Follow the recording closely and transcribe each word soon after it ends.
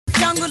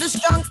jungle, the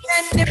strong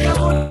stand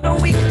and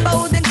the weak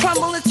foe, then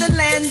crumble. It's the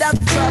land of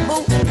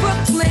trouble.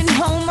 Brooklyn,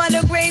 home of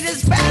the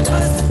greatest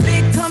rappers.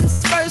 Big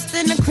comes first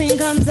and the cream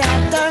comes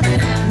after.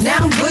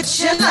 Now put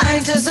your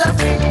lighters up.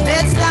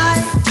 Bed-Stuy,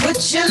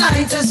 put your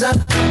lighters up.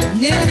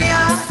 New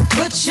York,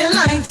 put your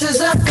lighters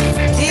up.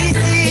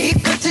 DC,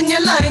 keep putting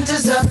your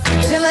lighters up.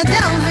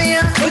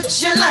 Philadelphia, put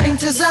your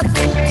lighters up.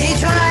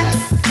 Detroit,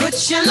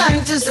 put your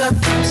lighters up.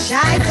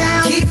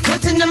 Chi-Town, keep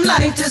putting them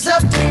lighters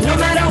up. No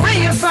matter where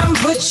you're from,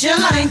 put your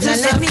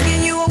lighters up. Let me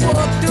give you a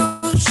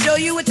walkthrough, show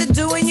you what to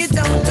do and you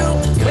don't do.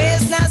 Where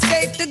it's not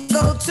safe to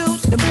go to.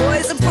 The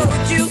boys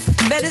approach you,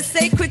 better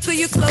stay quick who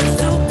you close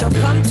to. Don't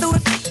come through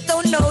if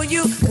don't know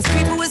you, cause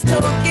people is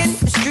talking,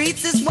 the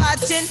streets is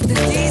watching, the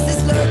G's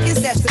is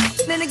lurking, that's the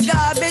in the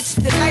garbage.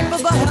 The life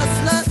of a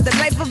hustler, the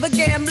life of a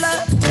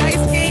gambler.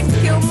 Life game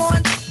kill more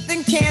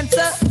than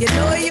cancer. You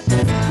know you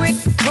quick,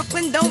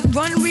 Brooklyn don't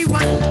run, we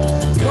run.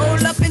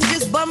 Roll up and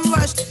just bum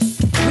rush.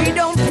 We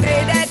don't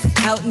play that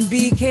out in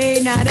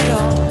BK, not at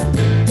all.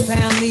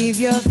 Found leave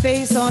your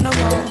face on the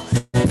wall.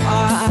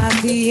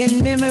 R.I.P.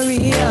 in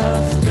memory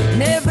of.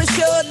 Never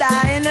show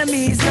thy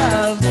enemies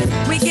love.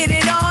 We get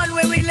it on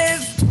where we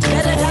live.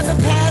 Better have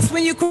a pass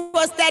when you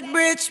cross that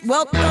bridge.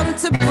 Welcome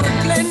to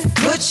Brooklyn.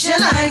 Put your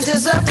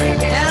lighters up.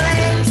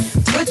 L.A.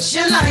 Put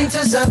your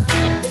lighters up.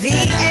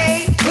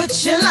 V.A.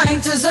 Put your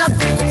lighters up.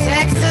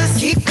 Texas.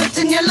 Keep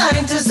putting your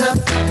lighters up.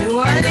 New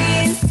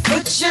Orleans.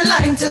 Put your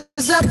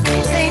lighters up.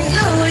 St.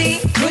 Louis.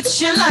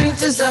 Put your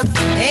lighters up.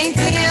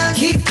 ATL.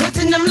 Keep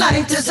putting them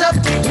lighters up.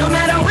 No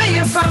matter where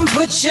you're from,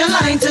 put your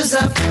lighters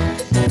up.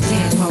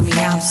 Damn, homie,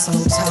 I'm so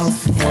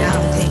tough. And I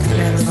don't think I'm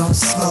ever gonna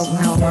smoke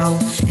no more.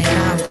 And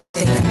I don't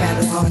think I'm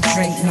ever gonna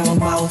drink no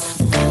more.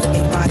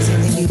 If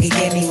bartender, you can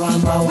give me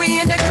one more. We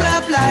in the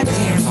club like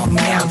damn,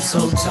 homie, I'm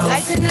so tough.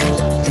 Lights in the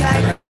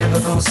like never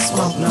gonna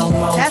smoke no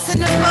more. That's in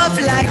the pub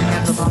like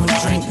never gonna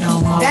drink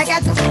no more. Back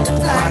at the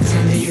like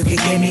bartender, you can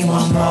give me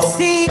one more.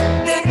 See,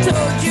 they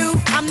told you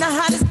I'm the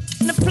hottest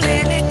on the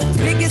planet.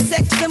 Biggest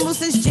sex symbol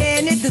since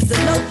Janet. There's a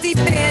low-fee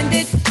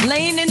bandit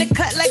laying in the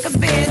cut like a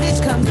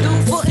bandage. Come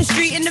through Fulton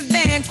Street in the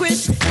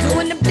Vanquish,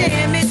 doing the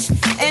damage.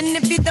 And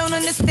if you don't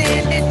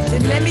understand it,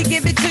 then let me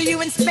give it to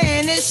you in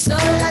Spanish.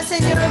 Sola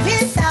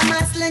señorita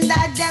más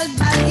linda del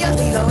barrio.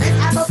 Si lo es,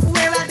 hago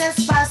fuera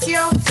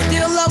despacio.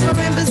 Still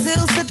over in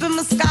Brazil, sipping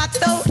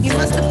Moscato. You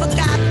must have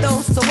forgot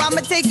though, so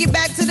I'ma take you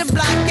back to the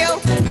block, yo.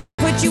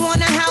 Put you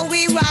on a how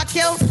we rock,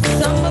 yo.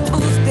 Summer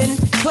boosting,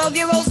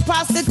 12-year-olds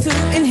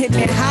prostituting, hit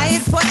me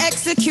hired for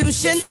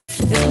execution.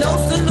 There's no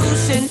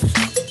solution.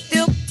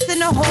 Still in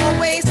the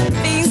hallways,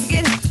 things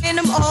get in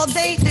them all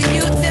day. The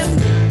youth, them,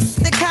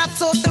 the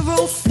cops off the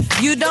roof.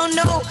 You don't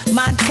know,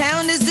 my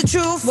town is the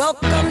truth.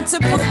 Welcome to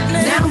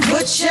Brooklyn. Now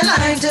put your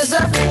lighters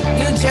up.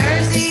 New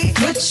Jersey,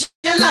 put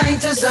your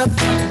lighters up.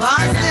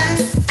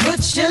 Boston,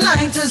 put your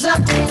lighters up.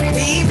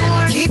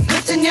 People, keep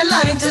putting your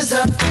lighters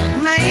up.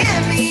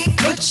 Miami,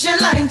 put your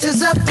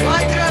lighters up.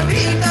 Puerto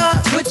Rico,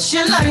 put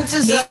your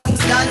lighters up.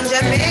 Kingston,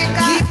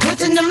 Jamaica, keep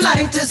putting them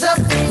lighters up.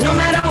 No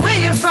matter where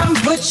you're from,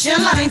 put your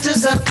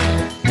lighters up.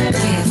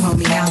 Damn,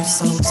 homie, I'm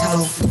so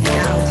tough. And I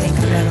don't think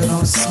I'm ever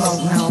gonna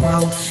smoke no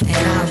more. And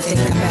I don't think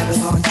I'm ever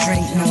gonna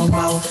drink no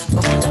more.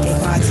 But if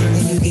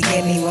bartender, you can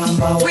give me one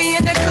more. We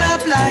in the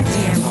club like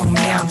damn,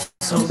 homie, I'm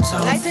so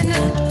tough. Lights in the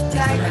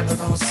like never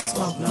gonna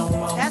smoke no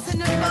more. That's in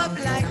the pub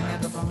like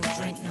never gonna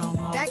drink no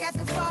more. Back at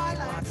the bar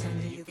like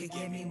bartender, you can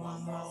give me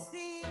one more.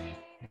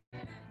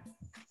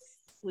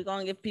 We're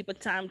gonna give people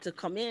time to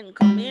come in.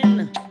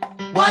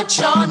 What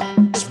y'all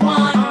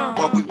want?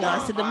 What we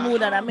want? See the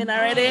mood that I'm in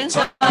already.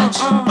 What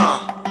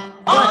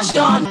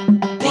y'all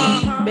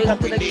Big up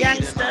to the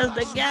gangsters.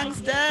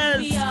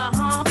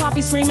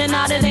 Poppy screaming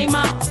out of they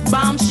mouth.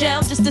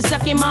 Bombshell, just a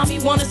second, mommy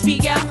wanna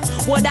speak out.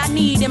 What I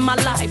need in my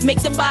life,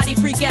 make the body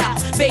freak out.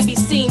 Baby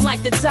seem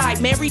like the type,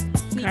 Mary.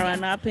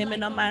 Karen, I pay me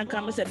no mind.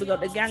 Come and say we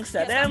got the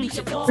gangster. Them. Me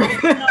don't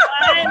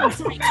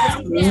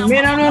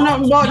know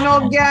nothing about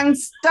no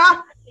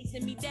gangster.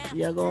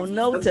 You're gonna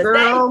know today.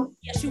 Girl.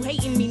 Yes, you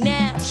hating me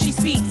now. She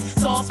speaks,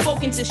 soft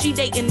spoken till she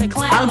dating the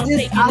clown. I'll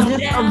just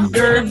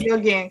observe your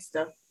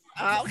gangster.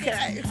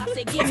 Okay. I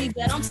said, give me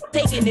that, I'm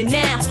taking it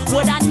now.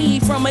 What I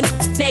need from a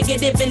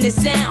negative in the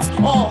sound.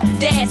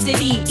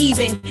 Audacity,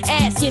 even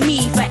asking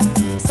me for.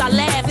 I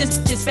laugh, this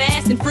is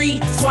fast and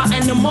free.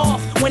 Swatting them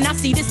off when I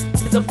see this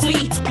is a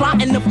flea.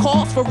 Plotting the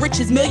calls for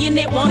riches,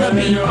 millionaire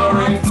wannabe.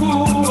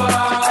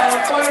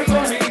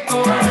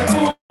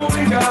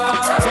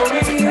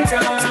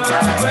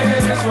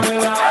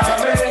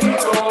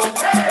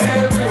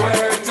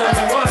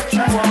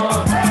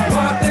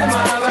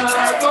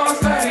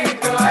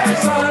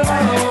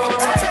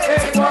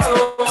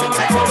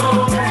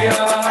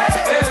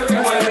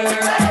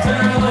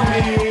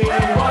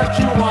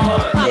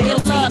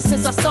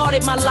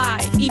 My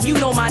life, if you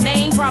know my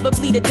name,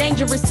 probably the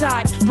dangerous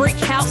type. Brick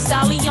house,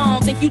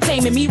 stallion, think you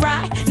taming me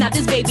right? Now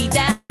this baby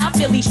down,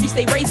 Philly streets,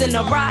 they raising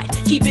the ride.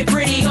 Keep it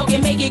pretty, okay,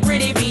 make it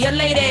gritty, be a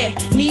lady.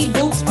 Need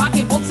boots,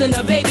 pocket books, and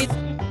a baby.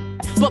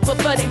 But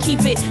to keep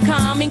it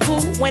calm and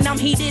cool. When I'm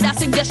heated, I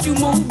suggest you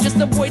move. Just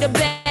avoid a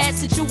bad bad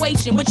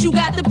situation. What you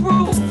got to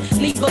prove?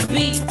 Leave a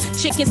beat.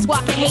 Chicken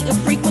swapping, hating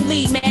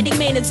frequently. Maddie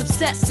man is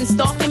obsessed and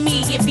stalking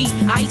me. It be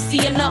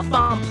icy enough.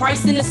 I'm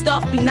pricing the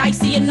stuff. Be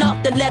nicey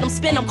enough to let them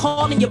spin. I'm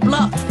calling your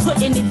bluff.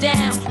 Putting it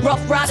down.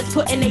 Rough riders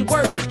putting they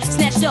work.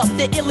 Snatched up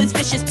the illest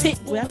vicious pit.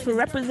 We have to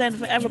represent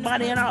for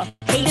everybody and all.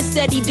 Haters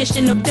steady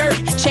dishing of dirt.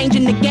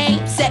 Changing the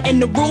game. Setting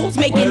the rules.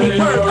 Making it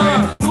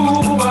work.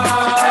 Cuba,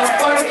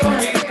 Puerto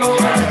Rico,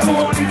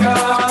 República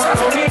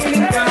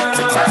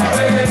Dominicana,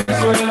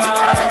 Venezuela,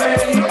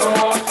 México,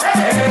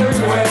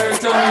 everywhere,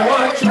 tell me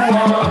what you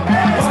want.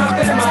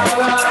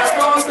 Guatemala,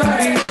 Costa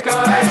Rica,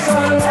 El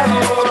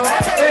Salvador,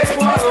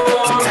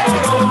 Ecuador,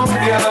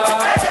 Colombia,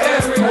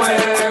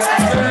 everywhere,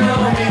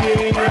 tell me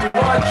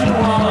what you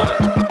want.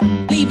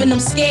 Leaving them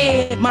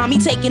scared. Mommy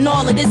taking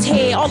all of this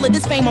head, all of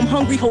this fame. I'm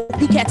hungry.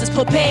 Hope you cats is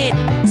prepared.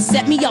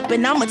 Set me up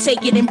and I'ma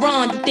take it and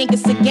run. You think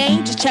it's a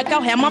game? Just check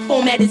out how my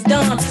format is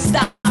done.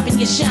 Stop in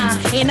your shine,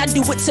 and I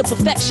do it to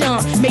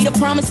perfection. Made a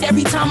promise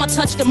every time I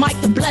touch the mic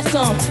to bless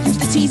them.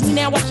 Used to tease me,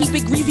 now I keep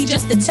it greasy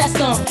just to test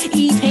them.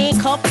 Eve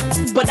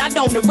handcuffed, but I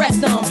don't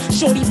arrest them.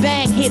 Shorty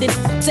bang, hit it,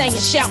 saying,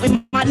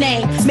 shouting my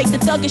name. Make the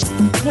thuggish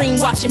scream,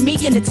 watching me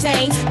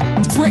entertain.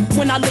 Brick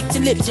when I lick the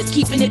lips, just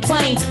keeping it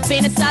plain.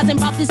 Fantasizing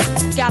about this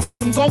guy,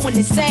 I'm going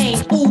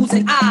insane. Oohs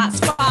and eyes,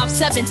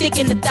 5'7", thick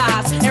in the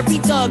thighs. Every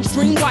thug's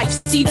dream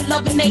wife, see the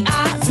love in their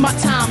eyes. My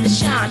time to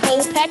shine,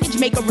 whole package,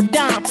 make her a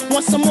dime.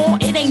 Want some more?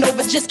 It ain't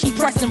over, just keep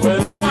pressing.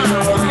 Cuba,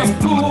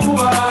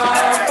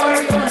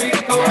 Puerto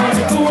Rico,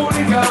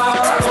 República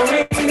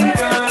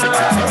Dominicana,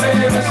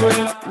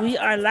 Venezuela. We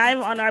are live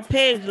on our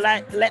page,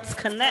 like Let's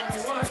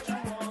Connect.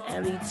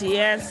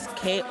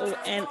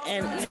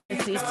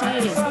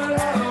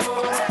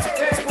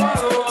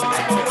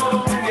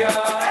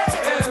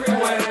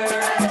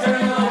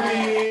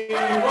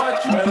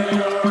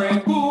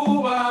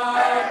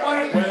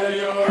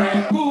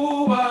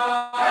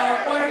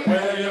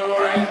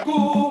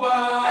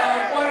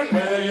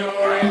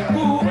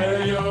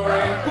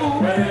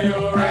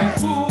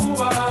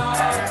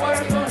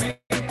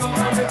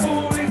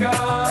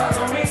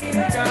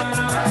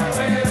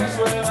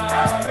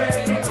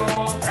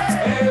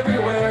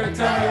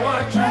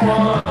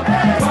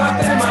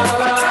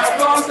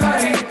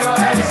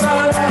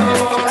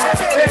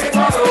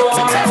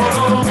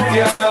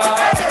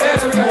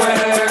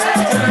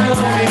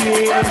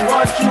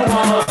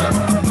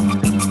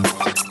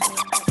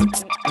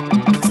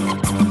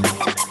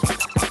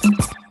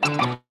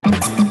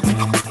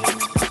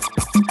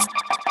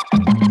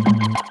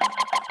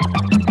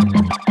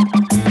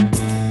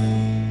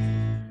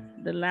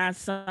 The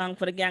last song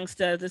for the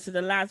gangsters. This is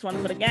the last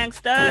one for the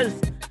gangsters.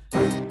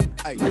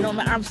 You know,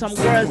 I have some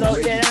girls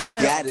out there,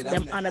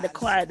 them under the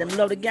choir, them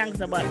love the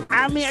gangster, but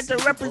I'm here to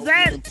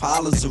represent.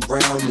 Impalas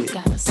around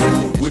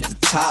it, with the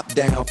top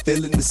down,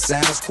 feeling the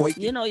sounds quake.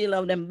 You know you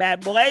love them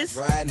bad boys.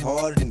 Riding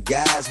harder than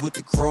guys with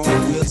the chrome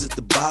wheels at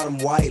the bottom,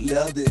 white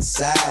leather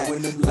inside.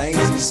 When them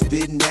lanes be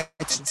spitting at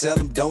you, tell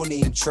them don't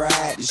even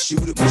try to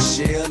shoot at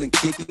Michelle and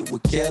kick it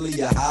with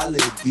Kelly or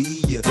holler at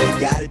B. You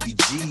gotta be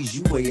G's,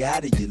 you way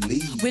out of your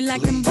league. We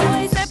like them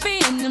boys that be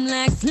in them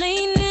legs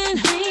leaning,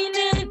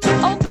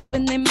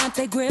 open them out,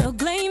 they grill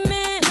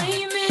gleaming,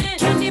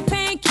 candy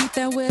paint, keep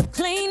that whip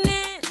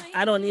cleaning.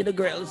 I don't need the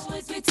grills.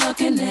 We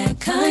talking that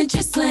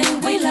country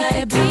slang, we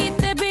like beat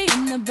that beat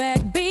in the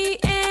back beating.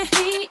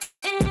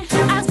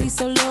 I be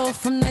so low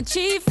from that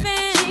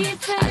chiefin'.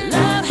 I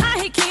love how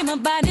he keep my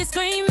body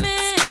screaming.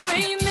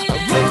 A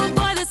rude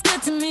boy that's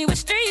good to me with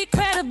street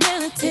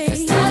credibility. If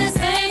his status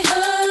ain't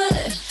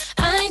hood,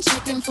 I ain't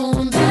checking for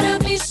him. Better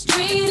be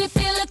street if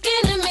you're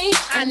looking at me.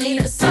 I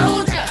need a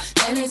soldier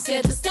that ain't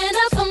scared to stand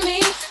up for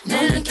me.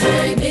 Now I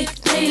carry big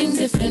things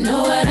if you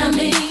know what I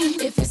mean.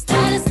 If his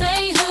status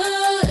ain't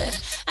hood,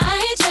 I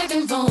ain't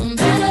checking for him.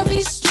 Better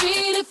be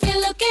street if you're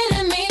looking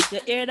at me. You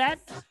hear that?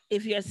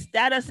 If your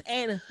status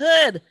ain't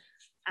hood,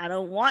 I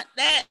don't want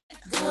that.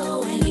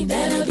 Oh, and he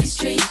better be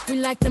street. We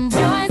like them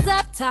boys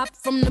up top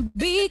from the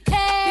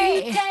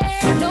BK.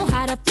 Know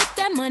how to put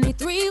that money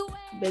three-way.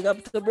 Big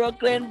up to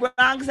Brooklyn,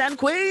 Bronx, and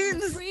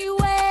Queens.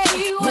 Freeway.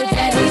 With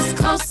that East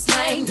Coast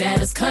slang,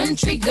 that is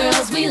country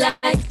girls. We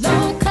like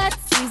low cut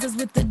teasers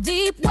with the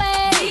deep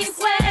waves.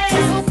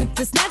 So quick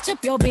to snatch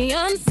up your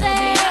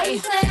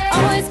Beyonce.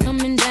 Always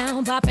coming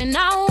down, popping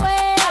our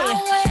way.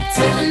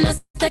 Telling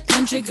us that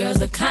country girls,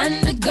 the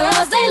kind of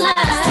girls they like.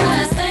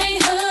 Stay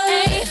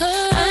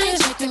hood, I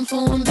ain't checking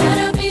for them.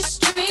 Better be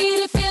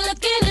street if you're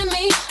looking at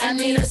me. I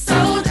need a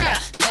soldier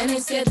that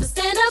ain't scared to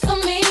stand up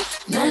for me.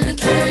 None to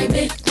carry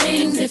big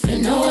things if you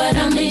know what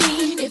I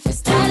mean. If your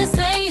status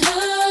ain't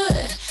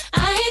hood,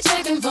 I ain't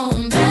checking for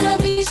them. Better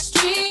be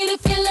street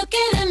if you're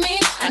looking at me.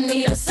 I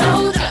need a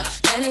soldier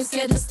that ain't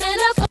scared to stand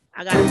up for me.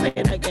 I gotta play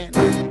it again.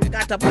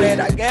 Gotta play it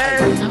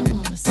again.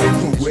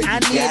 I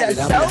need a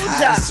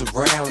soldier.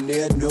 Around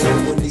there, know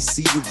when they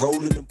see you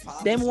rolling.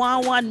 Them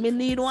want one, me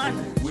need one.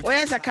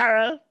 Where's a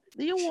Carol?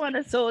 Do you want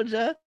a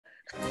soldier?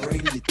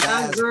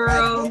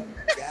 Girl.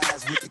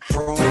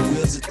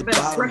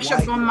 Better brush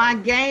up on my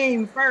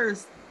game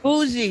first.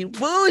 Bougie,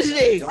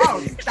 bougie.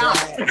 Oh, stop.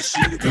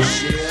 Shoot it with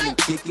Shell and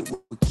kick it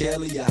with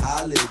Kelly. You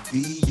holler at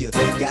B. You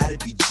gotta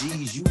be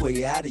G's. You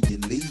way out of your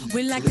league.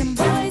 We like them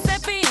boys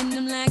that be in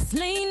them legs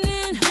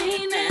leaning,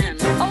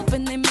 leaning.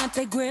 Open them out,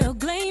 they grill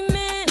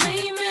gleaming,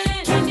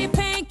 gleaming. Candy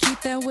paint, keep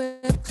that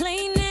whip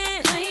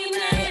cleaning, cleaning.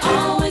 They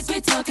always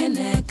be talking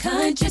that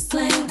country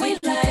slang. We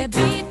like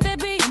beat, they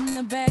be in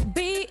the back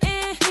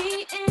beating,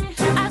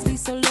 beating. I see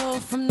so low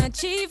from the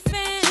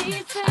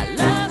chiefin'. I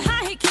love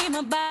how he keep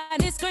my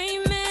body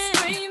screaming.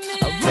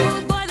 A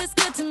rude boy that's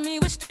good to me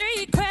with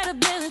street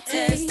credibility.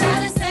 His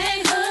status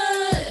ain't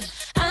hood.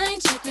 I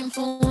ain't checking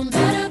for him.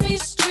 Better be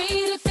street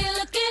if you're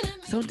looking at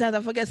me. Sometimes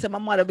I forget that my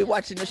mother be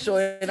watching the show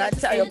and I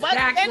tell you, but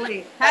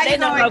Exactly. they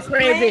know how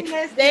crazy.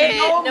 They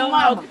know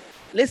how. Mama.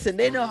 Listen,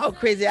 they know how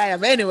crazy I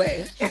am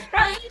anyway.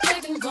 I ain't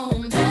checking for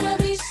him.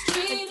 Better be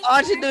street.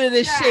 All she doing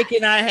is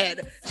shaking her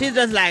head. She's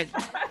just like,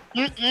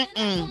 Me.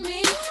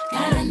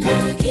 Gotta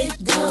know to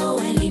get dough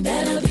and he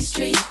better be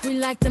street. We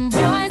like them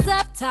boys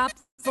up top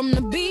from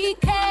the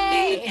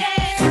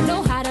BK.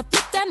 Know how to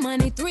put that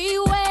money three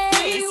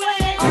ways.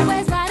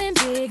 Always riding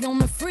big on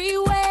the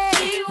freeway.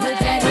 With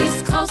that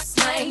East Coast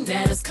slang,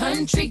 that is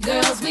country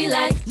girls. We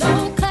like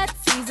low cut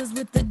teasers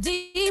with the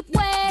deep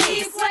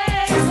waves.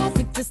 So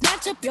quick to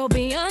snatch up your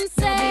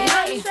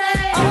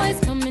Beyonce. Always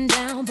coming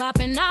down,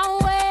 popping our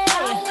way.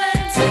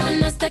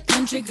 Telling us that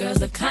country girls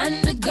the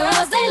kind of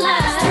girls they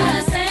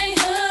like. Say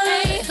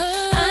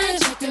hood, I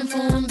ain't checking for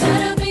them.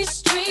 Better be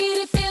street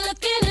if you're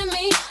looking at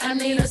me. I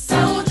need a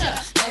soldier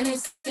and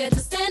he's scared to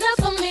stand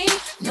up for me.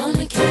 Known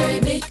to carry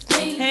big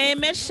things. hey,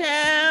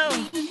 Michelle.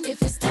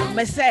 If it's that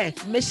Me say,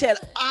 Michelle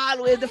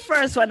always the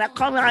first one that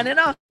come on, you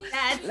know.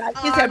 That's Like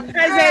you our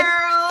said,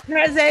 girl.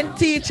 present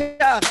teacher.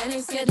 and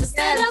he's scared to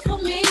stand up for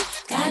me.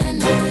 Gotta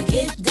know to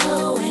get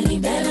dough and he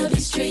better be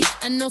street.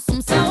 I know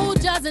some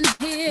soldiers in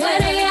here. Where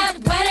they at?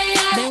 Where they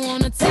at? They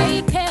wanna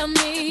take care of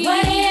me.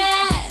 Where they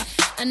at?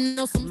 I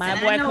know some My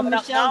And boy I know coming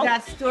up Michelle now.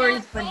 got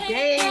stories for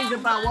days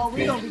about what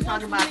we gonna be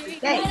talking about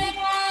today.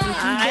 So she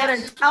Alright.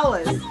 better tell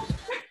us.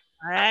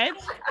 All right.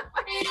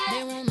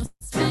 They wanna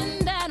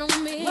spend that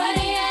on me. Where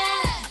they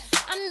at?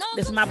 I know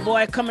This is my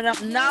boy coming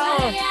up now.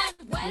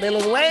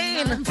 Lil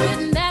Wayne.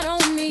 putting that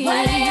on me.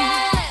 Where they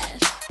at?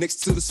 Next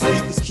to the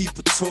speakers, keep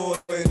a toy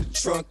in the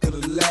trunk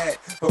of the lat.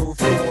 A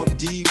reformed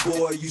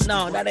D-boy used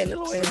No, to that ain't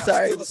Lil Wayne,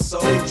 sorry. Still a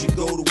soldier,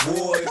 go to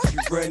war if you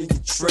running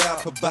your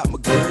trap. About my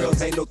girls,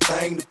 ain't no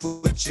thing to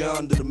put you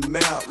under the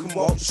mount. Come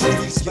off the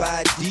streets,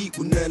 5 deep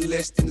with nothing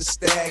less than a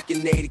stack.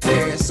 And 80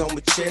 carats on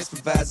my chest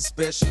provides a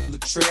special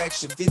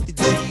attraction. 50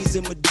 G's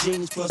in my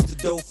jeans plus the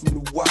dough from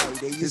the white.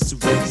 It's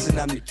the reason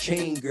I'm the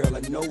king, girl. I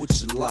know what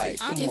you like.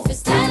 Come If on. it's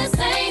status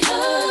ain't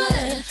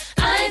hood,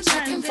 I ain't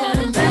checking for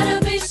them.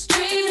 Better be street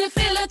if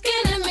you're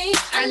looking at me.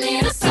 I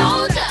need a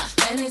soldier,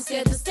 and he's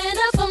scared to stand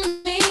up for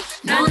me.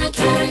 Known to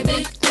carry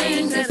big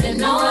things, if you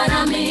know what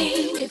I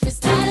mean. If it's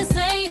status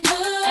ain't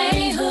hood,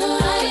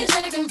 I ain't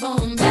checking for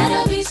them.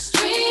 Better be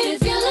street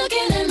if you're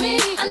looking at me.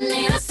 I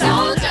need a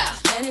soldier,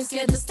 and he's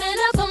scared to stand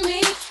up for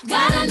me.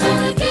 Gotta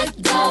know to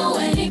get dough,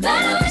 and he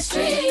better be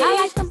street.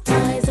 I like them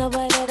boys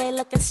over there, they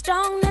looking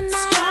strong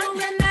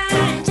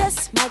tonight.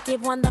 Just might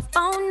give one the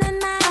phone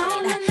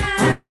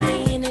tonight.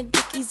 Me and the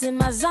dickies in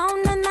my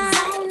zone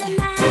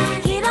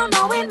tonight. He don't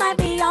know it might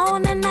be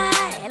on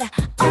tonight.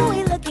 Oh,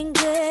 he looking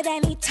good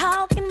and he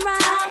talking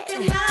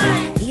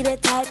right. He the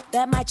type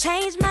that might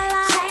change my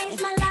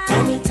life.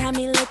 Anytime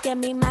he look at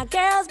me, my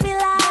girls be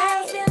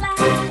like,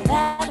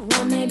 that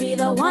one may be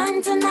the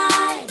one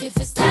tonight. If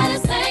it's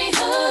status ain't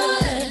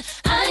hood,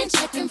 I ain't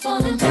checking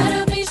for them.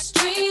 Better be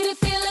street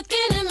if you're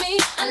looking at me.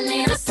 I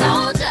need a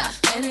soldier,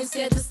 and he's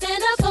scared to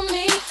stand up for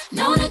me.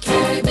 Known to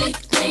carry big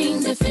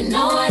things, if you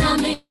know what I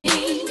mean.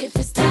 If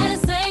it's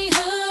status ain't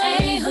hood,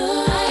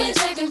 I ain't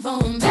checking for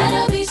them.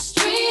 Better be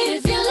street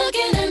if you're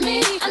looking at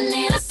me. I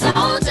need a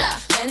soldier,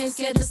 and he's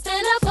scared to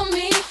stand up for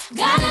me.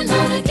 Gotta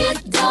know to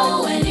get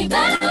dough, and he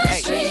better be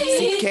street.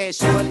 See,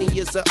 cash money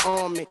is an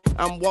army.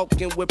 I'm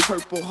walking with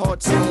purple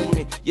hearts on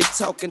me. You're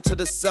talking to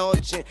the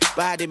sergeant,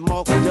 body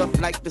marked up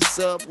like the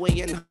subway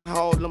in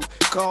Harlem.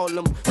 Call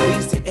him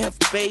Weezy F,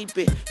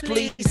 baby.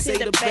 Please say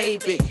the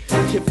baby.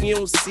 If you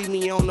don't see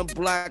me on the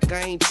block,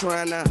 I ain't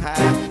trying to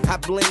hide. I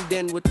blend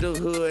in with the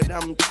hood,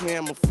 I'm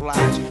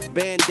camouflage.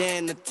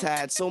 Bandana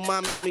tied, so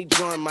mommy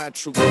join my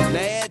troop. Now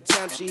every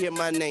time she hear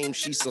my name,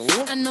 she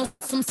salute. I know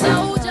some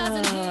soldiers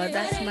in Oh, here.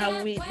 that's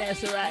my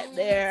weakness right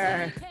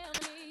there.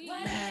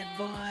 Bad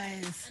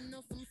boys.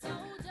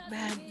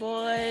 Bad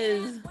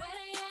boys.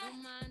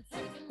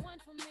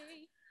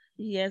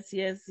 Yes,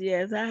 yes,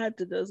 yes. I had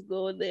to just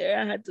go there.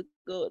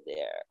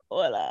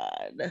 Hold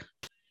on.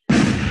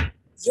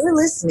 You're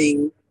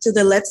listening to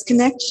the Let's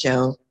Connect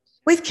show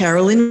with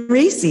Carolyn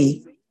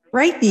Racy,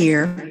 right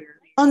here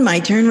on My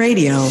Turn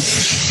Radio.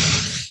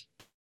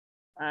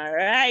 All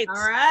right. All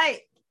right.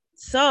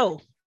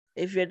 So,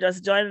 if you're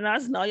just joining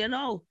us, now you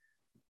know.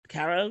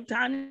 Carol,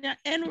 Tanya,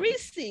 and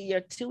Reese, you're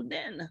tuned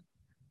in.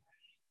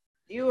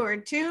 You are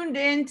tuned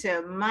in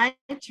to My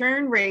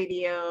Turn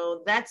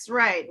Radio. That's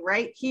right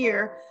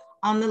here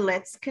on the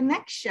Let's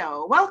Connect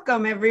show.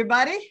 Welcome,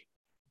 everybody.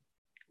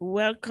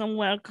 Welcome,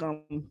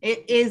 welcome.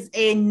 It is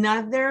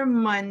another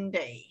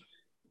Monday.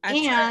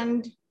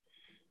 And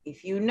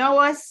if you know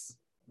us,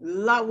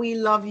 we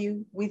love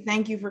you. We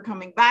thank you for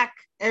coming back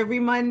every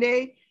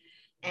Monday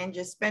and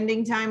just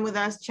spending time with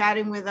us,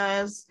 chatting with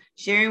us,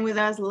 sharing with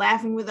us,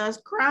 laughing with us,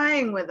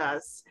 crying with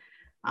us.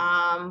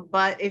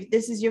 But if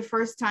this is your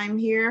first time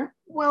here,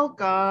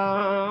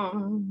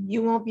 welcome.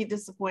 You won't be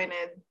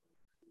disappointed.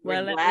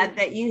 We're glad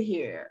that you're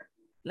here.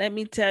 Let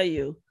me tell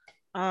you,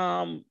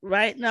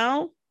 right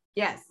now,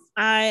 yes,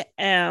 I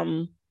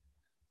am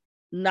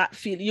not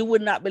feeling, you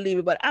would not believe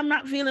it, but I'm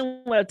not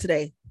feeling well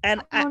today.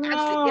 And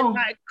actually in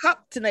my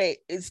cup today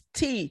is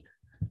tea.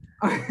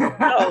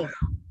 Well,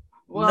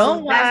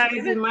 that's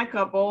what's in my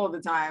cup all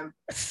the time.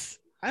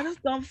 I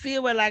just don't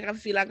feel well. Like I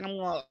feel like I'm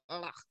gonna,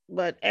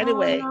 but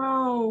anyway. Did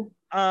you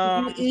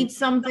eat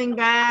something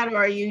bad,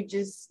 or you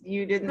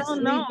didn't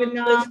sleep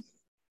enough?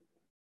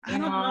 I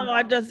don't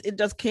know. It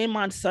just came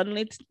on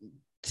suddenly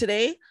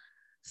today.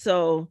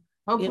 So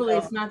hopefully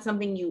it's not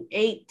something you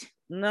ate.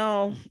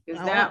 No,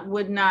 because that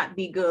would not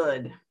be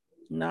good.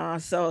 No.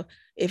 So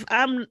if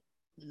I'm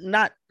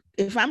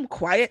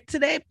quiet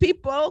today,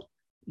 people,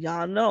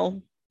 y'all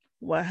know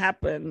what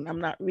happened.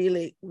 I'm not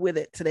really with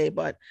it today,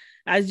 but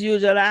as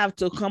usual, I have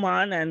to come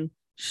on and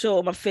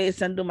show my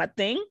face and do my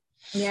thing.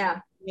 Yeah.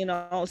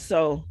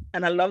 So,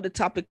 and I love the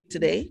topic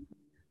today,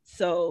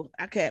 so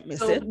I can't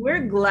miss it.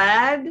 We're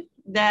glad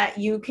that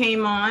you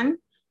came on.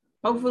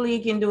 Hopefully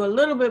you can do a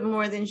little bit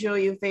more than show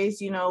your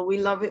face. We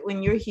love it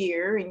when you're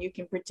here and you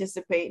can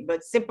participate,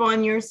 but sip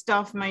on your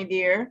stuff, my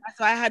dear.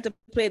 So I had to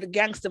play the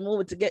gangster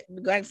movie to get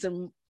the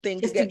gangster thing.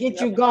 Just to get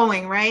you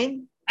going, right?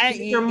 Get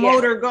your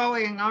motor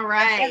going. All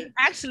right.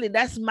 Actually,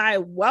 that's my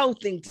wow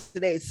thing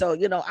today. So,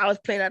 I was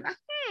playing that.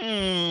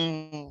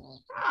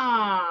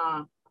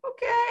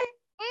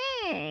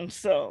 Okay.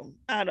 So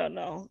I don't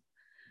know.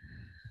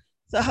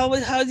 So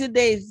how's your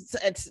day?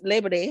 It's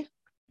Labor Day.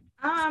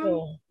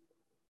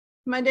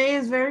 My day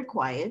is very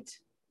quiet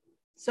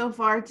so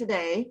far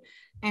today.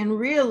 And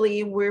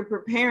really, we're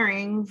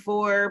preparing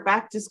for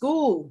back to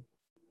school.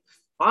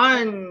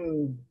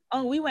 Fun.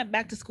 Oh, we went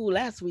back to school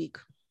last week.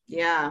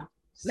 Yeah.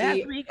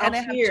 Last week, and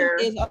they have 2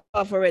 days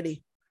off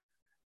already.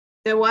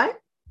 The what?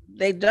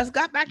 They just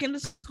got back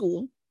into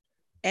school.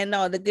 And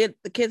no, the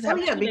kids have.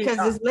 Oh, yeah, because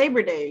it's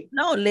Labor Day.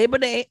 No, Labor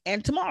Day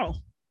and tomorrow.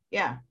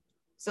 Yeah.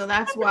 So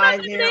that's why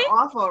they're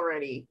off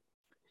already.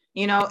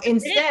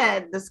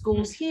 Instead, the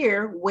schools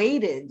here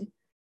waited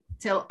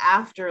till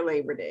after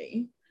Labor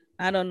Day.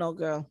 I don't know,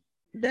 girl.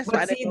 That's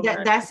how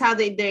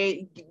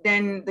they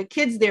then the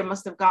kids there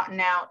must have gotten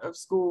out of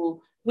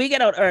school. We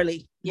get out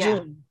early. Yeah,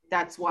 June.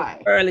 That's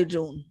why. Early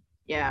June.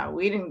 Yeah,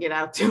 we didn't get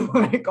out till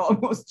like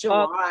almost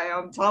July.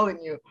 I'm telling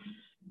you.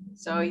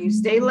 So you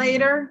stay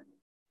later,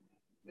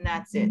 and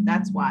that's it.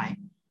 That's why.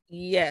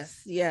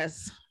 Yes. Yeah,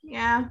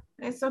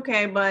 it's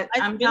okay, but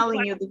I'm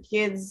telling you, the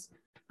kids.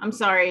 I'm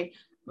sorry.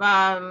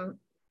 I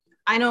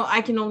know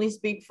I can only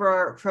speak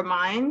for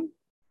mine.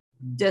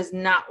 Does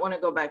not want to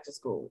go back to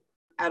school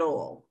at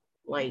all.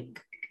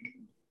 Like,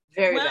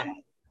 very bad.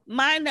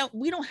 Mine,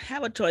 we don't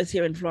have a choice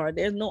here in Florida.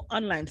 There's no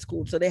online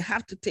school, so they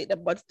have to take the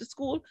bus to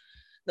school.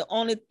 The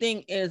only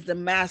thing is the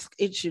mask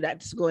issue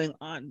that's going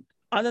on.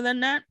 Other than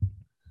that,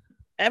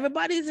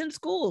 everybody's in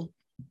school.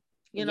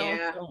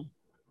 Yeah.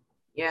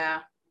 Yeah.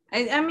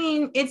 I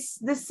mean, it's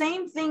the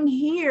same thing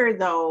here,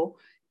 though.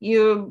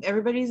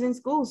 Everybody's in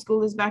school.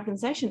 School is back in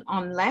session,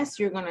 unless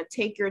you're going to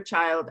take your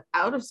child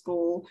out of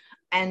school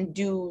and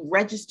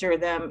register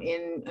them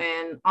in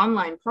an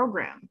online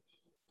program.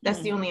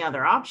 That's the only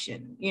other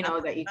option,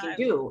 that you can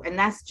do. And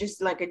that's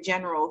just like a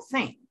general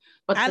thing.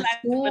 But I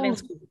like when in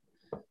school.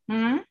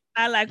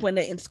 I like when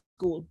they're in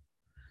school.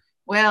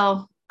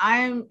 Well,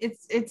 I'm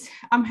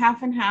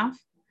half and half,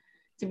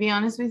 to be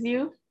honest with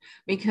you,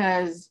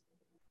 because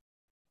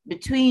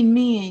between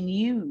me and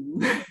you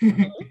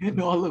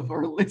and all of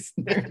our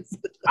listeners,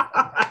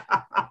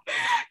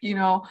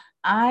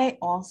 I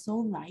also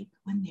like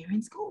when they're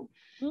in school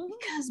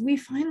because we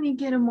finally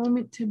get a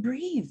moment to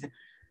breathe.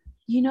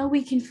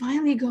 We can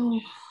finally go,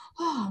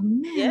 oh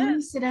man, let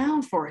me sit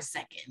down for a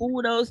second.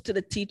 Kudos to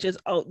the teachers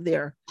out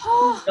there.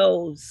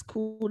 Kudos.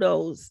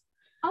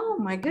 Oh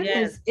my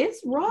goodness,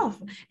 it's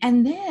rough.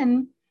 And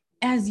then,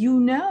 as you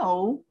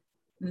know,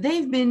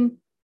 they've been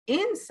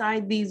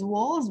inside these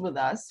walls with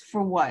us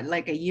for what,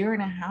 like a year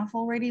and a half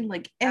already?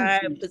 Like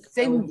every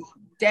single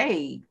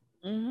day.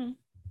 Mm-hmm.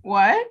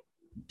 What?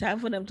 Time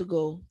for them to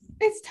go.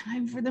 It's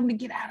time for them to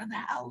get out of the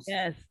house.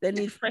 Yes, they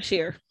need fresh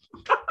air.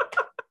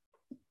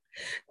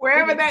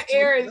 Wherever that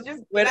air is,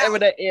 just wherever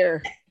that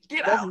air.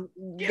 Get out.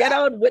 Get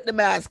out with the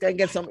mask and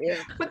get some air.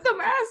 Put the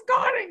mask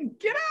on and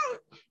get out.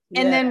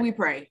 And then we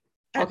pray.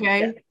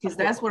 Okay? Because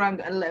that's what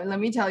let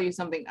me tell you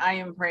something. I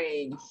am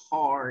praying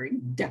hard.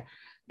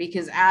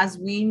 Because as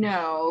we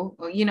know,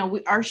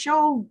 our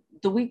show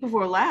the week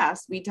before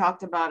last, we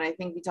talked about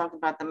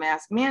the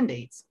mask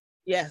mandates.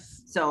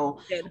 Yes. So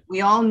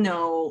we all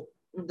know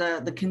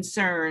the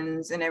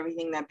concerns and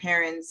everything that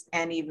parents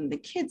and even the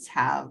kids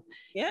have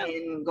Yeah.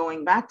 in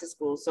going back to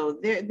school. So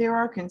there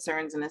are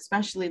concerns, and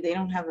especially they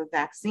don't have a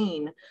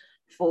vaccine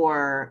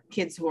for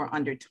kids who are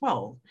under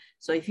 12.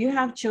 So if you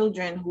have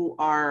children who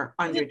are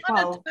Is under it 12,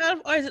 under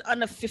 12 or is it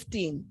under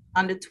 15?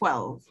 under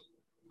 12,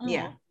 Oh.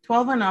 yeah,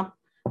 12 and up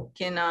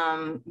can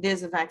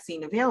there's a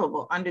vaccine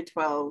available. Under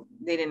 12,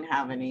 they didn't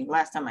have any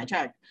last time I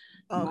checked.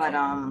 Okay. But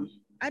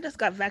I just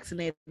got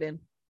vaccinated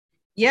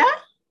yeah,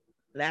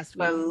 last week.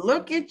 but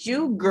look at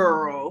you,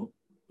 girl.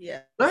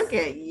 Yeah. Look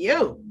at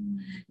you.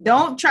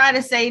 Don't try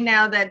to say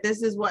now that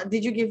this is what,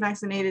 did you get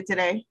vaccinated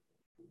today?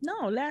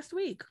 No, last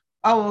week.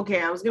 Oh,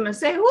 okay. I was gonna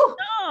say, whoo,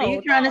 are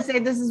you trying to say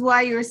this is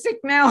why you're sick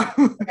now?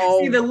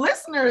 See, the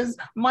listeners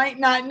might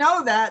not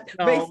know that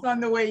based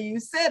on the way you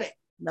said it.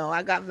 No,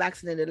 I got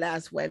vaccinated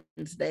last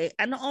Wednesday,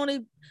 and the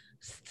only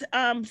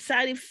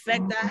side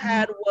effect I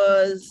had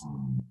was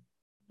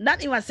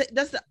not even sick,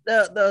 just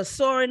the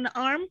sore in the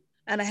arm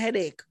and a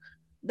headache.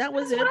 That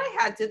was That's it. what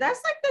I had to.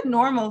 That's like the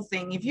normal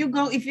thing. If you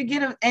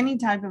get any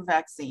type of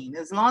vaccine,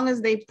 as long as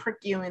they prick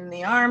you in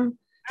the arm.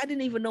 I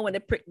didn't even know when they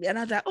pricked me, and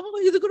I was like, "Oh,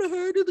 is it gonna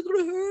hurt? Is it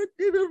gonna hurt?"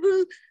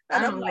 And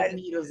I don't like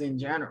needles in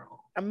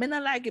general. I mean, I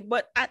like it,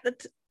 but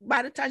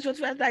by the time she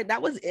was like,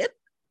 that was it.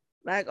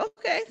 Like,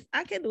 okay,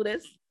 I can do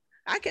this.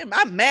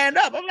 I'm manned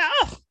up. I'm like,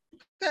 oh,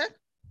 okay.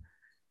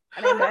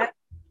 I ain't bad.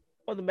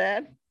 Wasn't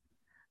bad.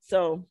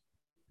 So,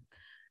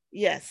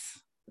 yes.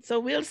 So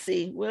we'll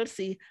see. We'll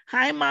see.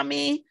 Hi,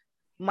 mommy.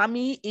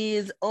 Mommy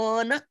is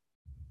on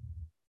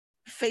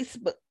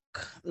Facebook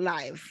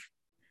Live.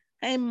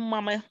 Hey,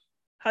 mama.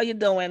 How you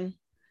doing?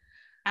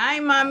 Hi,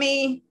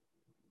 mommy.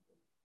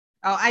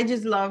 Oh, I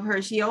just love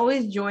her. She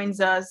always joins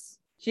us.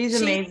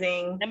 She's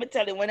amazing. Let me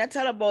tell you, when I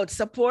tell about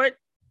support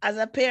as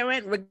a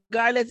parent,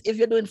 regardless if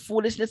you're doing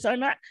foolishness or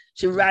not,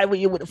 she ride with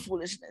you with the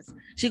foolishness.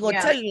 She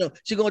gonna tell you,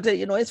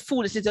 it's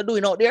foolishness you're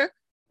doing out there.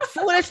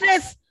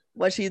 Foolishness.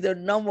 But she's the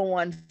number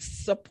one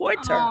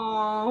supporter.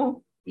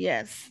 Oh.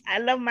 Yes. I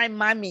love my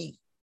mommy.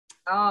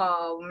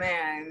 Oh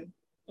man.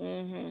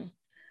 Mm-hmm.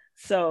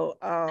 So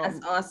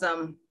that's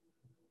awesome.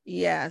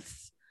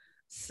 Yes.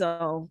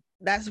 So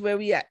that's where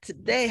we at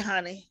today,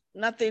 honey.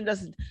 Nothing,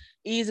 just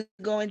easy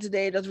going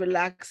today, just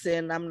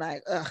relaxing. I'm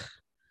like, ugh,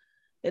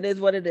 it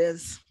is what it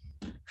is.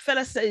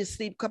 Fella said you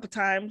sleep a couple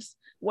times.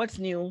 What's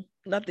new?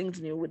 Nothing's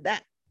new with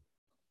that.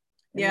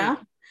 Yeah.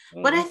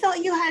 Mm-hmm. But I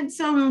thought you had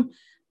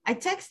I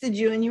texted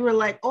you and you were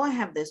like, oh, I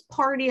have this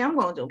party. I'm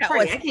going to a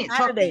party. I can't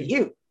talk to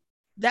you.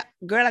 That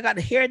girl, I got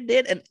the hair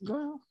did, and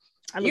girl,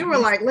 you were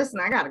like, listen,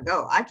 I gotta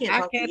go. I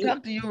can't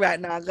talk to you right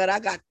now, girl. I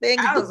got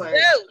things I was to like,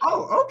 do.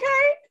 oh,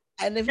 okay.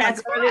 And if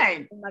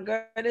my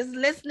girl is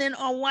listening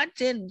or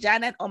watching,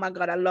 Janet, oh my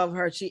God, I love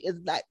her. She is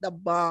like the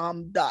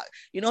bomb dot.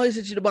 You know, he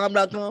said she the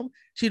bomb.com.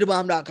 She the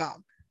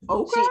bomb.com.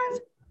 Okay.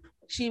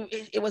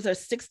 It was her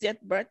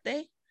 60th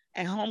birthday,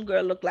 and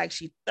homegirl looked like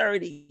she's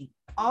 30.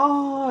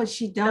 Oh,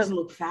 she does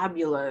look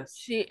fabulous.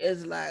 She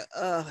is like,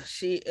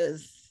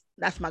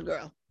 that's my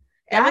girl.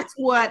 That's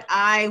what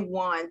I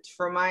want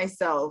for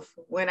myself.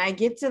 When I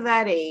get to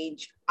that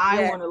age,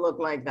 I want to look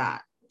like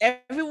that.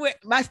 Everywhere,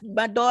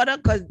 my daughter,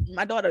 because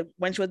my daughter,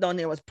 when she was down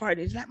there, was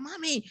partying. She's like,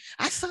 Mommy,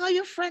 I saw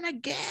your friend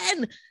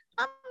again.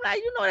 I'm like,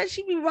 you know that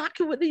she be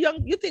rocking with the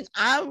young. You think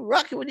I'm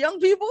rocking with young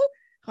people?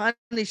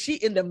 Honey, she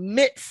in the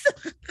midst.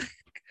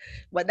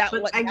 but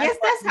I guess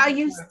that's how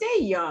you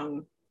stay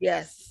young.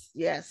 Yes,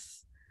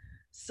 yes.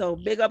 So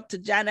big up to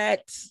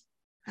Janet.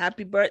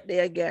 Happy birthday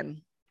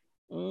again.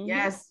 Mm-hmm.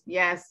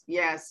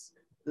 Yes.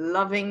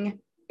 Loving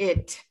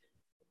it.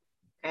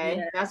 Okay.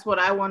 Yeah. That's what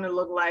I want to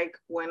look like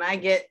when I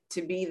get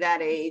to be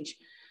that age.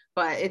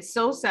 But it's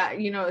so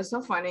sad. You know, it's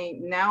so funny.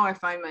 Now I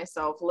find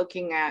myself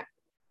looking at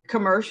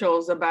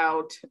commercials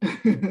about,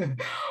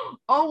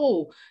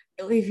 oh,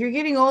 if you're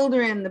getting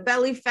older and the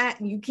belly fat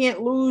and you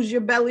can't lose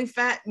your belly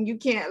fat and you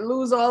can't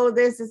lose all of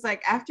this. It's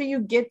like after you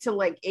get to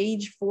like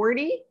age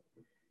 40,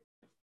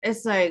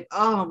 it's like,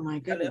 oh my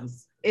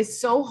goodness. It's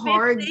so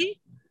hard.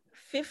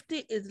 50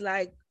 is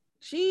like,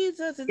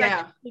 Jesus, it's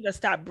like you gonna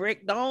start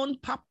break down,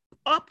 pop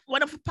up,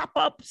 whatever, pop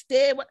up,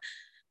 stay,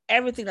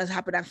 everything that's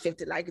happened at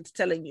 50, like it's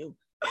telling you.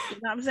 You know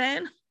what I'm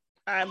saying?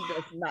 I'm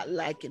just not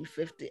liking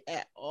 50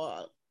 at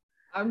all.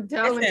 I'm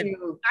telling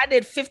you. I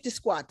did 50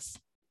 squats.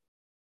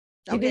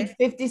 You did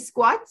 50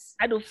 squats?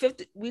 I do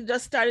 50. We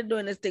just started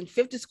doing this thing,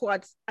 50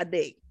 squats a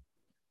day.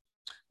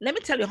 Let me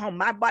tell you how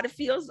my body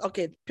feels.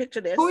 Okay,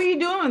 picture this. Who are you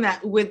doing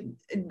that with?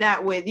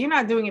 You're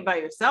not doing it by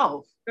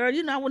yourself. Girl,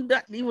 you know, I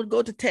would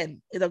go to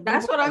 10.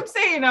 That's what I'm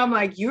saying. I'm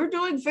like, you're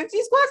doing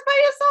 50 squats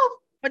by yourself?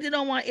 But you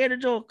don't want to hear the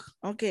joke.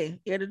 Okay,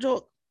 hear the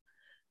joke.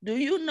 Do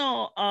you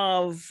know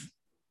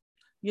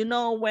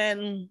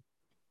when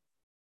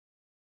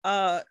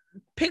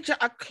picture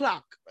a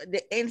clock,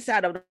 the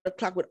inside of the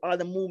clock with all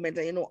the movements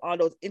and all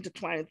those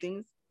intertwined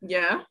things?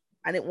 Yeah.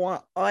 And it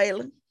want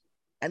oil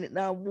and it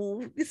now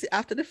move. You see,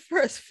 after the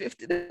first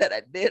 50 that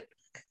I did,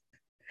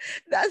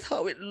 that's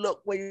how it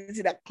looked when you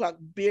see that clock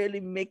barely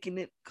making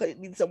it because it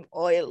needs some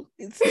oil.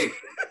 It's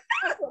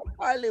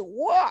hardly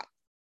walk.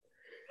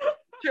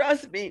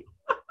 Trust me.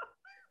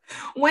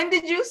 When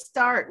did you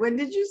start?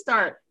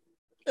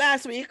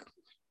 Last week.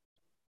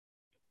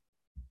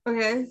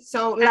 Okay,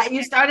 so like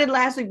you started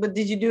last week, but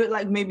did you do it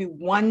like maybe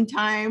one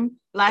time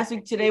last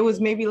week? Today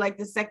was maybe like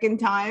the second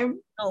time.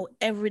 No,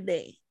 every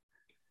day.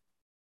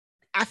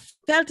 I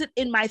felt it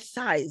in my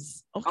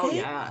thighs. Okay. Oh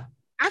yeah.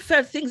 I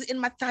felt things in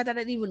my thigh that I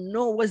didn't even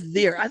know was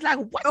there. I was like,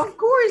 what? Of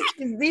course,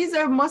 'cause these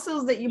are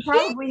muscles that you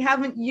probably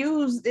haven't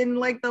used in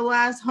like the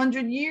last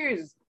 100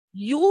 years.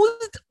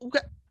 Used?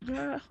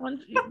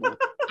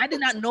 I did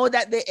not know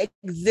that they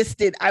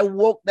existed. I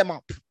woke them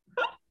up.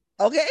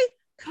 Okay.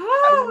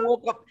 I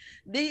woke up.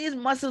 These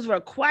muscles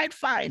were quite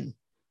fine.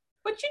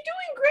 But you're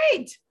doing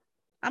great.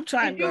 I'm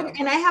trying, girl.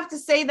 And I have to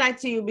say that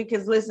to you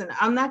because listen,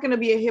 I'm not going to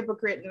be a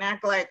hypocrite and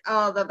act like,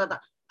 oh,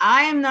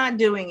 I am not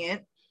doing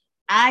it.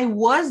 I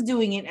was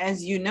doing it,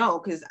 as you know,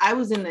 because I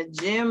was in the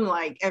gym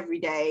like every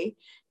day.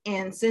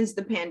 And since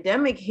the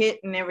pandemic hit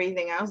and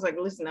everything, I was like,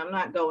 listen, I'm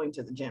not going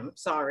to the gym.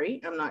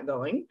 Sorry, I'm not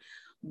going.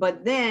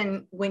 But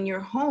then when you're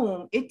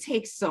home, it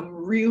takes some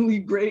really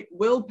great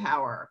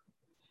willpower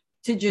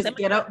to just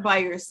get up by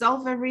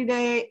yourself every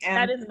day. And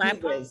that is my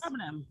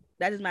problem.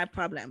 That is my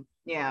problem.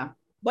 Yeah.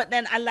 But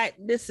then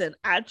listen,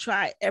 I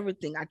try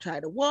everything. I try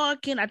the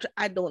walking.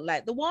 I don't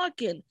like the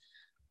walking.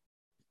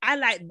 I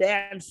like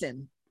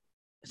dancing.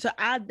 So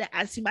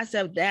I see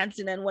myself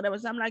dancing and whatever.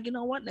 So I'm like, you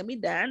know what? Let me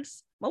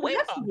dance. But wait,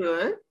 that's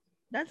good.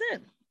 That's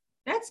it.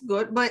 That's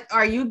good. But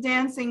are you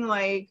dancing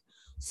like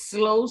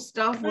slow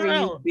stuff where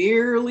you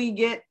barely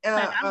get?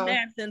 I'm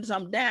dancing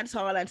some dance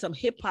hall and some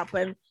hip hop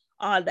and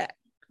all that.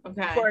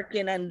 Okay.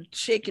 Working and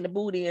shaking the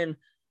booty and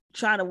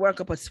trying to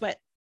work up a sweat.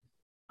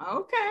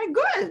 Okay,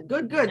 good.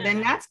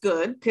 Then that's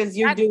good because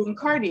you're doing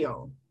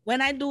cardio. When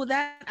I do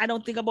that, I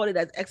don't think about it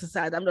as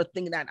exercise. I'm not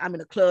thinking that I'm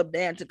in a club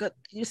dancing.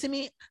 You see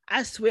me?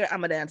 I swear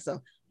I'm a dancer.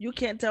 You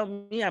can't tell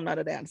me I'm not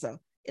a dancer.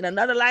 In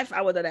another life,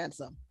 I was a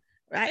dancer,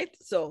 right?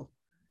 So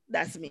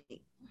that's me.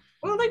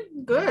 Well, like,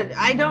 good.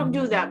 I don't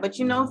do that, but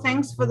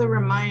thanks for the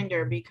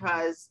reminder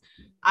because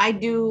I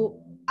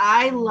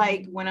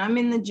like when I'm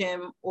in the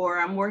gym or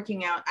I'm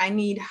working out, I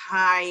need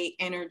high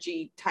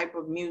energy type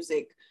of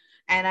music.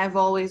 And I've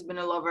always been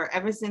a lover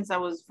ever since I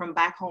was from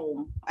back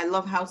home. I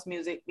love house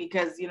music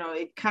because,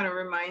 it kind of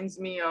reminds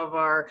me of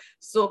our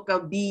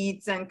soca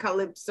beats and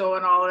calypso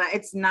and all that.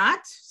 It's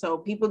not, so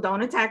people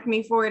don't attack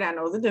me for it. I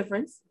know the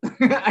difference.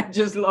 I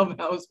just love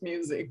house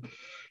music,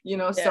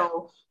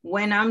 So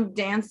when I'm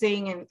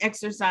dancing and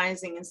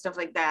exercising and stuff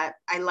like that,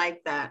 I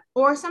like that.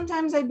 Or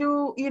sometimes I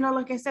do,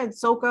 like I said,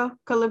 soca,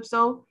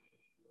 calypso,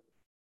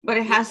 but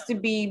it has to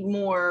be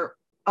more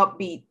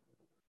upbeat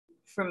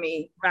for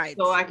me, right?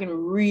 So I can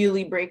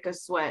really break a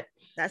sweat.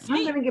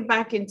 I'm gonna get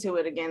back into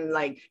it again,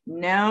 like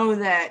now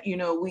that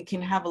we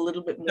can have a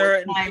little bit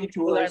more time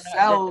to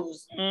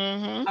ourselves.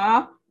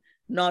 Mm-hmm.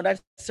 No,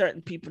 that's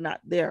certain people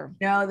not there.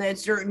 Now that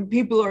certain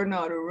people are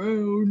not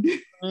around.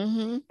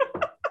 Mm-hmm.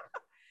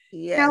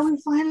 Yes. Now we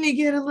finally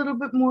get a little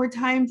bit more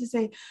time to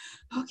say,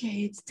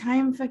 okay, it's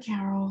time for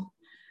Carol.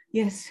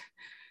 Yes.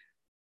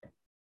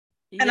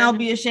 And I'll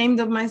be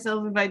ashamed of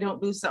myself if I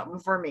don't do something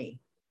for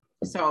me.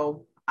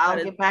 So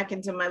I'll get back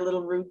into my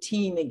little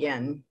routine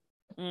again.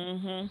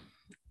 Mm-hmm.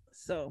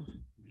 So.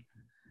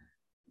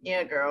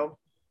 Yeah, girl.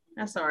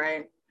 That's all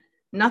right.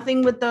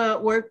 Nothing with the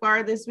work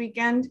bar this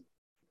weekend?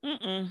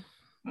 Mm-mm.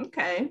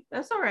 Okay,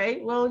 that's all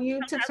right. Well, you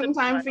took some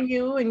time for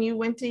you and you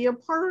went to your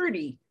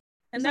party.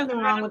 There's nothing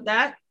wrong with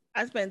that.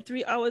 I spent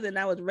 3 hours and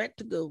I was ready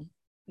to go.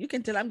 You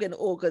can tell I'm getting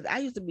old because I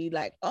used to be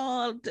like,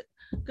 girl,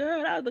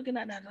 I was looking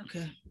at that.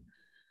 Okay.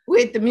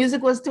 Wait, the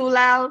music was too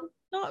loud?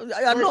 No,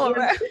 I know,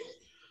 right?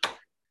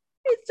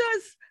 It's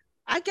just,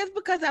 I guess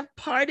because I've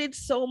partied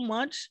so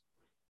much.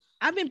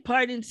 I've been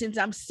partying since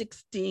I'm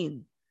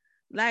 16.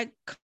 Like,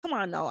 come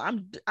on now.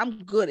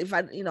 I'm good if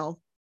I,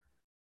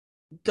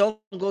 don't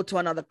go to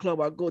another club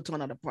or go to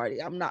another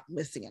party. I'm not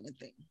missing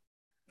anything.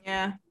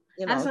 Yeah,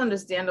 that's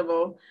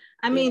understandable.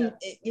 I mean,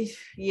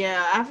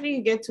 after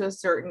you get to a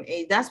certain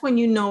age, that's when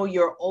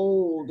you're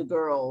old,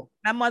 girl.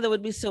 My mother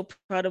would be so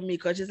proud of me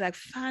because she's like,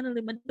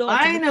 finally, my daughter.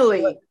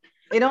 Finally.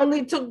 It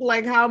only took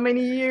like how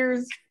many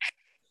years?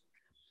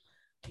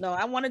 No,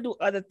 I want to do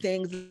other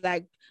things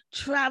like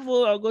travel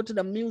or go to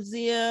the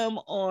museum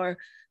or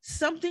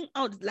something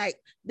else. Like,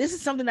 this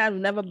is something I've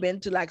never been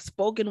to, like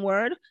spoken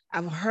word.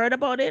 I've heard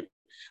about it,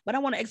 but I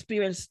want to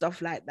experience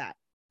stuff like that.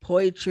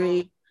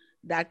 Poetry,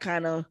 that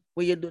kind of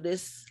where you do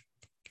this.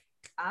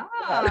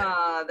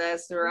 Ah,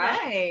 that's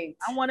right.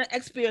 I want to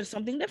experience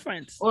something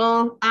different.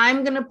 Well,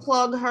 I'm going to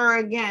plug her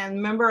again.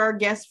 Remember our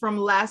guest from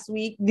last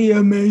week, the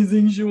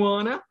amazing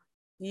Joanna?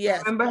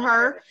 Yes. Remember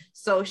her?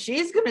 So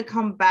she's going to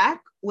come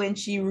back when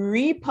she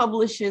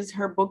republishes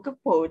her book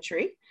of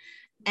poetry.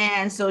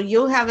 And so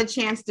you'll have a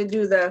chance to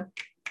do the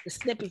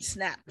snippy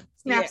snap.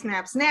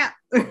 Snap.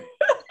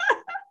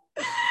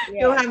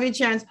 You'll have your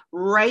chance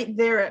right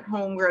there at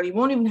home, girl. You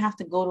won't even have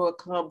to go to a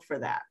club for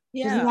that.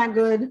 Yeah. Isn't that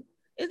good?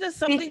 It's just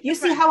something you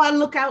see how I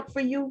look out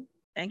for you?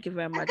 Thank you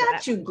very much. I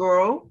got you,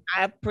 girl.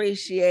 I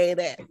appreciate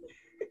it.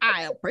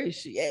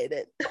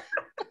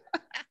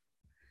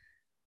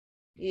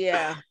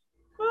 Yeah.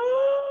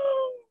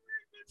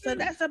 So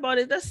that's about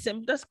it. Just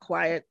simple, just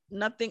quiet.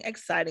 Nothing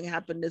exciting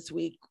happened this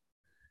week.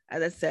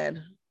 As I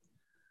said,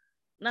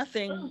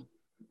 nothing.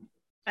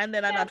 And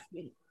then I'm not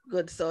feeling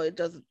good, so it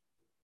just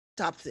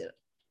tops it,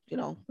 you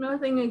know.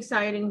 Nothing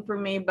exciting for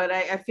me, but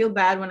I feel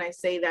bad when I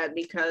say that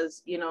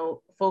because, you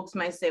know, folks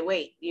might say,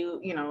 wait,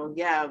 you know,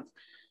 yeah,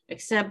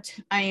 except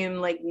I am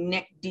like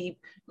neck deep,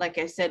 like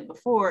I said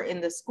before,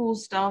 in the school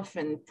stuff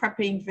and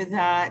prepping for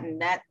that.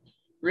 And that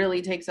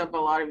really takes up a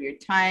lot of your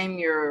time,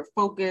 your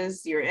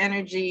focus, your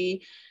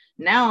energy.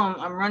 Now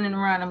I'm running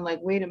around. I'm like,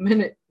 wait a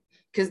minute.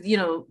 Because, you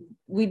know,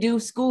 we do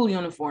school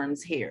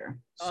uniforms here.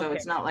 So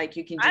it's not like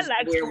you can just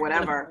wear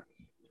whatever.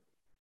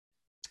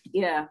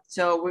 Yeah.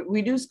 So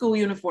we do school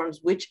uniforms,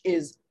 which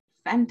is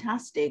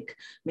fantastic.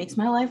 Makes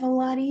my life a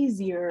lot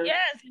easier.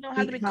 Yes, you don't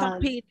have to be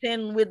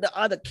competing with the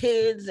other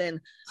kids,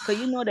 and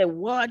because you know they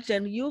watch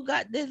and you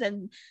got this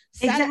and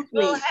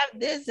exactly have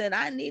this and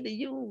I needed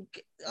you.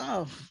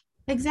 Oh,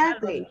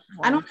 exactly.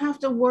 I don't have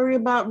to worry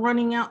about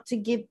running out to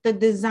get the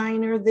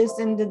designer this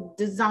and the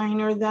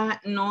designer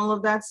that and all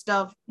of that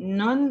stuff.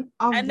 None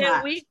of that. And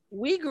then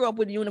we grew up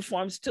with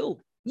uniforms too.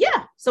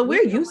 Yeah, so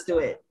we're used to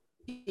it.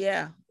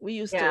 Yeah, we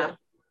used to it.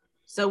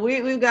 So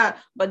we've got,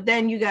 but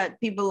then you got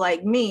people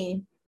like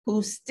me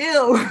who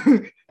still,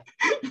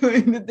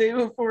 in the day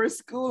before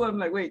school, I'm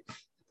like, wait,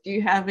 do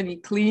you have any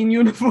clean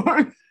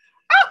uniforms?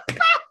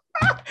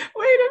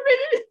 Wait a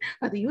minute,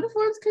 are the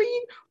uniforms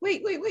clean?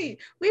 Wait a minute,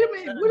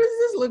 what does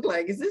this look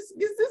like? Is this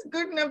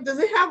good enough? Does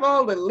it have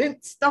all the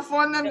lint stuff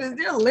on them? Is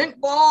there lint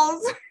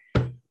balls?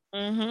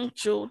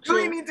 True. Do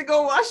we need to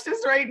go wash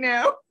this right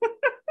now?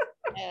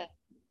 Yeah.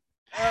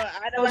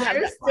 I don't have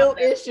there's still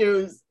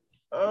issues.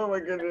 Oh my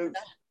goodness.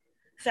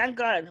 Thank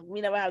God we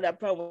never had that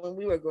problem when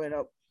we were growing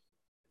up.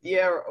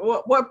 Yeah,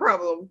 what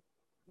problem?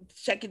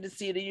 Checking to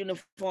see the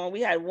uniform. We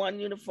had one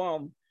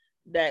uniform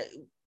that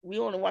we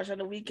only wash on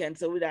the weekend,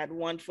 so we had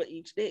one for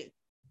each day.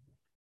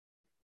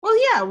 Well,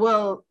 yeah,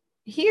 well,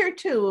 here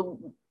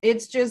too,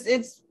 it's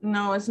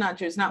not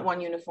true. It's not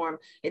one uniform.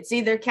 It's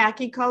either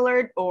khaki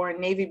colored or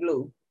navy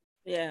blue.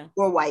 Yeah.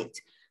 Or white.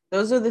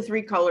 Those are the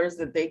three colors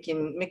that they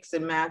can mix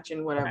and match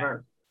and whatever.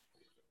 Right.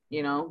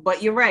 You know,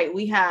 but you're right.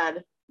 We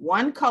had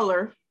one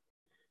color.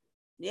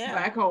 Yeah.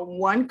 Back home,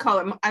 one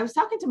color. I was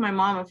talking to my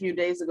mom a few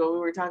days ago. We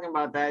were talking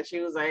about that. She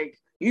was like,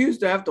 you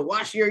used to have to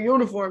wash your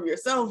uniform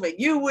yourself and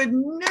you would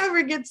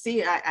never get to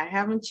see. I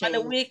haven't changed.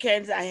 On the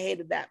weekends, I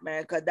hated that,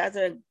 man, because that's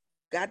a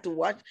got to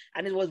watch,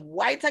 and it was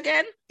white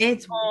again.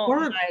 It's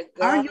work.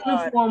 Our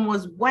uniform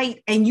was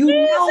white, and you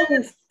know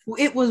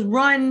it was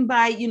run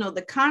by, you know,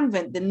 the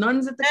convent, the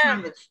nuns at the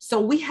convent. So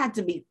we had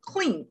to be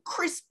clean,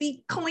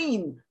 crispy,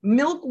 clean,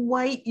 milk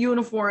white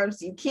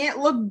uniforms. You can't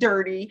look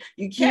dirty.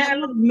 You can't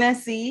look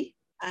messy.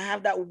 I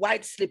have that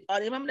white slip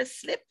on. Remember the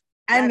slip?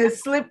 And the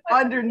slip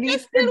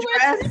underneath the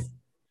dress.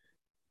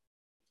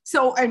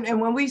 So,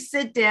 and when we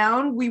sit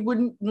down, we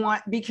wouldn't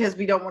want, because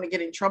we don't want to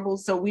get in trouble.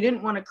 So we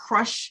didn't want to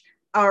crush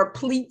our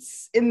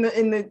pleats in the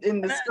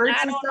skirts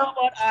I and don't stuff. know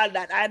about all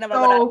that. I never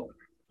got that.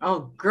 Oh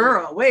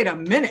girl, wait a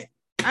minute.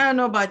 I don't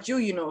know about you,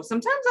 you know.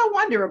 Sometimes I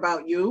wonder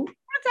about you.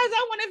 Sometimes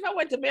I wonder if I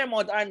went to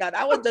Marymount or not.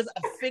 I was just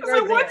a figure.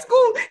 So what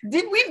school?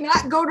 Did we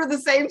not go to the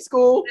same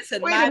school?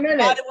 Listen, wait a minute.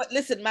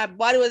 My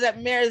body was at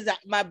Marymount.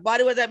 My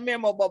body was at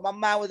Marymount, but my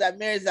mind was at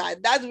Maryside.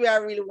 That's where I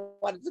really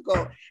wanted to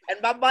go.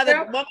 And my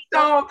mother.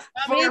 So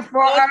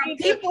for our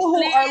people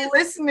who are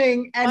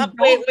listening and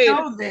don't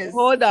know this.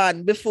 Hold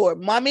on. Before,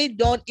 mommy,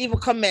 don't even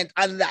comment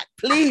on that.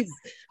 Please,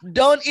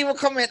 don't even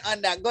comment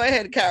on that. Go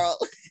ahead, Carol.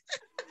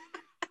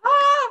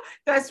 Oh,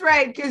 that's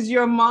right, because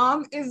your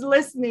mom is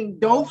listening.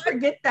 Don't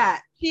forget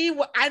that.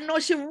 I know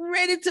she's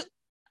ready to.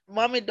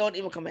 Mommy, don't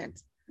even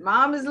comment.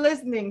 Mom is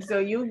listening, so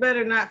you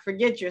better not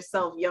forget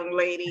yourself, young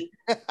lady.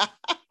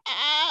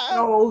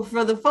 So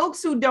for the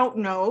folks who don't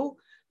know,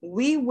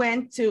 we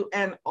went to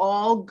an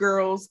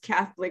all-girls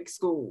Catholic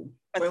school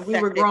when we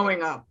were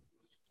growing up.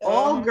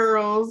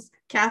 All-girls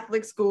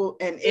Catholic school,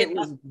 and it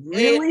was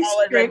really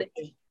strict.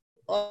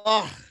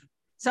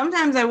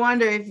 Sometimes I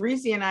wonder if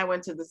Reese and I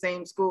went to the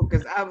same school,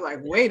 because I'm like,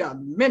 wait a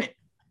minute.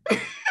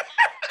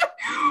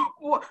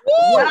 What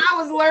I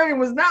was learning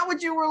was not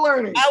what you were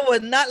learning. I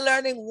was not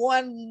learning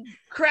one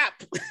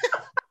crap.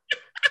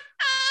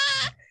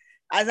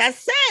 As I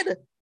said,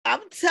 I'm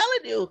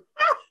telling you,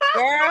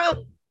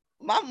 girl,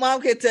 my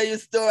mom can tell you a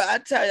story. I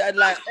tell you,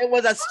 it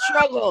was a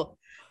struggle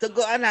to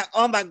go. I'm like,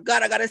 oh my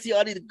God, I got to see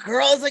all these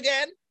girls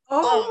again.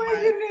 Oh my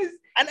goodness.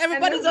 And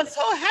everybody's just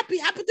so happy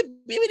to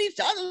be with each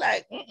other.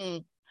 Like,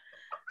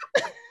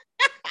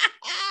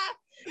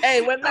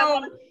 hey, when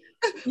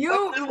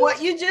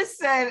what you just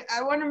said,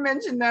 I want to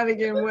mention that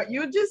again. What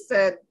you just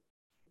said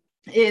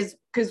is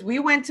because we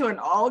went to an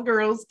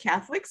all-girls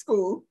Catholic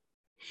school,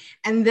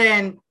 and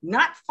then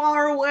not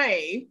far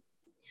away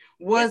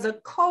was a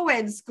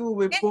co-ed school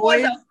with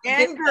boys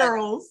and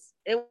girls.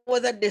 It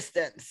was a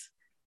distance.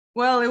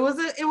 Well, it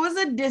was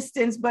a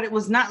distance, but it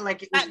was not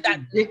like it was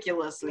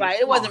ridiculously right.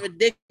 It wasn't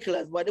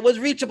ridiculous, but it was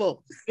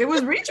reachable. It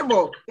was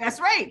reachable. That's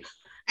right.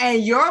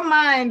 And your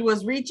mind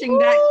was reaching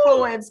that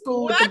co-ed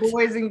school with the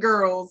boys and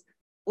girls.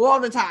 all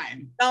the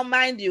time. Now,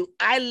 mind you,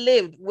 I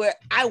lived where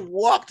I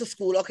walked to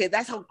school. Okay,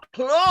 that's how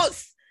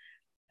close.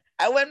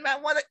 I went. My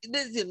mother.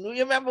 Listen,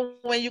 you remember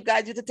when you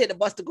guys used to take the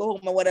bus to go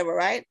home or whatever,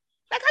 right?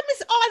 Like I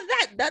miss all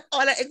that. That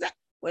all that exact.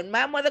 When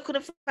my mother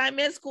couldn't find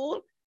me in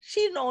school,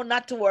 she know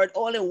not to worry.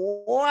 Only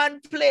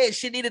one place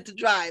she needed to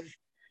drive.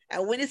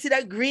 And when you see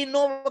that green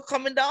Nova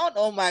coming down,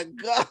 oh my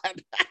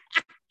God.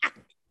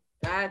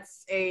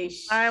 That's a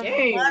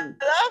shame.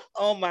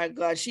 Oh my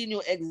God, she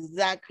knew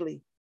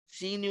exactly.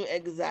 She knew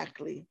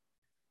exactly.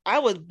 I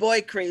was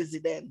boy crazy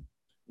then.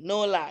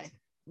 No lie.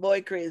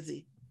 Boy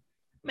crazy.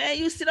 Man,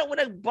 you sit up with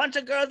a bunch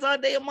of girls all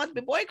day, you must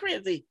be boy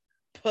crazy.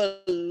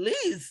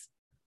 Police.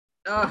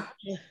 Ugh.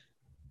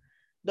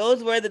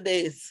 Those were the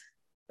days.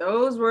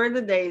 Those were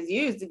the days.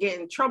 You used to get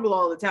in trouble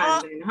all the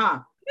time then, huh?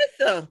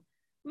 Listen,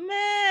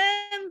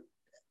 man,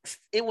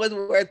 it was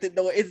worth it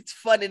though. It's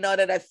funny now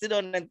that I sit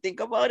down and think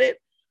about it,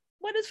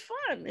 but it's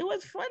fun. It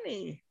was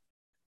funny.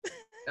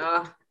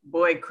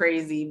 Boy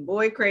crazy,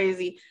 boy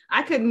crazy.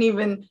 I couldn't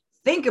even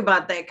think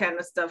about that kind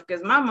of stuff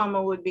because my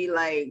mama would be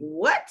like,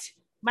 what?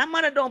 My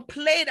mother don't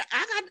play that.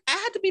 I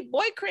had to be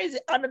boy crazy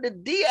under the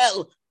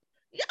DL.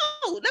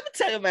 Yo, let me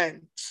tell you,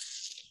 man.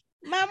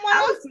 My mom,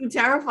 I was too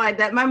terrified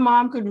that my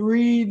mom could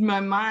read my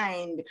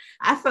mind.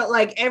 I felt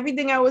like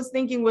everything I was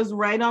thinking was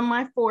right on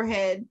my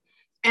forehead.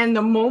 And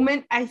the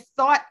moment I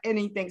thought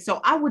anything,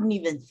 so I wouldn't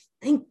even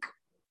think.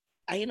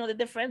 You know the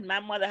difference? My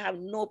mother have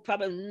no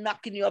problem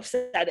knocking you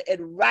upside the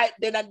head right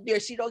then and there.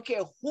 She don't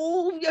care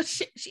who your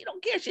shit. She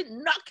don't care. She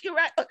knock you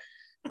right.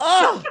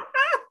 Oh,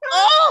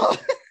 oh.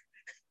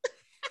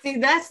 See,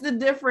 that's the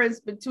difference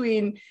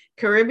between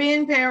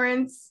Caribbean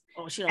parents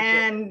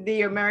and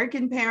the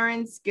American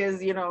parents,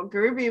 because you know,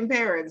 Caribbean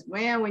parents,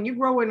 man, when you're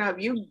growing up,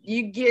 you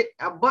get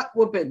a butt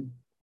whooping.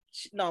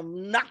 No,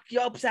 knock you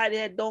upside the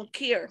head, don't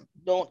care.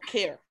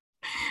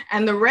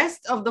 And the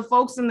rest of the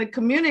folks in the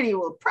community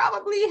will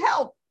probably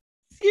help.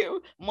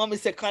 You. Mommy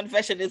said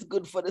confession is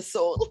good for the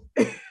soul.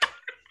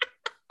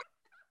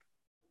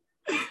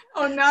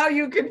 Oh, now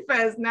you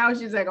confess. Now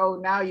she's like, oh,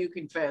 now you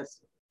confess.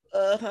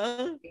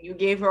 Uh-huh. You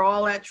gave her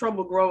all that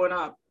trouble growing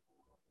up.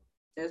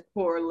 This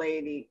poor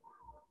lady.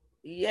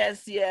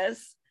 Yes.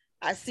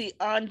 I see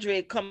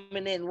Andre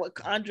coming in. What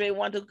Andre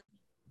want to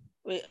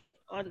wait?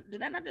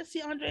 Did I not just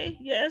see Andre?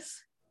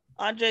 Yes.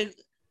 Andre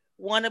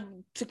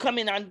wanted to come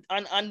in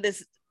on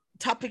this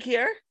topic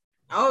here.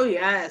 Oh,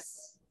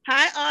 yes.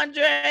 Hi,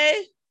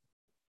 Andre.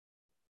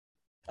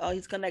 Oh,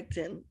 he's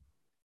connecting.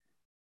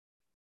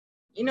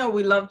 You know,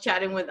 we love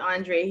chatting with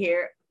Andre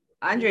here.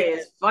 Andre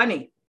is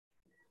funny.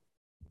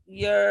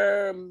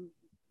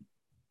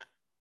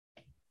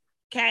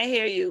 Can't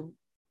hear you.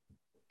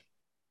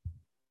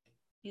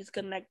 He's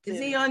connected. Is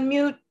he on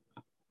mute?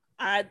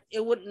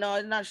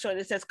 It's not sure.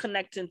 It says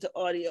connecting to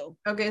audio.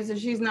 Okay, so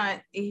he's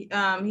not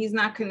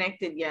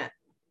connected yet.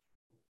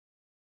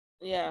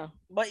 Yeah,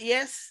 but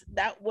yes,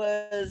 that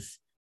was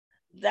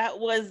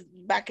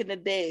back in the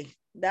day.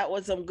 That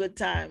was some good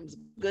times.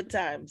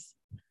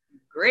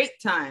 Great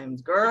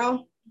times,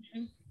 girl.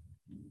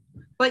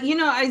 But you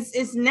know,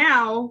 it's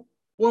now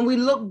when we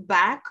look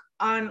back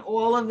on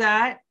all of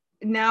that,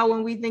 now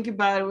when we think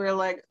about it, we're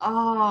like,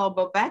 oh,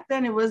 but back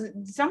then it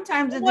didn't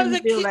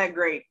feel that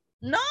great.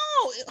 No,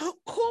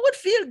 who would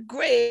feel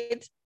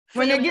great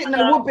when they're getting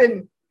a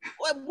whooping?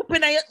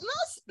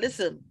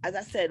 Listen, as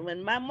I said,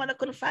 when my mother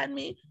couldn't find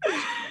me,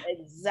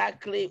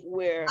 exactly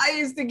where I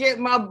used to get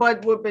my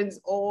butt whoopings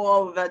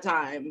all the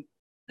time.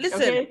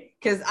 Listen,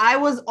 because I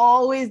was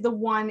always the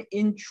one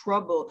in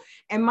trouble.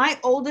 And my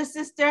older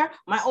sister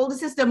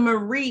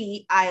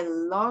Marie, I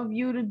love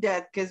you to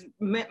death, because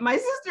my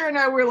sister and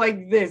I were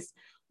like this.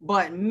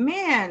 But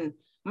man,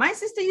 my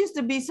sister used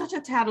to be such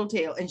a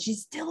tattletale, and she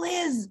still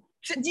is.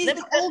 She's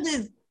the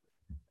oldest.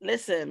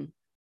 Listen,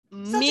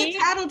 such a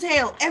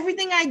tattletale.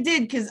 Everything I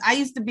did, because I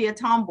used to be a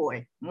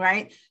tomboy,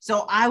 right?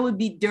 So I would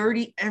be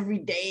dirty every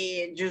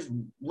day and just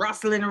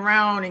rustling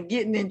around and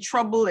getting in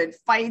trouble and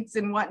fights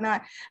and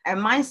whatnot.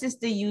 And my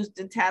sister used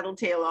to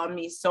tattletale on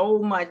me so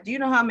much. Do you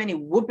know how many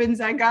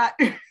whoopings I got?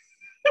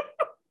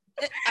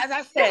 As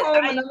I said,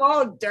 I'm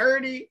all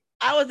dirty.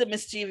 I was a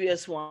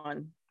mischievous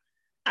one.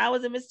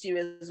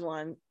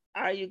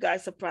 Are you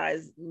guys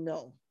surprised?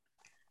 No.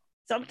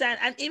 Sometimes,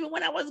 and even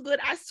when I was good,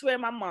 I swear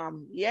my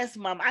mom, yes,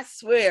 mom, I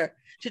swear,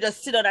 she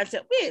just sit down and say,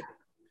 wait,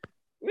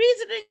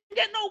 Reason didn't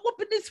get no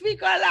whooping this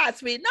week or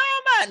last week. No,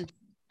 man.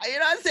 You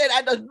know what I'm saying?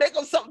 I just make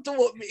up something to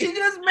whoop me. She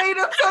just made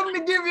up something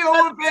to give you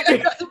a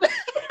whooping.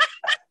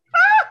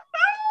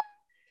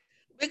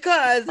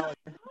 Because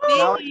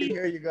now I can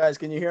hear you guys.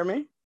 Can you hear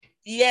me?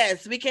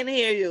 Yes, we can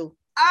hear you.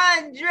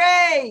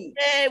 Andre!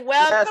 Hey,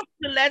 welcome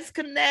to Let's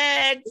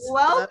Connect.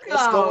 Welcome.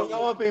 What's going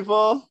on,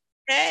 people?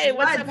 Hey,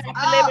 what's up?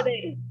 Happy Labor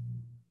Day.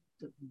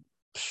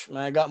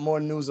 Man, I got more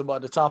news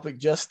about the topic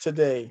just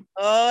today.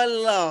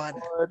 Oh,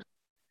 Lord.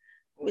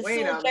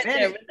 Wait a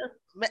minute.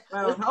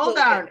 Well, hold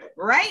on.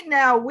 Right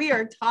now, we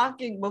are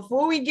talking,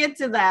 before we get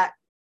to that,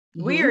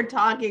 we are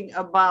talking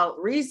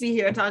about Reese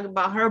here, talking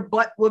about her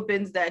butt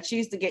whoopings that she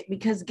used to get,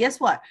 because guess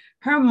what?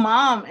 Her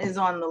mom is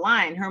on the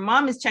line. Her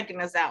mom is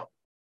checking us out.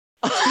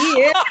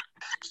 She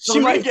She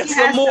might get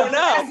some more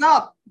now.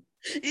 Up.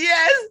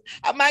 Yes,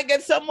 I might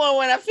get some more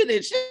when I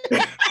finish.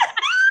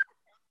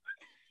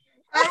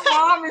 Her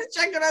mom is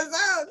checking us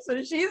out,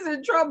 so she's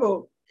in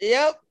trouble.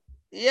 Yep.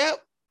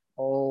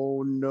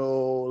 Oh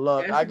no!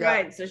 Look, That's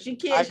right. So she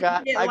can't.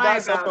 I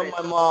got stuff from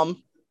my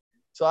mom.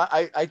 So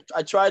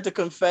I tried to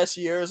confess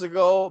years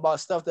ago about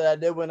stuff that I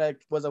did when I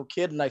was a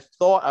kid, and I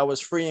thought I was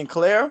free and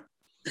clear.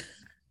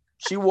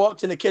 She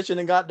walked in the kitchen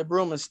and got the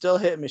broom and still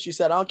hit me. She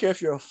said, "I don't care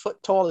if you're a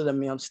foot taller than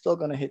me, I'm still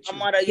gonna hit you."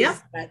 My mother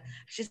used that.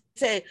 She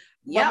said,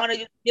 "My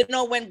mother, you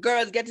know, when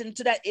girls get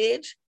into that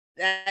age,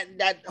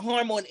 that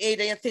hormone age,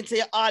 and you think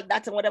say all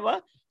that and whatever."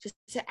 She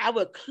said, "I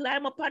will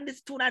climb up on this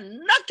stool and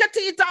knock your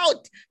teeth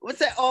out." We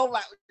say, "Oh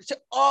my!" She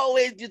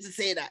always used to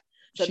say that.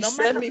 So she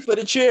sent me for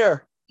the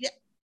chair. Yeah.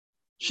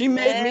 She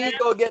made me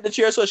go get the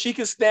chair so she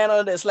could stand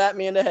on it and slap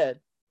me in the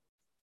head.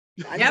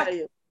 I tell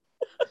you.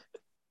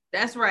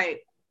 That's right.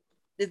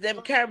 It's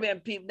them Caribbean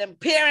people, them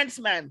parents,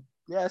 man.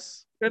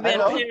 Yes.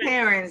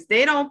 Parents,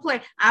 they don't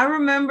play. I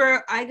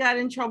remember I got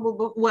in trouble,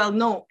 but well,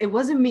 no, it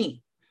wasn't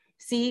me.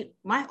 See,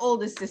 my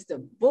older sister,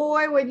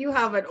 boy, when you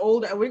have an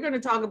older, we're going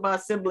to talk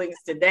about siblings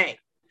today,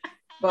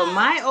 but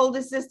my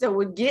older sister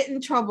would get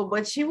in trouble,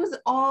 but she was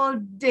all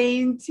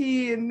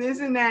dainty and this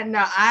and that.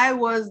 Now I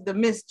was the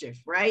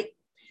mischief, right?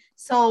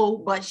 So,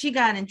 but she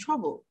got in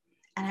trouble.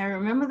 And I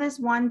remember this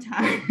one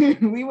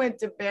time we went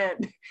to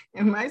bed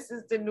and my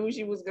sister knew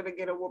she was going to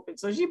get a whooping.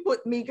 So she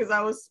put me, because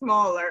I was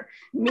smaller,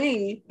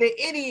 me, the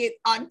idiot,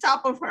 on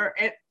top of her.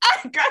 And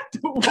I got the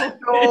whooping.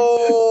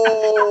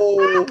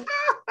 Oh.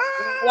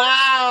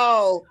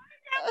 Wow.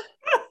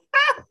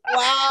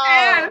 Wow.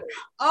 And,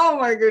 oh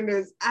my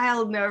goodness.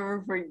 I'll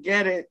never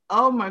forget it.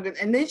 Oh my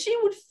goodness. And then she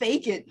would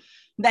fake it.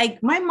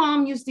 Like my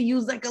mom used to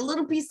use like a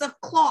little piece of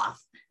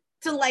cloth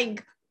to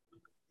like,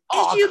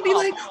 and she would be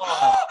like,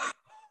 oh.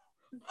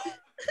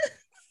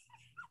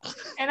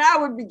 And I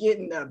would be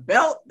getting the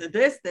belt, the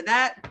this, the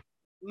that.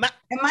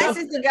 And my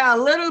sister got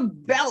a little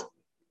belt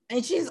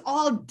and she's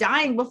all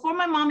dying. Before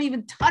my mom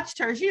even touched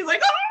her, she's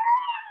like,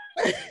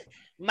 oh.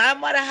 My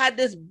mother had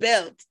this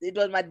belt. It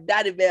was my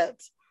daddy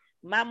belt.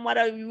 My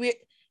mother, you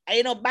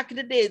know, back in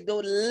the days, the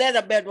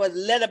leather belt was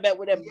leather belt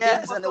with a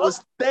yes, and it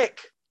was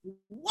thick.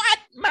 What?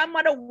 My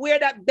mother wear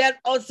that belt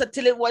also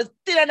till it was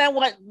thinner than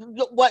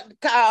what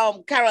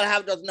Carol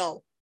have just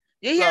now.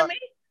 You hear me?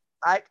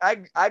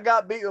 I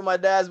got beat with my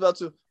dad's belt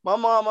too. My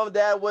mom and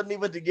dad wasn't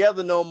even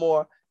together no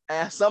more,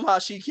 and somehow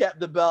she kept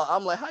the belt.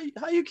 I'm like,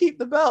 how you keep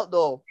the belt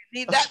though?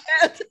 Need that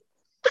belt?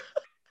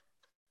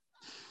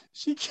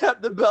 She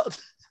kept the belt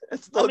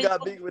and still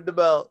got beat with the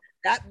belt.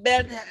 That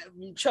belt,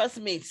 trust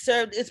me,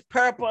 served its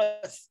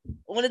purpose.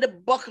 Only the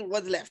buckle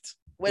was left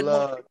when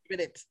with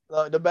it.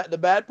 The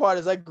bad part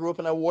is I grew up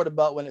and I wore the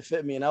belt when it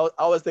fit me, and I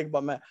always think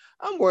about, man,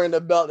 I'm wearing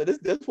the belt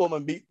that this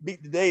woman beat the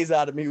days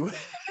out of me with.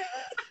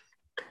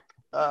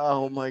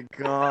 Oh my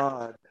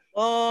God.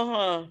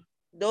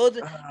 Those,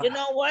 you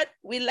know what?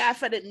 We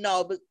laugh at it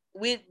now, but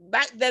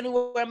back then we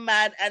were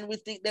mad and we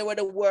think they were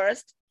the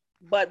worst.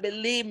 But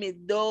believe me,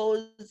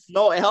 those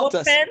it helped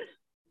us.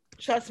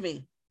 Trust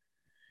me.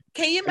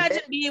 Can you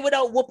imagine being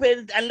without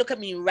whoopings and look at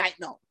me right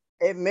now?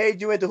 It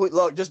made you into who?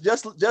 Look,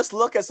 just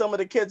look at some of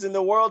the kids in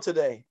the world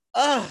today.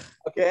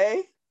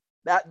 Okay,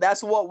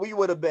 that's what we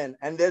would have been,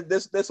 and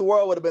this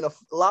world would have been a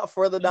lot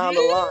further down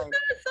the line.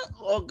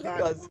 Oh God!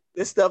 Because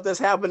this stuff that's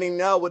happening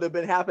now would have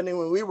been happening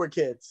when we were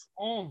kids.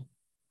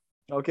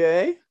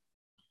 Okay.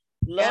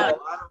 Lord,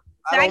 so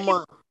I don't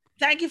mind.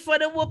 Thank you for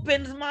the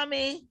whoopings,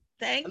 mommy.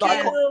 Thank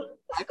you.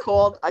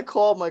 I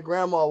called my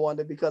grandma one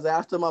day because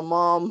after my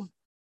mom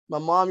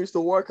used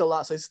to work a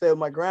lot, so I stayed with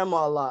my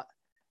grandma a lot.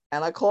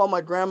 And I called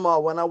my grandma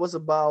when I was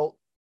about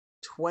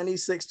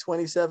 26,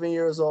 27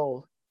 years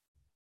old.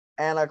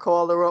 And I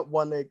called her up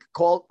one day.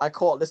 I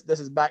called this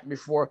is back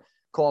before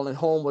calling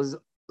home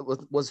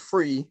was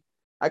free.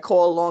 I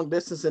called long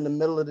distance in the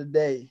middle of the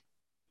day.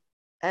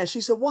 And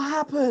she said, "What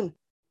happened?"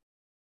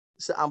 I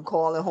said, "I'm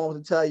calling home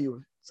to tell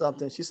you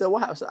something." She said, "What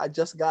happened?" I said, "I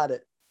just got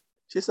it."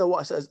 She said, "What?"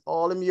 I said,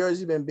 "All them years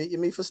you've been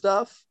beating me for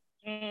stuff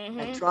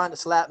and trying to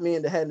slap me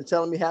in the head and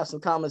telling me have some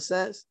common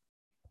sense.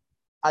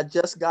 I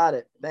just got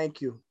it.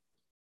 Thank you."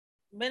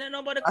 Man, I know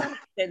about the common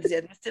sense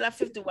yet. I'm still at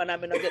 51.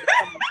 I'm not getting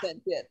common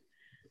sense yet.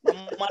 My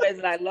mother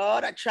is like,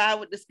 "Lord, I tried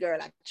with this girl.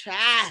 I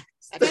tried.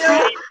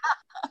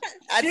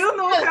 Still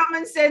no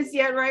common sense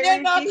yet, right?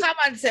 There's no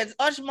common sense.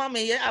 Hush,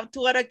 mommy, you have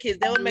 2 other kids.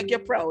 They will make you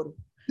proud."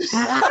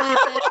 Still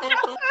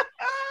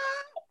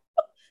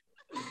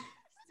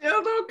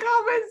no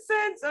common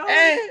sense.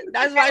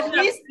 That's why at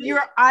least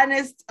you're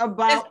honest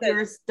about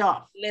your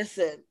stuff.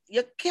 Listen,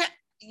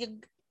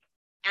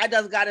 I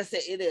just gotta say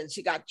it is.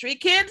 She got 3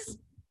 kids,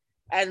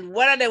 and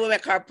one of them will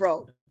make her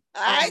proud.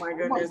 All right? Oh my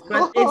goodness!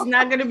 But it's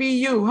not gonna be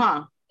you,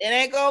 huh? It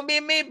ain't gonna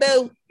be me,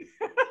 boo.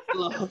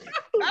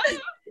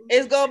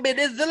 It's gonna be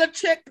this little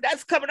chick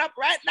that's coming up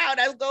right now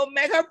that's gonna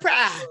make her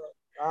proud.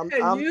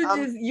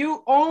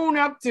 You own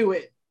up to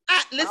it.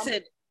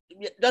 Listen,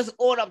 just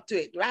own up to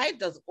it, right?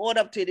 Just own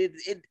up to it.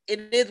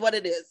 It is what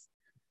it is.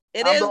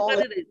 It is what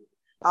it is.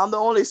 I'm the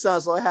only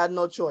son, so I had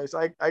no choice.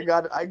 I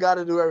got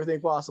to do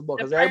everything possible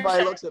because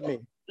everybody looks at me.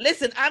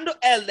 Listen, I'm the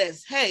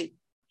eldest. Hey,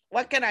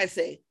 what can I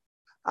say?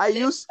 I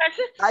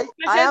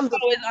am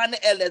always on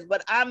the eldest,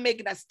 but I'm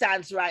making a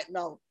stance right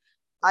now.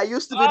 I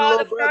used to be the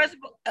little brother.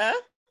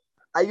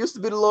 I used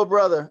to be the little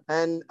brother,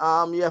 and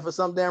for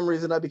some damn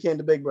reason I became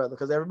the big brother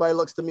because everybody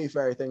looks to me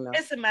for everything now.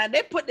 Listen, man,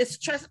 they put the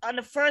stress on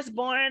the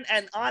firstborn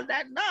and all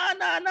that.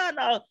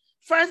 No.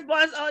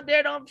 Firstborns out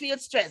there don't feel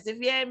stressed. If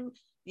you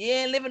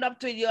ain't living up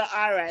to it, you're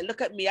all right.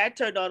 Look at me, I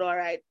turned out all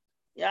right.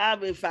 Yeah, I'll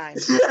be fine.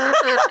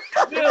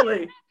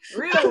 Really?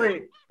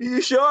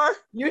 You sure?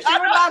 You sure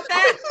about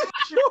that?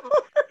 Sure.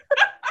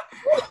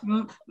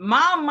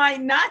 Mom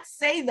might not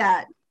say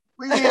that.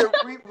 We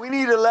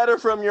need a letter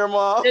from your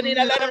mom. You need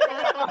a letter from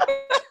your mom.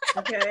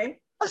 Okay.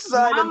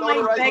 Mom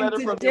might beg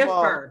to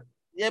differ.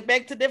 You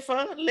beg to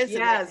differ? Listen.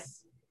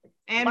 Yes.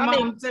 And mommy,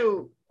 mom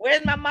too.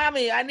 Where's my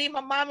mommy? I need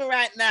my mommy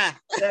right now.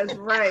 That's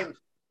right.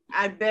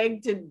 I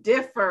beg to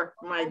differ,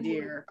 my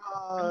dear.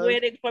 I'm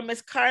waiting for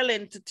Miss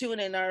Carlin to tune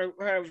in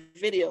her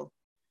video.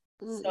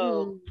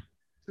 So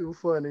too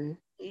funny.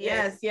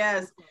 Yes.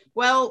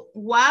 Well,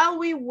 while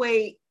we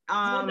wait,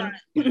 Carlin,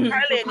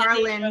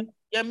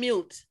 you're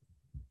mute.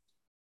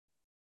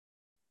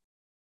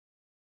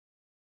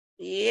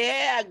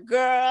 Yeah,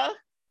 girl.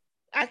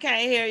 I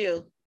can't hear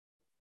you.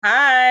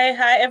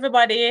 Hi,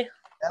 everybody.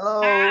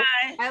 Hello. Hi.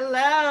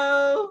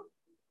 Hello.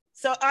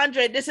 So,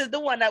 Andre, this is the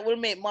one that will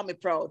make mommy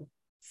proud.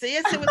 See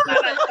what's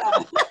going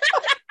on.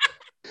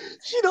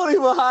 She don't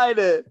even hide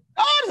it.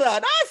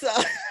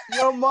 Also.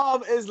 Your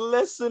mom is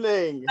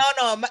listening.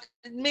 No.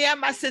 Me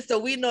and my sister,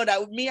 we know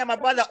that. Me and my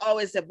brother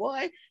always say,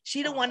 boy,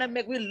 she don't want to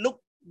make me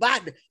look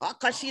bad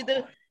because she's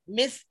the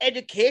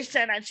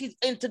miseducation and she's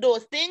into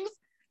those things.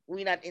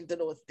 We're not into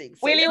those things.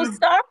 Will you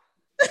stop?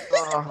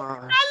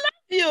 I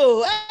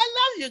love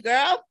you,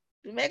 girl.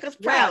 You make us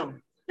proud.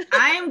 Well,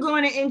 I am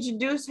going to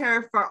introduce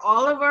her for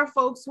all of our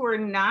folks who are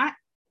not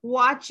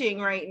watching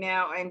right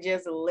now and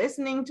just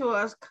listening to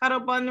us cut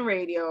up on the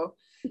radio.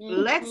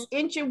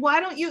 Why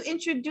don't you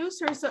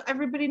introduce her so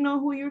everybody know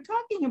who you're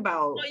talking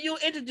about? No, you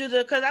introduce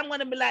her because I'm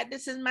going to be like,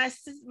 this is my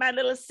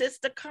little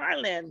sister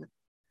Carlin.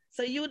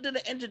 So you do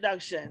the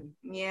introduction.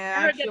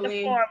 Yeah,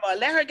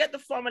 let her get the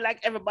former like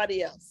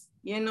everybody else.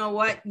 You know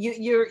what?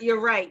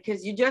 You're right,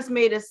 because you just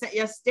made a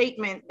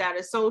statement that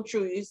is so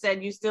true. You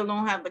said you still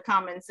don't have the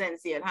common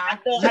sense yet, huh?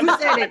 You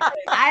said it.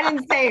 I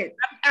didn't say it.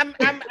 I'm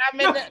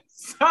in the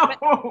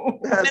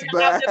that's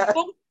bad.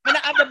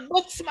 I'm the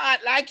book smart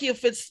like you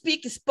for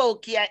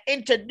spoke here,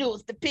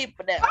 introduce the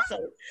people there. So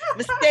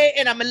I'm stay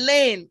in I'm a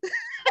lane.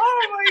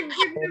 Oh my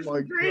goodness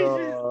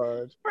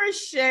God. For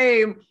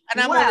shame.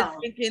 And I'm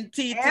drinking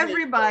tea.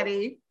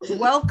 Everybody,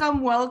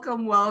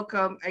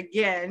 welcome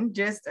again.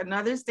 Just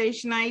another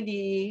station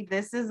ID.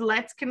 This is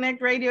Let's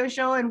Connect Radio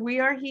Show, and we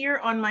are here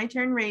on My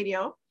Turn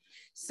Radio.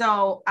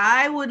 So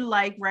I would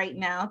like right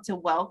now to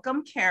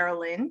welcome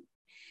Carolyn.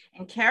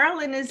 And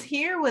Carolyn is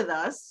here with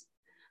us,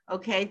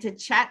 okay, to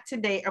chat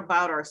today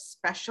about our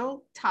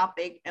special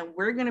topic. And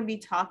we're going to be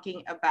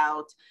talking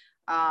about,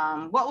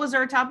 what was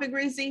our topic,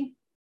 Reese?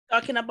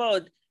 Talking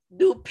about,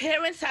 do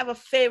parents have a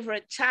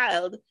favorite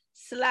child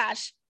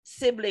 /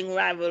 sibling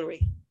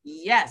rivalry?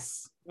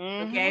 Yes.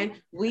 Okay.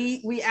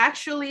 We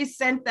actually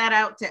sent that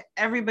out to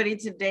everybody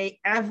today,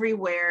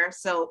 everywhere.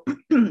 So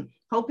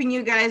hoping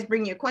you guys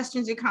bring your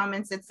questions, your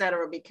comments,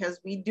 etc., because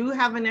we do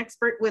have an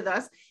expert with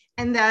us,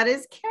 and that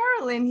is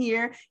Carolyn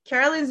here.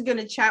 Carolyn's going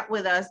to chat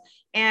with us.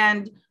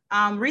 And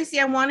Reese,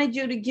 I wanted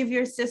you to give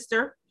your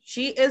sister.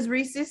 She is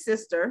Reese's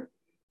sister.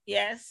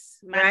 Yes.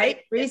 Right,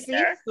 Reese.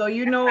 So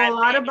you know a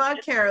lot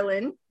about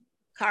Carolyn.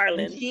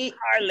 Carlin. Yes.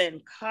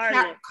 Carlin.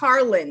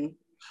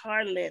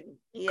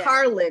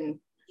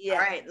 Yeah. All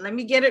right, let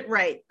me get it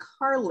right.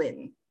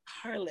 Carlin.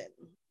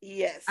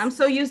 Yes. I'm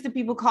so used to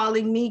people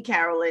calling me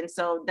Carolyn,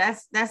 so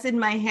that's in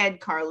my head,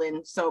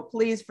 Carlin. So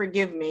please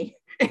forgive me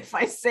if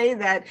I say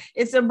that.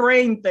 It's a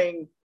brain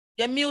thing.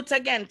 You're mute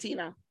again,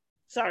 Tina.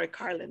 Sorry,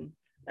 Carlin.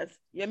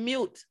 You're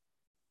mute.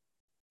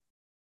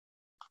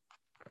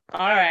 All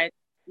right.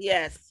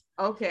 Yes.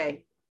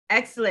 Okay.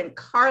 Excellent.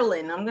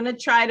 Carlin. I'm going to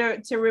try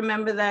to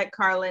remember that,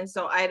 Carlin,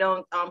 so I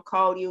don't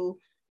call you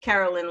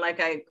Carolyn like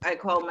I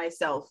call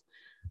myself.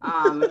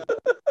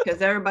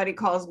 Because everybody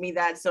calls me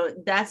that. So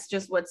that's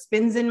just what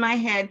spins in my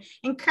head.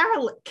 And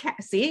Carolyn,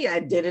 see, I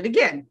did it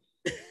again.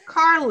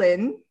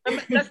 Carlin.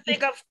 Let's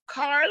think of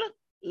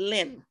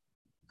Carlin.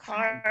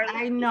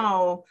 I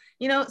know.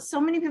 You know, so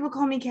many people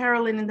call me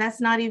Carolyn, and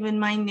that's not even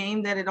my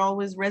name that it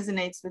always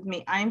resonates with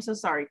me. I am so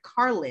sorry.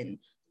 Carlin.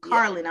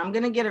 I'm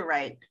going to get it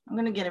right.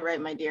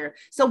 My dear.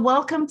 So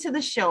welcome to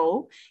the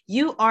show.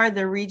 You are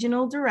the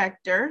Regional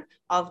Director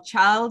of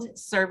Child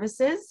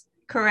Services,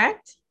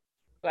 correct?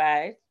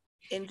 Right.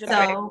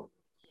 So,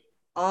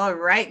 all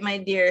right, my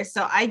dear.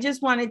 So I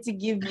just wanted to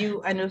give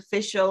you an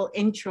official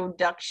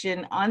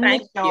introduction on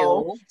the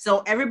show.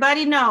 So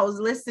everybody knows,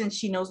 listen,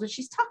 she knows what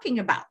she's talking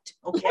about.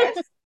 Okay.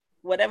 Yes.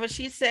 Whatever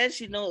she says,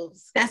 she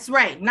knows. That's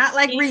right. Not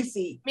like Reese.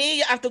 Me,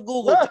 you have to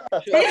Google.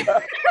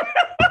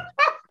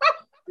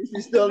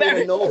 She still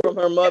didn't know from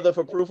her mother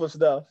for proof of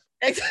stuff.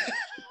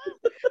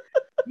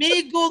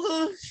 Me,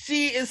 Google,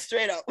 she is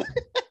straight up.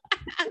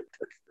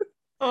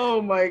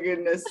 Oh my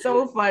goodness,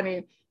 so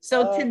funny.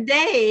 So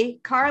today,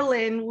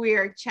 Carlin, we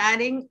are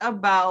chatting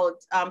about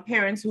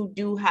parents who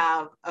do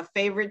have a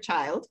favorite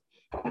child.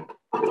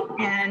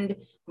 And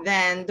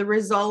then the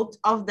result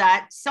of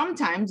that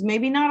sometimes,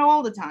 maybe not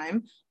all the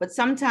time, but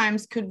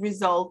sometimes could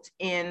result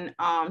in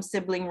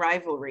sibling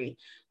rivalry,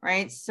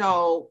 right?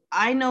 So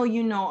I know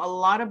you know a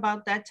lot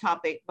about that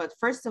topic, but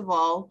first of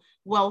all,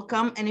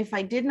 welcome. And if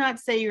I did not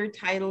say your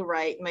title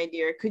right, my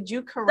dear, could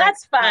you correct?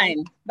 That's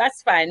fine.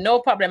 That's fine. No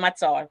problem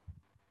at all.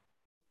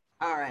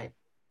 All right.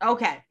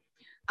 Okay.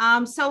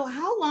 So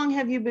how long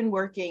have you been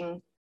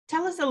working?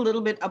 Tell us a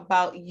little bit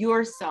about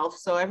yourself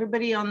so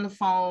everybody on the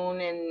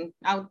phone and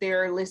out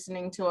there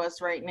listening to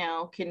us right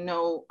now can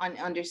know and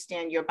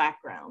understand your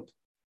background.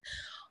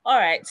 All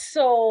right.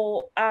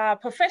 So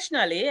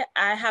professionally,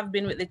 I have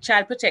been with the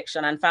Child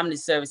Protection and Family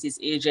Services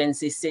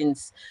Agency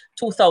since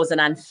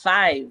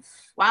 2005.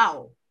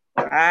 Wow.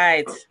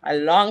 Right. A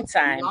long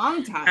time.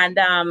 Long time.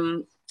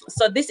 And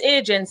so this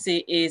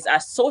agency is a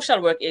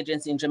social work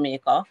agency in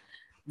Jamaica,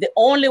 the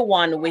only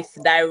one with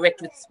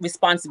direct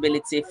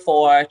responsibility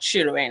for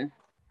children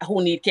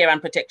who need care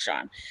and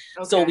protection.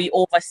 Okay. So we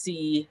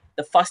oversee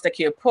the foster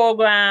care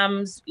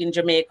programs in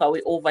Jamaica.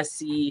 We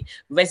oversee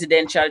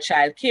residential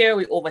child care.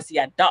 We oversee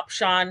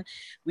adoption.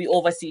 We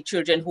oversee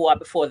children who are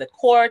before the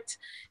court.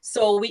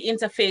 So we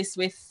interface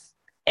with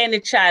any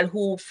child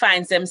who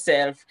finds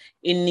themselves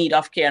in need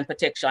of care and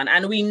protection.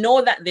 And we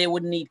know that they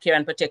would need care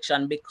and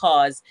protection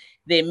because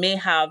they may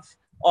have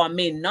or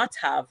may not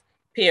have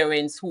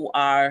parents who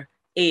are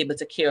able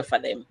to care for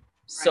them. Right.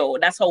 So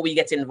that's how we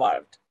get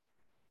involved.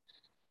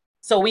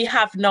 So we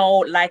have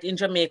now, like in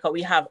Jamaica,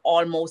 we have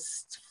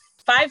almost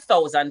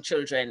 5,000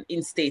 children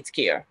in state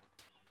care,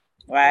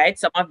 right?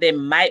 Some of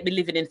them might be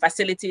living in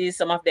facilities,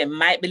 some of them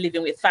might be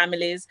living with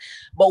families,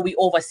 but we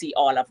oversee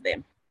all of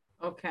them.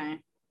 Okay.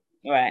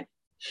 Right.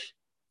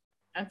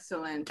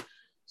 Excellent.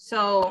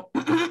 So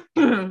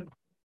there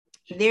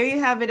you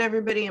have it,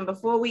 everybody. And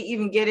before we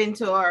even get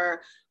into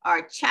our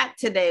chat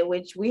today,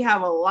 which we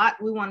have a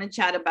lot we want to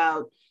chat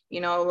about,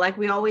 you know, like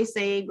we always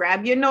say,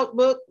 grab your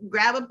notebook,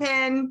 grab a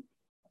pen,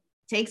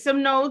 take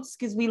some notes,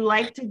 because we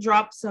like to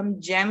drop some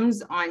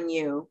gems on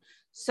you.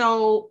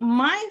 So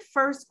my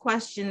first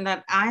question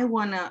that I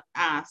want to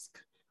ask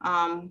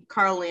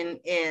Carlin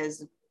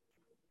is,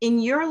 in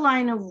your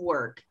line of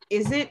work,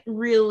 is it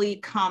really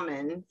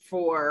common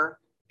for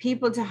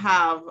people to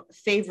have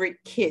favorite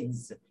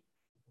kids?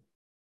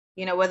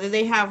 You know, whether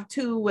they have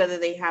two, whether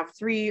they have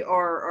three,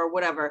 or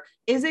whatever.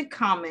 Is it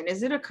common?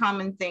 Is it a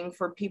common thing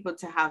for people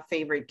to have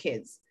favorite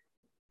kids?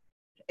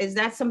 Is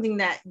that something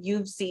that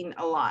you've seen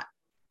a lot?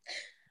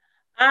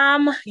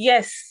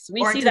 Yes,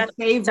 we see that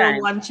favor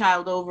one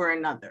child over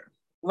another.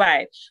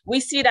 Right. We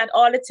see that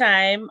all the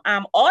time.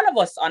 All of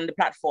us on the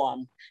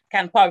platform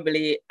can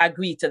probably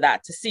agree to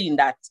that, to seeing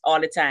that all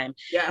the time.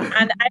 Yeah.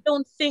 And I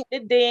don't think the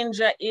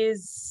danger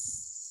is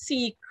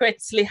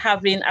secretly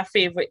having a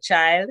favorite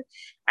child.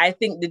 I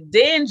think the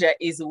danger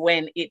is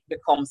when it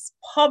becomes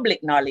public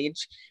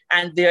knowledge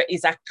and there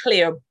is a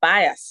clear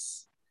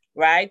bias,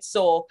 right?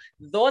 So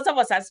those of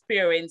us as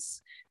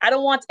parents, I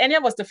don't want any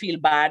of us to feel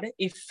bad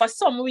if for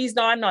some reason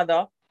or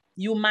another,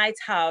 you might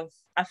have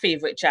a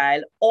favorite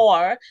child,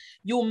 or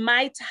you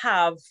might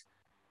have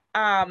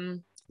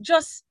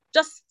just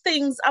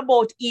things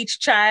about each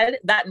child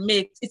that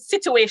makes it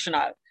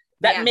situational,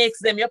 that makes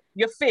them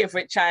your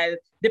favorite child,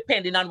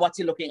 depending on what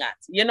you're looking at,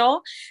 you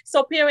know?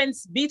 So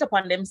parents beat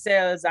upon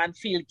themselves and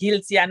feel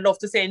guilty and love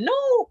to say,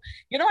 no,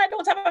 you know, I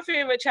don't have a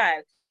favorite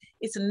child.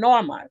 It's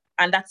normal,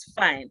 and that's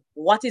fine.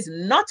 What is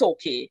not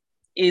okay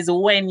is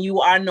when you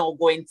are now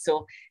going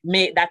to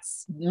make that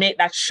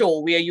show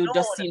where you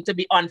just seem to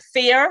be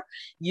unfair,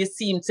 you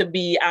seem to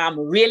be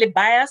really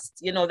biased,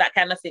 you know, that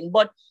kind of thing.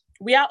 But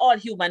we are all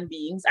human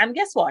beings, and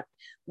guess what?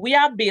 We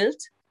are built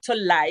to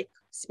like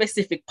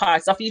specific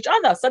parts of each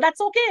other, so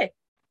that's okay.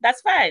 That's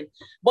fine.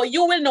 But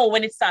you will know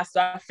when it starts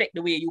to affect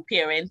the way you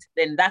parent,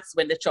 then that's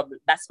when there's trouble.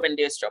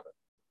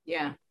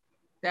 Yeah,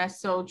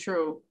 that's so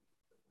true.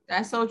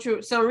 That's so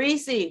true. So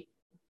Reese,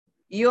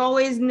 you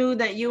always knew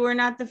that you were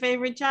not the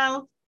favorite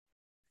child?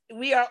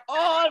 We are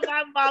all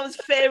my mom's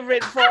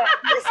favorite for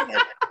listen.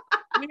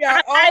 We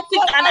are all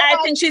I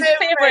think she's a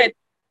favorite.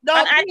 No,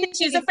 and I think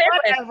she's a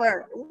favorite.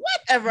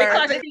 Whatever.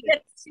 Because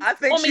I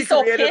think she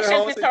so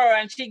patient with her,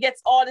 and she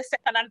gets all the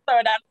second and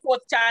third and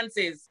fourth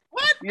chances.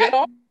 What? You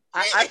know?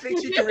 I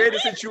think she created a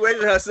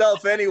situation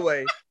herself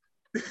anyway.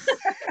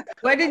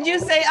 What did you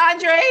say,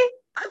 Andre?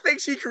 I think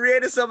she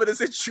created some of the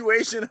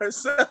situation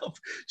herself.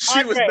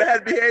 She was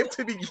bad behaved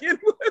to begin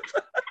with.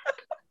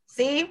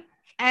 See?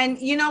 And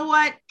you know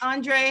what,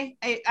 Andre?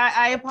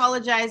 I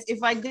apologize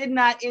if I did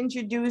not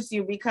introduce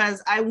you,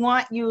 because I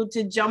want you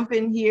to jump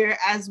in here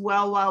as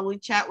well while we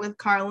chat with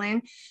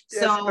Carlin.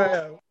 Yes, so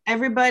ma'am.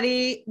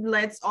 Everybody,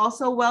 let's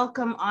also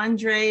welcome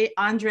Andre.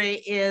 Andre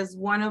is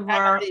one of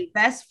our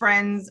best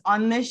friends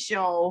on this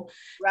show.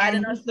 Right,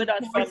 and he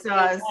supports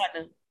us.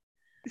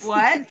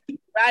 What?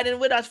 Riding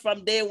with us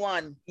from day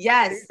one.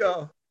 Yes. There you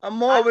go.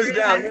 I'm always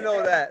Andre down. has- You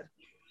know that.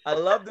 I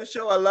love the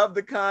show. I love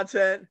the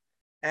content,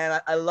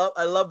 and I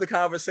love the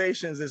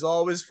conversations. It's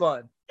always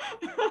fun.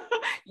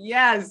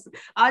 Yes,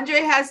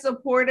 Andre has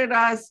supported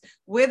us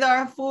with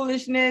our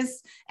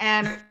foolishness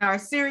and our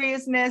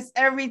seriousness,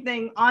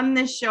 everything on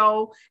this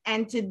show.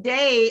 And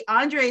today,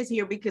 Andre is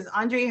here because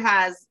Andre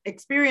has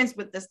experience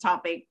with this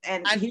topic,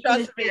 and he trust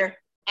was me, here.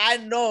 I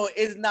know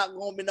it's not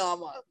going to be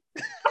normal.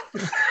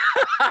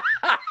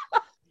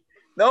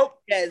 Nope.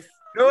 Yes.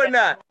 No, it's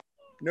not.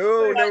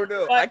 No, no,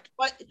 no.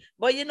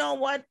 But you know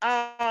what?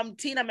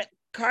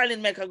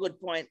 Carlin make a good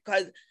point,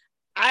 because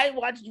I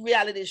watched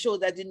reality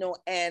shows, as you know,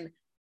 and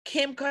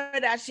Kim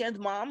Kardashian's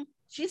mom,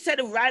 she said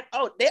it right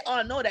out. They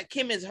all know that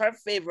Kim is her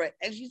favorite,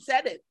 and she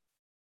said it.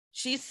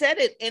 She said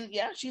it, and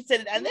she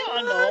said it, and they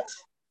all know.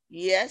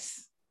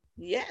 Yes,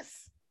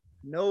 yes.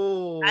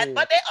 No.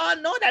 But they all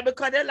know that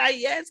because they're like,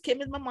 yes,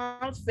 Kim is my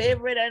mom's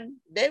favorite, and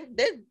they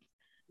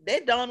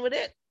done with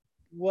it.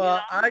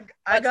 Well, I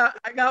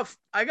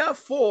got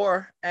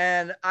 4,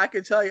 and I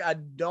can tell you I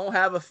don't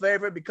have a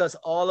favorite because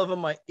all of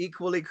them are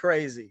equally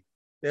crazy.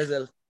 There's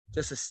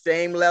just a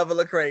same level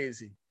of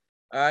crazy.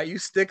 All right, you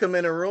stick them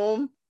in a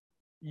room,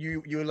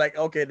 you like,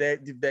 okay, they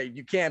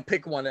you can't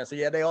pick one. So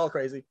yeah, they all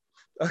crazy.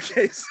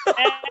 Okay, so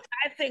and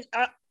I think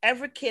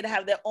every kid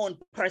have their own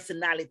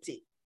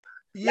personality.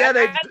 Yeah,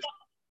 like,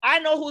 I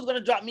know who's gonna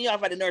drop me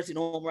off at the nursing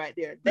home right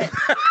there.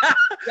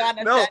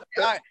 No,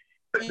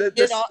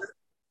 the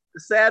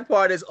sad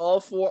part is all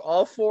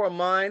four of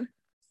mine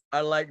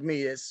are like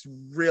me. It's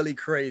really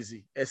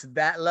crazy. It's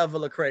that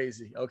level of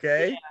crazy.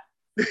 Okay.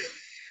 Yeah.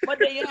 But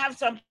then you have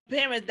some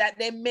parents that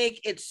they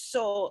make it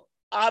so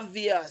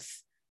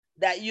obvious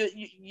that you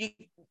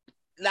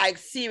like,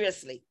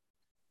 seriously.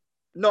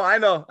 No, I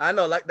know.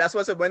 Like, that's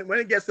what I said. When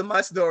it gets to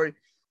my story,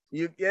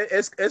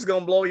 it's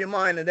gonna blow your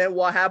mind, and then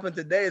what happened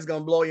today is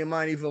gonna blow your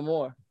mind even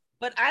more.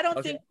 But I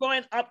don't think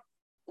growing up,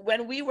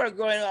 when we were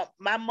growing up,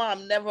 my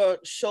mom never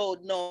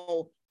showed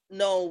no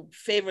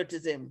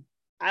favoritism.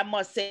 I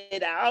must say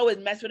that I always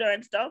mess with her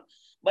and stuff,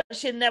 but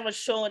she never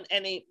shown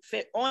any.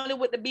 Only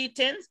with the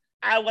beatings,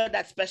 I was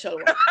that special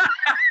one.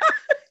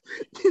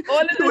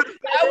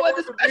 I was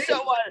a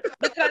special one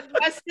because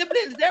my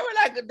siblings, they're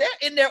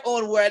in their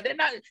own world.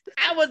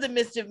 I was a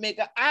mischief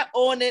maker. I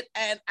own it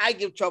and I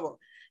give trouble.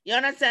 You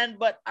understand?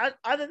 But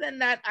other than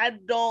that, I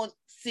don't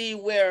see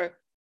where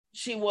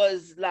she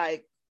was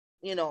like,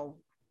 Well,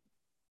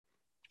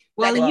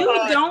 you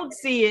don't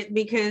see it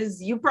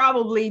because you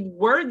probably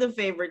were the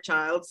favorite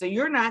child, so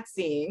you're not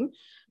seeing,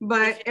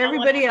 but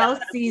everybody else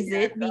sees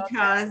it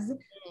because,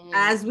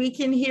 as we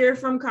can hear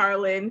from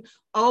Carlin,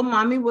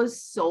 mommy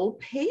was so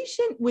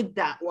patient with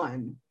that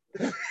one.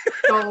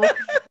 So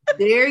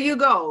there you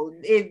go.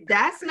 If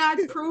that's not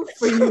proof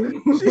for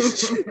you.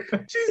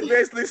 She's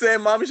basically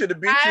saying mommy should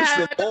have beat you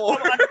some more.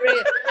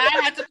 I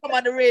had to come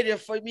on the radio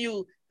for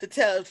you to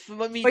tell,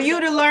 for you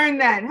to learn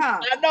that,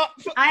 huh?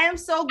 I am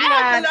so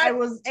glad I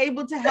was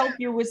able to help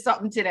you with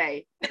something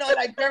today.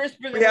 Like Jerry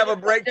Springer. We have a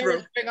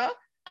breakthrough.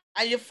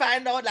 And you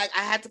find out, like,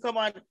 I had to come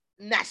on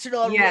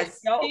national radio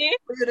for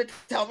you to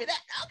tell me that.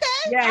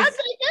 Okay. Yes. I'll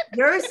take it.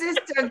 Your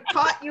sister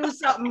taught you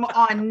something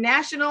on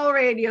national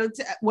radio.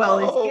 It's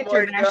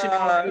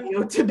international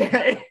radio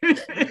today.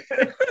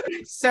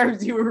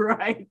 Serves you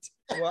right.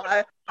 Well,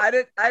 I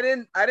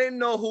didn't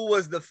know who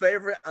was the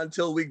favorite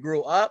until we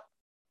grew up.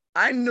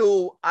 I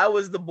knew I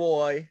was the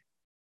boy,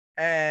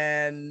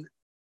 and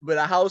with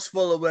a house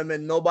full of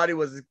women, nobody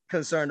was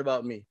concerned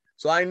about me.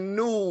 So I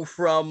knew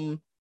from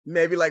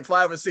maybe like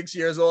 5 or 6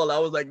 years old, I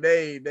was like,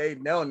 they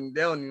don't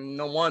even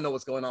want to know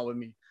what's going on with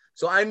me.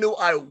 So I knew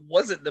I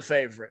wasn't the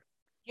favorite.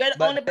 You're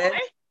the only boy?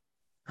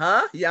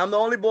 Huh? Yeah, I'm the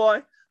only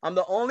boy. And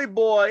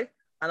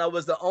I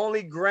was the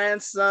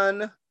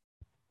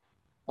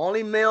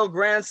only male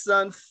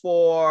grandson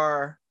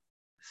for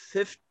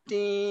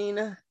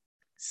 16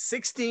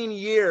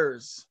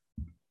 years.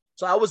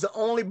 So I was the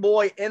only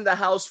boy in the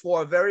house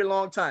for a very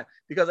long time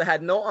because I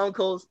had no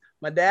uncles.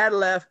 My dad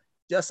left,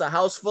 just a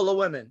house full of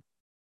women.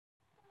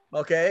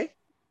 Okay?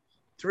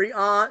 3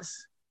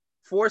 aunts,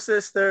 4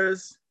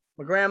 sisters,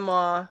 my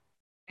grandma.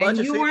 And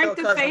you weren't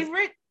the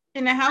favorite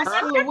in the house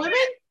full of women?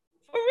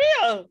 For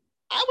real.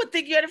 I would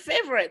think you're the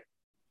favorite.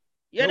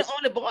 You're the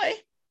only boy.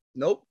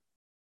 Nope.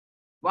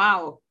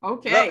 Wow.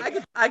 Okay.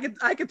 Look,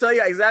 I can tell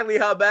you exactly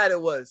how bad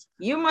it was.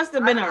 You must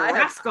have been a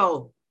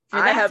rascal for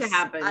that to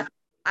happen.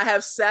 I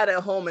have sat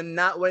at home and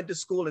not went to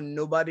school and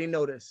nobody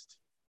noticed.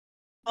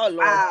 Oh, Lord.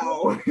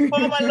 Wow.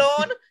 Home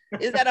Alone?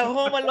 Is that a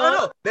Home Alone?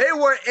 No, they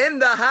were in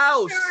the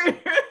house.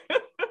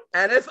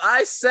 And if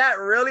I sat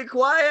really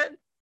quiet,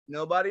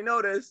 nobody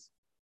noticed.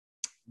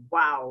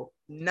 Wow.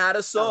 Not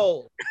a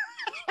soul.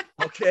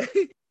 Okay.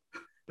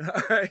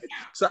 All right.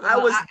 So well, I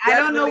was. I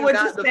don't know what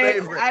to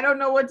say. I don't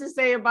know what to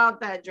say about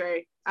that,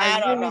 Dre. I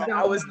don't know.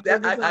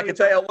 I can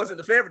tell you I wasn't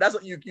the favorite. That's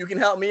what you can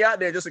help me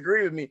out there. Just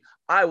agree with me.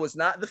 I was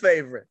not the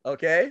favorite.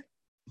 Okay.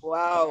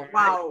 Wow.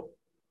 Wow.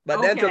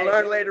 But then to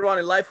learn later on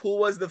in life who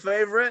was the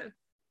favorite,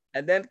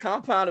 And then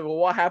compounded with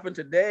what happened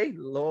today,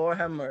 Lord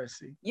have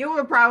mercy. You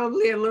were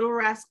probably a little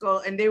rascal,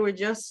 and they were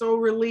just so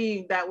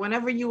relieved that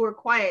whenever you were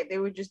quiet, they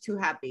were just too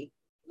happy.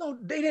 No,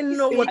 they didn't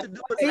know what to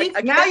do. See,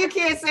 now you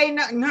can't say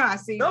nothing, huh?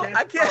 See, no,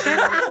 I can't.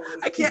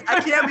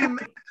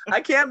 I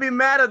can't be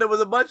mad at there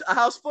was a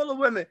house full of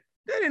women.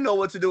 They didn't know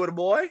what to do with a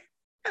boy,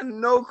 and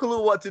no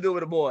clue what to do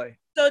with a boy.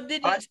 So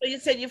did you? So you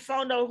said you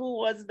found out who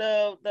was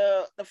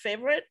the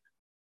favorite?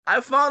 I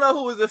found out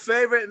who was the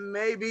favorite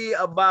maybe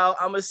about,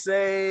 I'm gonna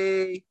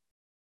say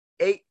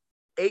 8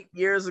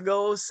 years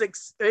ago,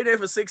 6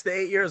 to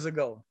 8 years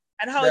ago.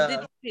 And how did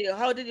you feel?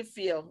 How did you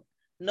feel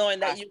knowing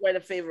that you were the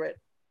favorite?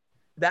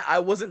 That I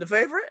wasn't the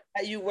favorite?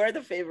 That you were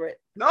the favorite.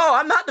 No,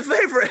 I'm not the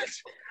favorite.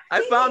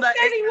 I found out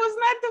he was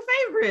not the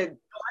favorite.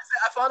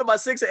 I found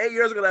about 6 or 8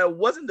 years ago that I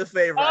wasn't the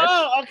favorite.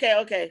 Oh, okay.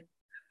 I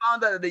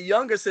found out that the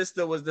younger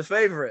sister was the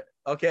favorite.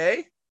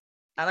 Okay,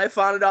 and I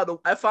found it out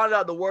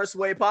the worst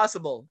way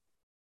possible.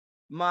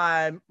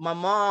 My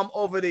mom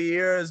over the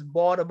years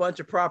bought a bunch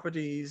of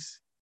properties.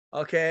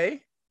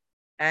 Okay,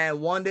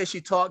 and one day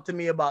she talked to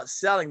me about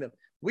selling them.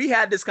 We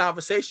had this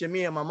conversation,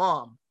 me and my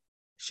mom.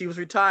 She was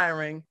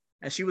retiring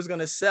and she was going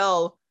to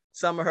sell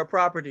some of her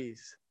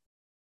properties,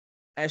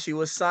 and she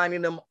was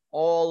signing them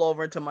all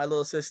over into my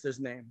little sister's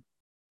name.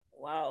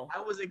 Wow.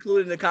 I was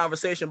included in the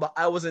conversation, but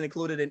I wasn't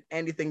included in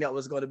anything that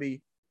was going to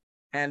be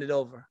handed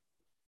over.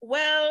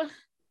 Well,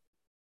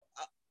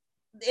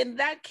 in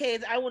that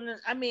case,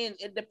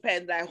 it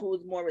depends on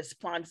who's more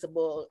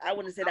responsible. I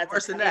wouldn't say that's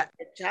worse than that.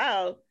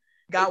 Child.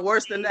 Got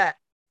worse than that.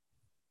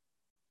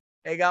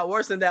 It got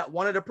worse than that.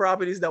 One of the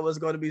properties that was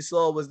going to be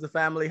sold was the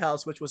family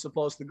house, which was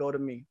supposed to go to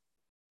me.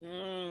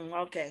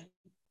 Okay.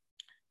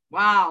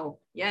 Wow.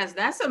 Yes,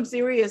 that's some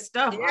serious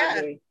stuff.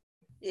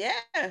 Yeah.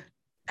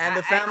 And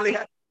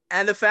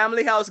the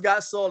family house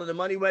got sold, and the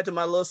money went to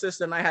my little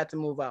sister, and I had to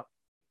move out.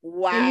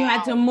 Wow. And you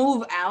had to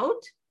move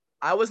out?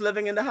 I was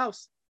living in the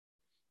house.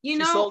 She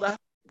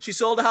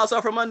sold the house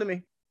off from under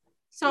me.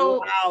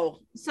 So,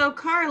 So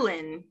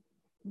Carlin,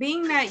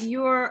 being that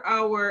you're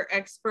our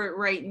expert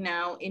right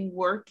now in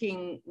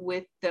working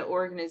with the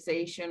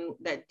organization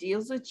that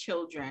deals with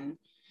children,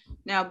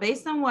 now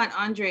based on what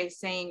Andre is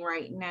saying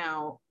right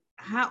now,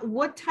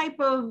 what type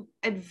of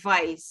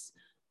advice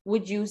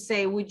would you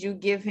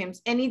give him?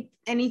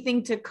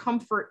 Anything to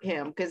comfort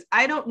him? Because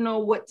I don't know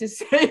what to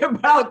say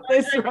about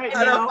this right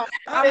now.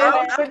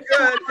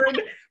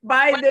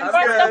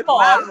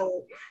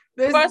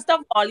 First of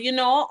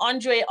all,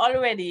 Andre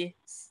already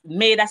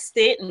made a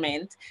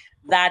statement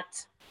that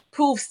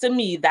proves to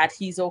me that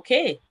he's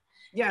okay.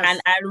 Yes.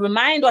 And I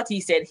remind what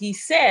he said. He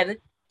said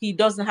he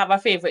doesn't have a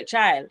favorite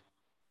child.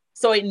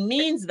 So it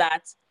means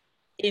that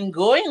in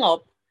growing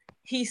up,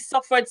 he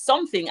suffered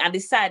something and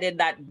decided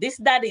that this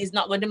daddy is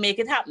not going to make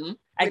it happen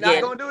again. We're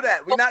not going to do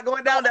that. We're not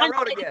going down that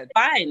road again.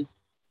 Fine.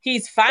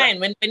 He's fine.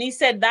 When he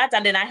said that,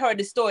 and then I heard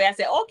the story, I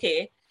said,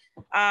 okay,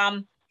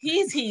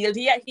 he's healed.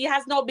 He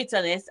has no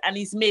bitterness, and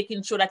he's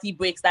making sure that he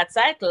breaks that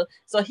cycle.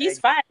 So he's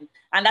fine.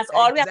 And that's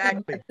all we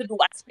have to do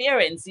as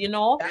parents,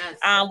 Yes.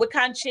 We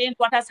can't change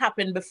what has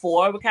happened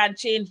before. We can't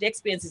change the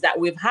experiences that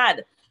we've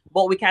had,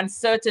 but we can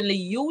certainly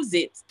use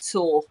it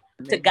to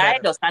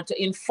guide us and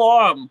to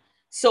inform.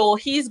 So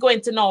he's going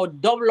to now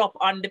double up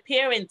on the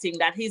parenting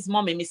that his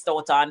mommy missed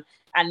out on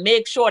and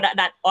make sure that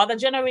that other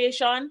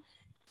generation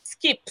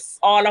skips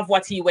all of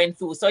what he went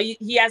through. So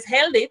he has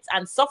held it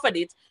and suffered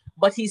it,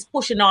 but he's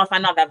pushing off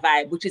another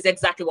vibe, which is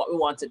exactly what we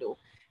want to do.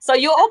 So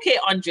you're okay,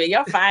 Andre.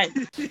 You're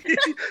fine.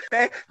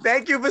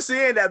 Thank you for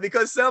saying that,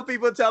 because some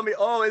people tell me,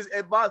 oh,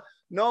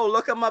 no,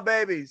 look at my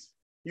babies.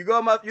 You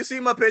see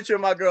my picture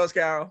of my girls,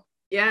 Carol?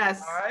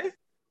 Yes. All right.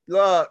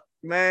 Look,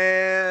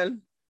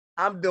 man,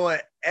 I'm doing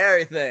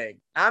everything.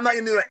 I'm not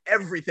even doing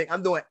everything.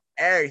 I'm doing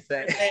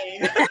everything.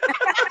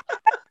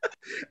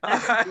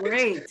 That's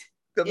great.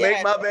 To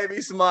make my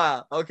baby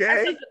smile.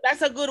 Okay.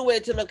 That's a good way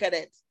to look at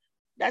it.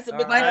 That's a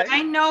big. But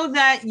I know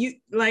that you,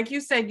 like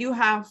you said, you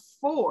have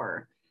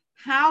 4.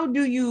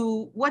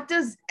 What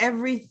does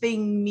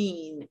everything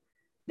mean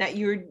that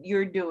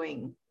you're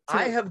doing?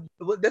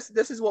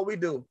 This is what we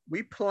do.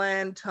 We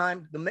plan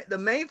time. The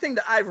main thing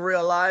that I've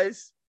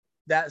realized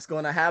that's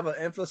going to have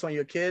an influence on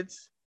your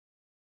kids,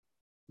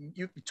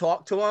 you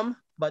talk to them,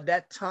 but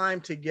that time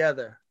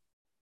together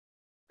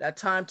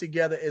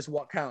is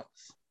what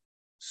counts.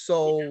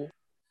 So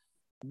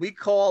we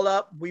call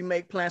up, we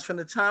make plans from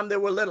the time they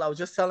were little. I was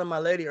just telling my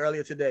lady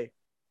earlier today,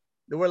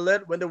 when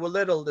they were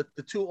little, the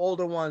 2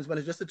 older ones, when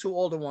it's just the 2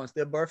 older ones,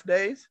 their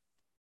birthdays,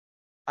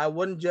 I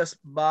wouldn't just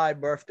buy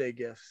birthday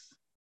gifts.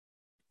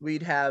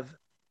 We'd have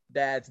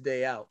dad's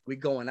day out. We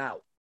going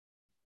out.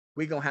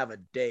 We gonna have a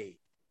day.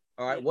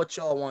 All right, what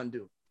y'all want to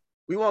do?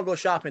 We want to go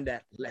shopping,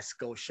 Dad. Let's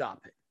go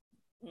shopping.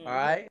 All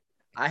right.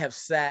 I have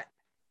sat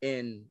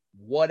in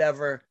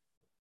whatever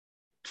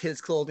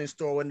kids' clothing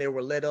store when they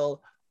were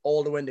little,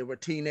 older when they were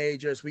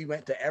teenagers. We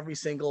went to every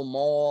single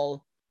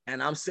mall,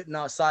 and I'm sitting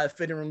outside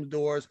fitting room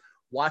doors,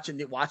 watching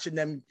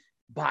them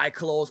buy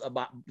clothes.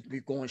 We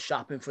going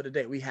shopping for the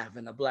day. We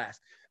having a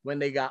blast. When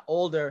they got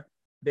older,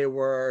 they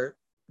were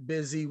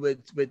busy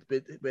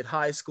with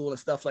high school and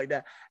stuff like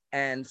that.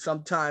 And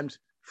sometimes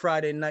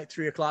Friday night,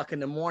 3 o'clock in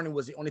the morning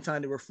was the only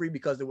time they were free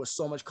because they were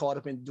so much caught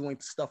up in doing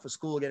stuff for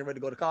school, getting ready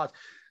to go to college.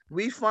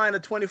 We find a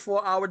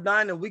 24-hour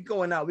diner, we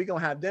going out, we gonna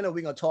have dinner,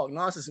 we gonna talk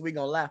nonsense, we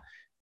gonna laugh.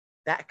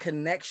 That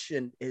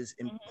connection is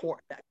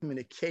important. That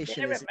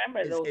communication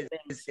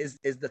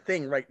is the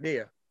thing right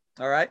there.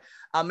 All right.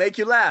 I'll make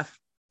you laugh.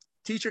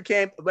 Teacher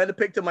went to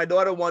pick up my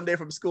daughter one day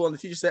from school, and the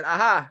teacher said,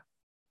 aha.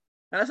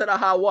 And I said,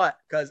 aha, what?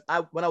 Because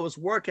when I was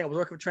working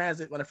for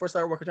transit. When I first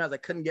started working for transit,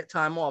 I couldn't get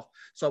time off.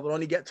 So I would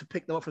only get to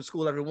pick them up from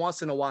school every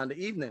once in a while in the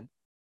evening.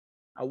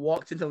 I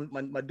walked into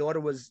my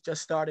daughter was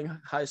just starting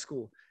high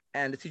school.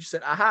 And the teacher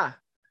said, aha.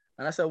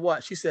 And I said,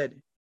 what? She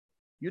said,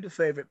 you're the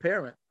favorite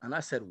parent. And I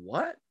said,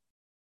 what?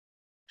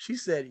 She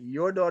said,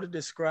 your daughter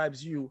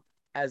describes you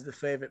as the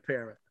favorite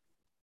parent.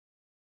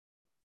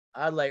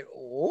 I was like,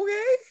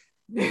 okay.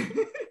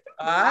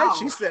 All right.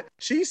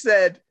 She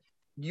said,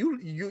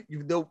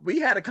 we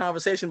had a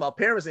conversation about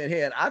parents in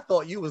here, and I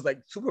thought you was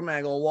like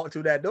Superman gonna walk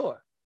through that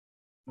door.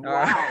 All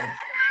right.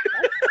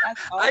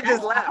 I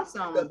just laughed.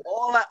 Awesome.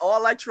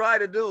 All I try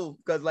to do,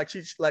 because like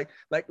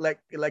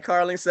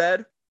Carlene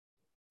said,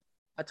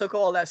 I took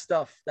all that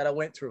stuff that I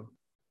went through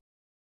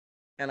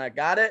and I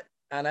got it,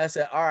 and I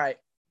said, all right,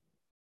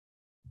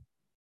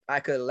 I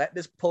could let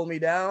this pull me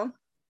down,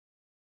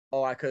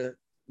 or I could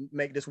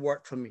make this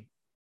work for me.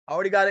 I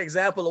already got an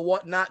example of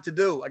what not to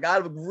do. I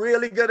got a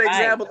really good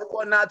example of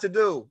what not to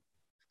do.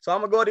 So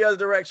I'm gonna go the other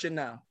direction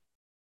now.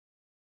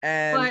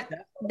 And but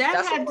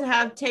that had to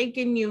have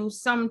taken you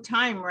some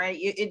time, right?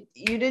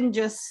 You didn't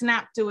just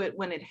snap to it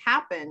when it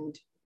happened,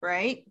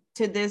 right?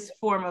 To this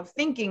form of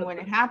thinking when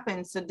it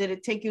happened. So did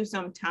it take you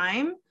some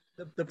time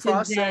the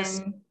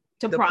process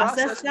to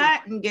process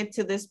that and get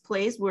to this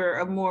place where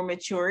of more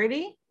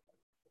maturity?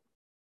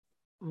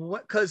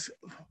 Because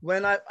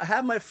when I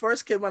had my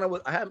first kid,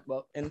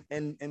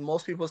 in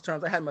most people's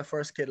terms, I had my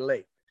first kid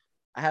late.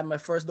 I had my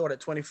first daughter at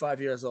 25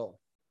 years old.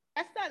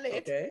 That's not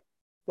late. Okay.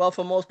 Well,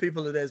 for most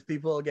people it is.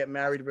 People get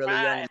married really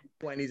young,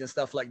 20s and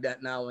stuff like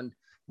that now.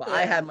 But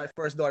I had my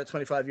first daughter at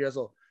 25 years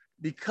old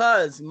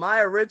because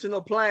my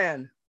original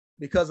plan,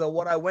 because of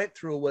what I went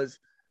through, was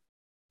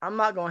I'm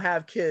not gonna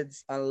have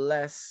kids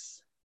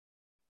unless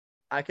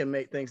I can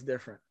make things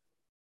different.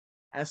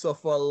 And so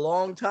for a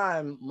long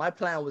time, my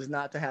plan was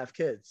not to have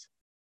kids.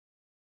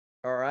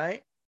 All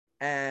right.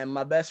 And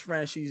my best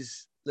friend,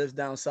 lives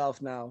down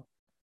south now.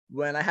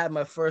 When I had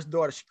my first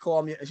daughter, she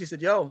called me and she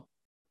said, yo,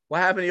 what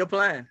happened to your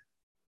plan?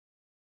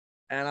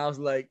 And I was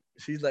like,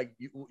 she's like,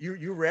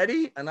 you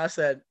ready? And I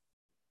said,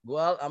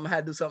 well, I'm gonna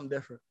have to do something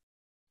different.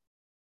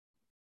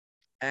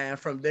 And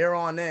from there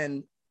on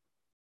in,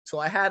 so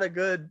I had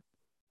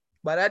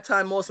by that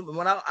time,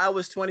 when I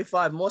was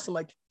 25, most of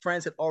my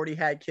friends had already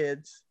had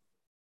kids.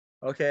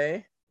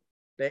 Okay.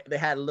 They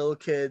had little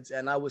kids,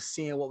 and I was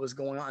seeing what was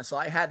going on. So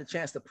I had the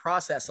chance to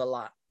process a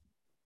lot.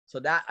 So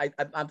that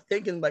I'm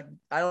thinking, like,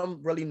 I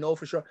don't really know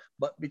for sure,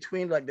 but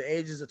between like the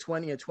ages of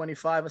 20 and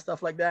 25 and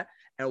stuff like that,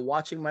 and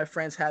watching my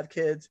friends have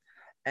kids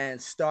and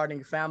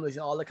starting families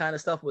and all the kind of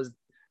stuff was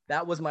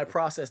my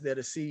process there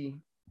to see,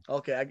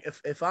 okay,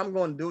 if I'm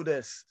going to do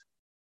this,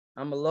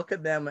 I'm going to look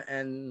at them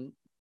and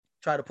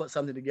try to put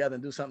something together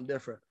and do something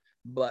different.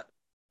 But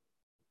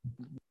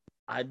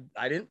I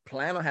didn't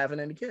plan on having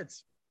any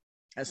kids.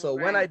 And so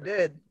when I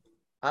did,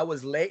 I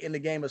was late in the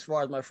game as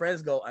far as my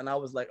friends go. And I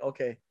was like,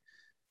 okay,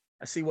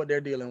 I see what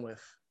they're dealing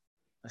with.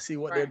 I see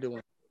what they're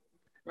doing.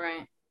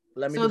 Right.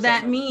 So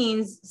that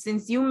means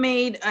since you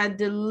made a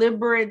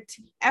deliberate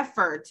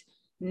effort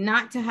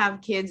not to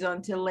have kids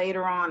until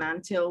later on,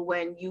 until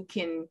when you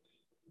can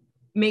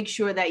make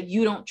sure that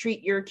you don't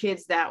treat your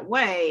kids that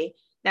way,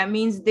 that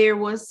means there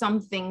was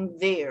something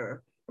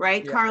there,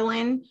 right,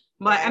 Carlin?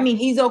 But I mean,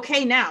 he's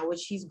okay now,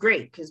 which he's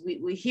great, because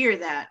we hear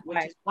that,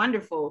 which is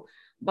wonderful.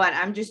 But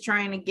I'm just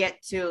trying to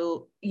get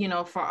to,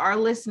 for our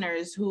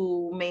listeners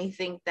who may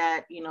think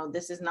that,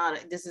 this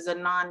is a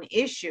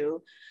non-issue.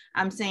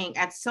 I'm saying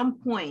at some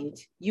point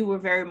you were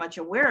very much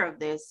aware of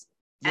this,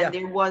 and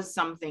there was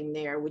something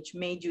there which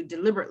made you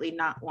deliberately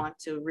not want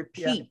to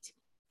repeat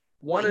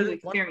what you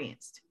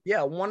experienced.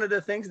 One of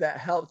the things that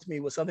helped me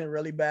was something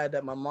really bad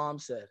that my mom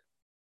said.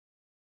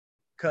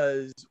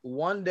 Because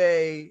one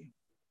day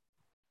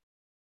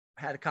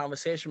I had a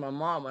conversation with my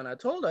mom, and I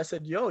told her, I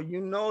said, yo,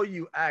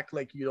 you act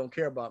like you don't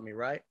care about me,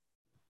 right?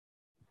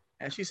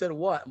 And she said,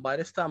 what? By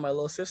this time, my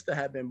little sister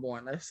had been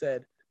born. I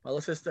said, my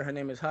little sister, her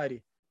name is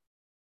Heidi.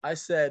 I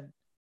said,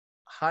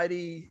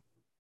 Heidi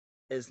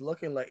is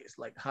looking like, it's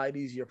like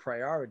Heidi's your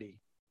priority.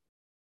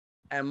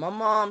 And my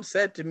mom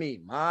said to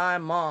me,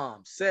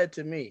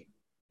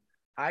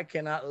 I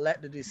cannot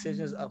let the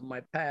decisions of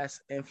my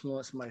past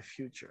influence my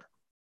future.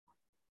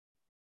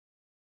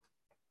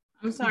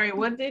 I'm sorry,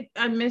 what did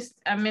I missed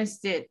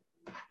it.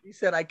 He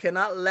said, I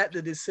cannot let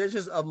the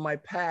decisions of my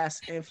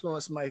past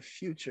influence my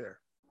future.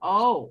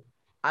 Oh.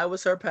 I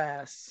was her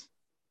past.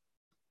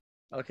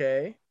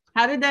 Okay.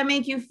 How did that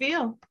make you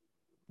feel?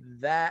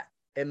 That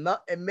it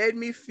made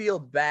me feel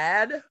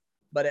bad,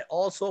 but it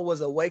also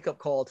was a wake-up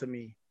call to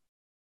me.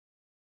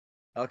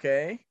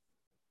 okay,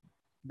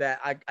 that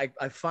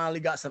I finally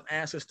got some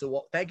answers to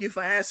what. Thank you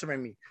for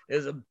answering me. It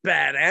was a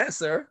bad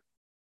answer.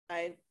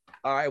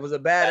 All right, it was a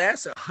bad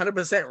answer.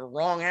 100%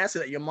 wrong answer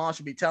that your mom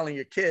should be telling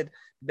your kid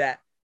that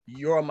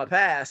you're my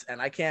past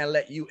and I can't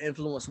let you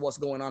influence what's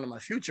going on in my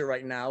future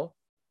right now.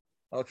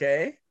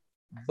 Okay,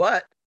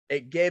 but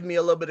it gave me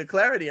a little bit of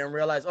clarity and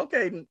realized,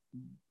 okay,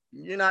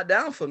 you're not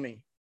down for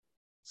me.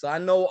 So I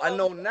know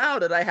now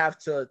that I have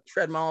to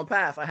tread my own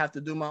path. I have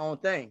to do my own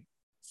thing.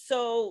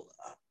 So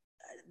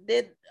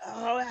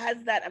how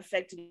has that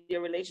affected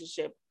your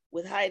relationship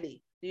with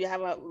Heidi? Do you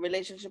have a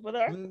relationship with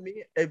her?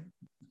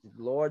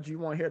 Lord, you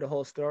want to hear the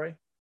whole story?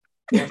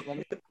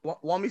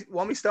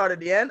 Want me start at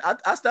the end?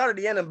 I start at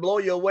the end and blow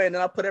you away, and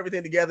then I'll put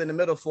everything together in the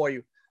middle for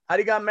you.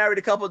 Heidi got married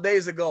a couple of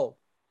days ago.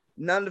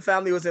 None of the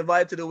family was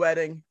invited to the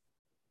wedding.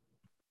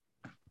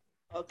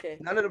 Okay.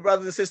 None of the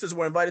brothers and sisters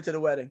were invited to the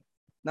wedding.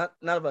 None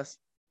of us.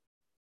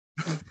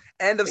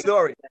 End of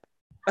story.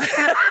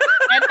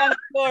 End of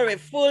story.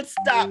 Full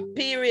stop.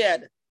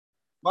 Period.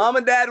 Mom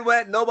and dad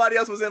went. Nobody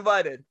else was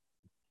invited.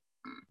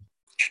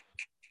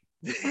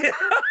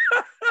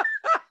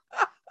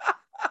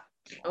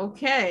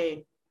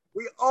 Okay.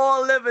 We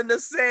all live in the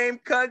same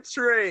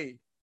country.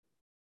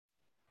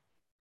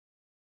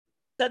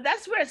 So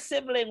that's where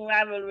sibling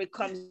rivalry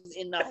comes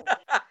in now.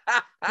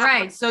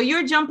 Right. So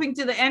you're jumping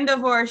to the end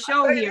of our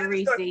show here,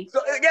 Reese.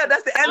 So, yeah,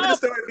 that's the end of the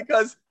story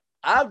because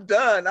I'm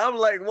done. I'm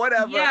like,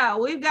 whatever. Yeah,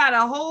 we've got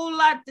a whole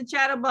lot to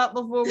chat about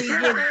before we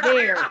get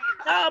there.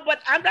 No,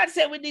 but I'm not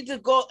saying we need to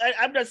go.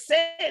 I'm just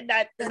saying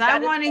that. I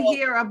want to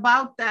hear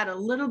about that a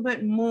little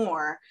bit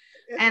more.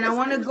 And I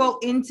want to go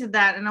into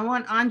that, and I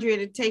want Andrea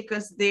to take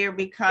us there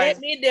because get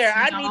me there.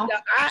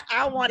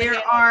 I want.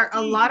 There are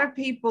a lot of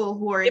people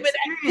who are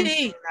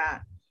experiencing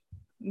that.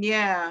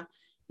 Yeah,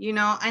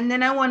 and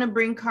then I want to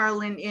bring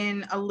Carlin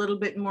in a little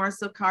bit more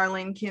so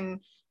Carlin can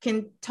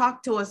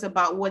talk to us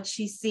about what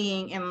she's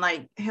seeing and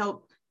like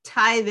help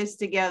tie this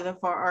together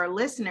for our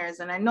listeners.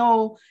 And I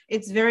know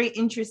it's very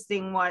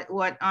interesting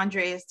what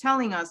Andre is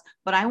telling us,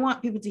 but I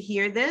want people to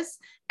hear this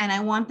and I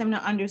want them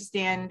to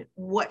understand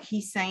what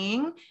he's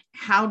saying.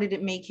 How did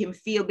it make him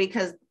feel?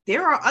 Because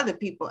there are other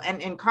people,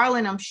 and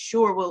Carlin, I'm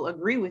sure will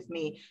agree with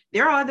me.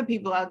 There are other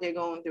people out there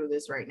going through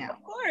this right now.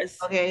 Of course.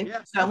 Okay.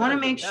 Yeah, so I want to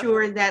make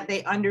sure that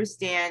they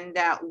understand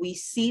that we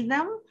see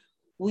them.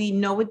 We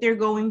know what they're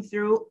going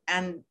through,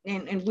 and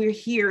we're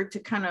here to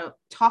kind of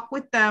talk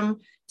with them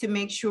to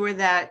make sure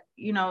that,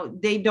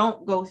 they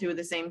don't go through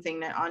the same thing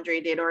that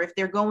Andre did, or if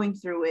they're going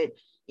through it,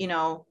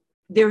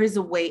 there is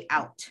a way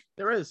out.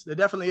 There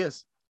definitely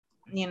is.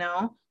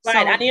 Right. So,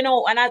 and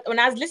when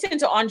I was listening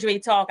to Andre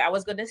talk, I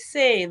was going to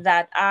say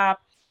that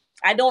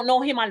I don't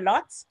know him a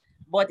lot,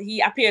 but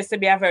he appears to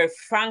be a very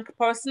frank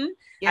person.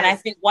 Yes. And I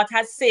think what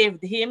has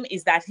saved him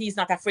is that he's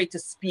not afraid to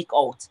speak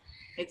out.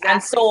 Exactly.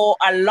 And so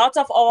a lot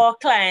of our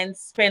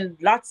clients spend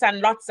lots and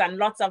lots and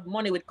lots of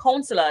money with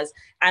counselors,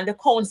 and the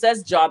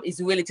counselor's job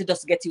is really to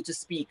just get you to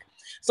speak.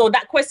 So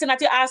that question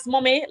that you asked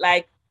Mommy,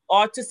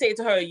 or to say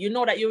to her,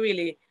 that you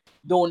really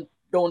don't,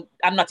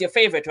 I'm not your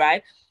favorite,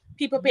 right?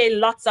 People pay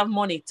lots of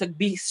money to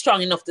be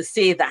strong enough to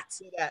say that.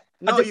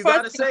 No, you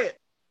got to say it.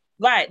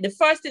 Right. The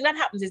first thing that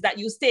happens is that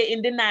you stay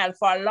in denial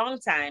for a long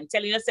time,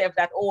 telling yourself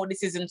that, oh,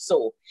 this isn't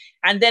so.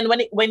 And then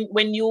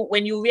when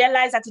you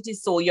realize that it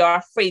is so, you're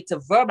afraid to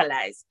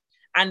verbalize.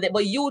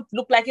 But you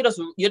look like you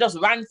just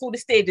ran through the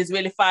stages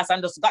really fast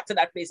and just got to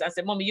that place and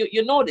said, Mommy,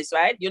 you know this,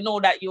 right? You know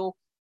that you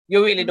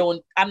really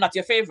don't, I'm not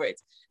your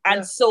favorite.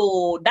 And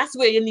so that's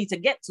where you need to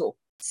get to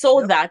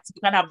so that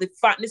you can have the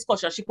frank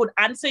discussion. She could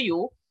answer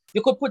you.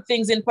 You could put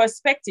things in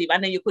perspective,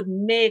 and then you could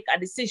make a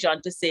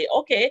decision to say,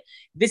 okay,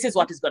 this is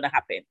what is going to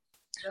happen.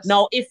 Yes.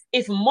 Now,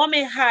 if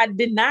Mommy had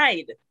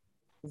denied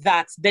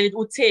that, then it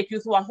would take you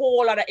through a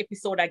whole other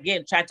episode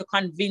again, trying to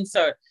convince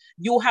her,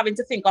 you having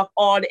to think of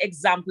all the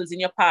examples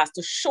in your past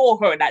to show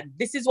her that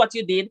this is what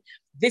you did.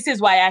 This is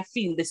why I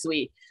feel this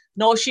way.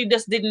 No, she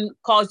just didn't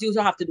cause you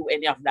to have to do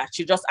any of that.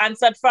 She just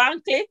answered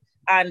frankly.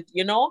 And,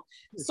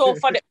 so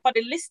for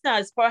the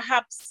listeners,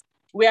 perhaps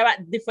we are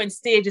at different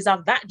stages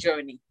of that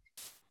journey.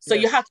 So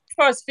you have to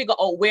first figure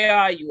out, where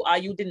are you? Are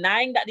you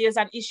denying that there's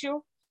an issue?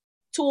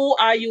 2,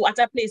 are you at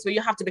a place where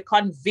you have to be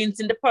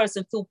convincing the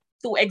person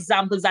through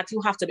examples that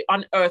you have to be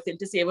unearthing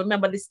to say,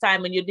 remember this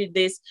time when you did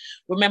this,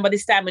 remember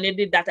this time when you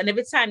did that. And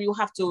every time you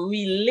have to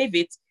relive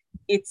it,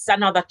 it's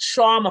another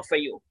trauma for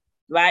you,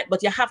 right?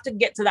 But you have to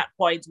get to that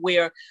point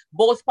where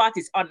both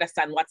parties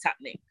understand what's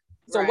happening.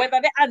 So whether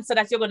the answer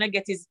that you're going to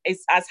get is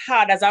as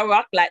hard as a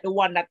rock, like the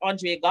one that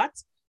Andre got,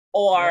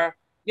 or,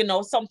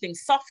 something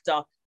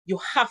softer, you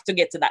have to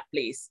get to that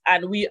place.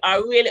 And we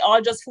are really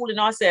all just fooling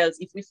ourselves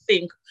if we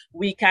think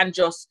we can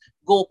just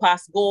go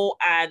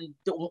and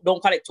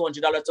don't collect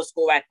 $200, just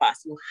go right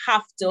past. You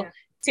have to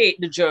take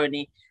the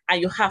journey,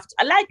 and you have to,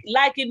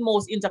 like in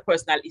most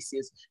interpersonal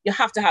issues, you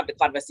have to have the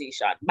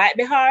conversation. Might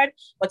be hard,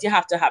 but you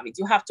have to have it.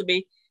 You have to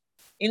be,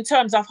 in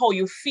terms of how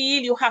you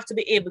feel, you have to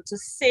be able to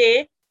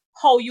say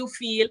how you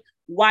feel,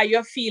 why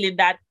you're feeling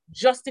that,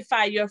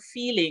 justify your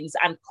feelings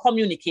and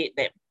communicate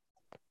them.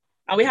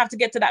 And we have to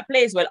get to that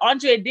place. Well,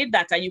 Andre did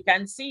that, and you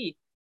can see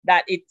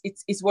that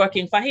it's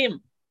working for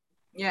him.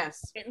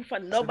 Yes. Ain't for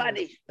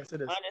nobody. Yes,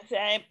 it is. Honestly,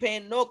 I ain't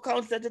paying no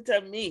counselor to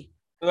tell me.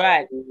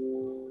 Right.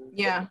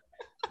 Yeah.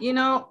 You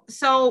know,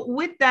 so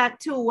with that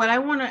too, what I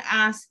want to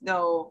ask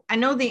though, I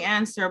know the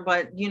answer,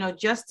 but you know,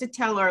 just to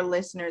tell our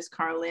listeners,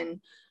 Carlin,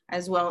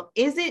 as well,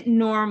 is it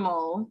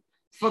normal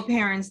for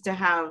parents to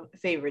have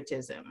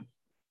favoritism?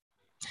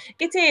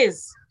 It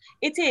is.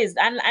 It is.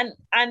 And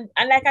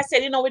like I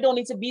said, you know, we don't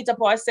need to beat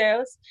up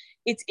ourselves.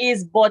 It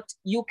is, but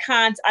you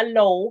can't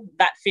allow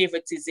that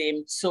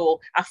favoritism to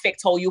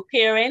affect how you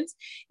parent.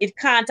 It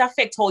can't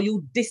affect how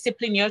you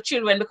discipline your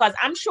children, because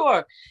I'm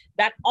sure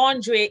that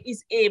Andre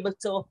is able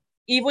to,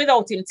 even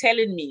without him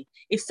telling me,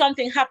 if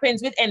something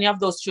happens with any of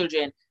those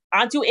children,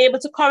 aren't you able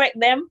to correct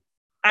them?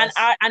 And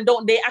Yes. and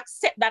don't they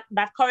accept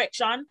that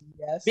correction?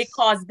 Yes.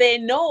 Because they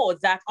know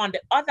that on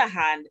the other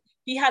hand,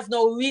 he has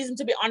no reason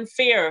to be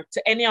unfair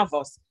to any of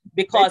us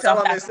They because tell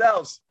of them that.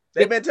 themselves.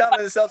 They've been telling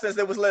themselves since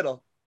they was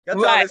little. They'll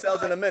tell Right.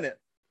 themselves in a minute.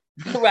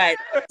 Right.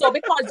 So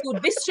because you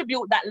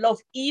distribute that love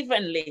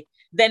evenly,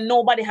 then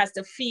nobody has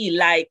to feel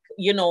like,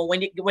 you know,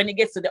 when it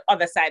gets to the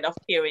other side of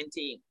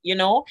parenting, you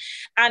know.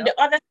 And Yep.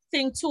 the other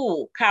thing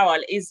too,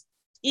 Carol, is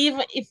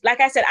even if, like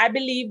I said, I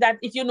believe that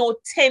if you know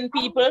 10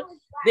 people,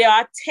 there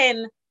are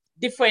 10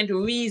 different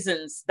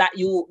reasons that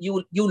you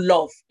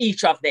love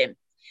each of them.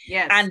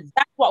 Yes. And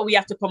that's what we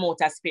have to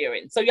promote as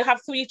parents. So you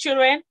have 3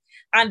 children,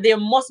 and there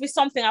must be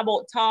something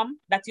about Tom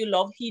that you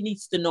love. He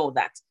needs to know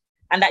that,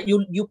 and that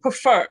you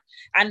prefer.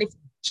 And if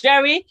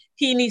Jerry,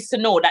 he needs to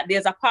know that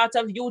there's a part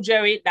of you,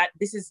 Jerry, that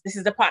this is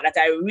the part that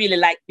I really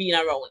like being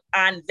around.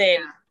 And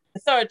then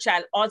the third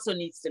child also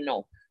needs to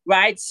know,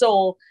 right?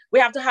 So we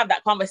have to have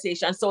that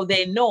conversation so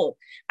they know.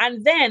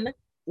 And then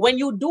when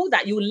you do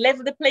that, you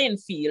level the playing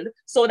field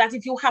so that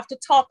if you have to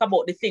talk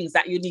about the things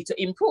that you need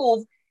to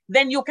improve,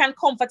 then you can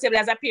comfortably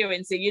as a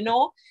parent say, you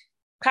know,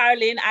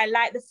 Caroline, I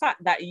like the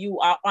fact that you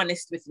are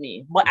honest with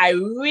me, but I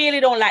really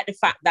don't like the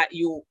fact that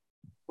you,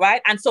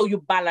 right? And so you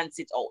balance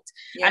it out.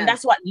 Yes. And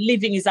that's what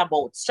living is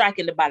about,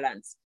 striking the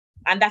balance.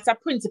 And that's a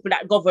principle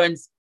that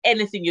governs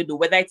anything you do,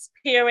 whether it's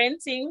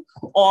parenting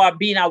or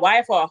being a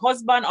wife or a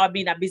husband or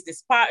being a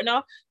business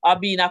partner or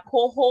being a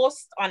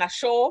co-host on a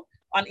show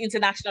on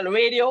international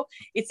radio.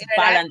 It's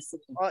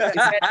balancing.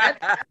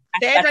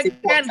 That's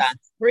important.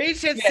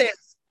 Preach it, Yes.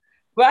 sis.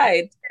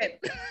 Right.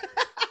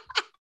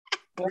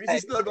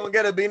 Reese's still gonna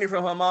get a beanie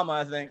from her mama,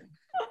 I think.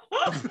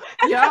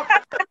 Yep.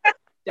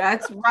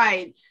 That's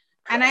right.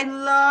 And I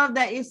love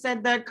that you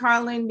said that,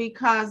 Carlin,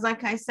 because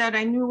like I said,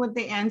 I knew what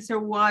the answer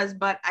was,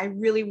 but I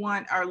really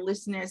want our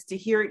listeners to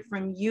hear it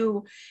from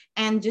you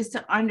and just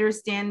to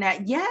understand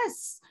that,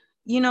 yes,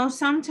 you know,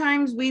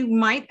 sometimes we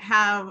might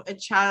have a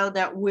child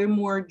that we're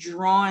more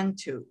drawn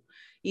to,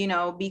 you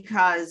know,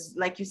 because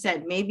like you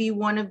said, maybe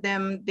one of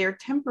them, their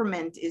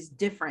temperament is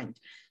different.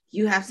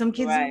 You have some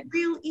kids Right.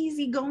 real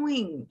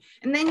easygoing,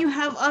 and then you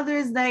have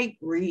others like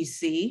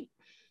Reese,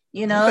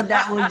 you know,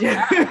 that will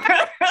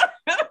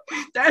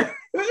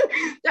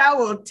that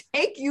will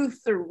take you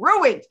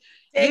through it.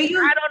 Do you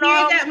I don't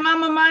know. hear that,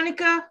 Mama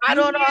Monica? I You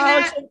don't know hear how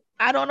that?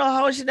 I don't know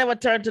how she never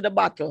turned to the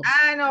bottle.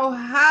 I know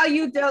how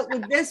you dealt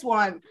with this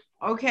one,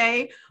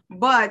 okay?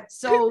 But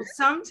so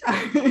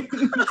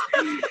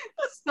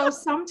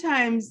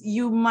sometimes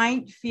you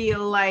might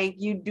feel like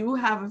you do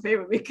have a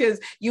favorite because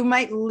you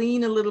might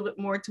lean a little bit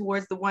more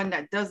towards the one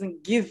that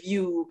doesn't give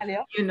you,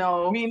 you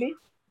know, Really?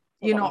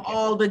 you know,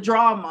 all the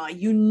drama.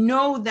 You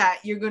know that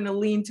you're going to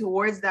lean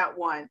towards that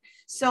one.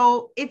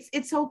 So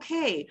it's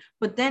okay.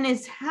 But then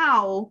it's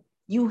how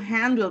you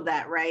handle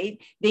that, right?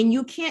 Then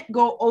you can't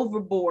go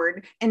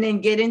overboard and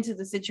then get into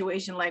the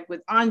situation like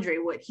with Andre,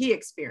 what he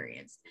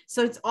experienced.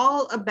 So it's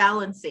all a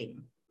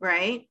balancing,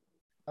 right?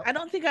 I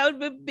don't think I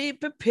would be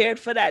prepared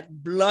for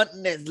that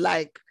bluntness,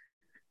 like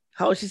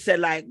how she said,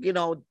 like, you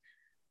know,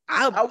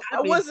 I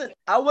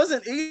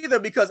wasn't either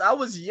because I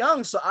was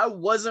young, so I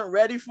wasn't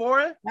ready for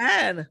it.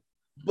 Man.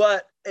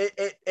 But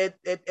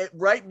it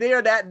right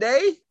there that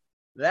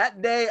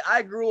day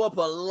I grew up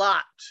a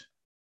lot.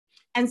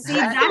 And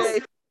see,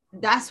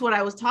 that's what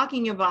I was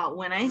talking about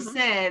when I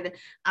said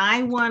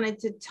I wanted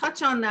to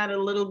touch on that a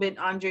little bit,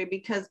 Andre,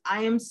 because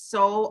I am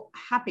so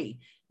happy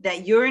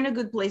that you're in a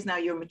good place now.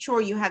 You're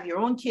mature, you have your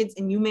own kids,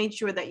 and you made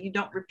sure that you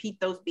don't repeat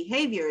those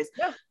behaviors.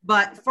 Yeah.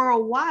 But for a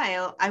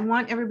while, I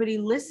want everybody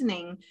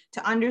listening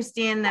to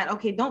understand that,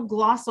 okay, don't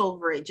gloss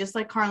over it, just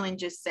like Carlin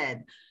just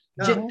said.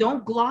 No.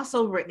 Don't gloss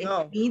over it.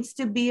 No. It needs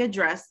to be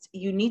addressed.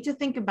 You need to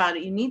think about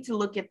it. You need to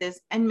look at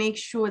this and make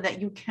sure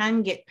that you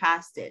can get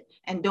past it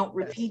and don't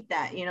repeat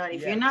that. You know,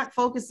 if you're not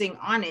focusing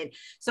on it.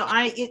 So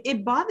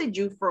it bothered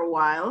you for a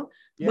while,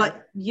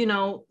 but you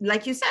know,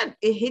 like you said,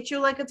 it hit you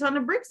like a ton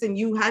of bricks and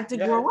you had to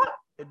grow up.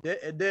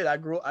 It did. I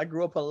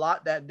grew up a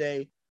lot that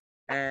day,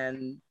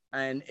 and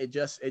it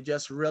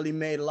just really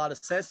made a lot of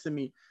sense to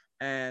me.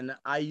 And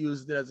I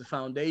used it as a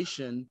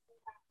foundation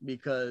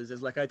because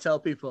it's like I tell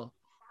people,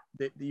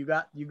 you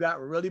got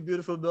really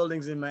beautiful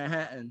buildings in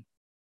Manhattan,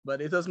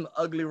 but it does some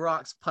ugly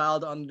rocks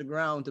piled under the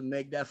ground to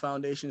make that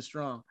foundation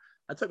strong.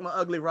 I took my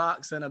ugly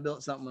rocks and I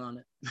built something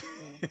on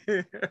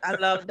it. I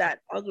love that.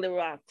 Ugly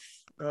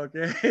rocks.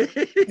 Okay.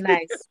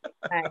 Nice.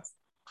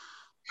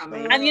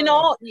 And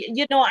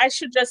I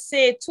should just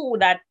say too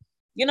that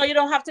you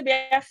don't have to be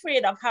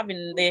afraid of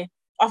having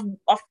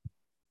of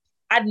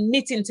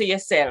admitting to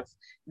yourself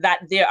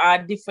that there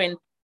are different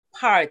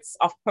parts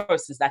of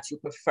persons that you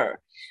prefer.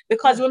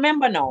 Because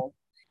remember now,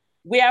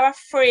 we are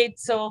afraid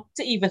to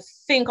even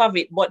think of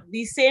it, but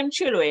these same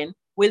children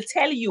will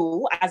tell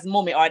you as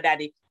mommy or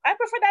daddy, I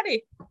prefer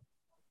daddy.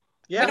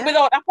 Yeah.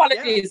 Without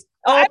apologies.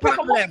 No I prefer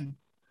problem.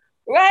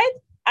 right?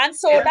 And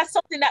so that's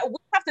something that we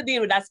have to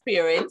deal with as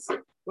parents,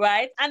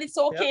 right? And it's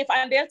okay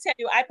and they'll tell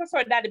you, I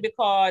prefer daddy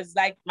because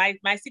like my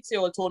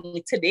 6-year-old told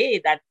me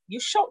today that you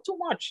shout too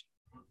much.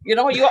 You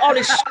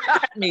always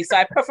shout at me, so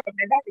I prefer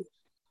my daddy.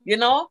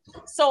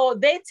 So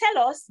they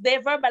tell us, they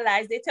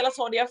verbalize, they tell us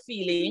how they're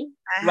feeling,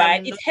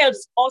 right? It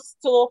helps us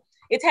to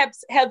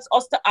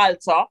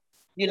alter,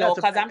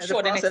 because I'm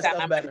sure the next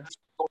time I'm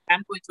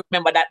going to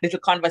remember that little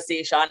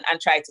conversation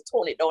and try to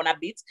tone it down a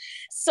bit.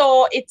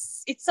 So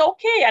it's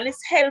okay and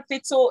it's healthy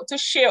to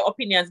share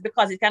opinions,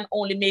 because it can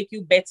only make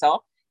you better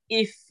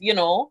if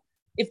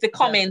the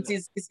comment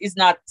is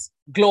not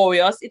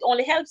glorious. It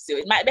only helps you.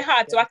 It might be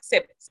hard to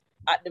accept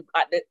at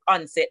the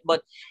onset,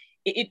 but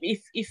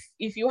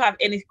if you have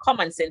any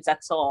common sense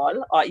at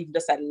all, or even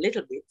just a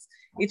little bit,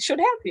 it should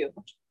help you.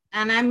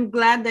 And I'm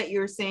glad that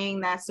you're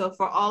saying that. So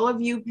for all of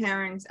you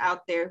parents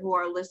out there who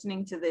are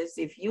listening to this,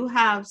 if you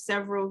have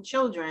several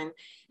children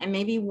and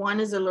maybe one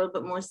is a little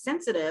bit more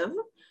sensitive,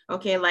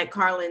 okay, like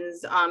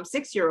Carlin's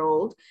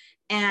 6-year-old,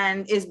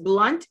 and is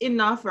blunt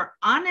enough or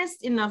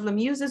honest enough, let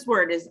me use this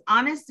word, is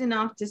honest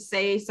enough to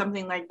say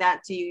something like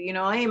that to you,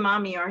 hey,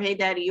 mommy, or hey,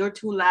 daddy, you're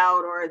too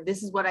loud, or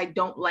this is what I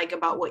don't like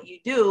about what you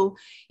do,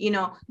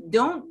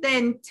 don't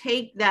then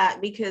take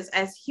that, because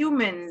as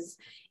humans,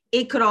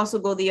 it could also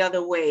go the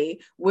other way,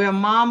 where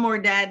mom or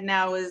dad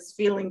now is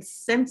feeling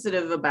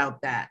sensitive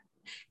about that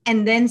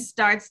and then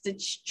starts to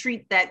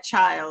treat that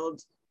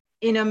child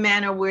in a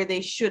manner where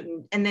they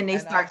shouldn't. And then they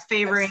start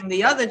favoring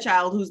the other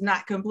child who's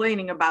not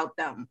complaining about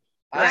them.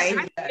 Right?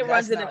 I think it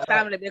runs in the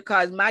family,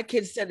 because my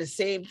kids said the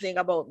same thing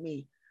about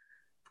me,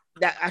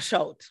 that I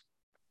shout.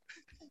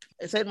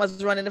 So it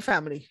must run in the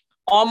family.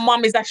 Oh,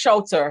 mom is a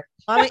shouter.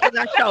 Mommy is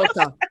a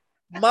shouter.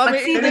 Mommy,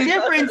 see, the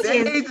difference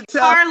is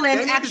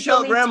Carlin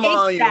actually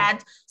takes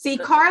that. See,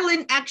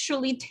 Carlin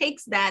actually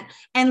takes that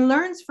and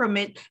learns from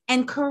it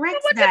and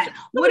corrects that.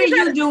 What are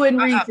you doing,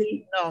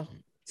 Reese? No.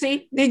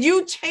 See, did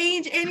you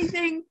change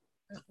anything?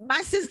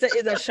 My sister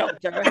is a shouter.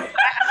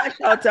 I'm a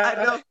shouter.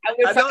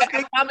 I don't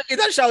think Mama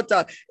is a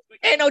shouter.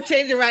 Ain't no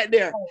changing right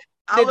there.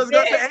 I was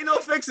gonna say, ain't no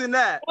fixing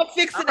that. No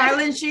fixing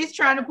Carlin, she's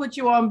trying to put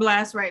you on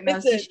blast right now.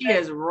 Listen, she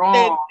is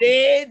wrong.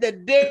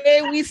 The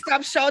day we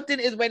stop shouting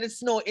is when it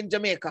snows in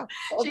Jamaica.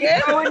 Okay?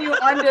 She's throwing you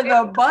under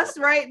the bus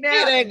right now.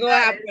 It ain't gonna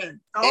happen.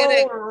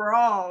 So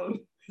wrong.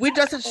 We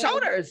just are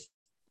shouters.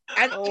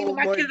 And even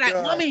my kids like,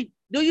 mommy,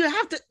 do you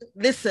have to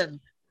listen?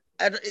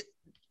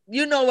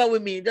 You know what we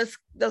mean. Just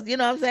you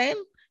know what I'm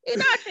saying? It's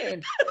not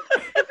changed.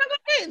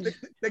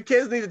 The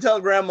kids need to tell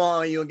grandma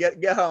on you and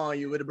get her on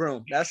you with a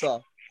broom. That's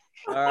all.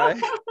 All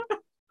right.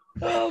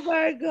 Oh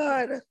my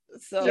God.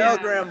 So tell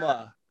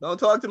grandma. Don't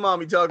talk to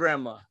mommy. Tell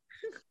grandma.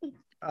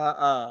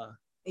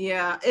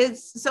 Yeah,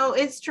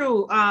 it's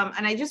true.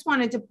 And I just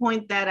wanted to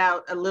point that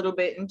out a little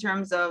bit in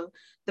terms of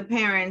the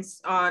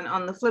parents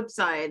on the flip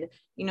side.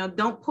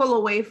 Don't pull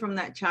away from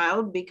that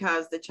child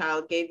because the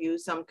child gave you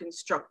some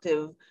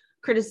constructive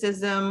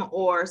criticism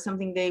or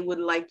something they would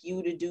like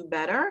you to do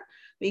better,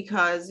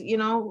 because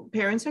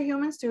parents are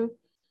humans too.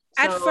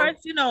 So,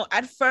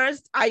 at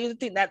first I used to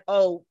think that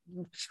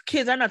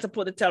kids are not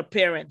supposed to tell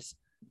parents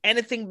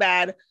anything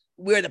bad.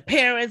 We're the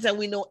parents and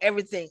we know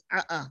everything.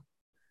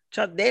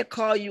 Chuck, they'll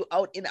call you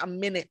out in a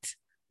minute.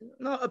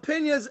 No,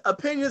 opinions.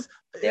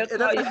 It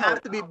doesn't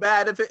have to be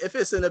bad if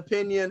it's an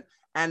opinion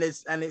and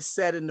it's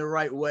said in the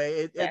right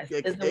way.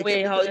 It's the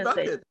way how you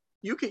say it.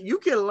 You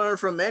can learn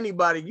from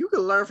anybody. You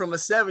can learn from a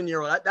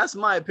 7-year-old. That's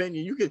my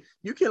opinion.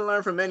 You can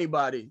learn from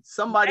anybody.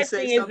 Somebody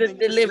say something.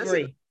 The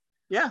delivery.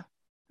 Yeah,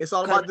 it's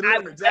all about the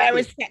delivery.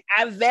 Exactly.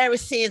 I'm very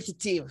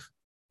sensitive.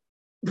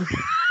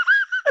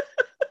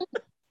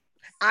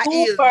 I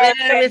is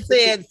very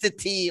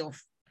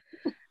sensitive.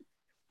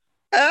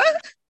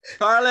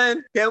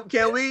 Carlin,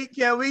 can we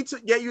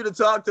get you to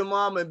talk to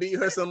mom and beat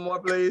her some more,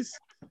 please?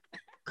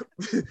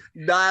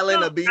 Dial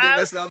in a beating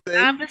or something.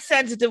 I'm the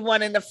sensitive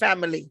one in the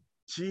family.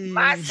 Jeez.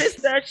 My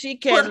sister, she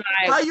can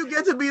how you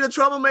get to be the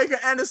troublemaker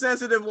and the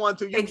sensitive one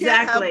too? You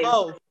exactly. Can't have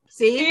both.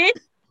 See,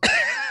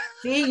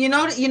 you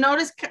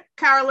notice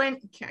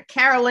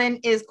Carolyn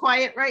is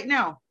quiet right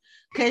now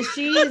because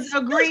she's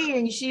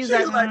agreeing. She's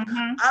like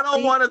I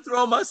don't want to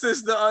throw my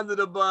sister under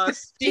the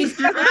bus. She's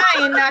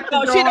trying not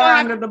to throw her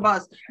under the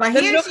bus, but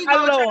here she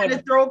goes trying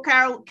to throw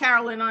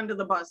Carolyn under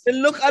the bus. The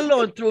look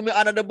alone threw me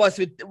under the bus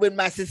with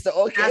my sister.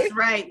 Okay, that's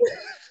right.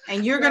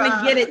 And you're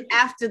gonna get it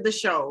after the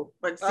show,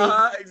 but see,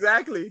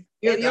 exactly.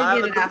 You'll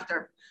get it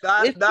after.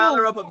 Dial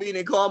her up a beat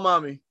and call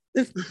mommy.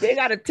 They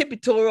got a tippy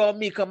toe on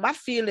me because my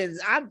feelings.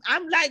 I'm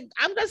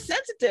just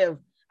sensitive.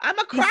 I'm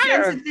a She's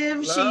crier.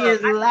 sensitive. She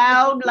is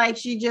loud, like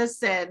she just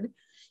said.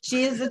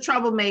 She is a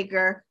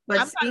troublemaker, but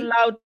I'm not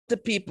loud to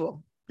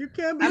people. You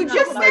can't be. You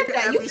just said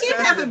that. You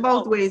can't have it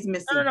both ways,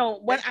 Missy. No.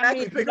 When I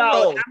mean Pick a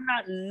loud, role. I'm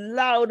not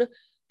loud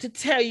to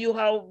tell you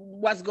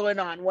what's going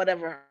on,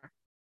 whatever.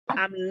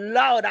 I'm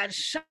loud and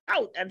shout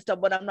and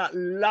stuff, but I'm not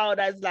loud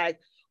as like,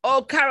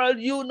 oh, Carol,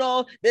 you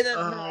know.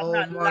 I'm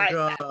not my like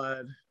God.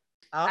 that.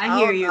 I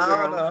hear you,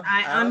 girl.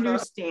 I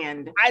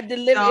understand. I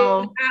deliver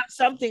So- if I have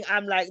something.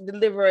 I'm like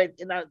deliver it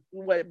in a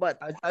way, but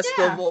I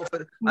still vote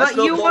for. I But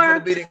still you vote for were-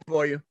 the beating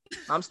for you.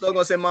 I'm still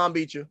gonna say, Mom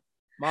beat you.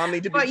 Mom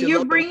need to beat But you.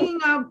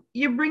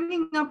 you're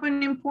bringing up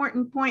an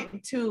important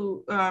point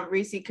too,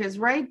 Reese, because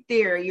right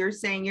there you're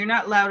saying you're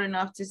not loud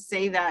enough to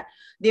say that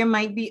there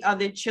might be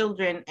other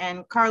children.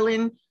 And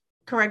Carlin,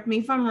 correct me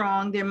if I'm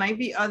wrong, there might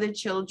be other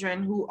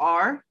children who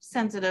are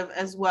sensitive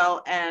as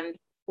well and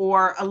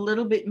or a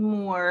little bit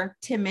more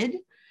timid,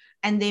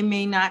 and they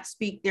may not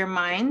speak their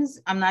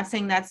minds. I'm not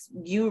saying that's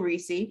you,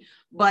 Reese,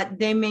 but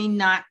they may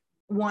not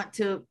want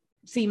to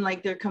seem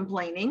like they're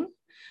complaining.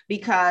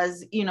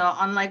 Because, you know,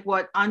 unlike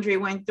what Andre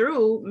went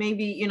through,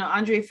 maybe, you know,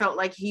 Andre felt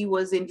like he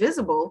was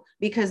invisible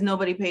because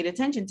nobody paid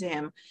attention to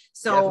him.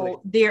 So Definitely.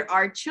 there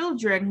are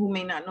children who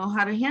may not know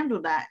how to handle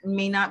that,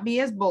 may not be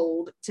as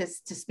bold to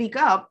speak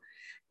up.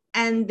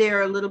 And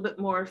they're a little bit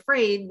more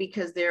afraid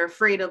because they're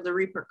afraid of the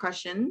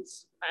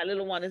repercussions. my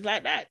little one is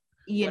like that.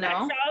 You When I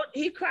know? shout,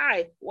 he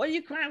cried. What are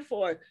you crying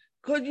for?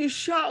 Could you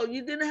shout?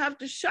 You didn't have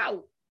to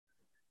shout.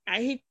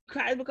 And he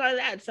cried because of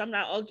that. So I'm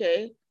like,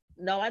 okay,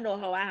 now I know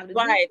how I have to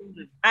Right.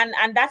 do it.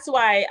 And that's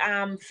why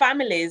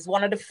families,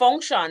 one of the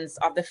functions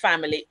of the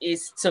family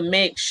is to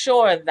make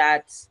sure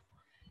that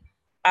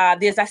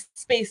there's a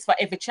space for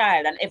every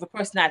child and every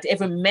personality,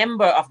 every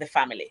member of the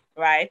family,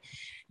 right?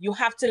 You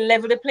have to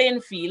level the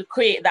playing field,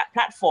 create that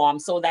platform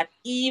so that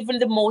even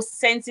the most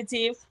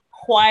sensitive,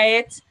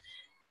 quiet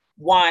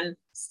one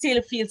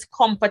still feels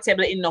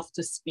comfortable enough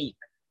to speak.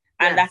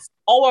 And that's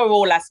our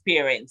role as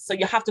parents. So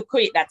you have to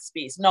create that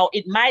space. Now,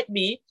 it might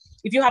be,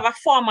 if you have a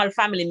formal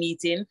family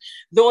meeting,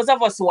 those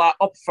of us who are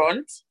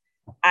upfront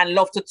and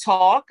love to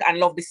talk and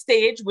love the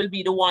stage will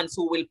be the ones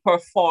who will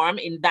perform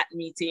in that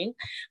meeting.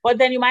 But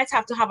then you might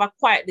have to have a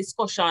quiet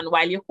discussion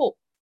while you cook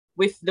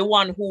with the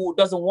one who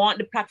doesn't want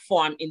the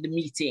platform in the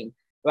meeting,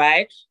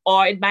 right?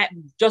 Or it might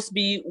just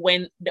be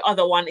when the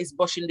other one is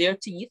brushing their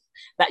teeth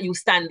that you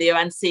stand there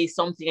and say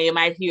something and you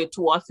might hear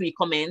 2 or 3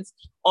 comments.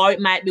 Or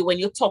it might be when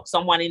you tuck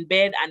someone in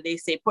bed and they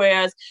say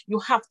prayers. You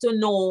have to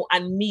know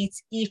and meet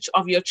each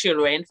of your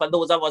children, for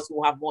those of us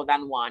who have more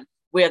than one,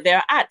 where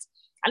they're at.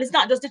 And it's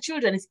not just the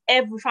children, it's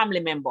every family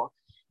member.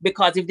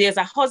 Because if there's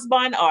a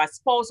husband or a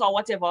spouse or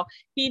whatever,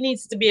 he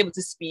needs to be able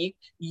to speak.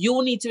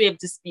 You need to be able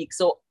to speak.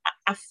 So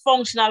a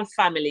functional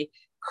family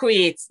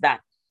creates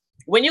that.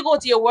 When you go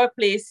to your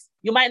workplace,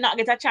 you might not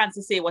get a chance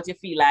to say what you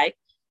feel like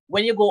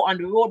when you go on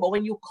the road, but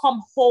when you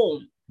come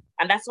home,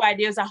 and that's why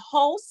there's a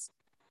house,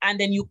 and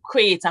then you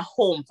create a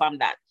home from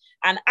that.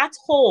 And at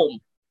home,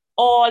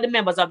 all the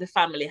members of the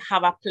family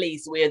have a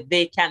place where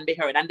they can be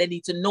heard, and they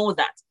need to know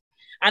that.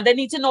 And they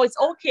need to know it's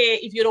okay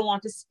if you don't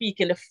want to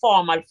speak in the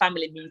formal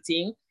family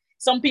meeting.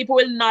 Some people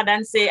will nod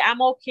and say, I'm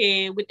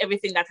okay with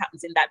everything that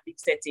happens in that big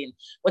setting.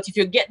 But if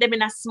you get them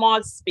in a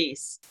small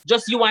space,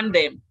 just you and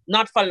them,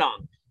 not for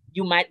long,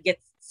 you might get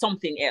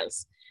something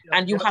else.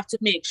 And you have to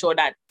make sure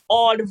that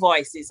all the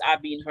voices are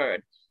being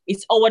heard.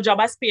 It's our job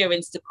as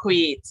parents to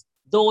create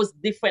those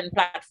different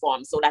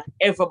platforms so that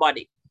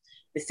everybody,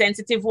 the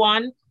sensitive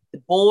one,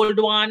 the bold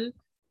one,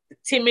 the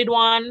timid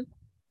one,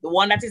 the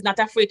one that is not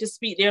afraid to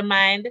speak their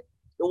mind,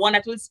 the one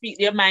that will speak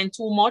their mind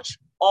too much,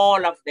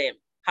 all of them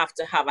have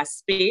to have a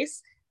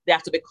space. They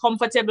have to be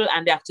comfortable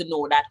and they have to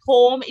know that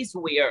home is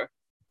where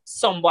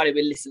somebody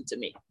will listen to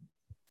me.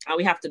 And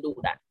we have to do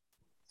that.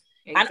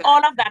 Exactly. And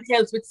all of that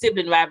helps with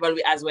sibling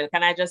rivalry as well.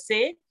 Can I just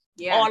say?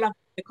 Yeah. All of,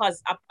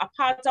 because a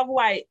part of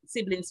why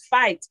siblings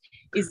fight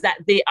is that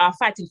they are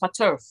fighting for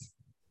turf,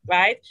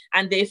 right?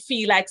 And they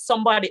feel like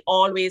somebody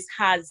always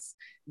has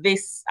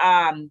this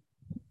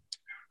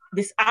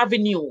this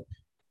avenue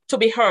to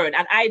be heard,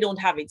 and I don't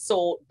have it.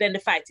 So then the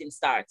fighting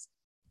starts.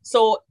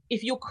 So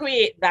if you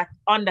create that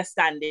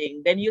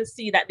understanding, then you'll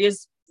see that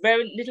there's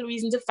very little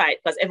reason to fight,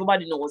 because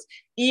everybody knows,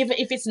 even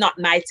if it's not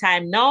my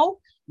time now,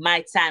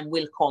 my time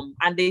will come,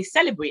 and they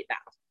celebrate that,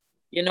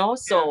 you know?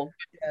 So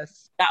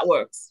yes, that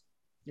works.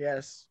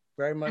 Yes,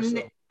 very much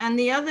so. And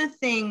the other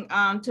thing,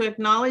 to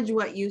acknowledge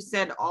what you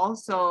said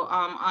also,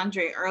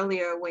 Andre,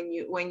 earlier,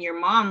 when your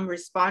mom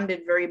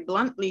responded very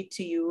bluntly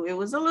to you, it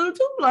was a little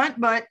too blunt,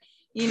 but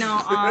you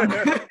know,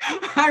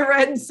 I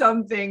read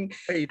something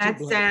that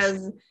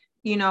says,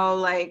 you know,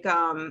 like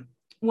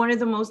one of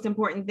the most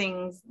important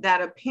things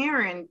that a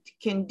parent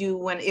can do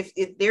when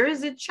if there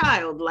is a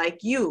child like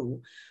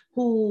you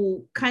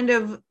who kind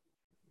of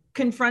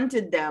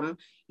confronted them,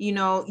 you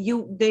know,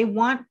 they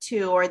want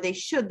to, or they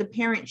should, the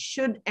parent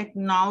should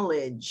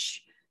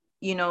acknowledge,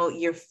 you know,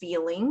 your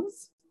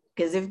feelings.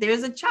 Because if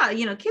there's a child,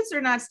 you know, kids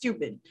are not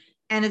stupid.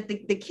 And if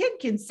the kid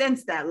can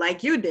sense that,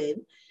 like you did,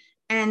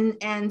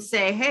 and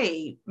say,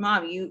 hey,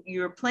 mom,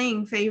 you're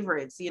playing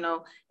favorites, you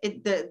know,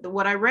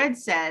 what I read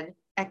said,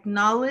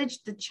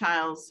 acknowledge the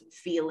child's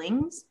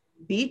feelings,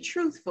 be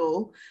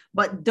truthful,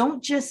 but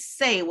don't just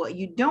say. What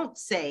you don't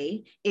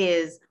say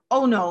is,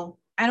 oh no,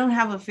 I don't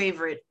have a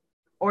favorite,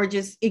 or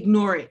just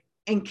ignore it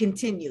and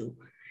continue.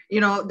 You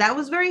know, that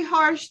was very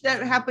harsh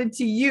that happened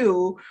to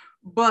you,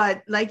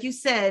 but like you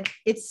said,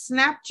 it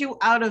snapped you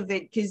out of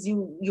it because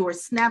you were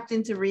snapped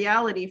into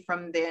reality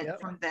from then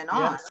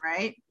on,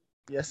 right?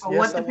 Yes. But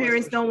what the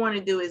parents don't want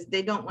to do is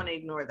they don't want to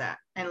ignore that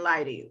and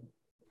lie to you.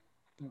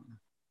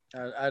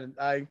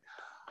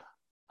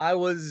 I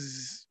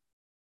was,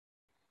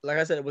 like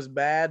I said, it was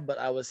bad, but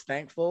I was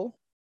thankful,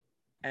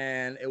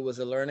 and it was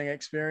a learning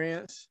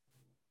experience.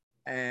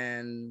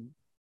 And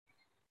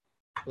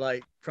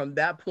like from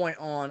that point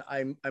on,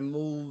 I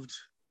moved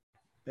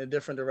in a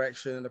different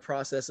direction in the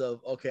process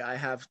of, okay, I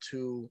have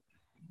to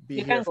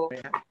be here for me.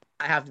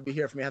 I have to be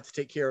here for me. I have to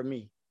take care of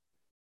me,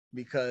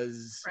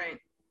 because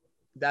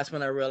that's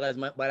when I realized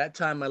by that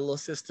time, my little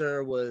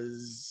sister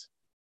was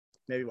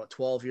maybe about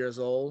 12 years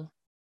old.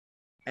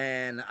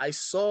 And I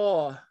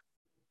saw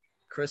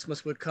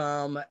Christmas would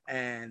come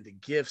and the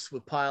gifts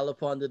would pile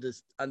up under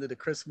the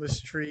Christmas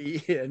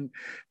tree, and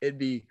it'd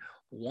be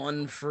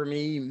one for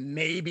me,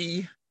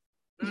 maybe.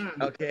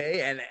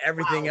 Okay. And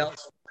everything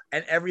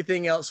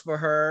else for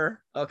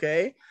her.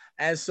 Okay.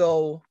 And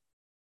so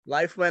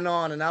life went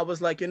on, and I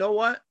was like, you know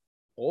what?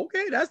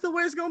 Okay, that's the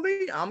way it's going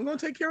to be. I'm going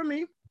to take care of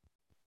me.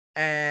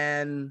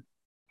 And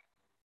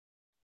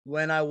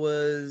when I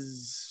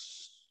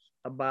was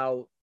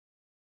about,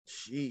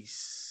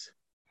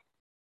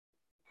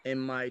 in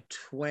my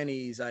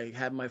 20s, I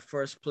had my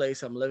first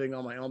place. I'm living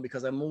on my own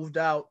because I moved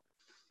out.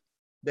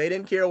 They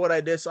didn't care what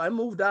I did, so I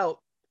moved out.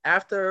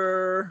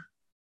 After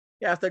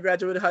I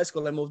graduated high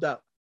school, I moved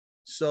out.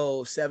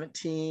 So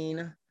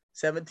 17,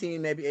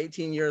 maybe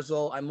 18 years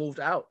old, I moved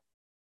out.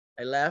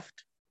 I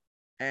left.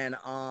 And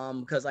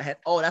because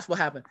that's what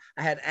happened.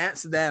 I had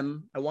asked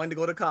them, I wanted to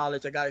go to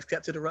college. I got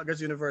accepted to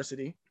Rutgers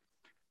University.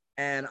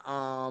 And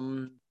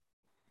I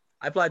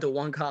applied to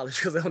one college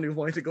because I only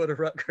wanted to go to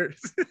Rutgers.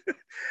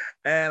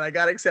 And I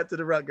got accepted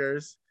to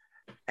Rutgers.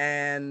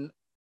 And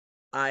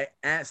I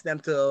asked them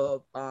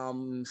to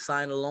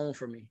sign a loan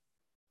for me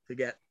to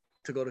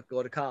go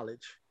to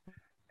college.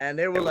 And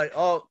they were like,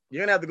 oh,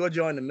 you're gonna have to go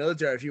join the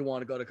military if you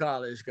want to go to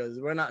college, because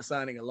we're not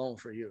signing a loan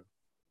for you.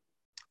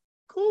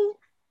 Cool.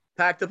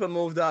 Packed up and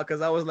moved out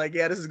because I was like,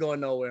 yeah, this is going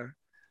nowhere.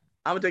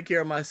 I'm gonna take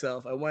care of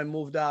myself. I went and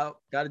moved out,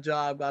 got a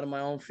job, got on my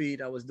own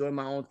feet. I was doing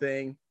my own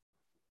thing.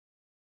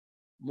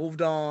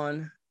 Moved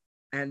on.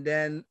 And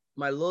then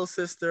my little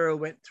sister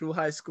went through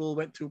high school,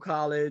 went through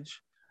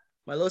college.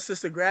 My little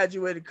sister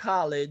graduated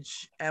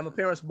college, and my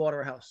parents bought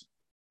her a house.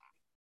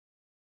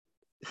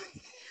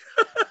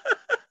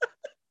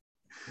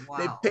 Wow.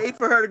 They paid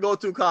for her to go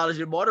through college.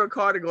 They bought her a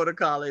car to go to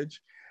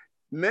college.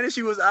 The minute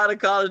she was out of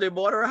college, they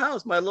bought her a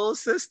house. My little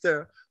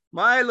sister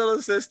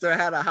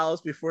had a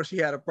house before she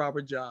had a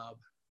proper job.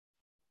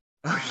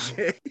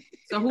 Okay.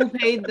 So who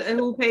paid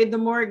the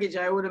mortgage?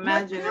 I would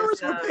imagine my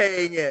parents were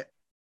paying it.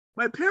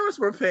 My parents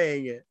were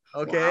paying it.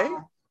 Okay.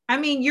 Wow. I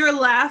mean, you're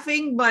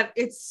laughing, but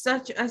it's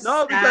such a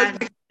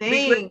sad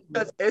thing.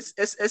 Because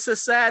it's a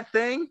sad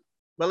thing.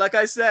 But like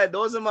I said,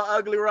 those are my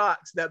ugly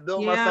rocks that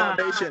built my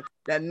foundation.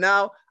 That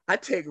now I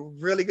take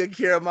really good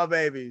care of my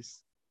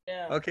babies.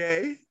 Yeah.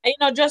 Okay. And, you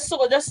know, just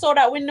so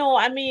that we know,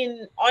 I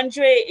mean,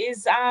 Andre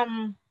is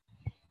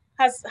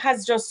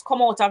has just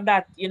come out of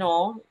that, you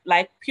know,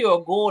 like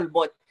pure gold,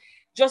 but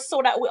just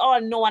so that we all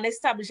know and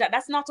establish that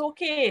that's not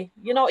okay.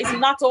 You know, it's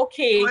not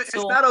okay. It's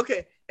not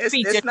okay.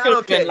 It's not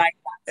okay. Like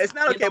that. It's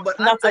not okay, but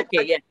not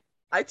okay.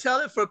 I tell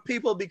it for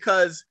people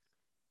because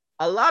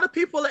a lot of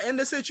people are in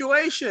the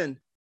situation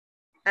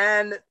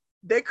and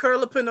they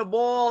curl up in the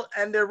ball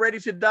and they're ready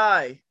to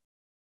die.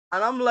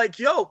 And I'm like,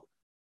 yo,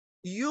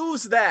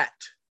 use that.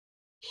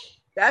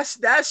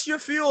 That's your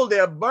fuel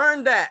there.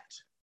 Burn that.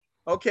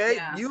 Okay.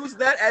 Yeah. Use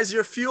that as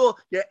your fuel,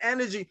 your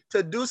energy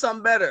to do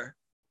something better.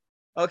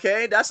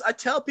 Okay. I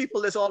tell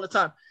people this all the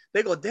time.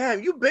 They go,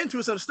 damn, you've been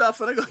through some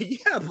stuff. And I go,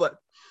 yeah, but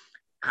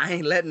I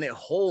ain't letting it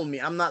hold me.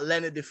 I'm not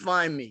letting it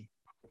define me.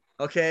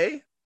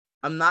 Okay.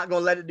 I'm not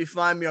going to let it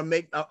define me or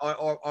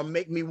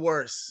make me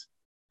worse.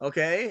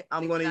 Okay.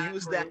 I'm going to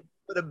use that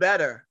for the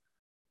better.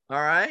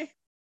 All right.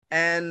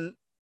 And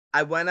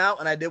I went out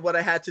and I did what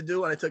I had to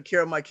do and I took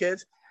care of my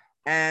kids.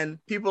 And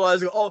people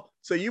always go, oh,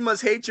 so you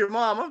must hate your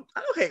mom. I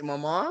don't hate my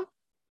mom.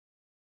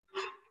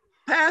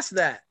 Past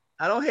that.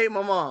 I don't hate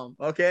my mom.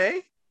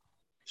 Okay.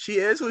 She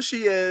is who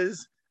she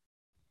is.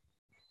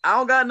 I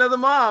don't got another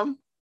mom.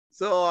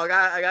 So I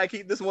got to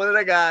keep this one that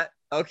I got.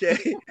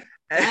 Okay.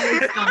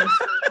 That is some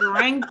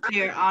strength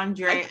there,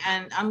 Andre.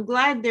 And I'm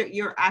glad that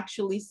you're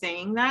actually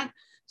saying that.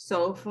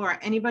 So for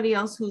anybody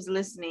else who's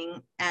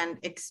listening and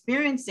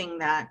experiencing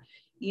that,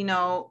 you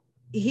know,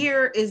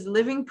 here is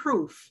living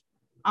proof.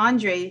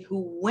 Andre,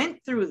 who went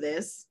through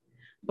this,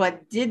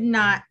 but did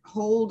not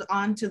hold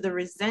on to the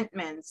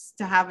resentments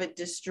to have it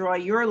destroy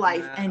your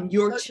life and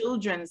your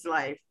children's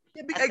life.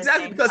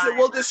 Exactly, because it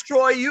will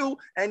destroy you.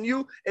 And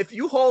you, if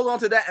you hold on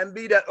to that and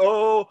be that,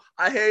 oh,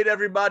 I hate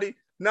everybody.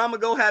 Now I'm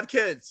gonna go have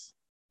kids.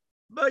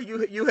 But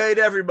you hate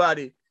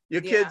everybody.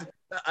 Your kids,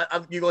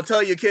 you're gonna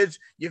tell your kids,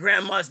 your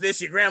grandma's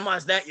this, your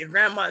grandma's that, your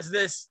grandma's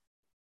this.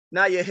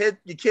 Now your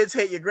kids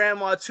hate your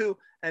grandma too,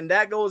 and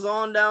that goes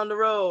on down the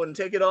road and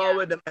take it all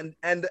with them.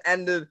 And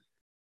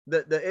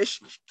the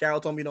ish,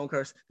 Carol told me don't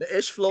curse. The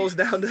ish flows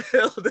down the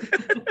hill.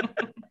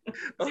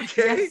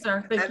 Okay, yes,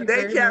 sir. And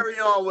they carry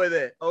on with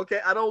it. Okay,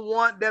 I don't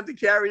want them to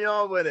carry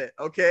on with it.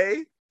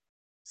 Okay,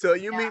 so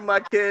you meet my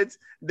kids,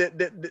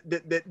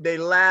 they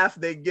laugh,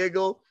 they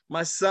giggle.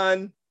 My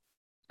son,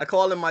 I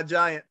call him my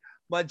giant.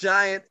 My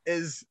giant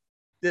is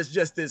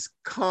this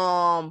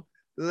calm,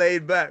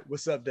 laid back.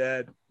 What's up,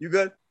 Dad? You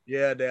good?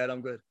 Yeah, Dad,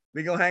 I'm good.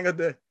 We gonna hang out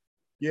there?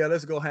 Yeah,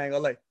 let's go hang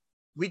out. Like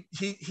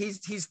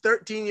he's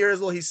 13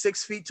 years old. He's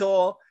 6 feet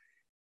tall.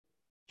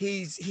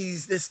 He's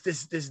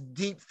this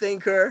deep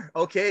thinker.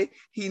 Okay,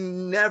 he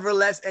never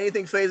lets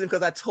anything faze him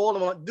because I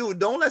told him, dude,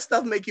 don't let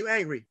stuff make you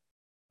angry.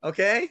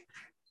 Okay,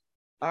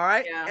 all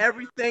right. Yeah.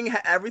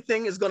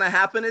 Everything is gonna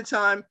happen in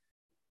time.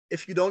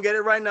 If you don't get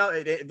it right now,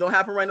 it don't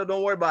happen right now.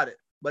 Don't worry about it.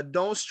 But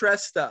don't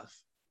stress stuff.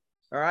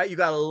 All right, you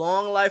got a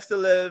long life to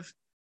live.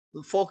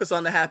 Focus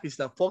on the happy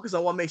stuff. Focus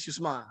on what makes you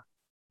smile.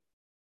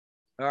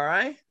 All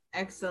right.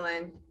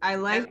 Excellent. I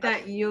like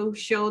that you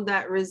showed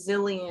that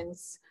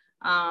resilience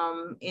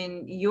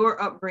in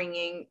your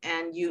upbringing,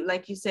 and you,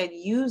 like you said,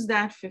 use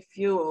that for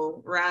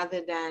fuel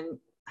rather than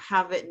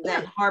have it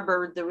then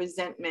harbor the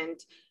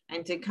resentment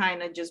and to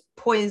kind of just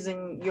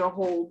poison your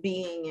whole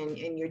being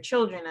and your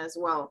children as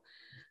well.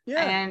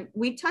 Yeah. And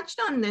we touched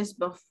on this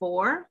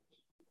before,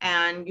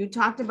 and you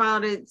talked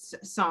about it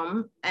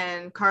some,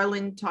 and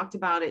Carlin talked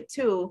about it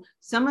too.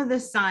 Some of the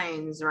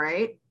signs,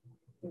 right,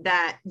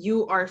 that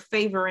you are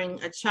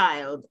favoring a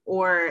child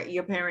or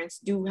your parents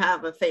do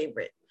have a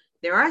favorite.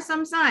 There are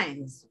some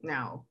signs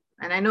now,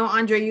 and I know,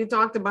 Andre, you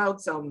talked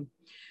about some.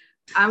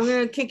 I'm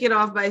going to kick it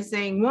off by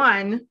saying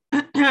one,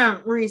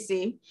 Reese,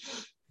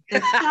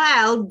 the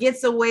child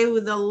gets away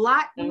with a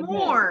lot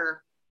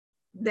more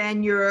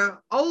than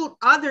your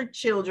other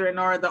children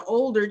or the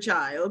older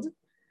child,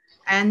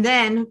 and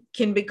then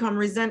can become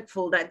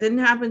resentful. That didn't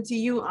happen to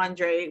you,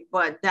 Andre,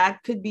 but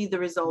that could be the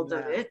result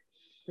of it.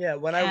 Yeah,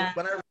 when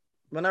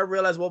I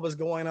realized what was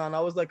going on, I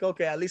was like,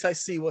 okay, at least I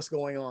see what's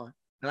going on,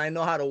 and I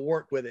know how to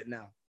work with it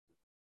now.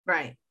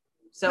 Right.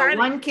 So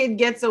one kid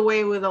gets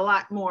away with a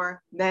lot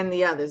more than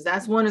the others.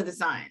 That's one of the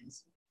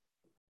signs.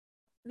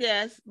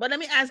 Yes, but let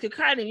me ask you,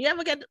 Cardi, you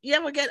ever get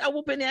a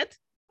whooping yet?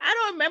 I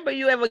don't remember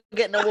you ever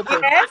getting a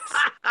whooping.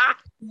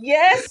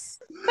 Yes.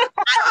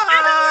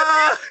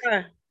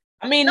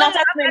 I mean, not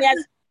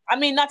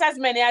as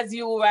many as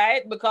you,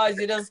 right? Because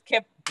you just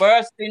kept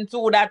bursting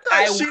through that.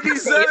 She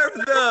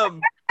deserved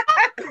them.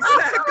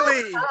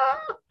 Exactly.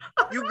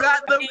 You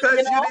got them because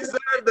you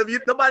deserve them.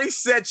 Nobody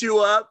set you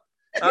up.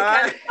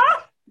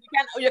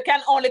 You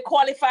can only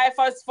qualify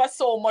for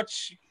so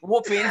much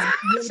whoopings.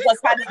 You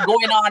just had it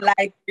going on,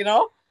 like,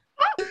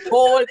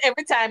 gold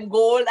every time.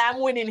 Gold, I'm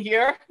winning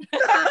here.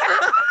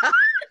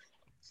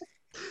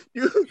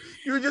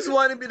 You just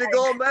wanted to be the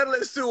gold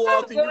medalist too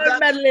often. You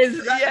got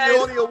the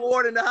only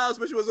award in the house,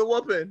 which was a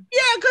whooping.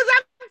 Yeah, because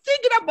I'm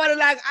thinking about it,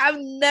 like I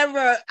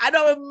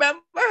don't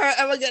remember her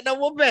ever getting a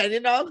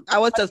whooping. I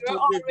was just too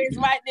always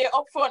right there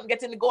up front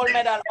getting the gold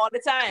medal all the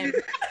time.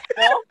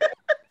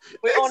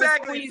 We only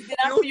squeezed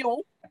in a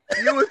few.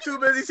 You were too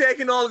busy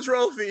taking all the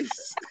trophies.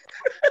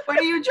 What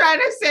are you trying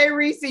to say,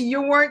 Reese?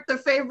 You weren't the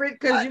favorite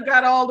because you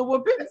got all the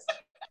whoopings?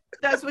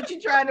 That's what you're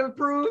trying to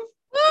prove?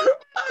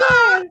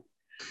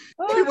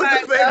 He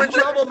was the favorite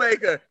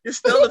troublemaker. You're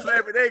still the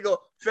favorite. There you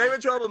go.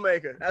 Favorite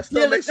troublemaker. That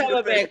still makes you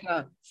the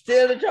favorite.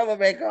 Still the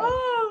troublemaker.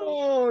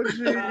 Oh,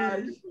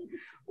 geez.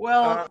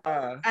 Well,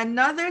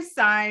 another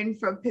sign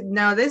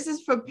now this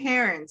is for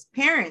parents.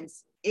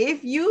 Parents,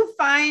 if you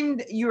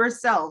find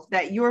yourself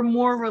that you're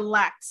more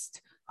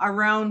relaxed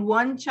around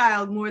one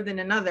child more than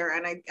another,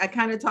 and I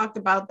kind of talked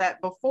about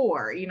that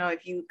before,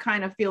 if you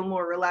kind of feel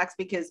more relaxed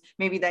because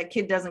maybe that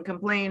kid doesn't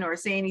complain or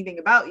say anything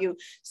about you,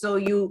 so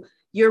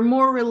you're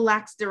more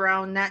relaxed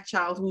around that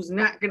child who's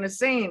not going to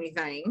say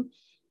anything,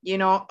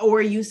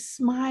 or you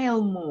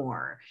smile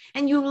more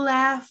and you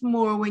laugh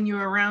more when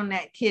you're around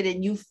that kid,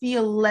 and you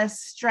feel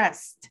less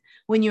stressed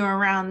when you're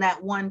around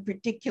that one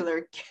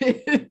particular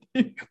kid.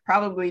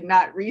 Probably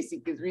not Reese,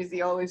 because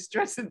Reese always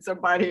stressing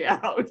somebody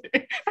out.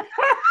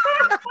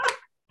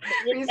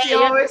 Reese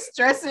always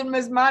stressing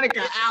Miss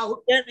Monica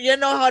out. You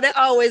know how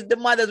the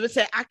mothers would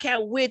say, I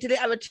can't wait till they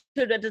have a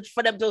children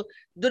for them to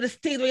do the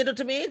things what you do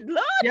to me.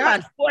 Lord,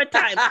 man, 4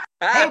 times.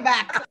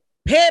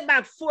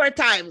 Payback 4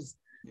 times.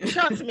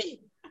 Trust me.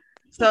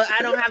 So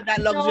I don't have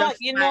that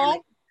luxury.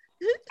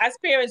 As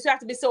parents, you have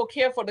to be so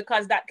careful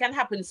because that can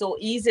happen so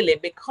easily,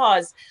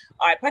 because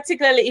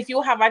particularly if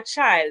you have a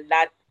child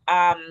that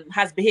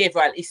has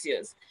behavioral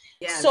issues.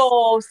 Yes.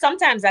 So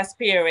sometimes as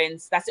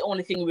parents, that's the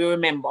only thing we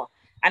remember.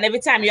 And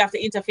every time you have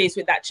to interface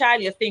with that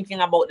child, you're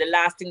thinking about the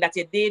last thing that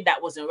you did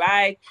that wasn't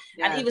right.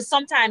 And even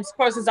sometimes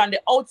persons on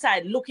the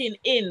outside looking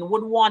in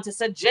would want to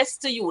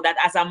suggest to you that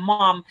as a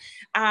mom,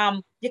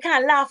 you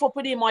can't laugh up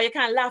with him or you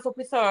can't laugh up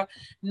with her.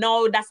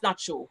 No, that's not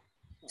true.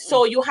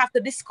 So you have to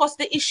discuss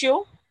the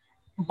issue,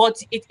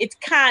 but it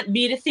can't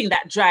be the thing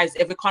that drives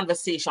every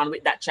conversation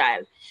with that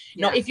child.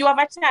 You know, if you have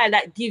a child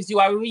that gives you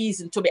a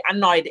reason to be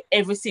annoyed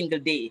every single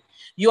day,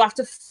 you have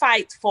to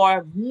fight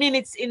for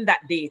minutes in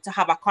that day to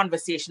have a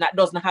conversation that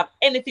doesn't have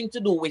anything to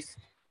do with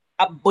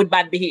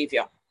bad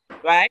behavior,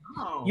 right?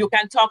 You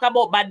can talk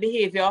about bad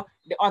behavior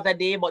the other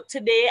day, but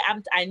today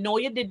I know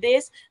you did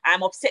this.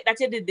 I'm upset that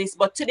you did this,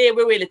 but today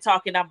we're really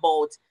talking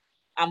about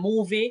a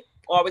movie,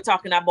 or we're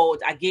talking about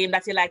a game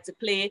that you like to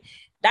play.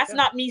 That's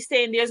not me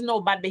saying there's no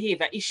bad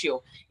behavior issue.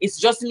 It's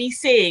just me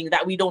saying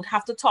that we don't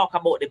have to talk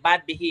about the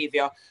bad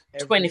behavior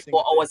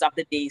 24 hours of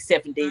the day,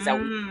 7 days a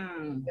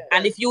week.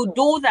 And if you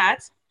do that,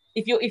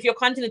 if you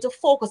continue to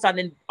focus on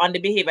the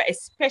behavior,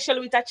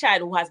 especially with a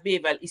child who has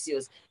behavioral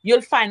issues,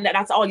 you'll find that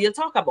that's all you'll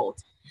talk about,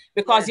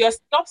 because you're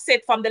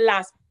upset from the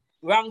last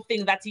wrong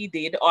thing that he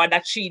did or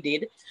that she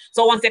did.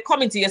 So once they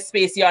come into your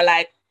space, you're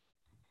like,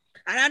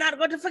 and I'm not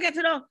going to forget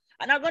to know.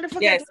 I'm not going to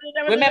forget.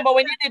 Yes. Remember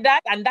when you did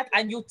that,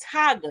 and you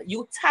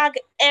tag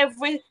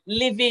every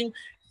living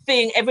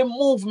thing, every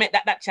movement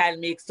that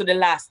child makes to the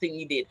last thing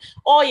he did.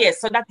 Oh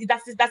yes, so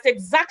that's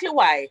exactly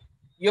why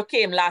you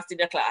came last in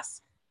the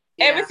class.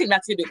 Everything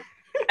that you do,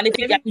 and if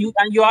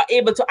you are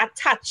able to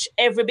attach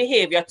every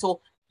behavior to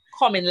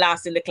coming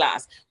last in the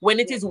class. When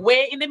it is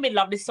way in the middle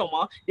of the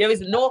summer, there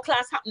is no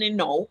class happening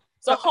now.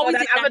 So how is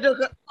it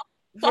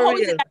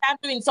that I'm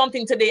doing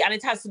something today and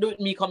it has to do with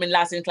me coming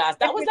last in class?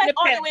 That was like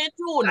all the way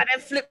through. And then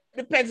flip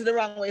the pens the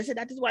wrong way. So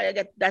that is why I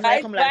get that's right, why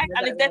I come last.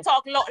 And if they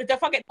talk loud, if they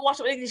forget to wash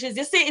up the dishes,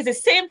 you see, it's the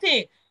same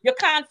thing. You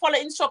can't follow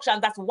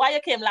instructions. That's why you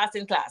came last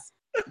in class.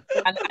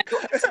 And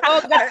I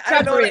know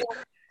that.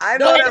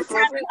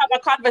 Anytime you have a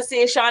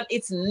conversation,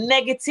 it's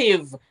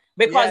negative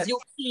because you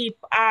keep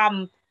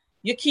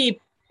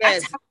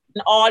attacking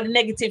all the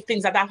negative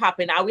things that have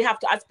happened. And we have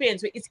to, as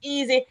parents, it's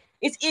easy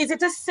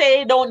to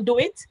say don't do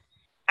it.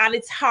 And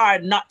it's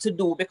hard not to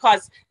do,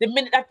 because the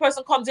minute that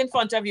person comes in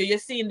front of you, you're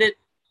seeing the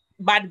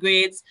bad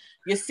grades,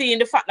 you're seeing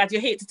the fact that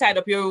you hate to tidy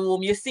up your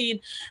room,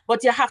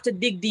 but you have to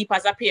dig deep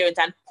as a parent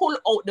and pull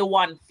out the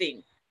one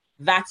thing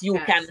that you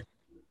can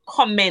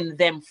commend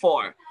them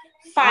for.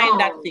 Find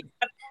that thing.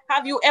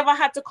 Have you ever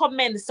had to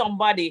commend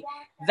somebody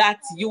that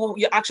you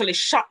actually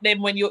shot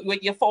them when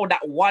you found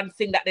that one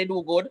thing that they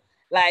do good?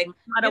 Like,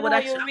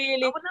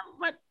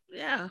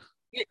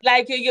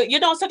 like you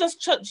don't sort of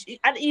judge,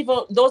 and even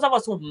those of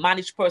us who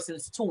manage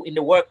persons too in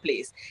the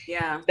workplace.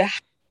 The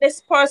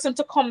hardest person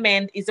to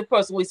commend is the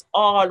person who is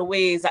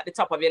always at the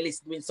top of your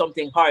list doing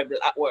something horrible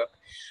at work.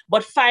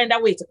 But find a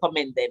way to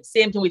commend them.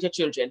 Same thing with your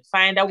children.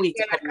 Find a way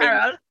to commend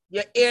Carol.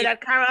 You hear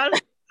that, Carol?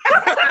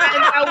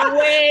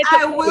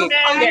 I will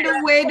find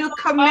a way to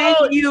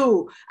commend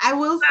you. I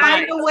will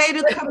find a way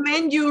to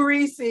commend you,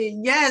 Reese.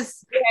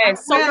 Yes.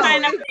 So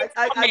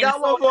I got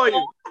one for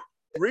you.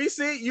 Reese,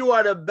 you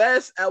are the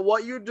best at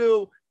what you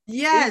do.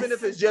 Yes. Even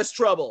if it's just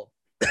trouble.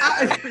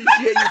 I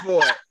appreciate you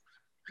for it.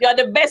 You're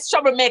the best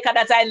troublemaker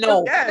that I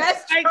know.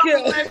 Yes. Thank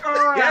you.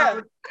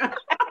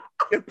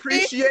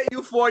 Appreciate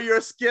you for your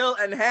skill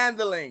and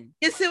handling.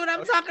 You see what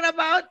I'm talking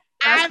about?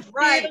 I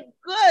feel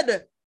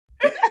good.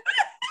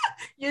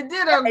 You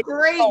did a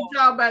great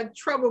job at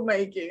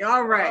troublemaking.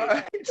 All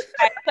right.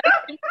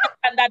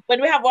 And that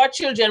when we have our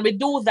children, we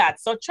do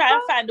that. So try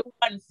and find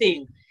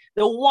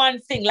the one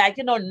thing, like,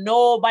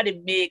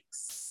 nobody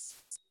makes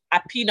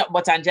a peanut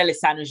butter and jelly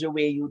sandwich the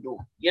way you do.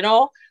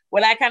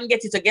 Well, I can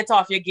get you to get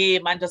off your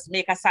game and just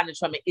make a sandwich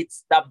for me.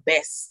 It's the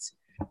best.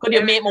 Could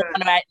you make more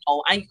one right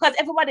now? And because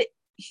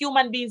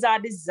human beings are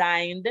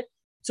designed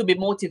to be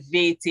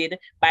motivated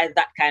by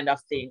that kind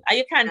of thing. And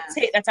you can't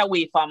take that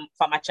away from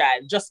a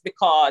child just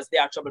because they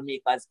are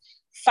troublemakers.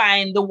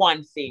 Find the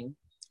one thing.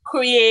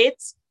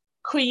 Create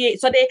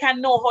so they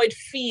can know how it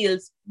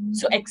feels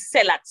to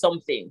excel at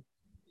something.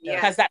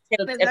 Because that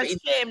helps.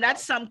 That's shame that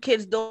some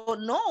kids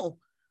don't know,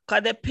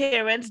 because their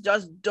parents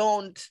just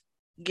don't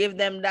give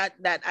them that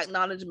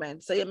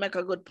acknowledgement. So you make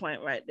a good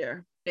point right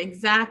there.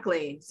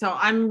 Exactly. So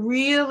I'm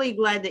really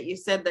glad that you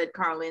said that,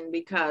 Carlin,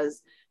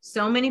 because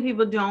so many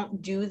people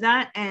don't do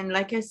that. And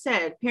like I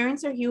said,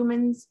 parents are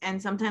humans and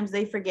sometimes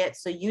they forget.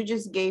 So you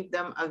just gave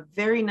them a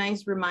very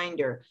nice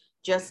reminder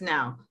just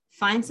now.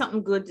 Find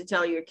something good to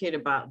tell your kid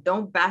about.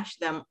 Don't bash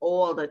them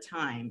all the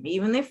time.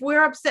 Even if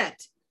we're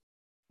upset,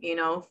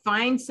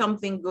 find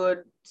something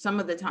good some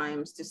of the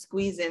times to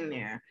squeeze in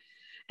there.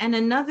 And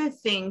another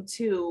thing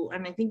too,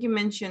 and I think you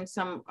mentioned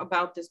some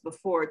about this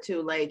before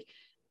too, like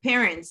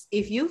parents,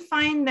 if you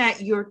find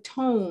that your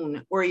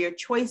tone or your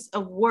choice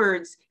of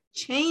words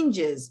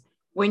changes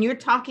when you're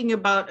talking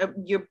about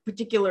your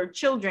particular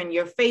children,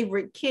 your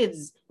favorite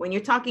kids, when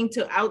you're talking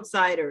to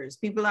outsiders,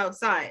 people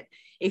outside,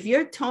 if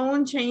your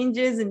tone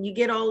changes and you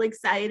get all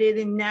excited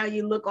and now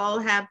you look all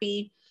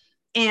happy,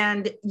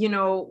 and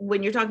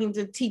when you're talking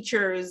to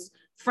teachers,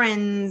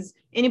 friends,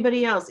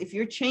 Anybody else? If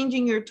you're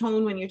changing your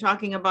tone when you're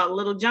talking about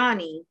little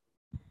Johnny,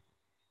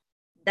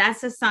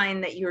 that's a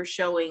sign that you're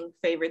showing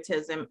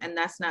favoritism, and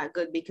that's not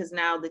good, because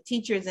now the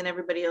teachers and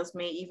everybody else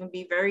may even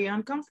be very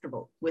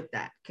uncomfortable with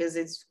that because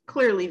it's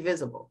clearly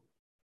visible.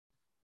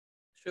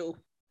 True.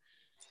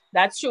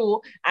 That's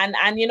true.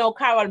 And you know,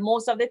 Carol,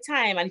 most of the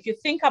time, and if you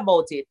think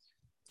about it,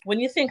 when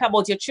you think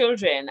about your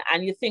children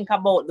and you think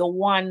about the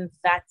one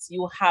that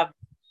you have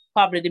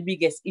probably the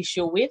biggest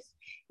issue with,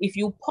 if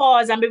you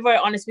pause and be very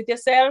honest with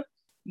yourself,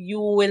 you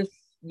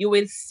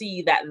will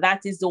see that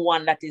that is the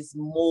one that is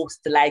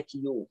most like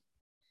you,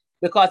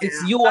 because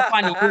it's you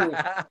upon you.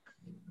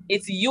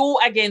 It's you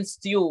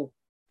against you,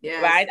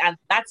 right? And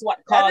that's what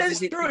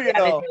causes it. True,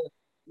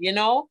 you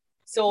know.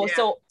 So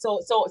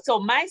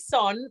my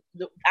son,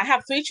 I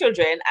have 3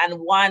 children, and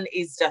one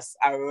is just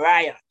a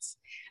riot,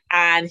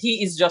 and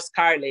he is just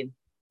Carlin,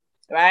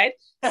 right?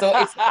 So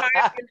it's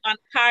Carlin on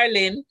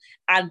Carlin,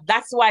 and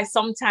that's why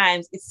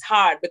sometimes it's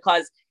hard,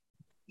 because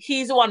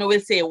he's the one who will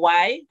say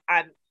why,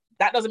 and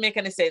that doesn't make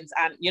any sense,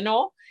 and you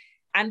know,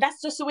 and that's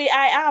just the way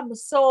I am.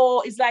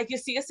 So it's like you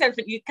see yourself,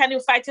 can you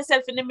fight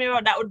yourself in the mirror?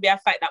 That would be a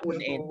fight that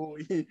wouldn't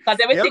end, because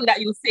everything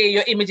that you say,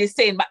 your image is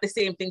saying back the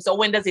same thing. So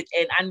when does it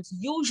end? And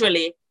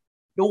usually,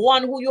 the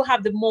one who you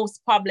have the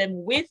most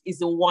problem with is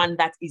the one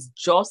that is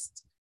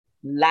just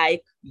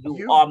like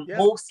you or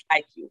most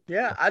like you.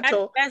 Yeah, I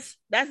told. That's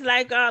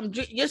like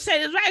you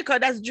said it right, because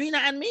that's Drina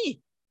and me.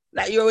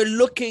 Like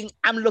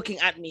I'm looking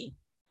at me.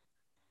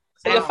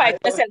 So you fight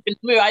yourself in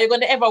the mirror. Are you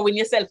going to ever win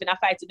yourself in a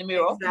fight in the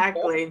mirror?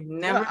 Exactly.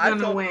 Never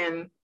gonna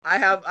win. I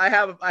have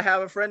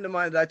a friend of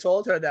mine that I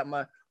told her that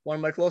one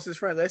of my closest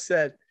friends. I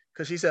said,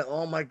 because she said,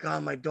 "Oh my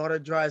God, my daughter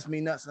drives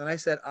me nuts," and I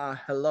said,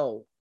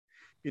 "Hello.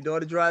 Your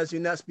daughter drives you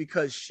nuts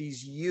because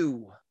she's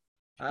you."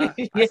 I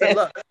said,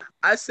 look,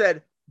 I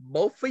said,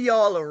 both of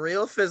y'all are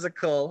real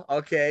physical,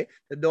 okay?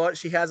 The daughter,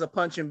 she has a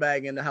punching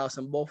bag in the house,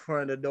 and both her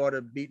and the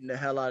daughter beating the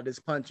hell out of this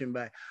punching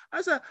bag.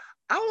 I said,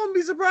 I won't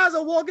be surprised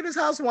I walk in this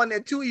house one day,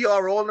 2 of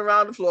y'all rolling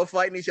around the floor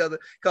fighting each other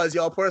because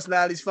y'all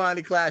personalities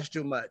finally clash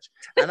too much.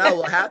 And I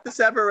will have to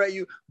separate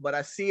you, but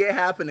I see it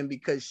happening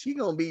because she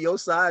gonna be your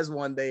size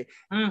one day,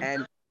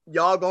 and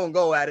y'all gonna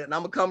go at it, and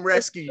I'm gonna come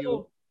rescue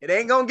you. It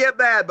ain't gonna get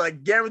bad, but I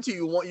guarantee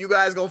you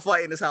guys gonna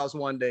fight in this house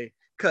one day,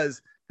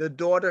 because the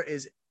daughter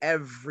is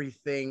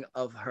everything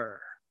of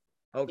her.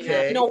 Okay.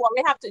 Yeah, you know what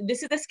we have to,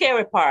 this is the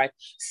scary part.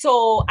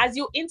 So as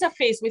you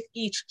interface with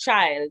each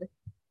child,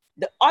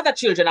 the other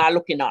children are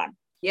looking on.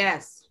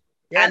 Yes.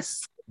 And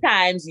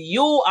sometimes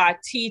you are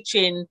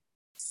teaching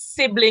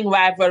sibling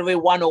rivalry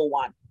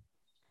 101.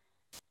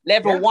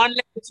 Level 1,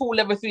 level 2,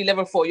 level 3,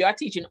 level 4. You are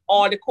teaching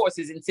all the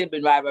courses in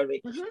sibling rivalry,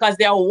 because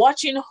they are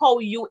watching how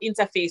you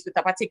interface with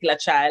a particular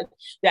child.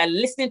 They are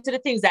listening to the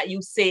things that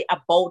you say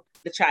about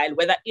the child,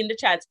 whether in the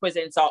child's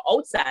presence or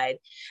outside.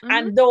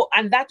 And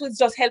that will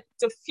just help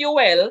to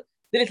fuel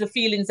the little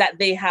feelings that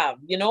they have,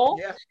 you know?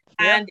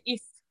 And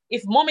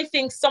if mommy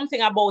thinks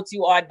something about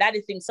you or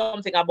daddy thinks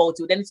something about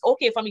you, then it's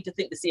okay for me to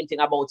think the same thing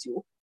about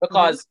you,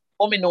 because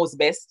mommy knows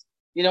best.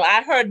 You know,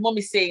 I heard mommy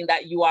saying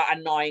that you are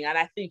annoying, and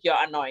I think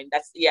you're annoying. I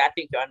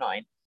think you're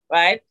annoying,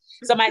 right?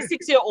 So my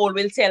 6-year-old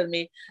will tell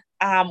me,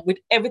 with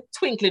every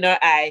twinkle in her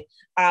eye,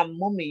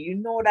 mommy, you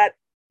know that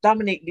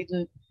Dominic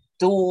didn't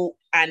do,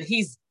 and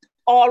he's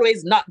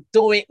always not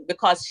doing,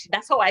 because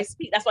that's how I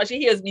speak. That's what she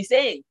hears me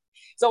saying.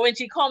 So when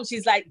she comes,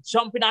 she's like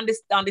jumping on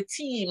the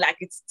team, like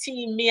it's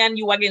team me and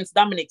you against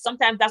Dominic.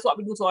 Sometimes that's what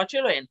we do to our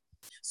children.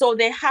 So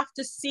they have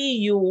to see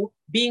you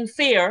being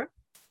fair,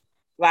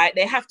 right?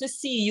 They have to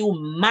see you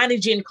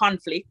managing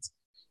conflict,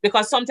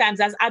 because sometimes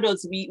as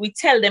adults, we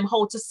tell them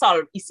how to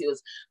solve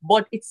issues,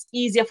 but it's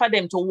easier for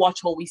them to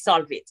watch how we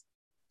solve it.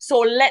 So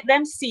let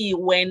them see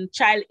when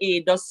child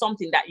A does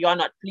something that you're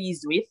not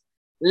pleased with.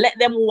 Let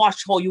them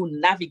watch how you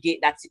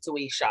navigate that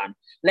situation.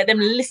 Let them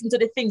listen to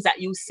the things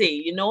that you say.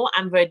 You know,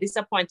 I'm very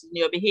disappointed in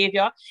your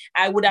behavior.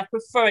 I would have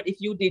preferred if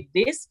you did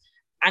this.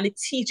 And it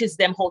teaches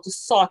them how to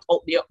sort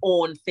out their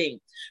own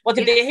thing. But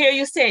if they hear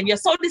you saying, you're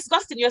so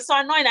disgusting, you're so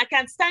annoying, I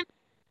can't stand it.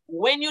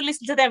 When you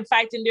listen to them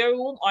fight in their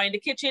room or in the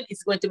kitchen,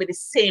 it's going to be the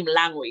same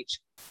language.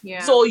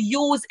 So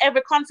use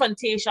every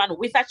confrontation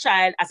with a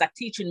child as a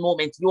teaching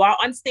moment. You are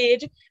on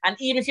stage, and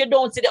even if you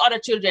don't see the other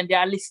children, they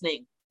are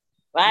listening,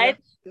 right?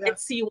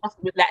 Let's see what,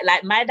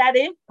 like my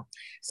daddy.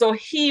 So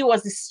he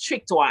was the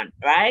strict one,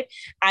 right?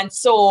 And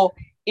so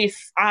if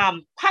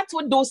Pat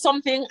would do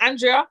something,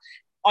 Andrea,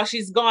 or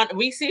she's gone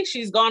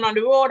on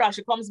the road, or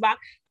she comes back,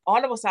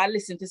 all of us are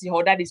listening to see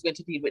how daddy's going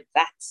to deal with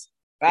that.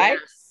 Right?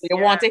 They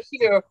want to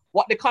hear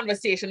what the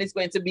conversation is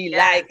going to be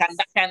like and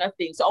that kind of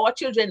thing. So our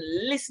children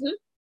listen,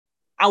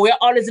 and we're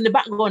always in the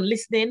background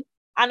listening.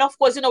 And of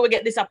course, you know, we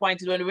get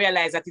disappointed when we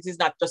realize that it is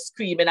not just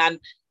screaming and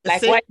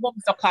like, why is mom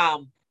so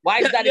calm? Why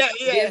is that?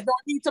 There's no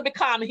need to be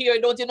calm here.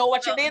 Don't you know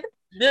what you did?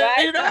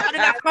 Right? You know, I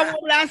did come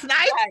home last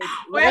night.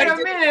 Wait a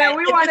minute,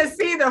 we want to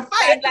see the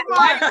fight.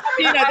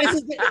 Tina, this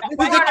is the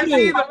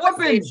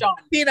cue.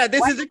 Tina,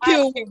 this is the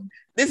cue.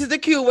 This is the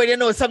cue when you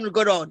know something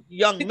going on.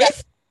 Young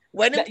miss.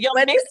 When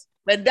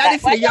When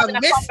daddy Why say you having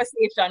young a miss,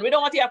 conversation? We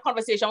don't want to have a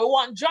conversation. We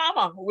want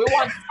drama. We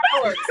want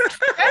fireworks.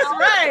 That's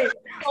right.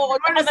 So I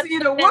want to see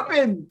the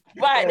whooping.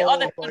 Right, the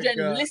other Oh my children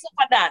God. listen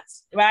for that,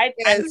 right?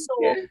 And Yes, so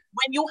yes.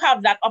 when you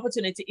have that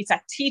opportunity, it's a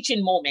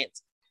teaching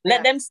moment.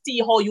 Let them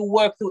see how you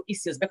work through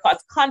issues because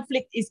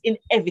conflict is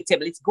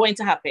inevitable. It's going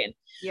to happen.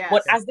 Yes.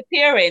 But as the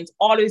parent,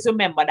 always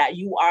remember that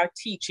you are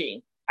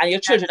teaching and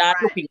your children are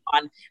looking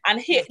on. And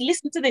here,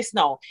 listen to this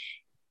now.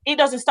 It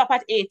doesn't stop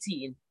at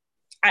 18.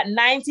 At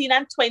 19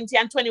 and 20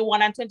 and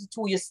 21 and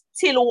 22, you're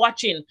still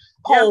watching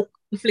how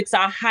conflicts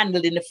are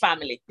handled in the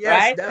family,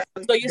 right?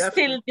 So you're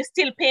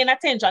still paying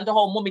attention to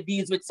how mommy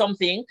deals with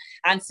something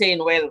and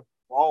saying, well,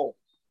 wow,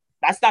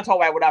 that's not how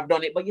I would have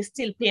done it, but you're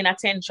still paying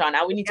attention.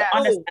 And we need to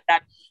understand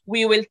that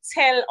we will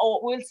tell or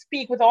we'll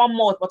speak with our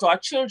mouth, but our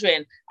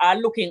children are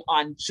looking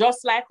on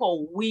just like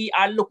how we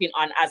are looking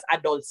on as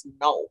adults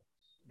now.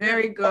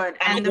 Very good.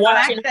 And the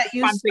watching fact that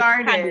you conflict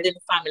handled started in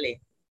the family.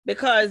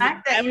 Because the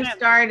fact that you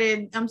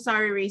started, I'm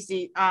sorry, Reese,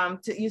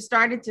 you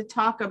started to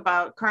talk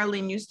about,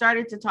 Carlene, you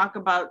started to talk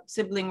about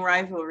sibling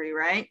rivalry,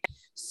 right?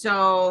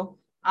 So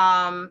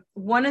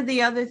one of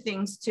the other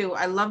things too,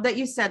 I love that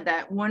you said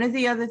that. One of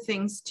the other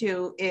things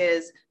too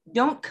is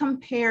don't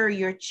compare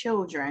your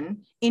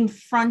children in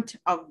front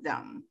of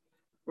them,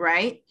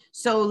 right?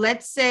 So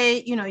let's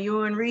say, you know,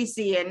 you and Reese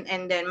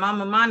and then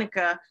Mama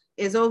Monica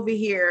is over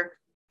here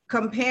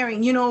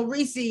comparing, you know,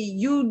 Reese,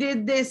 you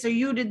did this or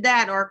you did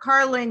that, or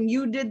Carlin,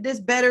 you did this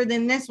better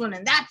than this one,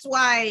 and that's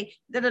why,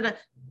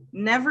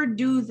 Never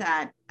do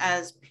that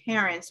as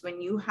parents when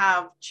you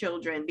have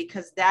children,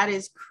 because that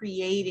is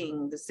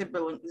creating the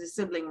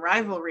sibling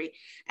rivalry,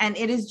 and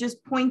it is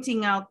just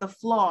pointing out the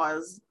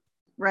flaws,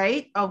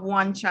 right, of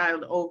one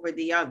child over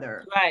the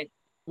other. Right.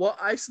 What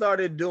I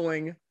started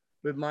doing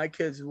with my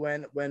kids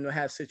when we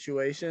have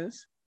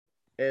situations,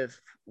 if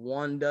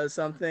one does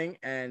something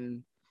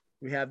and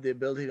we have the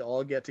ability to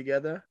all get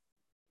together,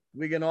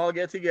 we can all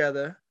get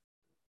together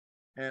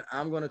and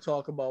I'm going to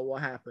talk about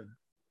what happened.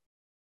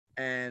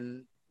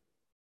 And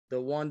the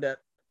one that,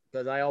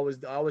 because I always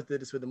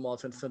did this with them all,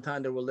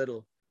 sometimes they were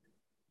little,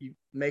 you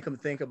make them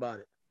think about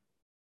it.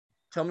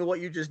 Tell me what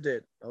you just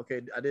did.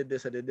 Okay, I did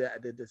this, I did that, I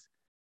did this.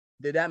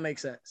 Did that make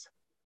sense?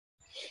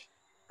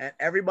 And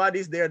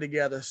everybody's there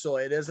together, so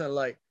it isn't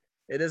like,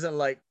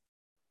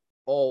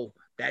 oh,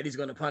 daddy's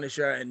gonna punish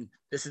her and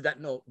this is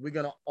that. No, we're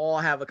gonna all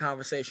have a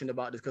conversation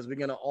about this because we're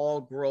gonna all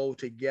grow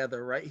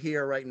together right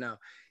here, right now.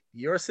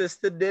 Your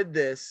sister did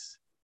this.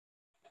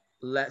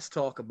 Let's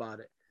talk about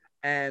it.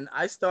 And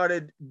I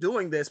started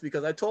doing this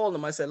because I told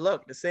them, I said,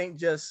 look, this ain't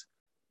just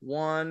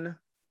one.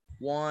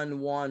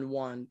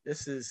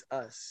 This is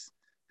us.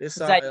 This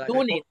is like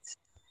unit.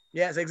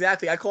 Yes,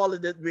 exactly. I call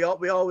it. We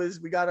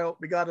got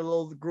a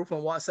little group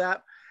on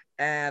WhatsApp,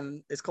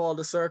 and it's called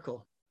the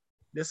circle.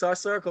 This is our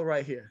circle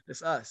right here.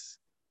 This us.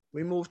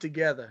 We move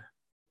together.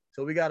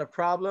 So we got a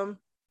problem,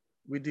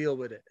 we deal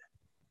with it.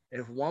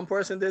 If one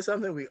person did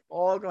something, we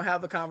all gonna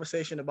have a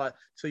conversation about it,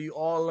 so you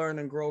all learn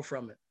and grow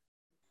from it.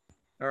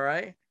 All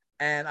right.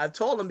 And I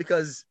told them,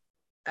 because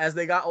as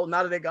they got old,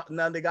 now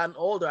they gotten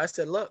older, I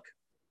said, look,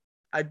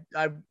 I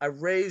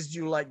raised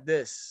you like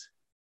this.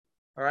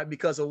 All right,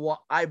 because of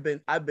what I've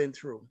been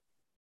through.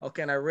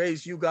 Okay, and I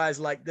raised you guys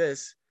like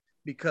this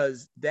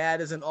because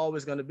dad isn't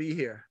always going to be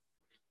here.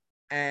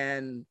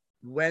 And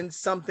when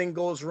something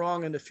goes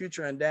wrong in the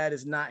future and dad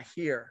is not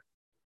here,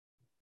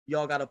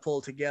 y'all got to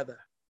pull together.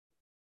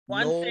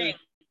 One thing.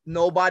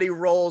 Nobody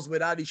rolls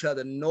without each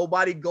other.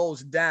 Nobody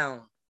goes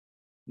down.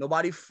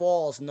 Nobody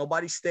falls.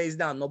 Nobody stays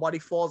down. Nobody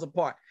falls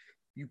apart.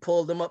 You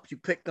pull them up. You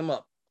pick them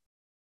up.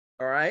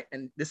 All right,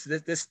 and this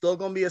still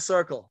going to be a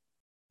circle.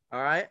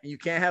 All right, you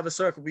can't have a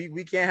circle.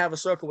 We can't have a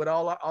circle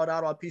without all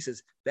our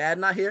pieces. Dad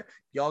not here.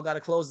 Y'all got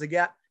to close the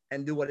gap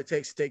and do what it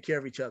takes to take care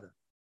of each other.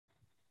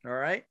 All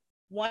right.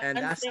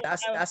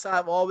 That's how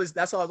I've always.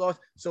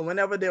 So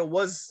whenever there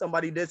was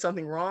somebody did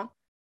something wrong,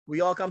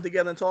 we all come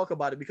together and talk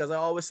about it, because I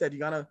always said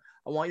I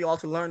want you all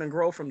to learn and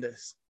grow from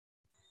this.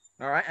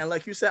 All right, and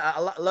like you said, I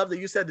love that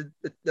you said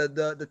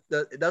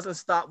it doesn't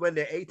stop when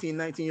they're 18,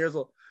 19 years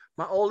old.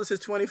 My oldest is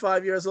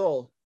 25 years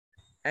old,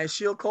 and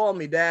she'll call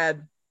me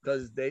dad.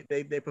 Because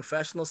they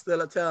professionals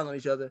still are telling on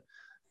each other,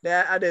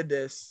 Dad, I did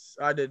this,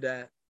 I did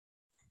that.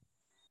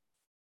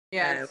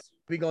 Yes. And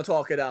we're going to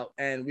talk it out.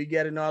 And we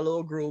get in our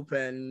little group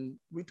and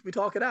we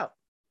talk it out.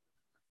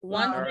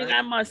 One thing right.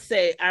 I must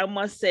say,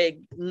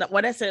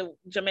 when I say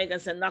Jamaican,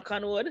 say knock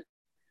on wood,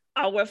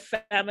 our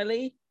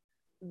family,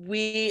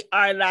 we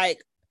are like,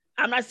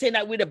 I'm not saying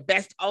that we're the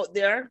best out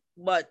there,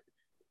 but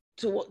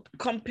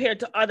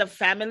compared to other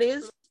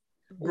families,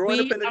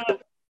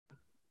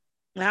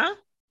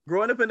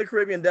 Growing up in the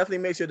Caribbean definitely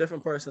makes you a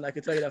different person. I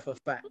can tell you that for a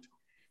fact.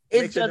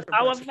 It's just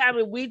our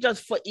family. We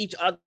just for each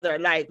other.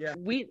 Like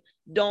we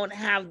don't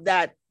have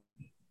that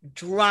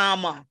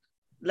drama,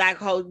 like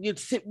how you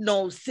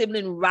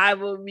sibling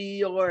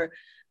rivalry or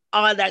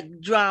all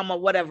that drama,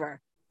 whatever.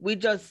 We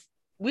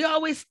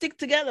always stick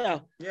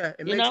together. Yeah,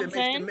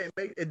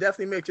 it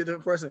definitely makes you a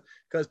different person.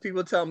 Because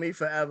people tell me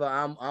forever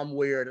I'm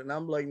weird, and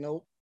I'm like,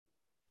 nope.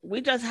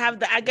 We just have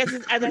the, I guess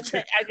it's, as I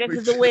said, I guess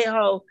it's the way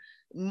how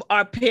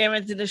our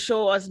parents didn't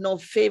show us no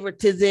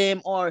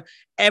favoritism, or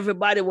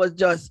everybody was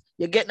just,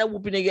 you're getting a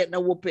whooping, you're getting a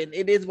whooping.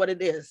 It is what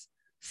it is.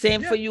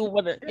 Same for you,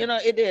 whether you know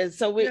it is.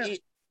 So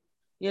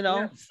you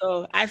know,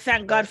 so I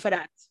thank God for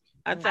that.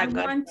 I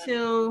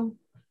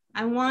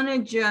want to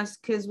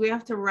just, because we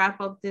have to wrap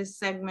up this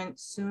segment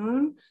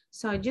soon.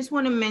 So I just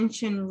want to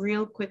mention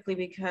real quickly,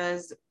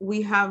 because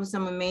we have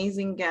some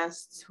amazing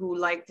guests who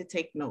like to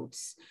take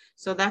notes.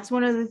 So that's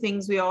one of the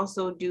things we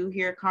also do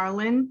here,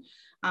 Carlin.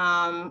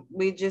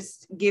 We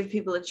just give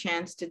people a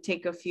chance to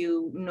take a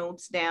few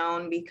notes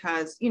down,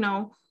 because, you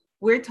know,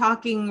 we're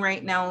talking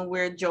right now,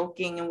 we're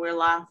joking and we're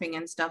laughing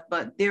and stuff,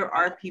 but there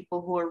are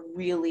people who are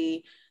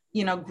really,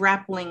 you know,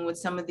 grappling with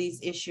some of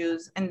these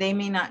issues, and they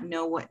may not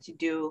know what to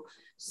do.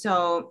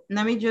 So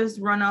let me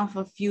just run off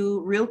a few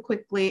real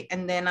quickly,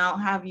 and then I'll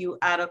have you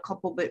add a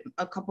couple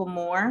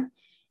more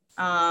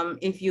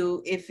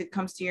if it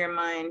comes to your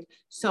mind.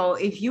 So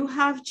if you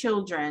have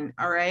children,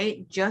 all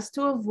right, just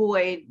to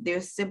avoid their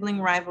sibling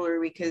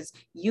rivalry, because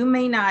you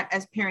may not,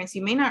 as parents,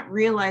 you may not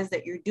realize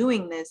that you're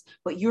doing this,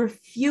 but you're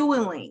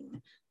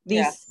fueling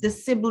the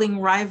sibling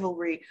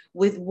rivalry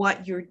with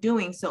what you're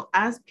doing. So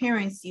as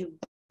parents, you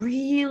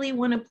really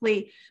want to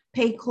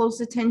pay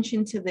close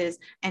attention to this,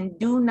 and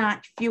do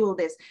not fuel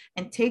this,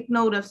 and take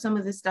note of some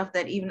of the stuff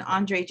that even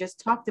Andre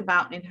just talked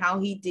about and how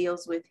he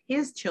deals with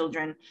his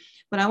children.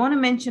 But I want to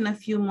mention a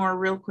few more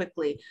real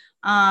quickly.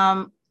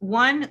 One,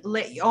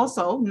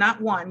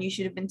 you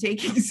should have been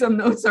taking some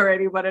notes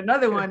already, but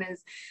another one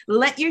is,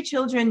 let your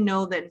children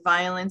know that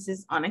violence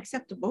is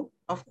unacceptable,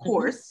 of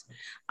course.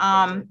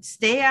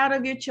 Stay out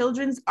of your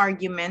children's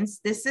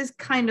arguments. This is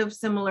kind of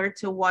similar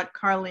to what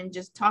Carlin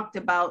just talked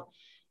about.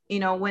 You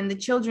know, when the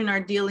children are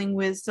dealing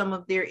with some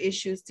of their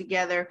issues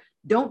together,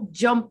 don't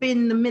jump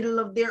in the middle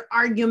of their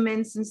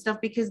arguments and stuff,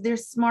 because they're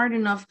smart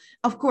enough.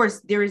 Of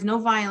course, there is no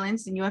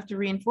violence, and you have to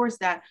reinforce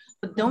that,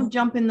 but don't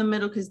jump in the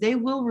middle, because they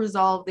will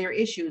resolve their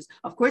issues.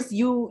 Of course,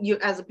 you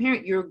as a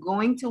parent, you're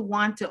going to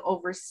want to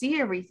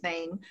oversee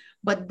everything,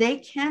 but they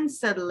can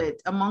settle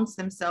it amongst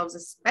themselves,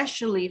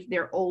 especially if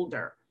they're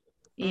older.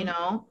 You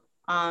know,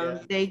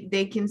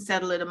 they can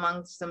settle it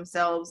amongst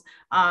themselves.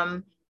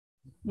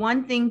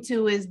 One thing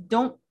too is,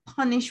 don't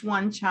punish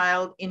one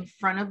child in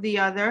front of the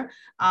other.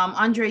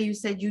 Andre, you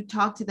said you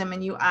talked to them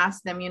and you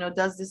asked them, you know,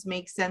 does this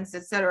make sense,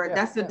 etc.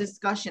 That's a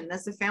discussion.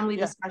 That's a family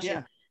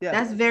discussion.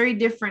 That's very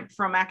different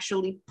from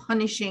actually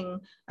punishing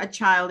a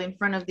child in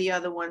front of the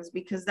other ones,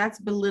 because that's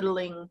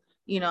belittling,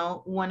 you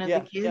know, one of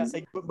the kids.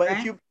 But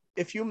right?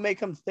 if you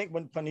make them think,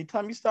 when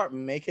anytime you start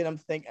making them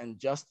think and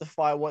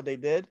justify what they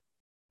did,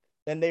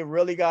 then they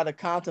really got to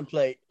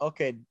contemplate,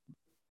 okay,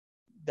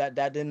 that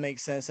didn't make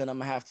sense, and I'm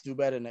gonna have to do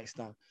better next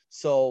time.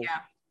 So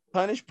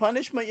punishment,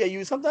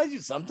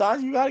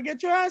 sometimes you got to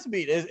get your ass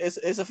beat.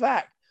 It's a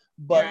fact.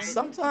 But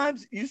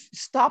sometimes you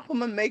stop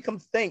them and make them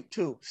think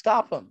too.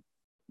 Stop them.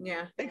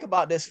 Think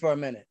about this for a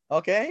minute,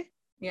 okay?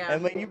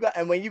 And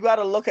when you got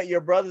to look at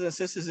your brothers and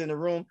sisters in the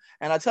room,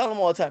 and I tell them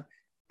all the time,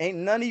 ain't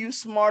none of you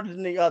smarter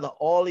than the other.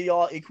 All of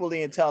y'all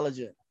equally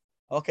intelligent.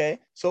 Okay?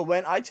 So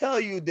when I tell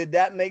you, did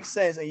that make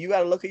sense? And you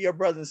got to look at your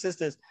brothers and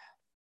sisters.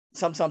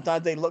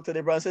 Sometimes they look to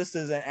their brothers and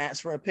sisters and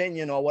ask for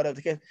opinion or whatever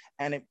the case,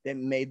 and it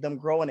made them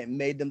grow, and it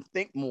made them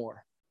think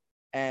more.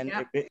 And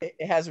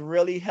it has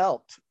really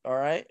helped. All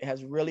right. It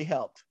has really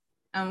helped.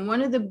 And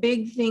one of the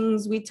big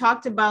things, we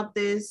talked about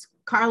this,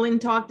 Carlin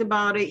talked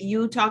about it,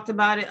 you talked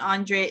about it,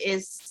 Andre,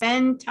 is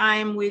spend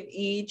time with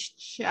each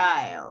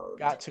child.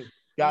 Got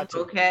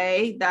to.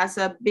 Okay. That's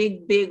a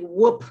big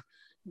whoop.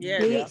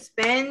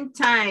 Spend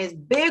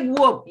time. Big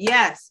whoop.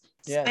 Yes.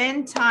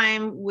 Spend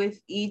time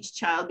with each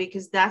child,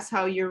 because that's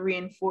how you're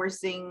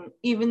reinforcing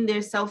even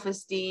their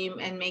self-esteem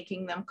and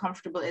making them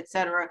comfortable,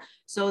 etc.,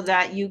 so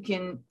that you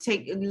can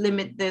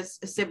limit this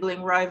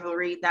sibling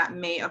rivalry that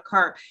may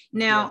occur.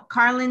 Now,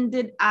 Carlin,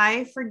 did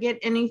I forget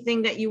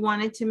anything that you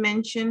wanted to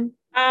mention?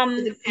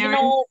 You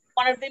know,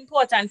 one of the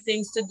important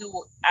things to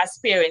do as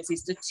parents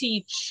is to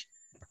teach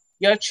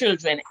your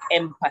children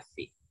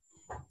empathy.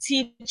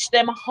 Teach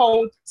them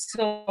how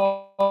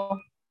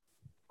to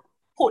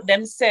put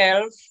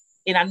themselves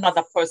in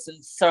another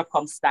person's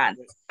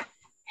circumstance.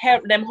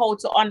 Help them how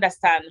to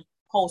understand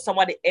how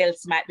somebody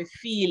else might be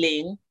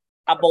feeling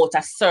about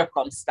a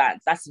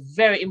circumstance. That's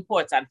very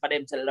important for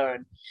them to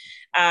learn.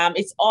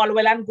 It's all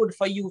well and good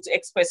for you to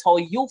express how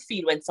you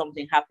feel when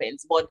something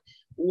happens, but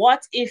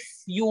what if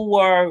you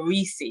were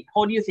Reese?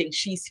 How do you think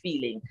she's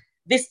feeling?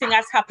 This thing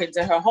has happened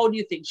to her. How do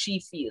you think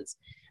she feels?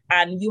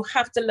 And you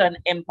have to learn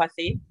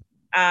empathy.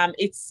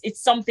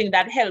 It's something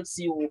that helps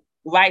you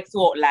right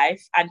throughout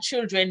life, and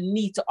children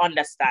need to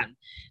understand.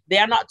 They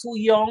are not too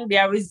young, they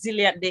are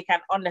resilient, they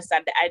can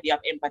understand the idea of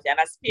empathy, and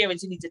as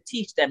parents you need to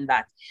teach them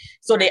that,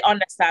 so they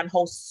understand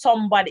how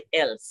somebody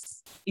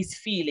else is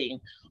feeling,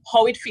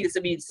 how it feels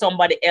to be in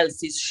somebody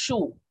else's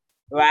shoe,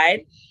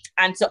 right?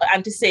 And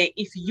to say,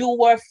 if you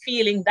were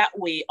feeling that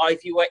way, or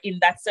if you were in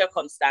that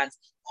circumstance,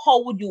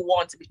 how would you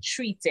want to be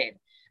treated?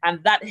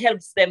 And that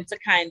helps them to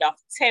kind of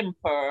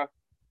temper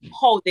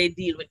how they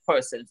deal with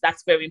persons.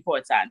 That's very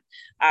important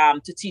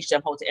to teach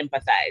them how to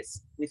empathize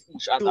with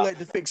each other. Too late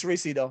to fix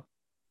Reese though.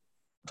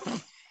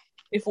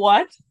 If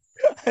what?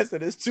 I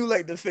said it's too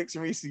late to fix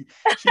Reese. Too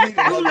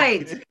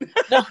late.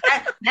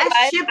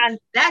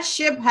 That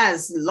ship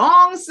has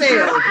long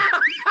sailed.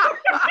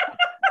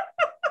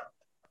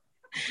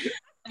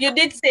 You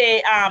did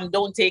say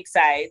don't take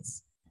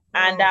sides,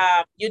 and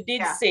you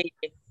did say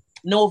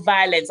no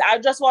violence. I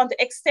just want to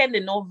extend the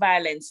no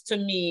violence to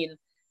mean,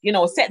 you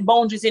know, set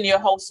boundaries in your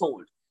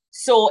household.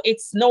 So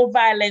it's no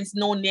violence,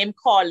 no name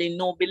calling,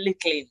 no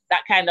belittling,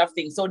 that kind of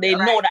thing. So they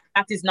know that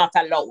that is not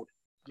allowed.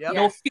 Yep.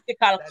 No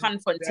physical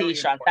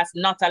confrontation. That's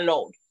not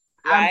allowed.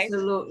 Right?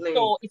 Absolutely.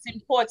 So it's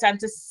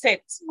important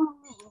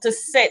to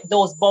set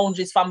those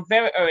boundaries from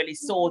very early,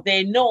 so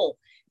they know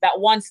that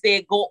once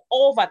they go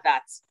over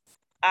that,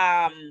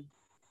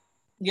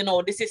 you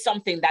know, this is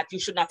something that you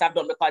should not have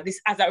done, because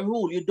this, as a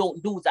rule, you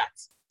don't do that,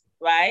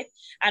 right?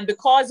 And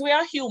because we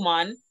are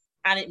human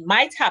and it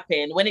might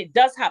happen, when it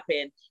does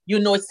happen, you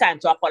know it's time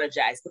to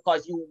apologize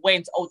because you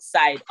went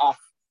outside of,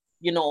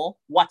 you know,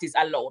 what is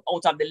allowed,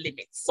 out of the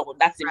limits. So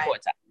that's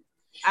important.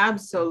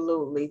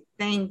 Absolutely.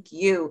 Thank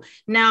you.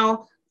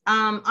 Now,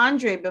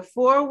 Andre,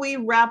 before we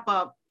wrap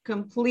up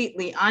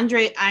completely,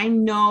 Andre, I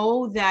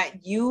know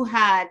that you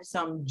had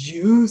some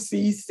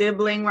juicy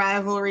sibling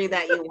rivalry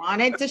that you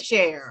wanted to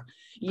share.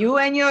 You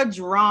and your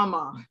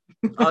drama.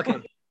 Okay.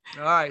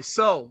 All right.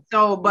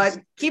 But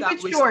keep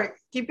it short.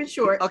 Keep it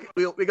short. Okay.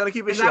 We're going to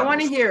keep it short. I want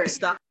to hear it.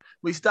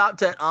 We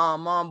stopped at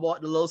mom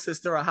bought the little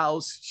sister a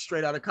house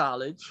straight out of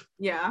college.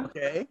 Yeah.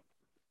 Okay.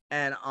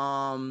 And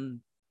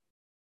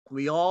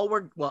we all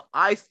were, well,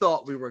 I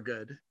thought we were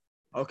good.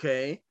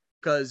 Okay.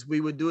 Because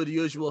we would do the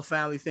usual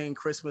family thing,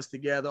 Christmas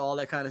together, all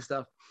that kind of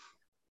stuff.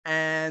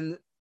 And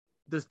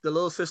the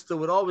little sister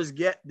would always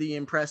get the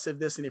impressive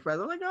this and the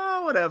impressive. I'm like,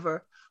 oh,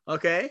 whatever.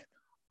 Okay.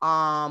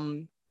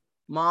 Mom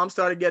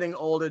started getting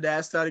older.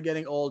 Dad started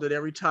getting older.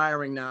 They're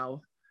retiring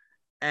now.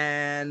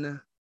 And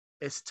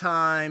it's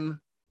time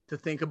to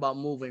think about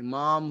moving.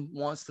 Mom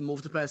wants to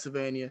move to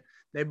Pennsylvania.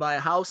 They buy a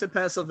house in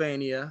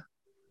Pennsylvania.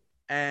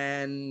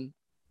 And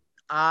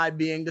I,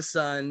 being the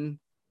son,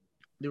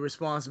 the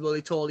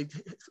responsibility totally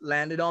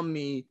landed on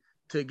me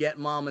to get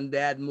mom and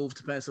dad moved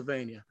to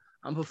Pennsylvania.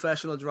 I'm a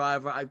professional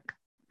driver.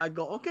 I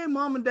go, okay,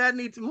 mom and dad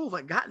need to move.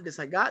 I got this.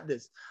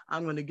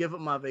 I'm going to give up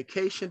my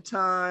vacation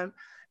time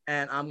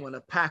and I'm going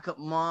to pack up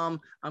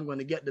mom. I'm going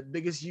to get the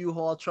biggest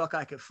U-Haul truck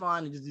I could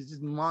find, this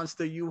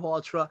monster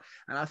U-Haul truck.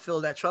 And I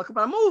fill that truck up.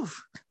 I move,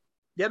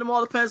 get them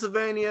all to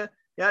Pennsylvania.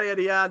 Yada,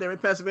 yada, yada. They're in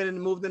Pennsylvania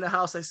and moved in the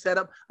house. I set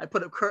up, I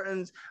put up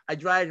curtains. I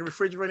drag a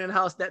refrigerator in the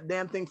house. That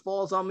damn thing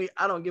falls on me.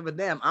 I don't give a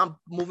damn. I'm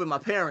moving my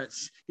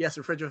parents. Yes,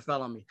 the refrigerator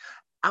fell on me.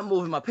 I'm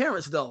moving my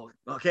parents though.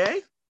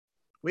 Okay.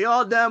 We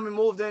all done. We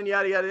moved in,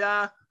 yada,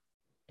 yada,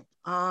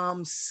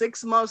 yada.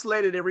 6 months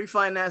later, they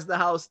refinanced the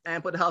house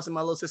and put the house in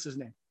my little sister's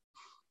name.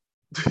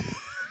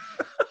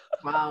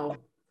 Wow.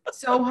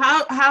 So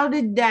how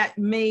did that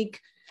make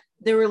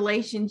the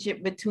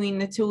relationship between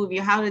the two of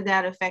you? How did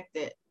that affect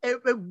it?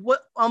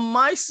 On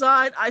my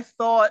side, I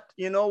thought,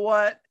 you know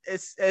what,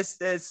 it's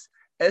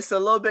a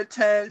little bit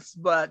tense,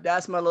 but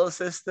that's my little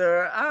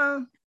sister.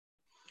 And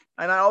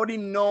I already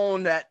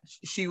known that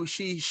she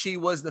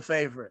was the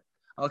favorite.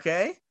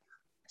 Okay,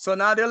 so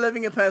now they're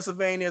living in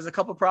Pennsylvania. There's a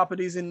couple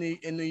properties in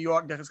New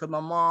York because my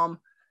mom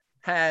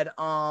had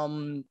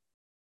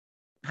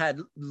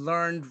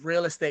learned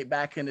real estate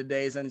back in the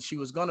days, and she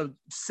was going to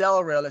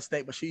sell real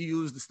estate, but she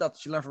used the stuff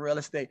that she learned from real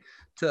estate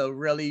to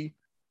really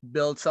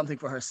build something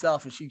for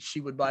herself. And she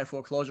would buy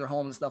foreclosure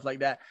homes and stuff like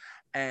that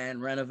and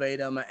renovate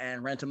them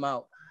and rent them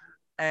out.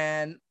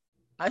 And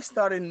I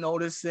started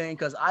noticing,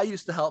 because I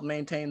used to help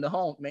maintain the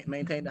home,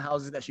 maintain the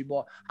houses that she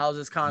bought,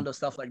 houses, condos,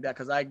 stuff like that,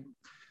 because I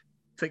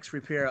fix,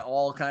 repair,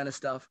 all kind of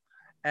stuff.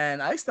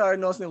 And I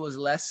started noticing there was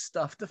less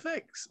stuff to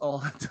fix all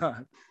the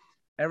time.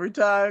 Every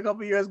time a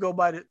couple of years go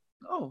by,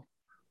 oh,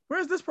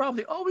 where's this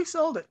property? Oh, we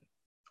sold it.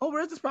 Oh,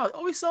 where's this property?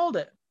 Oh, we sold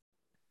it.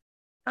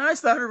 And I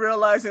started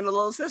realizing the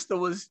little sister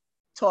was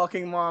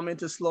talking mom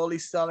into slowly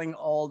selling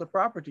all the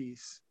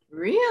properties.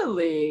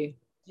 Really?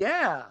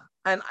 Yeah.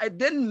 And it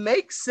didn't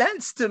make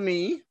sense to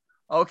me,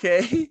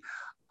 okay,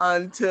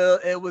 until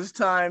it was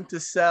time to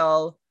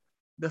sell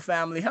the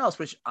family house,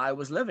 which I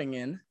was living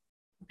in,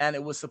 and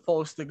it was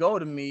supposed to go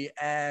to me.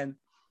 And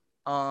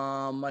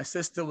my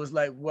sister was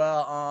like,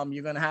 well,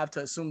 you're going to have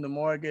to assume the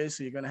mortgage,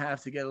 so you're going to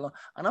have to get a loan.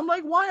 And I'm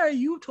like, why are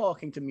you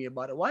talking to me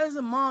about it? Why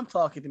isn't mom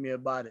talking to me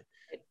about it?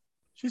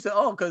 She said,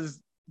 oh,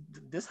 because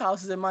this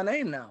house is in my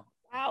name now.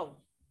 Wow.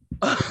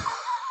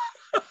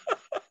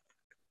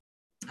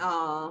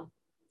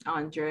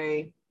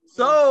 Andre.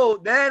 So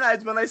then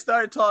when I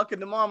started talking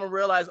to mom and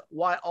realized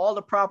why all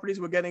the properties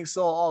were getting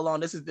sold all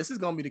along, this is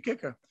going to be the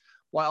kicker.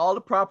 Why all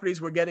the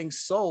properties were getting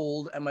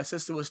sold, and my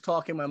sister was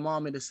talking my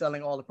mom into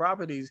selling all the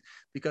properties,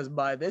 because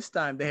by this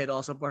time they had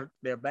also put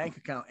their bank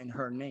account in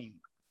her name.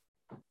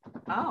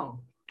 Oh.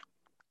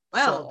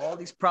 Well, so all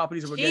these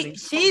properties were getting.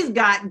 She's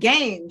got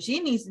game.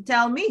 She needs to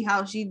tell me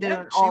how she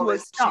did all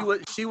this stuff.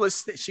 She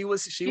was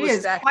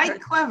is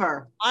quite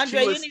clever.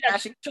 Andre, you need a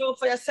show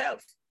for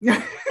yourself. You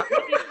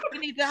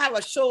need to have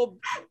a show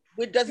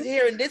with just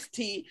hearing this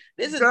tea.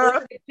 This is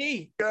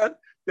tea. Girl,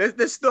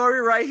 this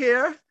story right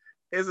here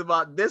is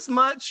about this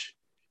much,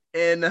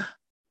 and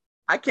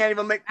I can't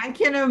even make. I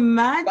can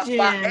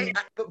imagine.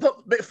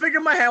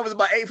 Figure my hand was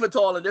about 8 foot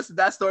tall, and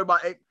that story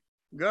about 8.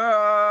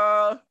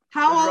 Girl.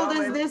 How old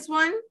is this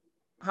one?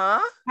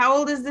 Huh? How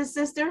old is this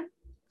sister?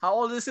 How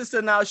old is this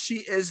sister now? She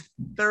is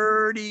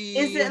 30.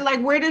 Is it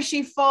like, where does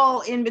she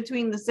fall in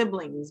between the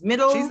siblings?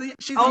 Middle? She's the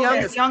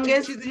youngest.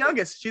 She's the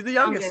youngest. Yeah. She's the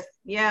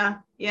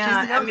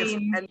youngest,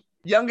 and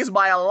youngest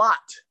by a lot.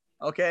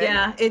 Okay.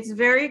 Yeah, it's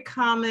very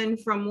common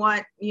from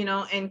what,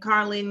 and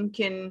Carlin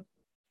can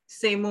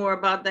say more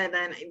about that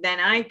than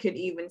I could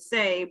even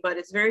say, but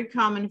it's very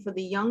common for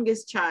the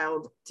youngest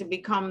child to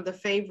become the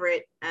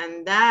favorite,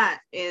 and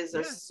that is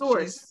a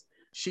source.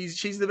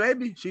 She's the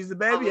baby. She's the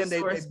baby, and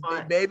they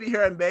baby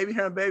her and baby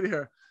her and baby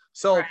her.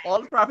 So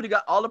all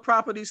the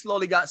property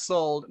slowly got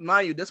sold.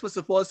 Mind you, this was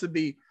supposed to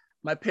be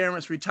my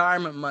parents'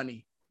 retirement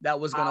money that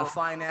was going to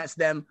finance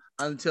them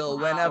until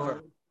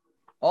whenever.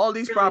 All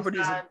these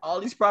properties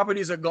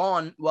are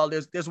gone. Well,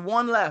 there's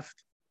one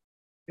left.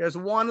 There's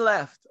one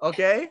left.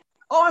 Okay.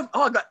 Oh,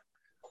 God.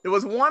 There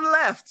was one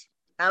left,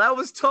 and I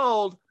was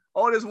told,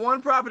 there's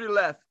one property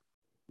left.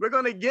 We're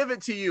going to give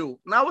it to you.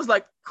 And I was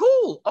like,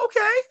 cool,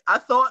 okay. I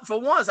thought for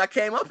once I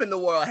came up in the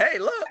world. Hey,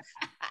 look,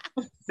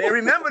 they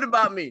remembered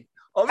about me.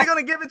 We're going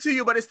to give it to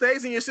you, but it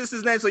stays in your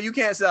sister's name, so you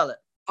can't sell it.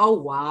 Oh,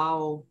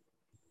 wow.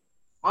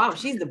 Wow,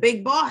 she's the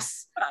big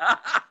boss.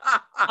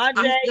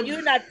 Andre,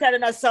 you're not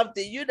telling us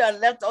something. You done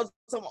left out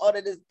some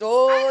other this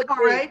door. All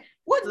right.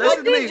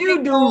 What did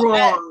you do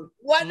wrong?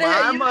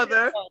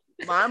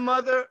 My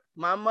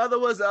mother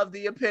was of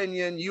the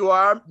opinion, you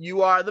are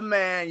the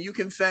man, you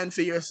can fend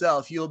for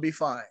yourself, you'll be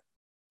fine.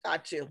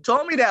 Got you.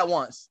 Told me that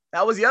once.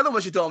 That was the other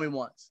one she told me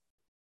once.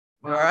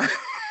 Wow. All right.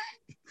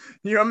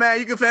 You're a man,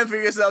 you can fend for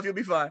yourself, you'll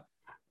be fine.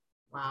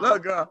 Wow.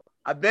 Look, girl,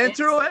 I've been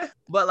through it,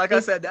 but like I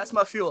said, that's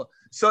my fuel.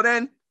 So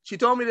then she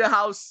told me the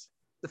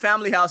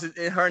family house is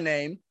in her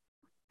name,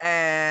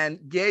 and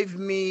gave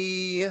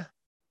me,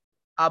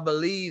 I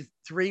believe,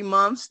 3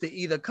 months to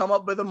either come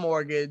up with a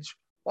mortgage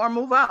or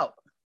move out.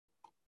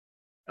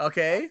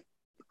 Okay.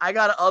 I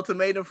got an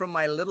ultimatum from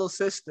my little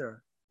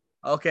sister.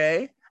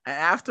 Okay. And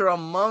after a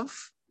month,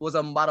 was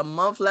about a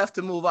month left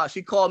to move out,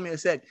 she called me and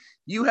said,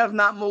 you have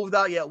not moved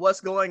out yet. What's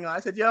going on?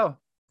 I said, yo,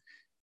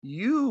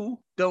 you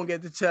don't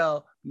get to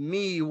tell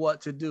me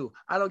what to do.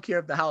 I don't care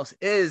if the house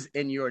is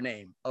in your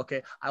name.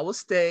 Okay. I will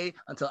stay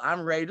until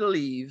I'm ready to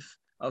leave.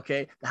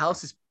 Okay. The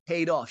house is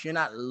paid off. You're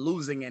not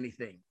losing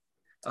anything.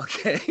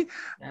 Okay.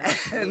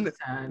 And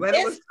when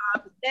it was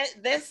time,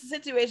 this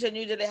situation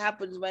usually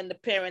happens when the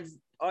parents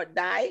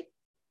die,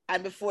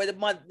 and before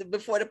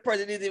the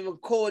person is even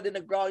cold in the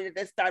ground,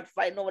 they start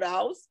fighting over the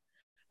house.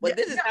 But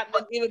this is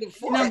happening even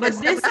before. No, but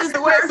this is the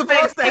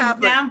perfect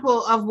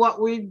example of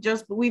what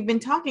we've been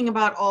talking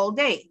about all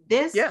day.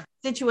 This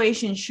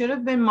situation should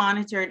have been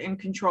monitored and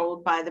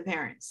controlled by the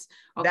parents.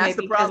 Okay, that's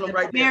the problem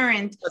right there.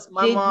 Parent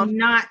did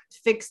not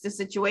fix the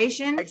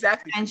situation.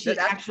 Exactly. And she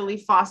actually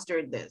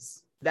fostered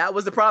this. That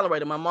was the problem right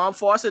there. My mom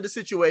fostered the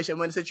situation.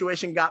 When the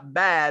situation got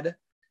bad,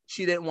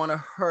 she didn't want to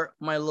hurt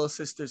my little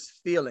sister's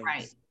feelings.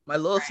 Right. My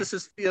little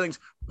sister's feelings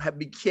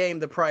became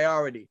the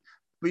priority.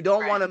 We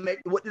don't want to make,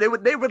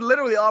 they would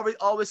literally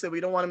always say, we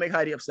don't want to make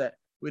Heidi upset.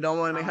 We don't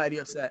want to make Heidi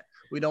upset.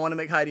 We don't want to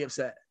make Heidi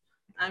upset.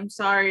 I'm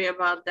sorry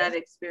about that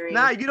experience.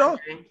 Nah, you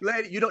don't,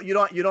 lady. You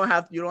don't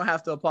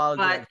have to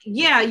apologize. But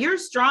yeah, you're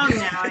strong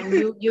now, and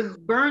you use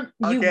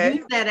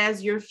that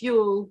as your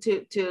fuel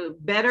to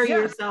better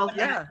yourself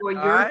and for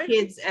your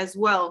kids as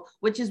well,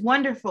 which is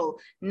wonderful.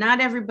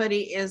 Not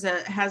everybody has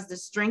the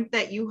strength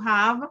that you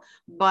have,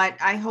 but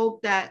I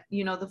hope that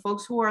the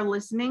folks who are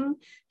listening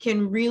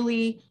can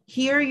really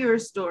hear your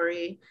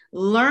story,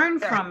 learn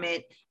from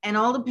it. And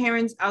all the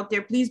parents out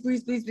there, please,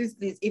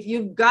 if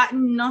you've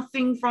gotten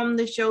nothing from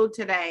the show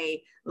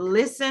today,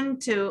 listen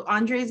to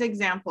Andre's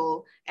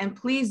example, and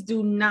please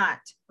do not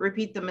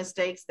repeat the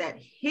mistakes that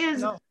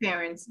his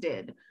parents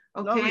did.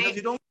 Okay. No,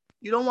 because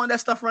you don't want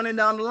that stuff running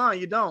down the line.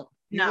 You don't.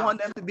 You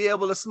want them to be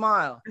able to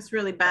smile. It's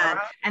really bad.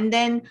 Right. And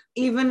then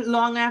even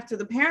long after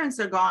the parents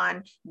are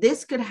gone,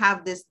 this could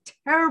have this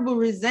terrible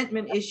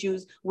resentment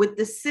issues with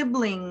the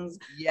siblings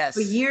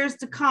for years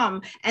to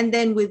come. And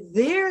then with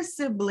their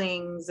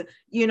siblings,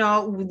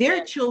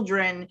 their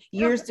children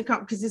years to come,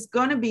 because it's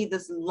going to be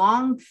this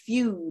long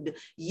feud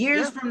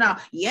years from now.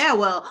 Yeah,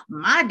 well,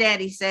 my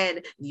daddy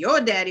said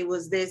your daddy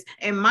was this,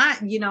 and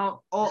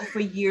all for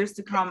years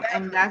to come.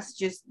 And that's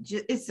just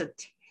it's a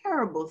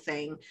terrible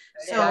thing.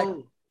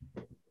 So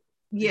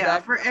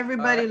for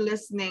everybody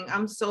listening,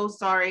 I'm so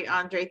sorry,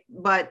 Andre,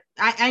 but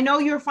I know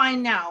you're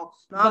fine now.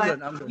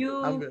 I'm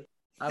good.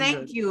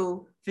 Thank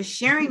you for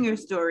sharing your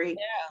story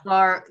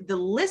for the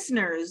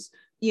listeners,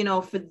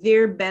 for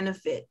their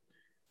benefit.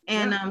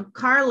 And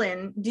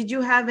Carlin, did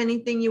you have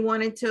anything you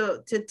wanted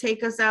to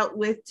take us out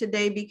with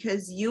today?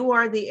 Because you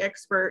are the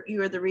expert,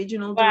 you are the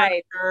regional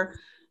director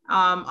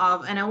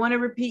of, and I want to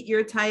repeat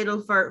your title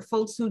for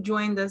folks who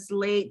joined us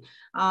late.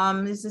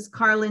 This is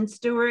Carlin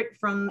Stewart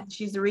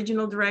she's the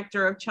regional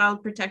director of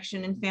Child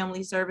Protection and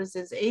Family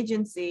Services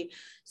Agency.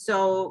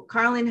 So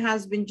Carlin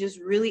has been just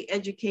really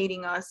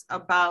educating us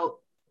about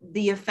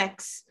the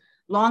effects,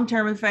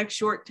 long-term effects,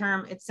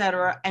 short-term,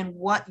 etc., and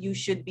what you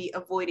should be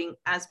avoiding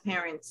as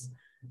parents.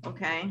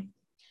 Okay.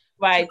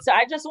 Right. So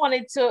I just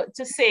wanted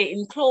to say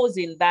in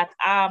closing that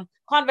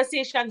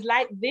conversations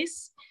like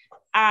this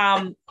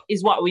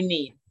is what we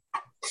need.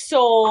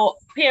 So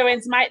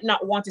parents might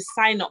not want to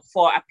sign up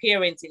for a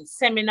parenting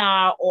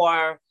seminar,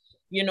 or,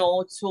 you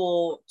know,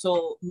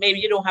 to maybe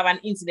you don't have an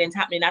incident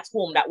happening at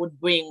home that would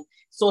bring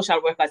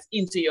social workers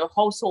into your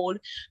household.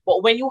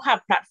 But when you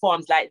have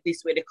platforms like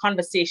this where the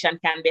conversation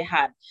can be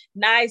had,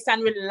 nice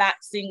and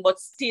relaxing, but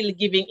still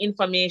giving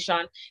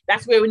information,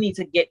 that's where we need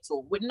to get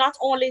to, with not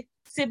only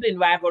sibling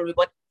rivalry,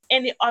 but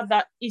any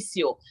other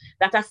issue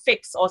that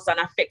affects us and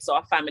affects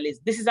our families.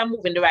 This is a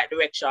move in the right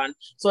direction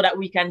so that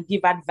we can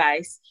give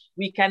advice.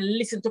 We can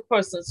listen to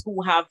persons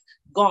who have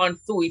gone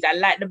through it. I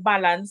like the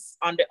balance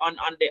on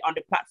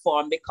the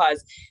platform,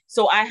 because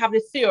so I have the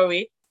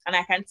theory and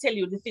I can tell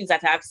you the things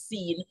that I've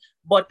seen,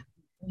 but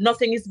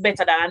nothing is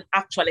better than an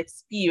actual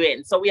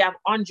experience. So we have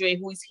Andre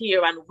who is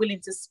here and willing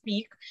to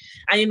speak,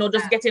 and, you know,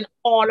 just getting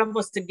all of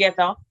us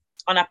together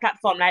on a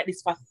platform like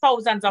this for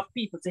thousands of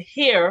people to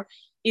hear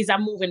is a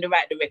move in the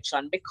right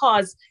direction,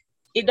 because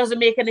it doesn't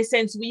make any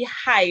sense we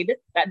hide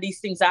that these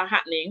things are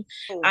happening.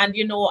 And,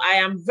 you know, I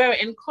am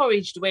very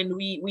encouraged when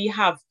we're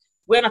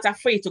not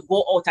afraid to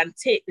go out and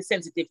take the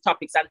sensitive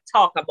topics and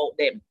talk about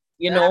them,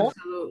 you know.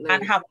 Absolutely.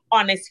 And have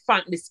honest,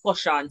 frank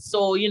discussion.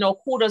 So, you know,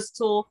 kudos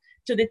to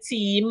the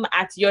team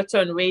at Your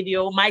Turn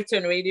Radio, My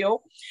Turn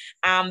Radio,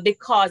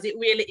 because it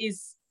really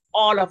is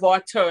all of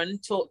our turn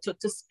to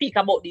speak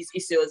about these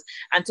issues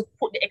and to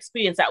put the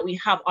experience that we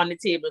have on the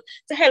table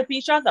to help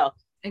each other.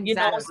 Exactly. You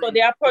know, so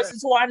there are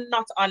persons who are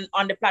not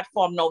on the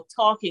platform now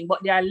talking,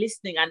 but they are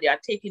listening and they are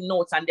taking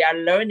notes and they are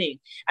learning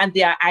and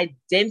they are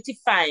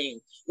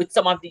identifying with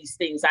some of these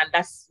things. And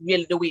that's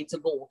really the way to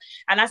go.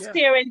 And as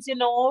parents, you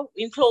know,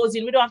 in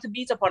closing, we don't have to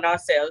beat up on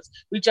ourselves.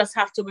 We just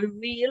have to be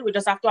real. We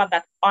just have to have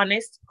that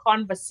honest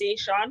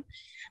conversation.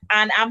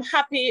 And I'm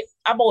happy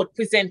about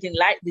presenting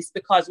like this,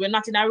 because we're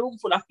not in a room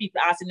full of people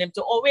asking them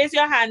to, raise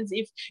your hands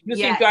if you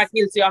think you are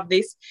guilty of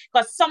this,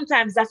 because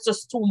sometimes that's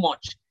just too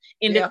much.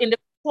 In the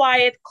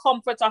quiet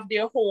comfort of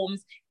their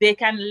homes, they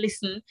can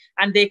listen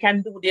and they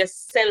can do their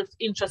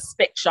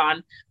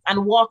self-introspection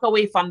and walk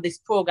away from this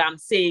program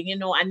saying, you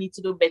know, I need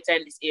to do better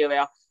in this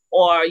area,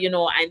 or, you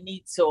know, I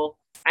need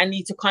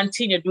to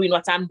continue doing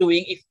what I'm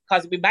doing,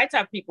 because we might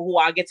have people who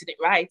are getting it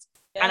right,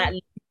 and at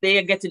least they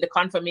are getting the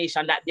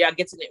confirmation that they are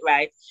getting it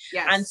right.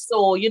 And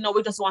so, you know,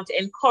 we just want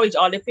to encourage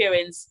all the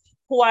parents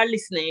who are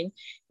listening,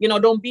 you know,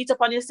 don't beat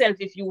up on yourself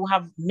if you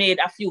have made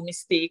a few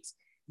mistakes.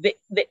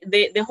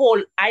 The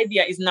whole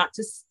idea is not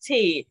to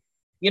stay,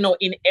 you know,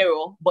 in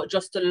error, but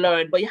just to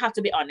learn. But you have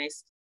to be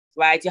honest,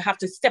 right? You have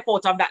to step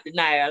out of that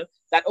denial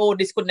that,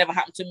 this could never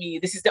happen to me.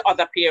 This is the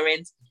other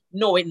parent.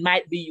 No, it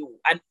might be you.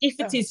 And if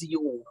it is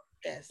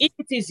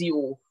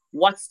you,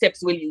 what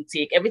steps will you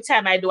take? Every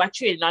time I do a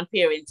training on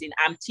parenting,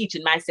 I'm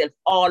teaching myself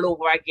all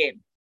over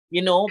again,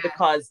 you know,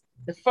 because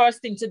the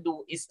first thing to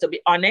do is to be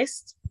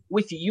honest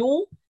with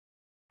you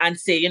and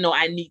say, you know,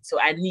 I need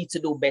to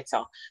do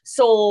better.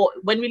 So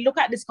when we look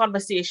at this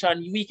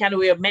conversation, we can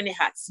wear many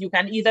hats. You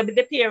can either be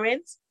the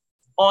parent,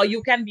 or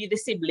you can be the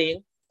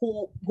sibling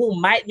who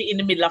might be in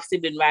the middle of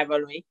sibling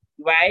rivalry,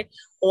 right?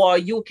 Or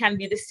you can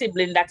be the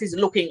sibling that is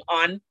looking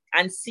on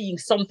and seeing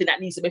something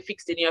that needs to be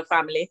fixed in your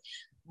family.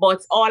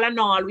 But all in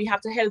all, we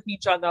have to help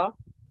each other.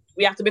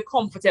 We have to be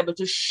comfortable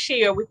to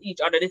share with each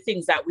other the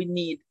things that we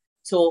need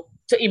to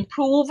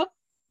improve.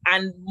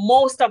 And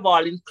most of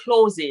all, in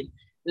closing,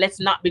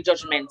 let's not be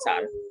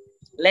judgmental.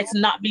 Let's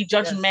not be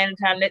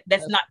judgmental.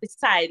 Let's not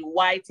decide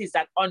why it is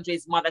that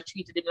Andre's mother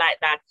treated him like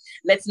that.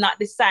 Let's not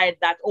decide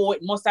that, it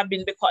must have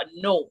been because,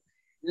 no.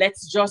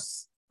 Let's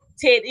just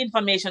take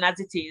information as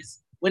it is.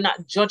 We're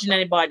not judging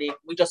anybody.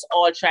 We're just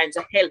all trying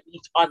to help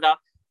each other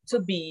to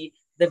be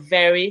the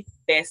very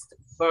best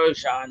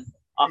version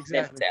of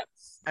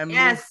themselves. And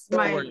yes,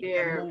 my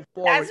dear. Move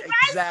forward. That's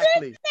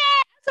exactly.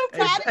 So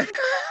proud of you.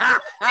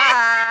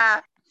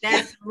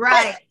 That's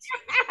right.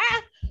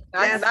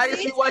 Now you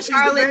see why she's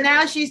Charlotte,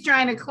 now she's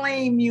trying to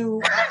claim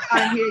you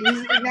on here.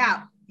 You see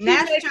now.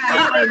 Now she's trying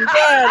to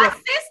claim my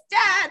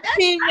sister.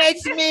 She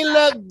makes me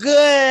look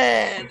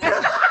good.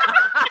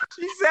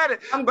 She said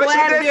it. I'm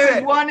glad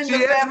there's one in the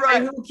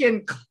family who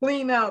can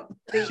clean up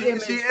the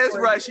image. She is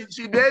right.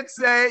 She did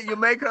say it. You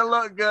make her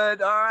look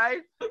good. All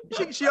right.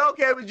 She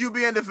okay with you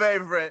being the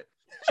favorite.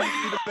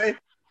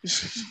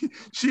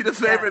 She the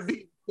favorite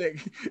beat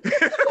stick.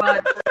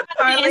 But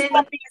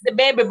it's the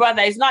baby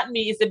brother. It's not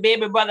me. It's the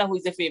baby brother who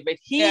is the favorite.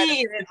 He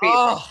is the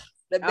favorite.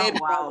 The baby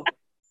brother.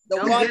 The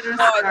Don't one get us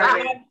boy,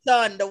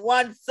 started. the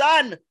one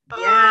son.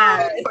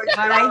 Yeah, Oh, but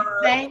I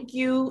thank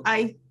you.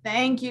 I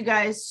thank you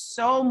guys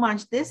so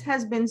much. This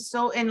has been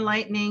so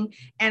enlightening,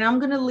 and I'm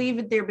gonna leave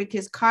it there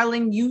because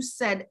Carlin, you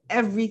said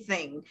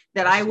everything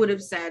that I would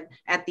have said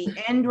at the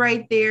end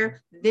right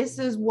there. This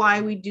is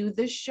why we do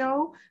this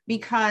show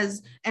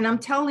because, and I'm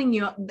telling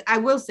you, I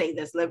will say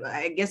this.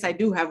 I guess I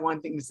do have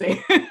one thing to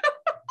say.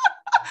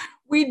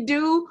 We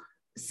do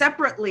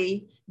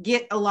separately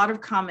get a lot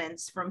of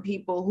comments from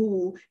people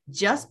who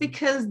just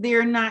because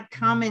they're not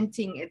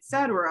commenting,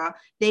 etc.,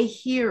 they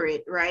hear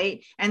it,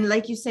 right? And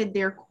like you said,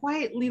 they're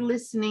quietly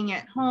listening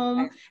at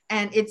home,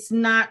 and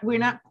we're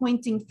not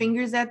pointing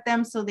fingers at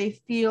them, so they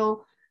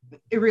feel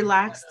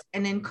relaxed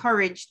and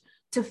encouraged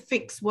to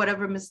fix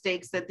whatever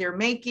mistakes that they're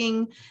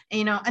making,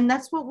 and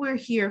that's what we're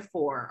here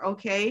for.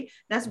 Okay,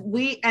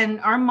 and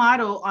our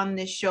motto on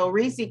this show.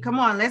 Reese, come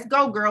on, let's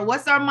go, girl.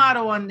 What's our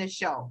motto on this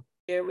show?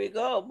 Here we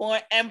go. More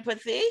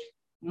empathy,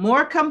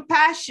 more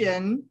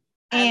compassion,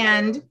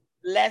 and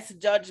less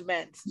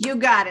judgment. You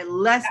got it.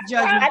 Less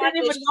judgment. I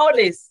didn't even know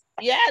this.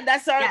 Yeah,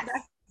 that's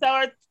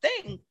our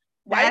thing.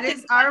 That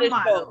is our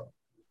motto.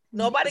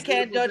 Nobody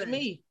can judge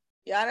me.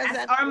 You understand?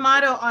 That's our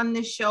motto on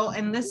this show,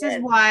 and this is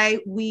why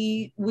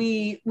we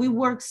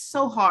work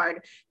so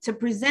hard to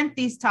present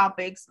these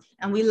topics,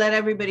 and we let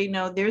everybody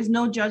know there's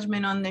no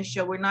judgment on this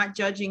show. We're not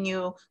judging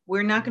you.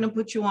 We're not going to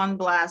put you on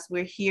blast.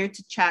 We're here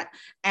to chat.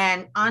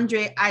 And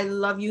Andre, I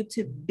love you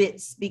to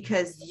bits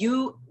because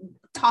you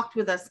talked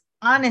with us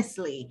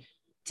honestly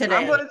today.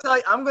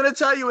 I'm going to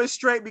tell you it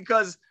straight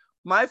because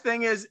my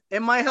thing is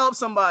it might help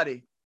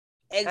somebody.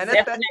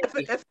 Exactly.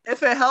 And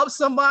if it helps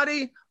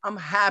somebody, I'm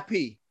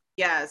happy.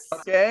 Yes.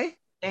 Okay.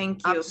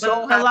 Thank you.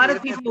 So but a lot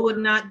of people would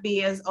not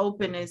be as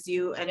open as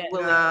you and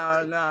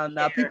willing.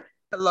 No.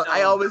 Look,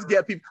 I always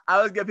get people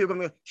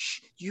going,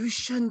 shh, you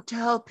shouldn't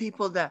tell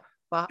people that.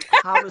 But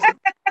how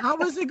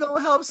is it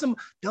gonna help some?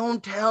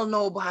 Don't tell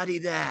nobody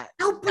that.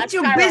 Don't put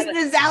your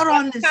business out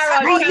on the street.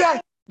 Oh yeah.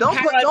 Don't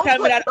put your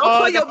business.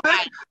 Don't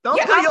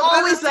put your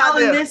always business out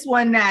telling there. this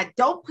one that.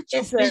 Don't put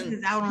your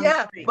business out on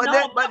the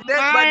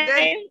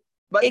street.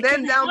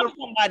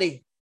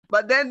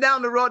 But then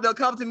down the road, they'll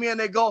come to me and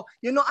they go,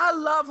 I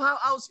love how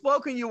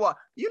outspoken you are.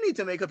 You need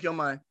to make up your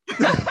mind.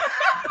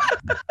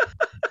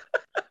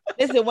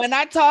 Listen, when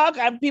I talk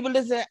and people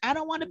listen, I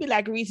don't want to be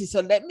like Reese,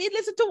 so let me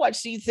listen to what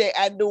she said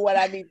and do what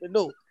I need to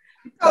do.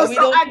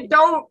 I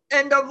don't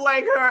end up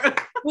like her.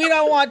 We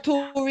don't want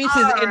two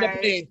Reese's in the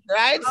place,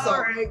 right?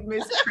 All right,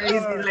 Miss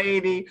Crazy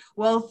Lady.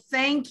 Well,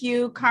 thank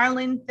you,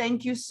 Carlin.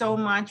 Thank you so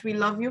much. We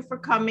love you for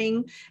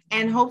coming,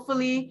 and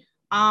hopefully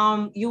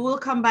you will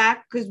come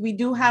back because we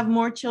do have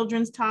more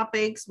children's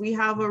topics. We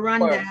have a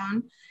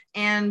rundown,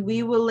 and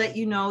we will let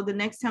you know the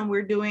next time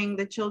we're doing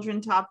the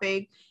children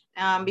topic.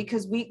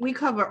 Because we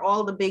cover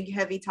all the big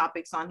heavy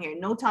topics on here.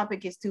 No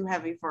topic is too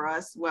heavy for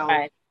us. Well,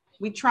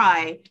 we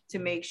try to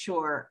make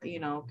sure,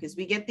 because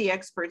we get the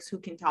experts who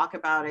can talk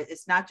about it.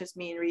 It's not just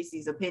me and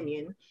Reese's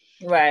opinion.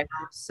 Right.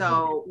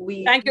 So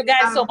thank you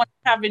guys so much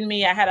for having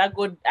me. I had a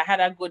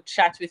good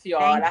chat with you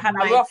all. I had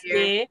a rough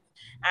day,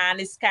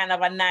 and it's kind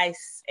of a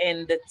nice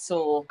end.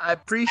 So I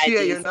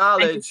appreciate your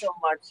knowledge. Thank you so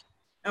much.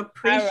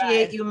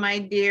 Appreciate you, my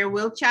dear.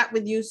 We'll chat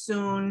with you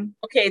soon.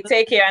 Okay,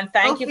 take care, and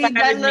thank you for having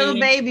that little me.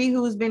 baby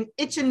who's been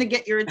itching to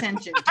get your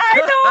attention.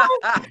 I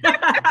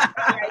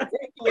know.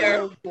 Take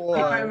care. All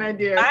right, my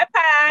dear. Bye,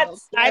 Pat. Okay.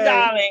 Bye,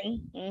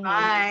 darling.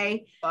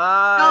 Bye.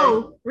 Bye.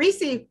 Oh,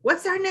 Reese,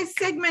 what's our next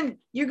segment?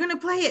 You're gonna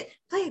play it.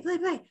 Play.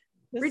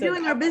 We're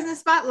doing our business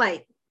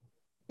spotlight.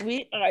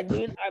 We are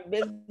doing our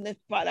business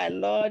spotlight.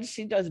 Lord,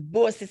 she just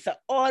boasts. It's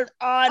all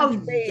on.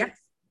 Oh, yes.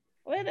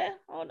 Wait there.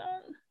 Hold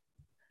on.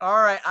 All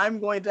right, I'm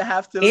going to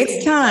have to.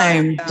 It's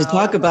time to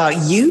talk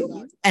about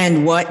you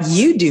and what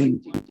you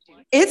do.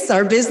 It's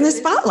our business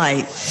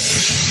spotlight.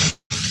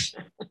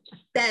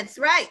 That's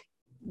right.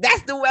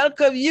 That's the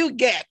welcome you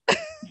get.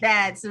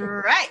 That's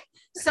right.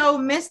 So,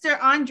 Mr.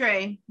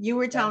 Andre, you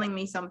were telling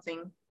me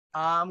something.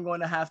 I'm going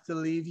to have to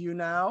leave you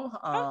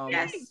now.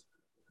 Yes.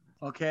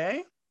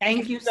 Okay.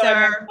 Thank you,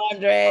 sir.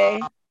 Andre.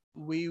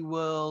 We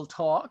will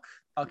talk.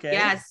 Okay.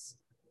 Yes.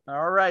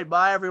 All right.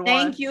 Bye, everyone.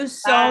 Thank you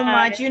so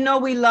much.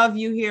 We love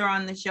you here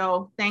on the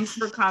show. Thanks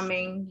for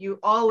coming. You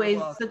always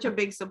such a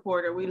big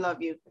supporter. We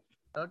love you.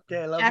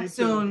 Okay. Love Chat you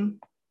soon. Too.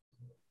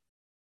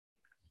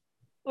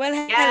 Well,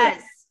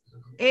 yes.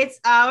 It's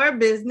our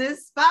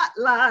business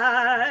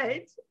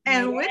spotlight.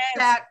 And with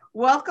that,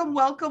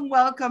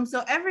 welcome.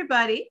 So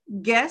everybody,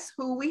 guess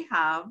who we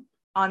have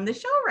on the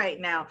show right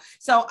now.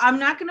 So I'm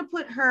not going to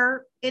put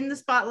her in the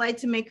spotlight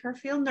to make her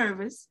feel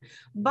nervous,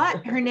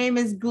 but her name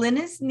is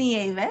Glynis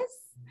Nieves.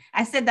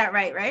 I said that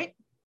right?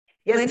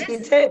 Yes, you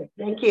did.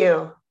 Thank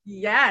you.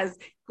 Yes,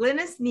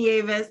 Glynis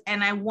Nieves,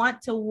 and I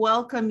want to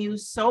welcome you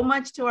so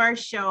much to our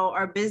show,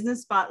 our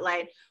business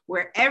spotlight,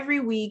 where every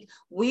week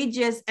we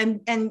just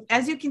and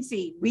as you can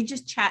see, we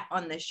just chat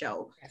on the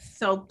show.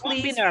 So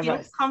please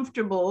feel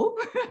comfortable.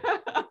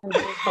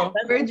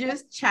 We're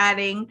just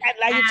chatting. I'd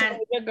like you to know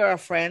your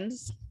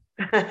girlfriends.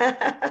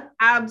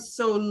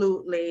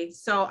 Absolutely.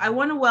 So I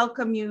want to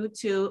welcome you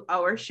to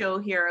our show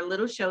here, a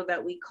little show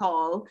that we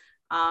call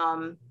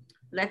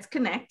Let's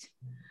Connect.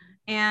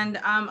 And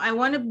I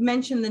want to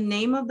mention the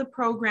name of the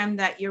program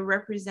that you're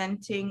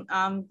representing,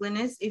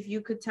 Glynis. If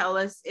you could tell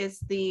us, it's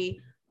the,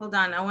 hold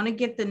on, I want to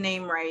get the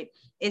name right.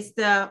 It's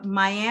the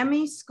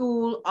Miami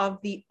School of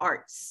the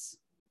Arts.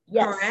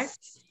 Yes. Correct?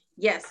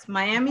 Yes,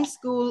 Miami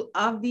School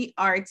of the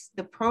Arts,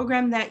 the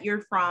program that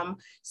you're from.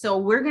 So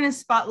we're going to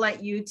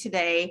spotlight you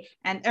today.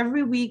 And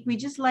every week, we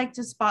just like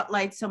to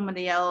spotlight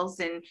somebody else.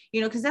 And,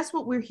 you know, because that's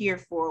what we're here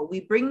for.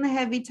 We bring the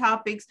heavy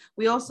topics.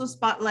 We also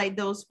spotlight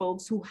those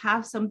folks who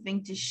have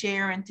something to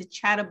share and to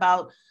chat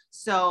about.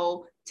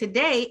 So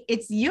today,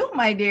 it's you,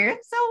 my dear.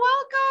 So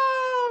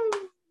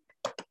welcome.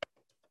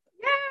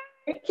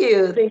 Thank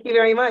you. Thank you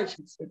very much.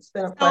 It's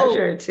been a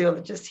pleasure to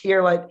just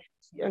hear what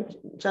young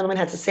gentleman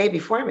had to say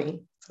before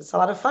me. It's a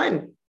lot of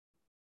fun.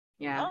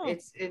 Yeah,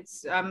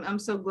 it's I'm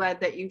so glad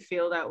that you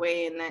feel that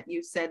way and that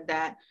you said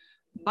that.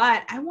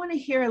 But I want to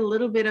hear a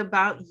little bit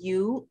about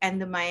you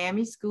and the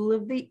Miami School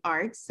of the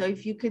Arts. So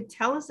if you could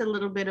tell us a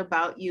little bit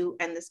about you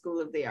and the School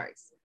of the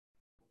Arts.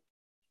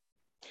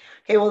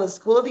 Okay, well, the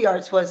School of the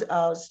Arts was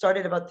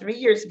started about 3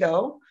 years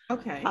ago.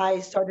 Okay. I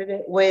started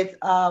it with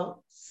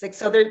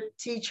 6 other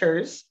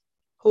teachers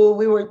who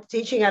we were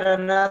teaching at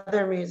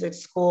another music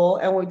school,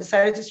 and we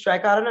decided to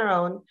strike out on our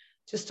own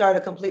to start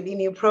a completely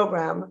new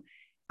program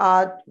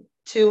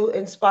to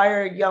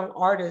inspire young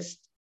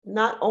artists,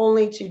 not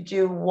only to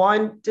do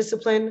one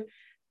discipline,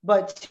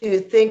 but to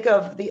think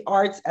of the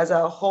arts as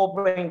a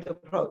whole-brained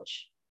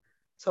approach.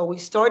 So we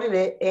started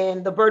it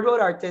in the Bird Road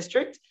Art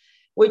District,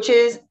 which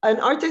is an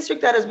art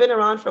district that has been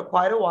around for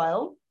quite a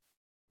while.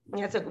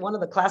 And it's one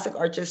of the classic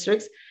art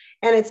districts,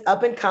 and it's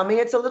up and coming.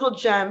 It's a little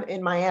gem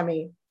in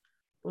Miami,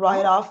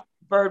 right off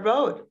Bird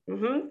Road.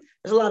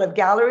 There's a lot of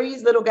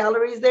galleries, little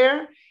galleries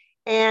there.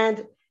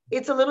 And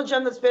it's a little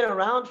gem that's been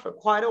around for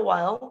quite a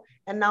while.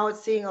 And now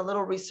it's seeing a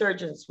little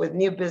resurgence with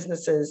new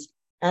businesses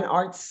and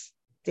arts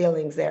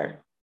dealings there.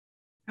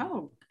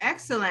 Oh,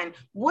 excellent.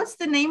 What's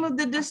the name of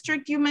the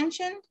district you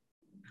mentioned?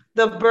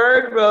 The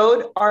Bird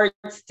Road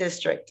Arts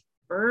District.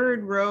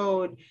 Bird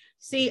Road.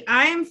 See,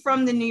 I'm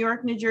from the New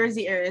York, New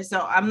Jersey area,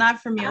 so I'm not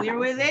familiar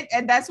with it.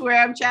 And that's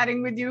where I'm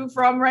chatting with you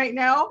from right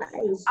now.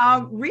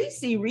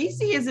 Reese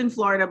is in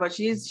Florida, but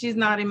she's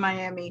not in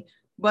Miami.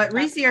 But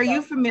Reese, are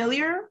you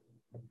familiar?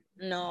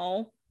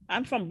 No,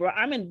 I'm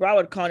in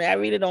Broward County. I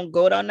really don't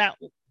go down that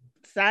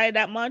side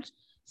that much,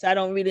 so I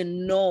don't really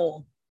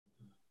know.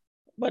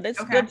 But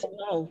it's good to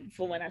know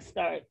for when I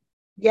start.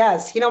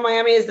 Yes, you know,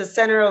 Miami is the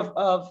center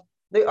of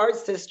the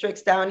arts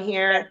districts down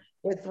here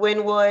with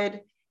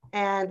Wynwood,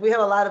 and we have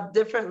a lot of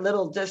different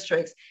little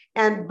districts,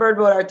 and Bird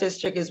Road Art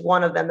District is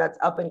one of them that's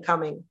up and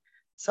coming.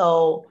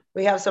 So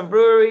we have some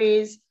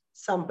breweries,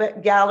 some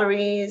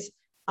galleries,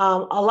 a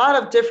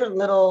lot of different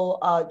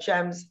little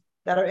gems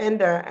that are in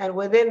there, and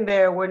within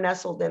there, we're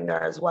nestled in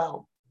there as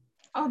well.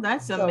 Oh,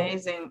 that's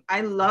amazing.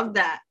 I love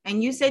that.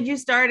 And you said you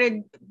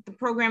started the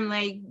program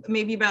like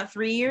maybe about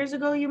 3 years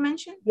ago, you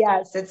mentioned?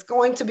 Yes, it's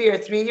going to be our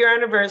 3-year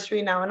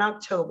anniversary now in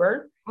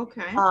October.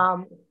 Okay.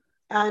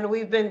 And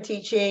we've been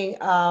teaching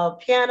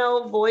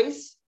piano,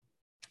 voice,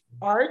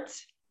 art,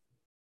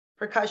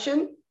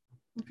 percussion,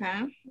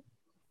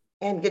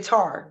 and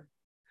guitar.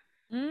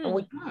 And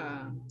we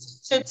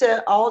teach it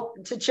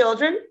to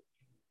children.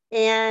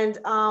 And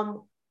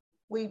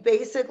we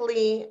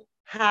basically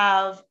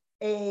have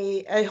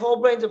a whole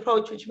brains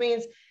approach, which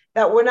means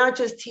that we're not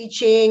just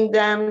teaching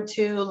them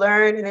to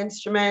learn an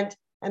instrument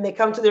and they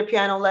come to their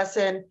piano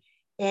lesson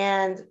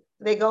and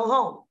they go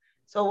home.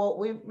 So what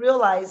we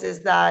realize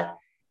is that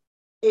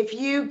if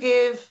you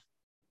give,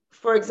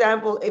 for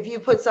example, if you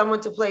put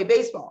someone to play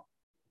baseball,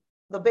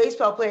 the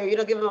baseball player, you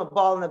don't give them a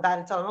ball and a bat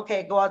and tell them,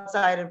 okay, go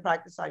outside and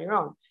practice on your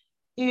own.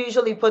 You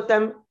usually put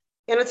them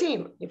in a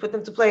team. You put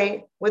them to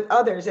play with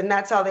others, and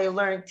that's how they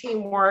learn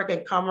teamwork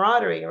and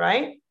camaraderie,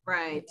 right?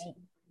 Right.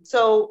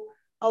 So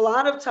a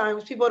lot of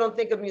times people don't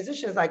think of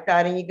musicians like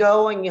that, and you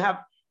go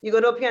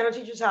to a piano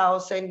teacher's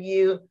house and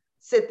you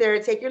sit there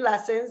and take your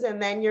lessons,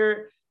 and then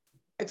you're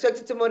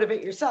expected to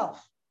motivate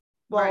yourself.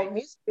 Well,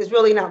 music is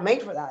really not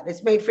made for that.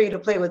 It's made for you to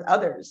play with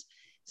others.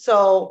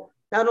 So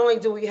not only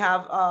do we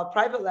have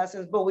private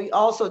lessons, but we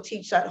also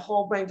teach that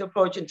whole brains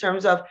approach in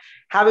terms of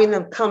having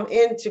them come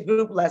into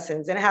group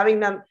lessons and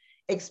having them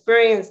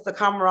experience the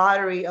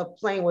camaraderie of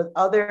playing with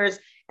others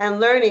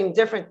and learning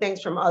different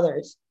things from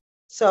others.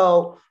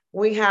 So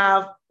we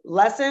have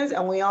lessons,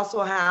 and we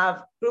also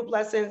have group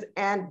lessons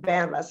and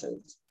band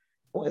lessons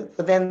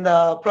within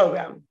the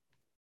program.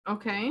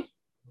 Okay,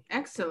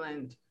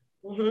 excellent.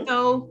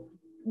 So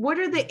what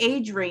are the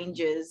age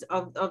ranges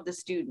of the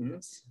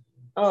students?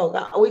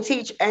 Oh, we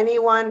teach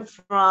anyone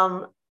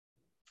from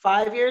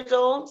 5 years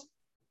old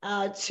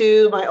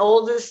to my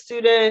oldest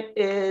student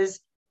is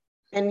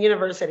in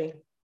university.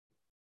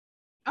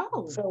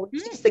 Oh. So we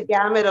teach the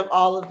gamut of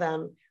all of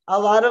them. A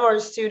lot of our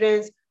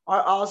students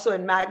are also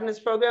in Magnus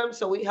program,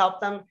 so we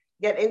help them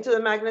get into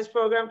the Magnus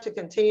program to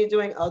continue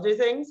doing other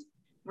things.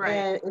 Right.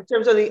 And in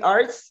terms of the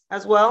arts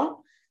as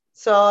well.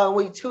 So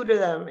we tutor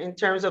them in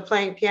terms of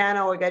playing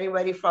piano or getting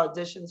ready for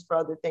auditions for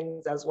other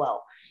things as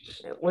well,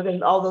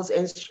 within all those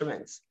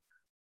instruments.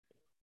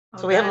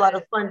 So we have a lot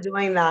of fun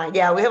doing that.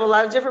 Yeah, we have a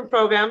lot of different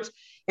programs.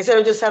 Instead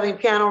of just having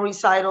piano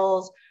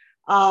recitals,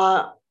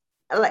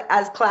 like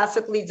as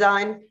classically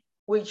done,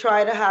 we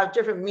try to have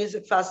different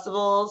music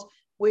festivals.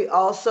 We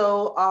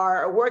also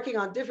are working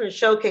on different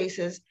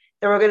showcases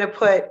that we're going to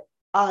put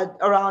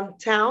around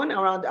town,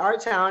 around our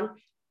town,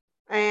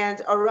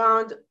 and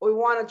around, we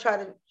want to try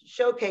to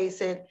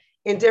showcase it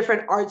in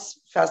different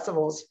arts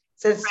festivals.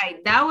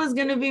 Right, that was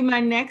going to be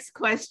my next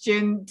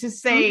question, to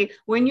say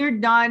when you're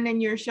done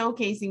and you're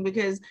showcasing,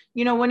 because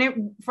you know, when it,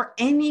 for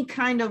any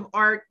kind of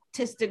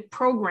artistic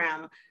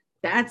program,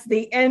 that's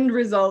the end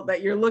result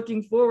that you're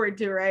looking forward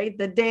to, right?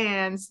 The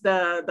dance,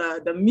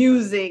 the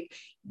music,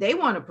 they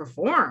want to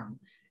perform.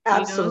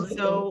 Absolutely. You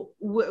know?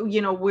 So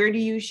you know, where do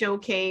you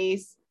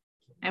showcase,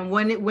 and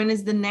when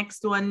is the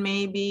next one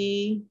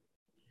maybe?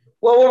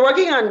 Well, we're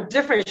working on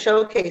different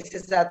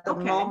showcases at the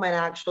moment,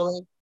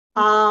 actually.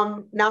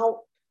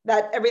 Now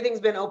that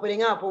everything's been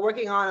opening up, we're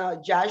working on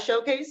a jazz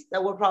showcase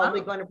that we're probably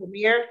going to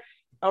premiere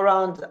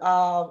around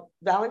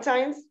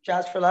Valentine's,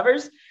 Jazz for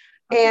Lovers.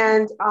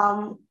 And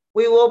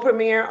we will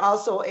premiere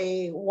also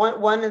a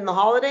one in the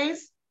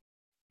holidays.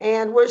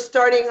 And we're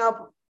starting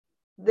up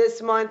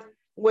this month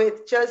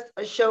with just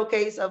a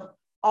showcase of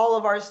all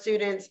of our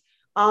students,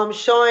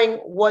 showing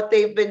what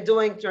they've been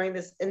doing during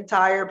this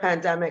entire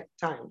pandemic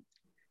time.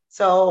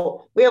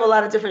 So we have a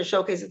lot of different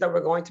showcases that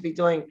we're going to be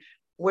doing.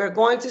 We're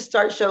going to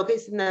start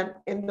showcasing them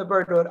in the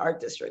Birdwood Art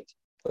District,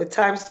 with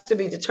times to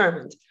be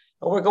determined.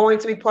 But we're going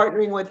to be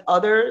partnering with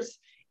others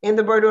in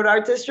the Birdwood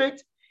Art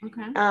District.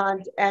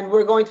 And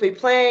we're going to be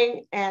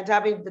playing and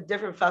having the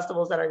different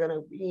festivals that are going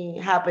to be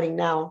happening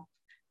now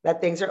that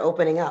things are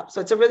opening up.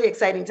 So it's a really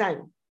exciting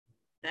time.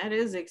 That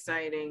is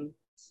exciting.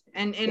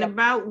 And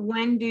about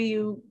when do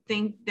you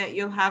think that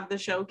you'll have the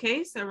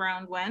showcase?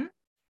 Around when?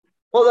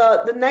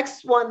 Well, the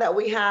next one that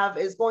we have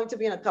is going to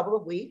be in a couple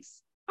of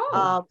weeks.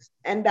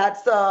 And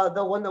that's the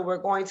one that we're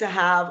going to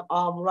have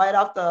right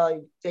off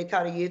the Dade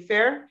County Youth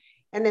Fair.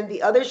 And then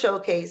the other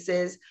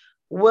showcases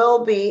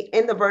will be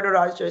in the Birdwood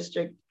Arts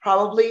District,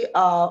 probably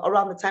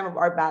around the time of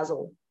Art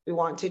Basel. We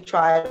want to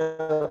try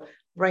to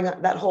bring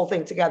that whole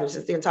thing together,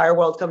 since the entire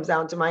world comes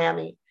down to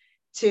Miami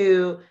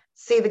to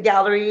see the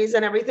galleries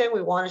and everything.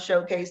 We want to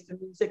showcase the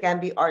music and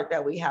the art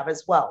that we have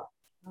as well.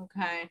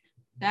 Okay.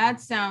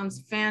 That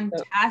sounds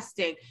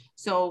fantastic.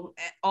 So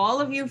all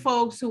of you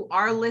folks who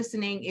are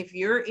listening, if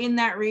you're in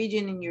that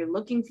region and you're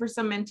looking for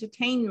some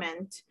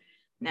entertainment,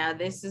 now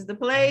this is the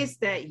place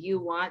that you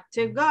want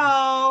to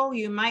go.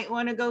 You might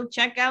want to go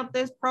check out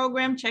this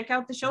program, check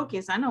out the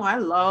showcase. I know I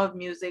love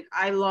music.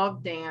 I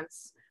love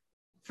dance.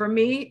 For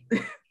me,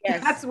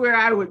 that's where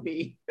I would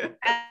be.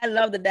 I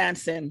love the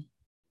dancing.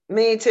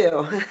 Me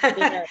too.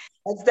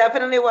 That's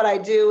definitely what I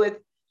do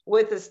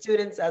with the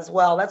students as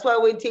well. That's why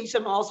we teach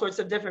them all sorts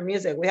of different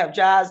music. We have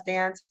jazz,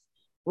 dance,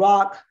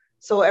 rock.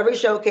 So every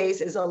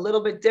showcase is a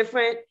little bit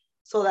different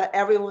so that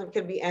everyone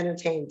can be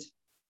entertained.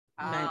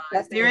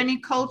 Is there any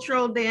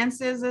cultural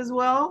dances as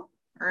well,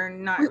 or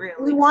not really?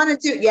 We wanted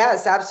to,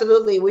 yes,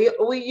 absolutely.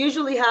 We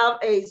usually have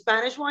a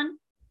Spanish one,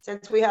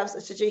 since we have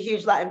such a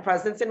huge Latin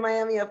presence in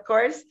Miami, of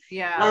course.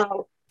 Yeah.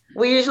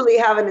 We usually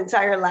have an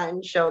entire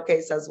Latin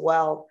showcase as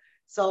well.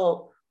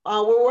 So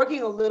we're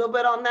working a little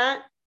bit on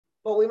that,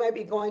 but we might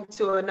be going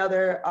to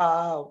another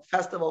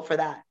festival for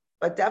that.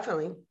 But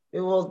definitely,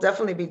 we will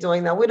definitely be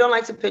doing that. We don't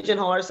like to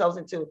pigeonhole ourselves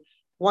into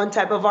one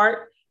type of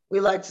art.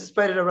 We like to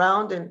spread it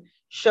around and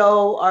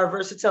show our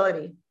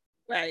versatility.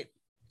 Right.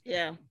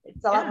 Yeah.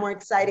 It's a lot more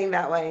exciting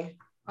that way.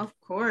 Of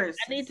course.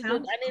 I need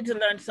to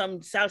learn some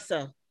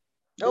salsa.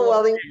 Oh,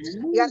 well,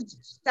 you got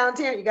down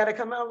here. You got to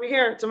come over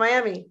here to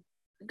Miami.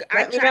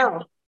 Let me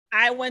know.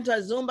 I went to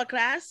a Zumba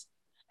class,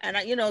 and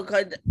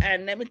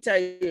and let me tell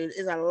you,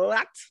 it's a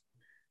lot,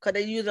 because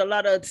they use a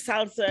lot of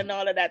salsa and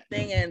all of that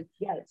thing. And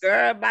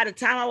girl, by the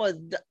time I was,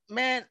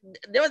 man,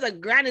 there was a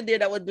granny there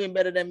that was doing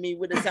better than me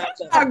with the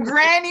salsa. A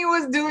granny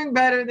was doing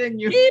better than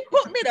you. He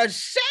put me to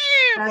shame.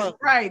 That's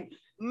right.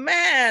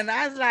 Man,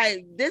 I was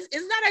like, this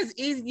is not as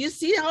easy. You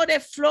see how they're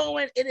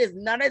flowing? It is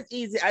not as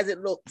easy as it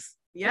looks.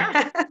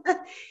 Yeah.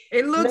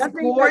 It looks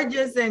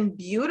gorgeous and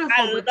beautiful.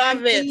 I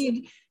love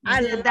it. I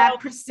love that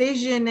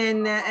precision.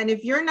 And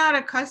if you're not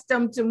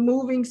accustomed to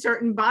moving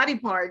certain body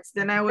parts,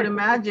 then I would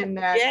imagine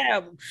that.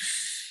 Yeah.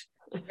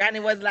 Granny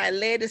was like,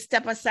 lady,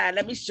 step aside.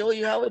 Let me show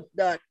you how it's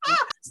done.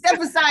 Step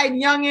aside,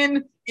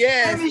 youngin'.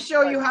 Yes. Let me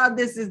show you how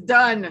this is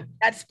done.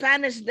 That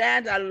Spanish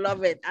dance, I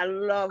love it. I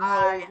love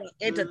it.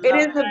 It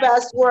is the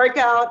best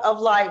workout of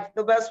life.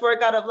 The best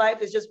workout of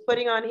life is just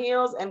putting on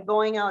heels and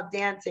going out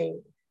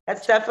dancing.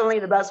 That's definitely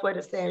the best way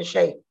to stay in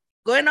shape.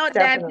 Going out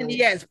dancing, Definitely.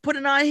 yes.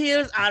 Putting on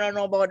heels, I don't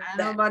know about I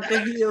that. know about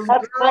the heels,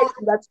 That's girl.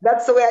 right.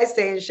 That's the way I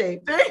stay in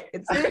shape.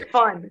 It's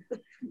fun.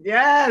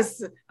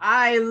 Yes,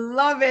 I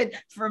love it.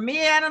 For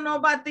me, I don't know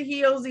about the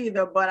heels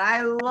either, but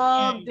I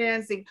love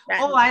dancing.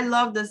 Oh, I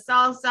love the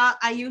salsa.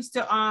 I used to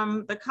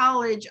the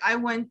college. I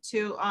went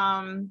to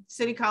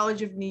City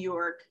College of New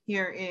York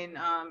here in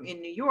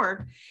New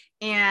York,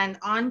 and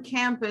on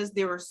campus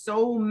there were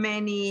so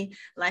many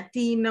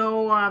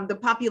Latino. The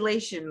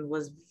population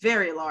was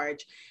very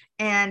large.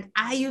 And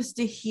I used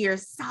to hear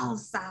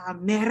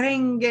salsa,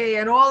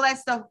 merengue, and all that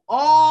stuff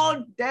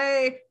all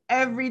day,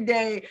 every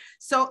day.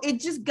 So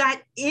it just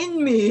got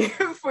in me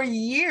for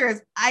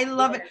years. I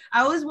love it.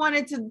 I always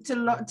wanted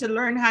to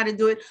learn how to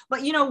do it.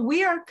 But, you know,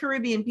 we are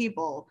Caribbean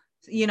people,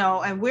 you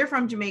know, and we're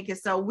from Jamaica.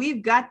 So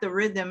we've got the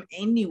rhythm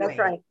anyway. That's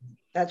right.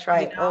 That's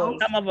right. You know?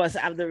 Some of us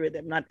have the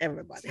rhythm, not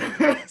everybody.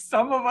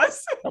 Some of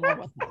us. Some of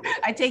us.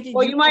 I take it.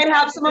 Well, you might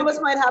have, some of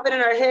us might have it in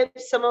our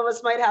hips. Some of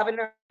us might have it in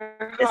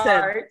our Listen,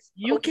 hearts.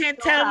 you can't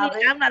tell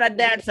me I'm not a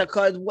dancer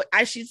because,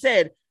 as she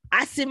said,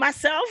 I see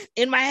myself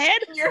in my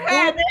head. Your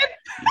head.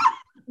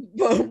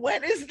 But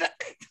when is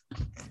that?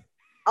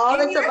 All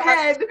in your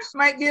head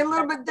might be a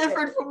little bit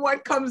different from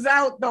what comes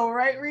out, though,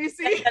 right, Reese?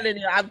 I'm telling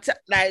you,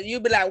 like, you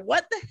be like,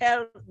 what the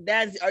hell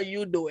dance are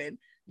you doing?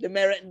 The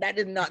merengue, that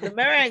is not the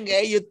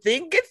merengue. You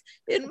think it's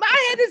in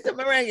my head, it's the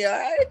merengue, all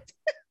right?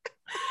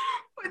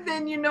 But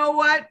then you know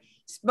what?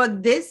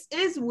 But this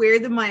is where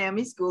the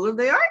Miami School of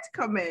the Arts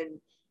come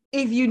in.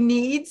 If you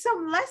need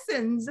some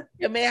lessons,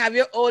 you may have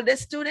your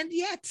oldest student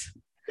yet.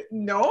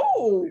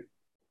 No,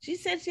 she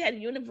said she had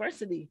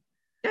university.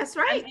 That's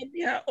right.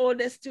 Maybe her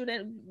oldest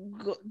student.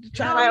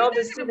 My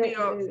oldest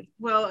student.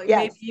 Well,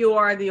 yes. Maybe you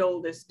are the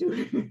oldest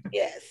student.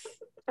 Yes.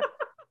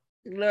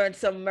 Learn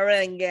some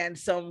merengue and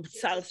some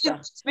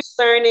salsa.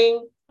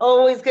 Learning,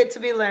 always good to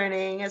be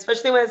learning,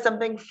 especially when it's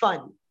something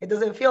fun. It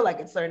doesn't feel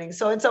like it's learning,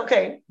 so it's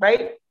okay,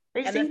 right?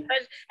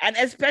 And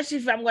especially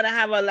if I'm gonna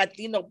have a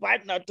Latino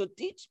partner to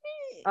teach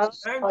me.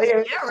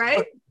 Yeah,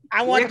 right.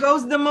 I want. There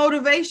goes the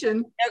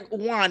motivation.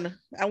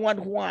 I want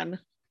one.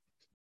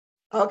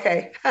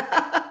 Okay.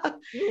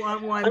 You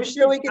want one? I'm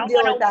sure we can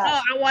deal with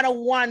that. I want a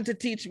one to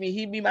teach me.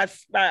 He'd be my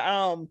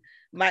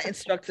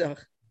instructor.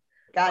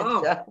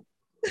 Gotcha. Oh.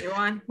 You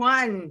want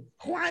one.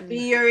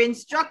 Be your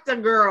instructor,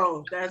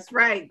 girl. That's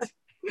right.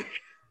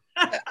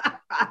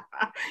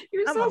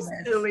 You're so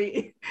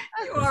silly.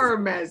 You are a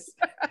mess.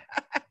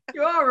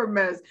 You are a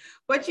mess.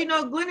 But you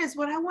know, Glynis,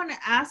 what I want to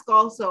ask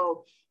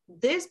also,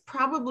 this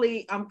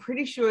probably, I'm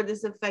pretty sure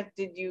this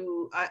affected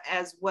you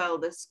as well,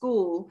 the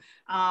school,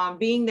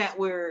 being that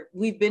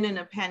we've been in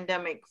a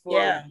pandemic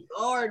for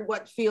Lord,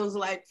 what feels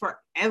like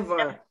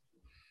forever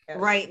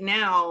right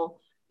now.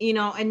 You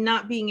know, and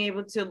not being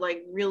able to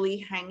like really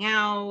hang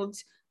out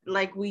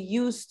like we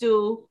used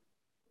to,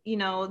 you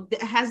know,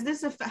 how has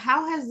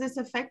this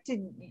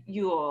affected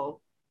you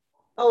all?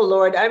 Oh,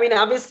 Lord. I mean,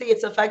 obviously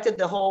it's affected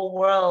the whole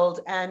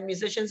world, and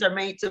musicians are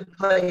made to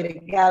play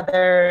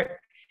together,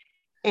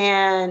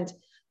 and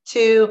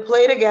to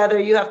play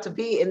together, you have to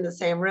be in the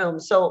same room.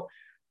 So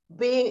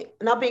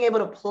not being able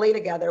to play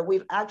together,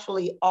 we've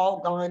actually all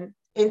gone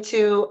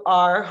into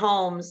our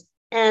homes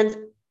and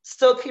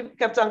still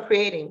kept on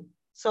creating.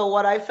 So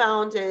what I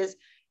found is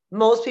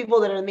most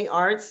people that are in the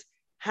arts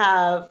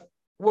have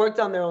worked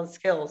on their own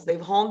skills. They've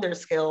honed their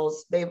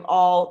skills. They've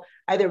all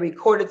either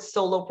recorded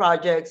solo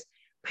projects,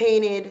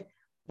 painted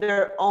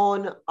their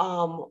own,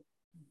 done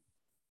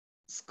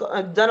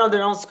all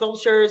their own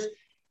sculptures,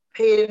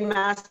 painted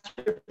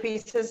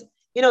masterpieces.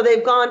 You know,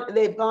 they've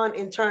gone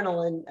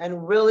internal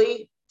and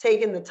really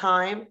taken the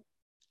time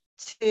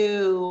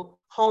to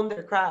hone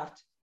their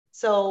craft.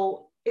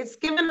 So it's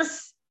given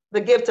us the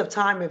gift of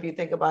time, if you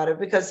think about it,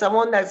 because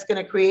someone that's going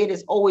to create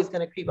is always going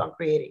to keep on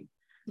creating.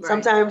 Right.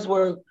 Sometimes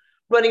we're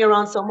running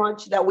around so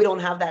much that we don't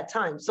have that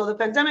time. So the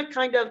pandemic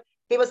kind of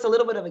gave us a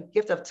little bit of a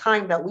gift of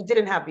time that we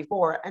didn't have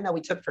before and that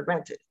we took for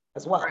granted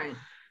as well. Right.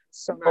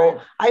 So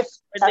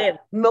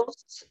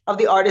most of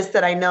the artists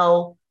that I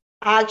know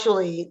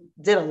actually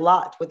did a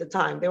lot with the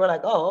time. They were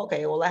like, oh,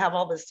 okay, well, I have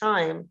all this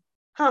time.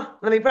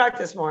 Let me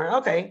practice more.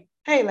 Okay.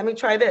 Hey, let me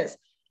try this.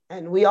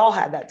 And we all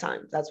had that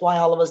time. That's why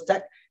all of us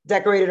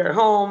decorated our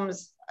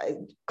homes,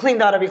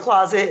 cleaned out every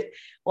closet.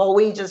 Well,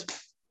 we just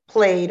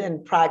played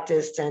and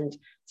practiced and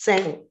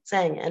sang.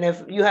 And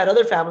if you had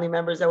other family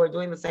members that were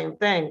doing the same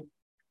thing,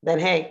 then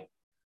hey,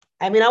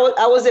 I mean, I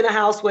was in a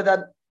house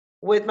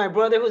with my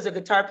brother who's a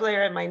guitar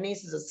player and my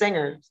niece is a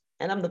singer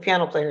and I'm the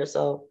piano player.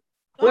 So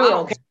we were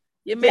okay.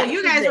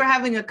 You guys were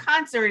having a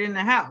concert in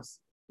the house.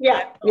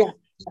 Yeah. You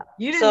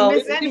didn't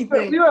miss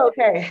anything. We were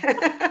okay.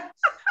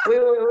 we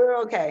were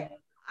okay.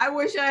 I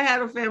wish I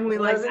had a family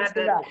like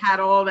that had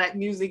all that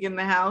music in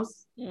the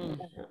house.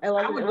 I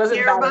wouldn't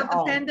care about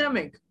the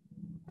pandemic.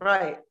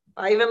 Right.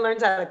 I even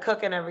learned how to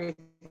cook and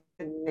everything.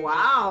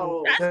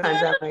 Wow.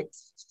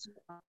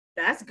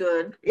 That's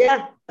good.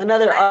 Yeah.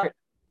 Another art.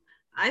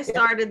 I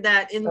started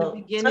that in the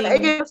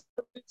beginning.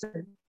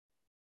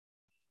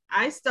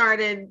 I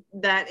started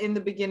that in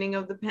the beginning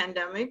of the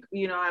pandemic.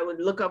 You know, I would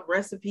look up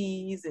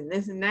recipes and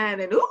this and that,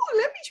 and oh,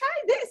 let me try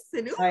this.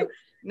 And ooh. Right.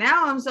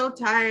 Now I'm so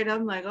tired.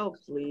 I'm like, oh,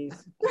 please.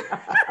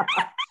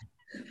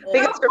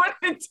 Because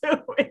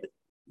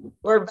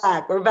we're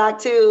back. We're back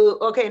to,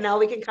 okay, now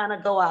we can kind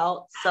of go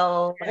out.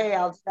 So, hey,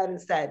 I'll do that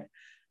instead.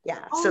 Yeah,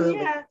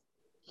 absolutely. Yeah.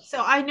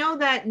 So I know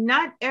that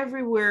not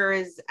everywhere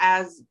is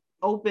as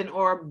open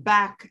or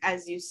back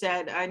as you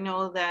said. I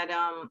know that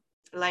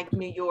like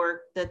New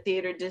York, the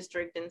theater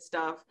district and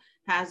stuff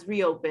has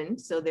reopened,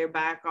 so they're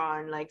back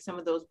on like some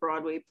of those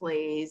Broadway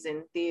plays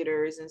and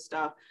theaters and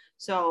stuff.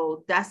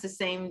 So that's the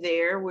same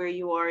there where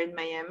you are in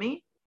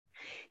Miami.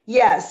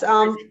 Yes,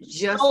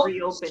 just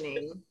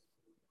reopening.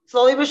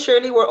 Slowly but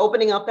surely we're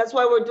opening up. That's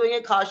why we're doing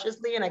it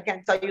cautiously, and I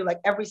can't tell you like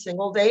every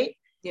single date.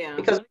 Yeah.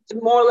 Because we can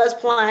more or less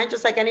plan,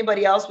 just like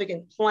anybody else, we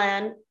can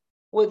plan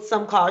with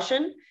some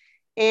caution.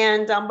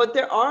 And but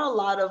there are a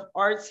lot of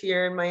arts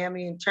here in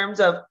Miami in terms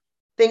of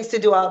things to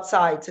do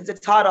outside. Since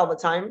it's hot all the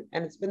time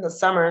and it's been the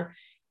summer,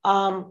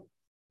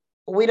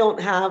 we don't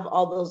have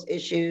all those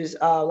issues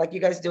like you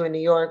guys do in New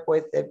York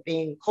with it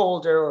being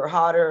colder or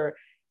hotter.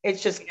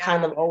 It's just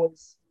kind of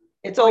always,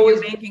 it's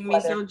always you're making me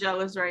so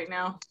jealous right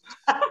now.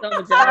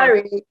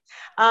 Sorry.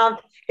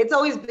 It's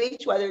always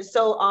beach weather.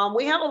 So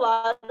we have a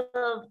lot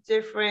of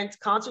different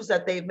concerts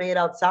that they've made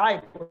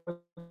outside,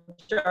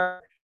 which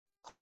are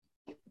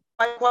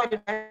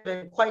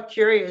quite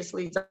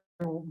curiously done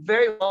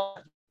very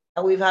well,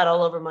 that we've had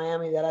all over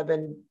Miami, that I've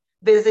been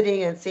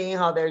visiting and seeing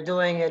how they're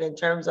doing it in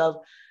terms of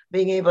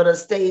being able to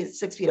stay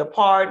 6 feet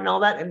apart and all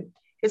that. And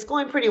it's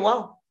going pretty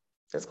well.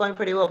 It's going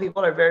pretty well.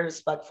 People are very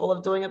respectful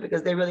of doing it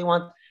because they really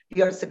want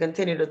the arts to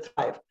continue to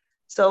thrive.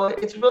 So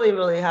it's really,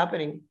 really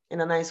happening in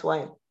a nice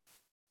way.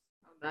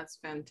 That's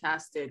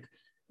fantastic.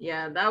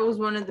 Yeah, that was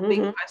one of the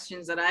big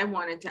questions that I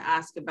wanted to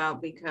ask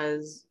about,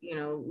 because, you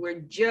know,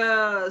 we're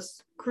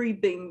just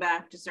creeping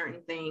back to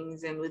certain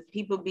things, and with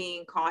people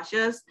being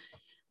cautious,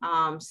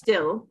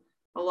 still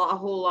a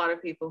whole lot of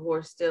people who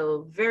are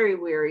still very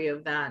wary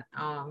of that,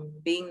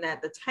 being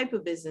that the type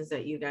of business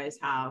that you guys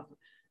have,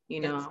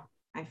 you know, yes.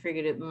 I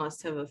figured it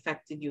must have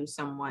affected you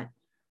somewhat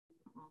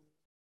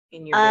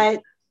in your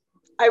business.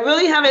 I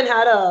really haven't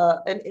had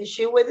an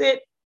issue with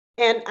it.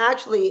 And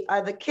actually,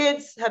 the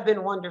kids have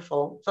been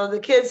wonderful. So the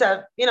kids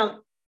have, you know,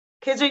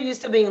 kids are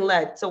used to being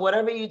led. So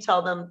whatever you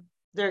tell them,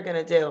 they're going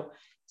to do.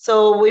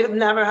 So we've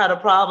never had a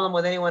problem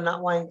with anyone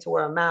not wanting to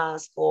wear a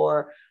mask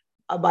or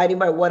abiding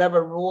by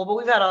whatever rule. But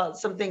we've had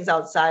some things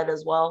outside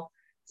as well.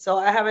 So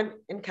I haven't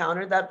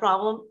encountered that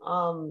problem.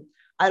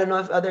 I don't know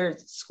if other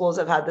schools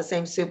have had the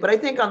same suit, but I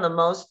think on the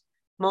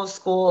most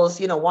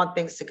schools, you know, want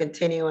things to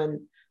continue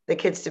and the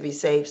kids to be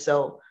safe.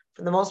 So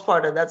for the most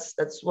part,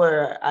 that's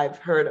where I've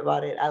heard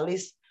about it, at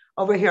least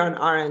over here on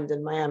our end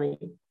in Miami,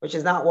 which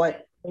is not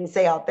what they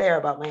say out there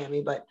about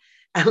Miami, but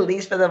at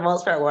least for the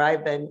most part where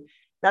I've been,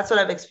 that's what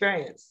I've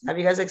experienced. Have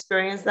you guys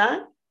experienced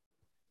that?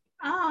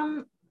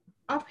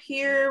 Up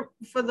here,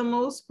 for the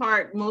most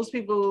part, most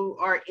people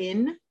are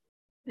in,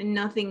 and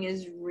nothing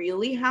is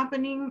really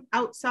happening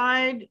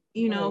outside,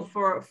 you know,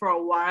 for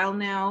a while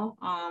now.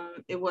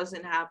 It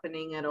wasn't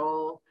happening at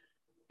all.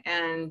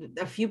 And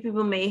a few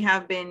people may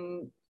have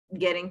been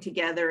getting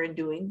together and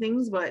doing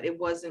things, but it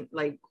wasn't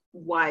like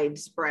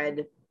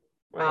widespread,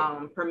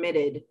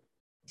 permitted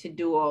to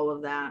do all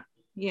of that.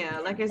 Yeah,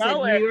 like I said,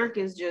 New York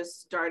is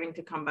just starting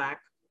to come back.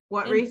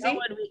 What, Reese?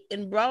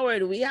 In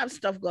Broward, we have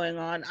stuff going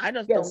on. I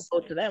just don't go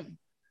to them.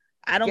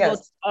 I don't go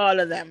to all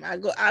of them.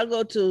 I'll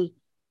go to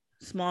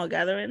small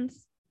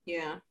gatherings.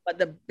 Yeah. But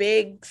the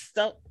big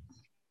stuff,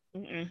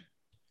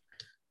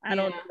 I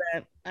don't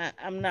do that.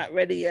 I'm not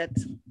ready yet.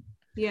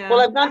 Yeah.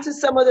 Well, I've gone to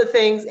some of the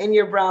things in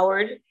your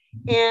Broward,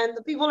 and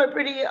the people are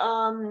pretty,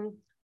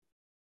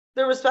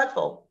 they're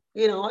respectful.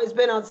 You know, it's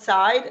been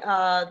outside,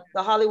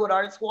 the Hollywood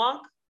Arts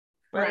Walk,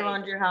 right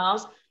around your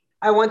house.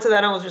 I went to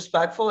that and was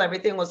respectful.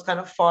 Everything was kind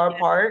of far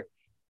apart,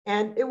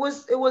 and it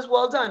was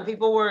well done.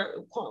 People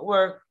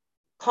were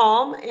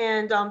calm,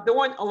 and there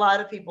weren't a lot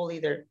of people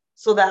either.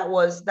 So that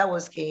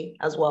was key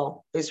as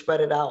well. They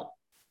spread it out.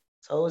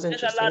 So it was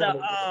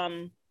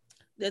interesting.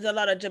 There's a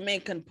lot of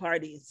Jamaican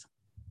parties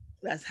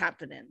that's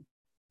happening.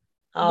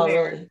 Oh,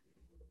 really?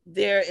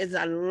 There is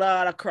a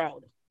lot of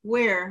crowd.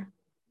 Where?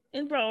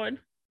 In Broward.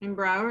 In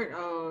Broward?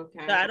 Oh,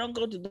 okay. So I don't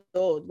go to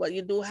those, but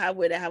you do have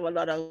where they have a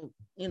lot of,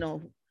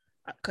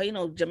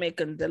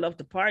 Jamaicans, they love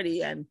to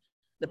party, and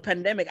the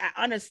pandemic.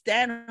 I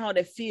understand how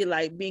they feel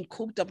like being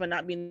cooped up and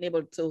not being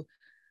able to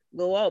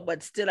go out,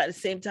 but still at the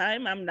same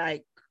time, I'm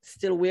like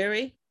still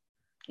weary.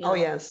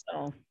 Yes.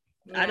 So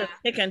I just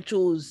pick and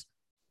choose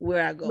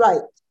where I go.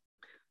 Right.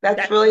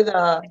 That's really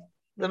the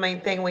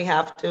main thing we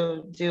have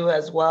to do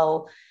as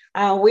well.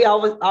 We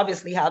always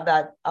obviously have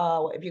that.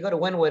 If you go to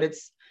Wynwood,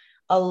 it's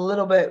a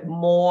little bit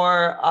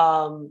more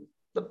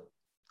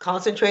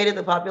concentrated.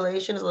 The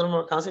population is a little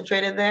more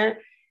concentrated there.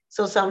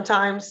 So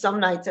sometimes, some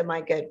nights it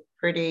might get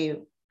pretty.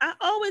 I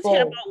always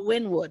hear about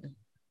Wynwood.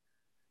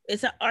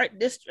 It's an art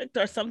district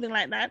or something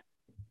like that.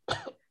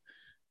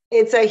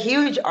 It's a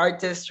huge art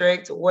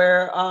district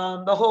where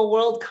the whole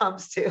world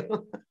comes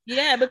to.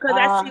 Yeah, because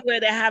I see where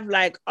they have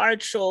like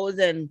art shows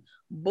and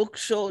book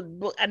shows,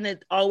 and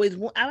it always.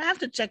 I have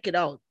to check it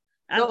out.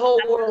 The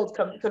whole world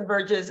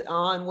converges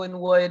on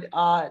Wynwood,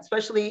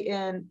 especially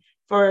in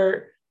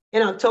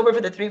October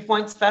for the 3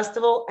 Points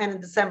Festival, and in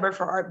December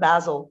for Art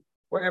Basel,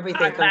 where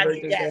everything Art Basel,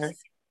 converges yes. there.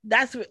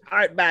 That's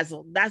Art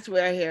Basel. That's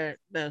where I hear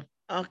the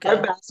okay.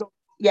 Art Basel,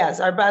 yes,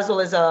 Art Basel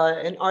is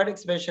an art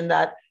exhibition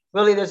that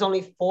really there's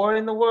only 4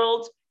 in the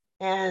world,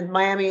 and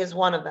Miami is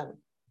one of them.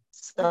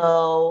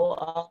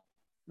 So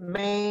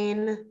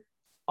main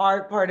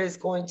art part is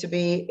going to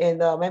be in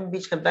the Miami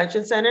Beach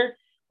Convention Center,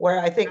 where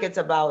I think it's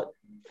about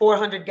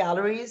 400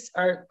 galleries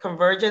are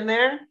converging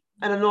there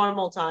at a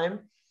normal time.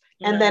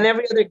 And then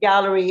every other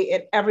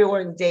gallery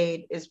everywhere in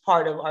Dade is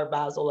part of Art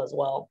Basel as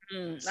well.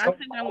 So I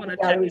think I want to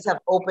galleries have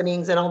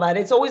openings and all that.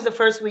 It's always the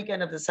first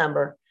weekend of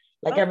December,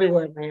 like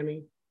everywhere in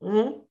Miami.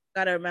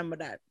 Gotta remember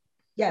that.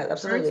 Yeah,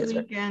 absolutely. First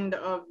weekend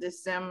of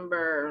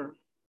December.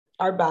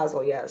 Art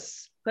Basel,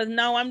 yes. Because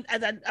now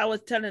I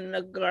was telling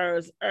the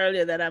girls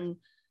earlier that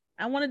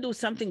I want to do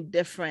something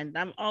different.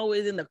 I'm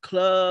always in the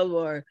club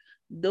or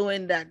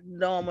doing that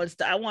normal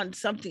stuff. I want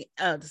something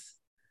else,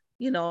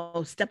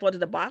 step out of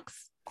the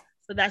box.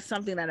 So that's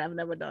something that I've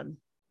never done.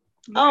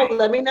 Oh,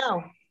 let me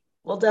know.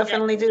 We'll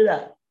definitely do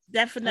that.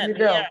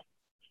 Definitely.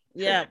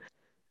 Yeah.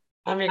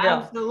 I'm your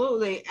girl.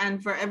 Absolutely.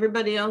 And for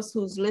everybody else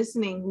who's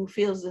listening who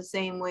feels the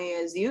same way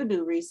as you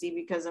do, Reese,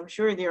 because I'm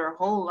sure there are a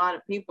whole lot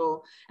of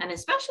people, and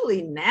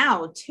especially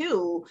now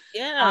too.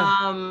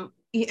 Yeah.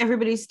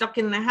 Everybody's stuck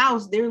in the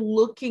house. They're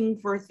looking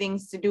for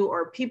things to do,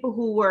 or people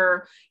who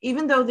were,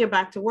 even though they're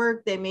back to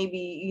work, they may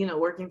be,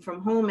 working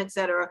from home,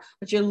 etc.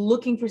 But you're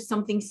looking for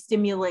something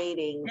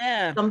stimulating,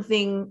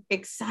 something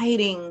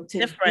exciting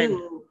to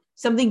do,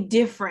 something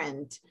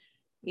different.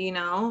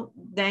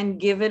 Then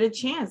give it a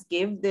chance.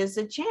 Give this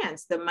a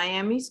chance. The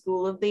Miami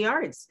School of the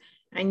Arts.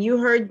 And you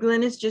heard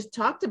Glynis just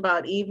talked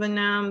about even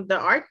the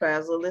Art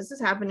Basel. This is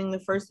happening the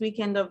first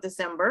weekend of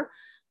December,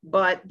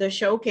 but the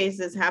showcase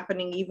is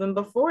happening even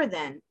before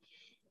then.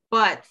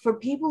 But for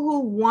people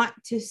who want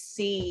to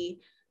see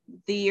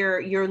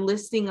your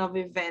listing of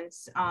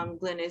events,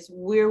 Glynis,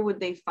 where would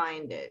they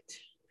find it?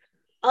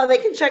 They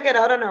can check it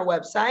out on our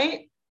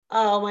website,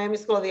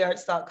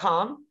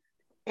 miamischoolofthearts.com.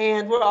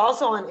 And we're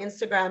also on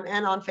Instagram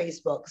and on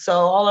Facebook. So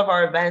all of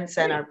our events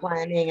and our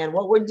planning and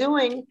what we're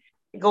doing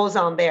goes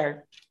on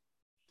there.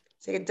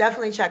 So you can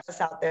definitely check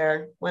us out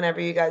there whenever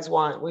you guys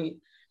want. We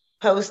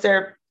post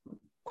there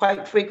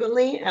quite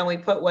frequently, and we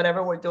put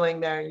whatever we're doing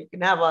there. You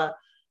can have a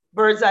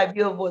bird's eye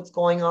view of what's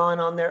going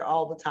on there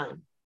all the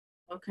time.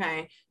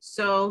 Okay,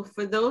 so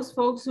for those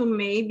folks who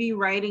may be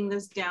writing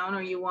this down,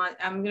 or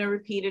I'm going to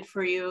repeat it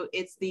for you.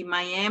 It's the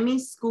Miami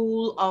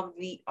School of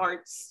the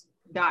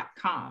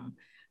Arts.com.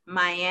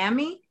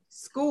 Miami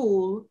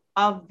School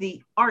of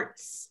the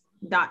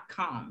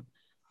Arts.com.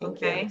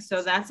 Okay,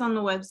 so that's on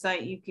the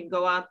website. You can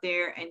go out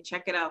there and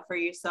check it out for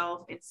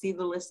yourself and see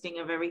the listing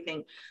of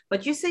everything.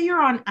 But you say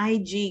you're on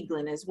IG,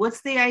 Glynis.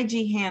 What's the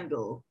IG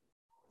handle?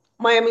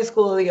 Miami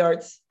School of the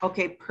Arts.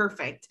 Okay,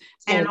 perfect.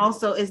 And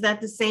also, is that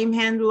the same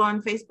handle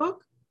on Facebook?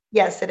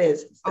 Yes, it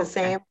is. It's the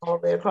same all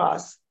the way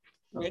across.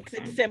 Makes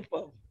it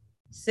simple.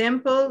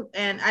 Simple,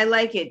 and I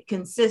like it.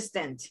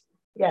 Consistent.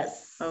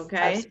 Yes. Okay.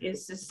 Absolutely.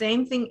 It's the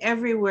same thing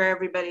everywhere,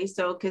 everybody.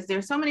 So, because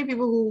there's so many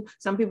people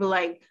some people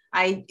like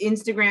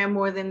Instagram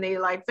more than they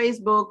like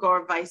Facebook,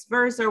 or vice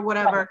versa, or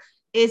whatever. Right.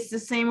 It's the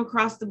same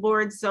across the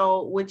board.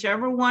 So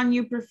whichever one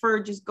you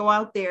prefer, just go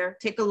out there,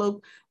 take a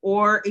look.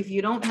 Or if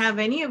you don't have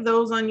any of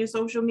those on your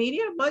social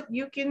media, but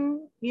you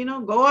can,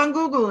 go on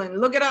Google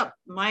and look it up,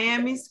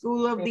 Miami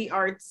School of the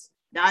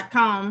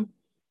Arts.com,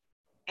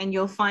 and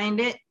you'll find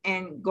it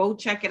and go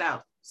check it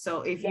out.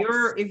 So if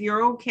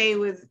you're okay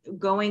with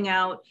going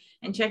out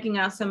and checking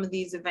out some of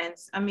these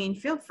events,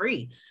 feel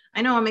free.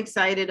 I know I'm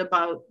excited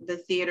about the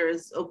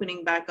theaters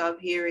opening back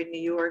up here in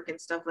New York and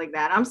stuff like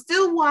that. I'm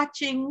still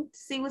watching to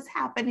see what's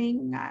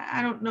happening.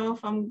 I don't know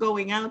if I'm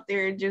going out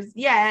there just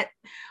yet,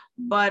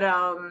 but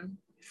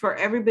for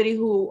everybody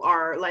who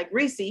are like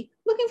Reese,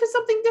 looking for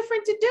something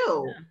different to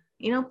do,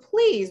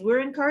 please, we're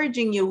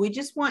encouraging you. We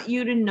just want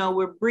you to know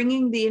we're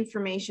bringing the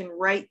information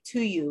right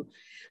to you.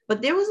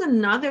 But there was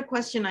another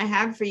question I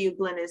had for you,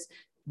 Glynis.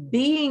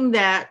 Being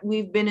that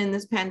we've been in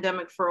this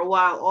pandemic for a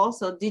while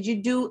also, did you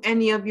do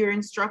any of your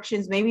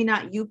instructions, maybe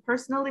not you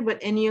personally, but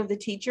any of the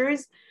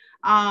teachers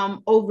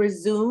over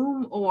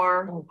Zoom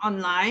or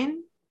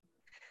online?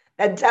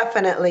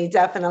 Definitely.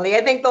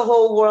 I think the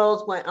whole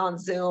world went on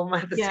Zoom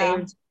at the same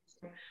time,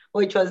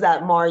 which was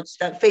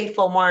that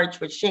fateful March,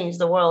 which changed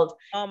the world.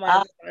 Oh my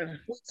God.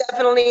 We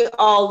definitely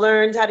all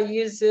learned how to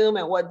use Zoom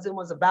and what Zoom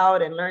was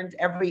about, and learned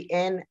every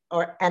in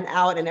and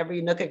out and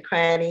every nook and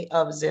cranny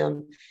of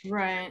Zoom.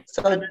 Right.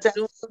 So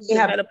definitely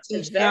have to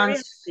teach on.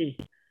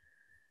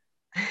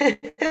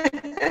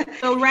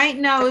 So right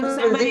now, if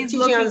somebody's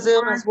teaching on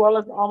Zoom as well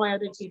as all my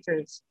other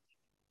teachers.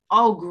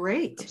 Oh,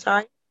 great.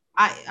 Sorry.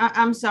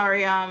 I'm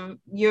sorry.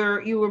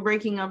 You were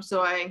breaking up,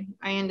 so I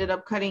ended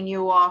up cutting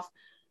you off.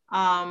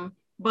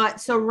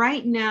 But so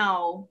right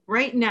now,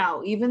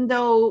 even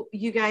though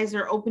you guys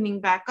are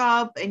opening back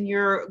up and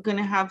you're going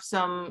to have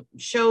some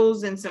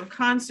shows and some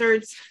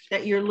concerts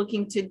that you're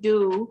looking to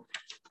do,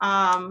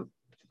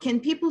 can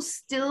people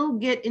still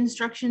get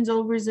instructions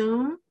over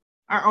Zoom,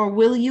 or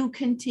will you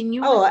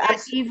continue with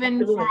that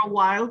even for a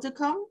while to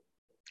come?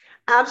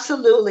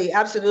 Absolutely.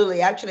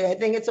 Absolutely. Actually, I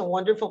think it's a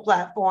wonderful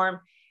platform,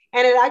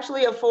 and it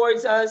actually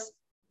affords us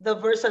the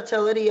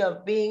versatility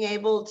of being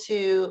able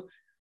to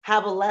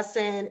have a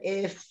lesson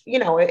if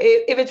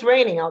it's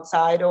raining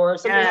outside, or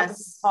something happens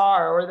in the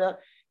car, or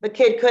the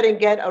kid couldn't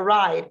get a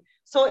ride.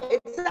 So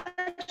it's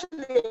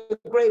actually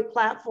a great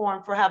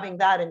platform for having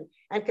that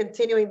and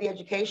continuing the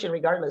education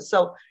regardless.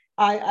 So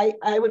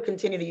I would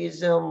continue to use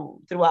Zoom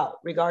throughout,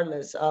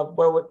 regardless of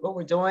what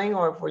we're doing,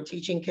 or if we're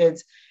teaching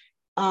kids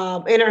in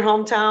our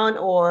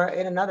hometown or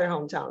in another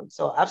hometown.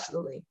 So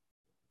absolutely.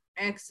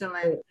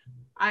 Excellent.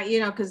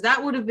 Because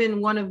that would have been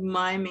one of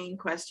my main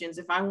questions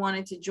if I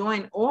wanted to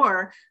join,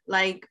 or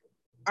like,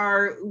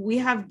 we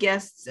have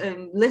guests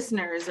and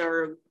listeners,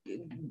 or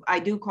I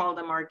do call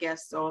them our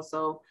guests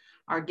also,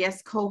 our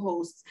guest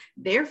co-hosts.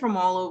 They're from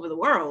all over the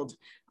world,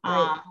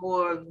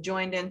 who have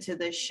joined into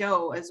the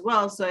show as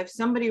well. So if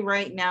somebody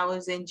right now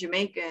is in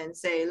Jamaica and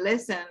say,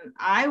 listen,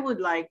 I would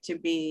like to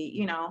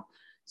be,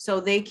 so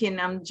they can,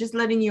 I'm just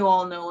letting you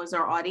all know as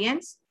our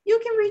audience, you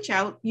can reach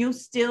out. You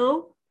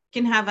still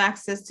can have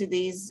access to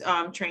these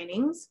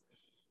trainings.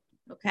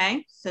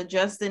 Okay, so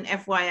just an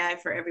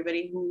FYI for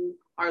everybody who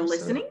are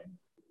listening.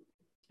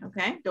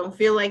 Okay, don't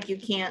feel like you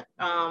can't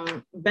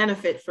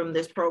benefit from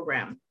this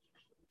program.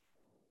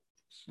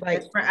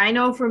 Right. I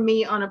know for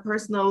me on a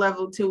personal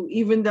level too,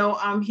 even though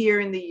I'm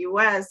here in the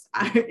US,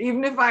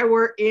 even if I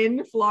were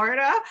in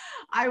Florida,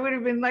 I would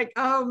have been like,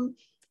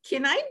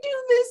 can I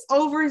do this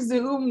over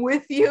Zoom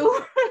with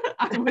you?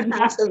 I would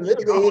not.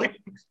 Absolutely.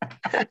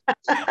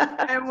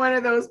 I'm one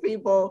of those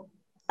people.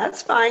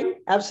 That's fine.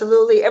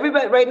 Absolutely.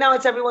 Everybody right now,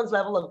 it's everyone's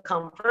level of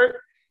comfort.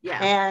 Yeah.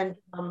 And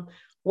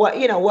what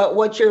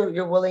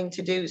you're willing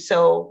to do.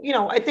 So,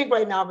 I think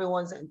right now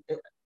everyone's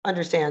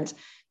understands.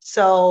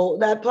 So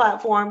that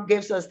platform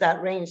gives us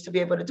that range to be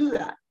able to do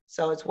that.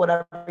 So it's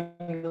whatever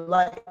you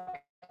like.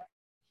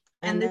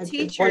 And the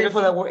teachers, it's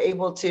wonderful that we're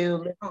able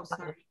to. Oh,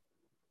 sorry.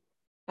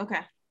 Okay.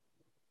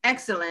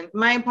 Excellent.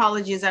 My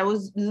apologies. I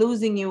was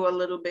losing you a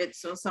little bit.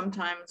 So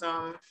sometimes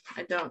I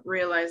don't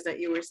realize that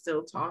you were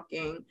still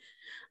talking.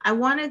 I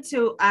wanted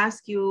to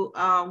ask you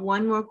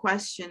one more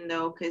question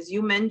though, because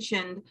you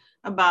mentioned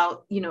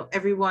about,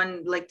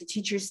 everyone, like the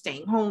teachers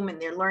staying home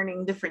and they're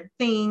learning different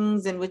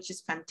things, and which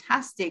is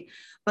fantastic.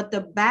 But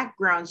the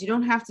backgrounds, you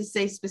don't have to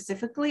say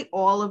specifically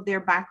all of their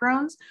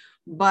backgrounds,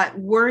 but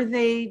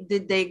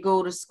did they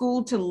go to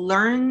school to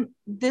learn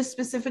this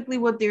specifically,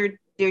 what they're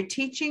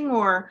teaching,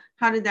 or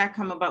how did that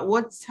come about?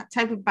 What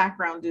type of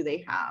background do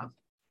they have?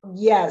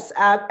 Yes,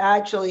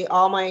 actually,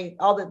 all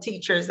the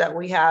teachers that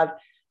we have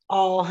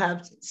all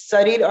have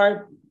studied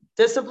our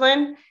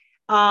discipline.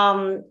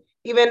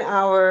 Even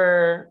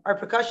our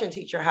percussion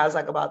teacher has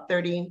like about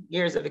 30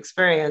 years of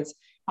experience.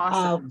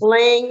 Awesome.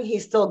 Playing, he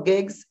still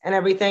gigs and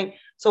everything.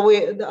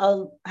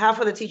 So half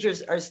of the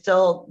teachers are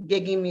still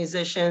gigging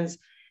musicians.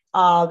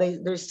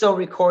 They're still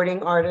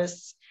recording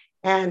artists,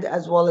 and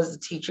as well as the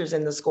teachers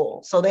in the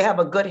school. So they have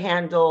a good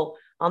handle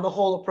on the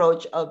whole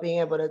approach of being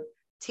able to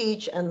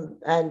teach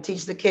and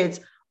teach the kids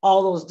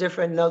all those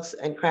different nooks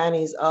and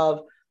crannies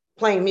of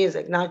playing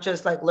music, not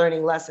just like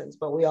learning lessons,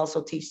 but we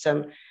also teach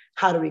them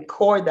how to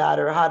record that,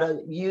 or how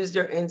to use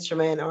their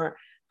instrument, or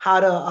how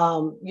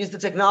to use the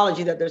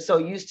technology that they're so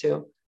used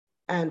to,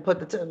 and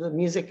put the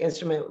music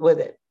instrument with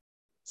it.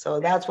 So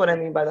that's what I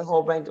mean by the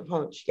whole brain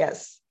approach.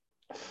 Yes.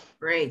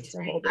 Great.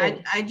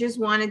 I just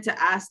wanted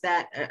to ask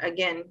that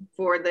again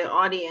for the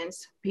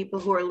audience, people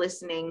who are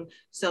listening.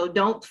 So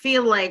don't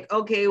feel like,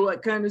 okay,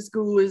 what kind of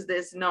school is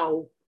this?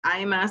 No, I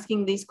am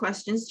asking these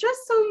questions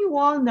just so you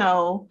all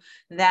know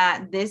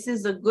that this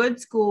is a good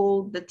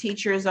school. The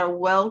teachers are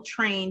well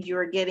trained.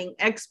 You're getting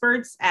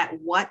experts at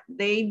what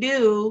they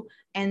do,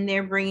 and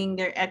they're bringing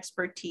their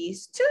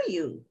expertise to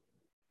you.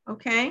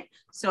 Okay,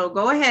 so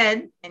go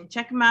ahead and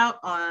check them out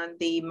on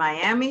the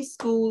Miami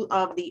School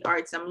of the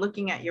Arts. I'm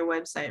looking at your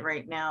website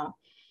right now.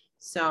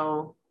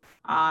 So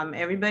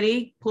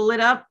everybody pull it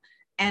up.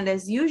 And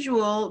as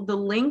usual, the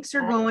links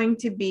are going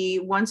to be,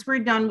 once we're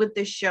done with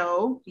the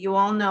show, you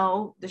all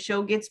know the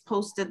show gets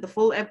posted, the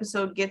full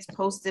episode gets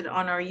posted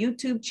on our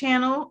YouTube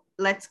channel,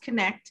 Let's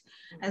Connect,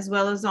 as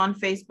well as on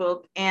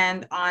Facebook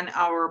and on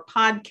our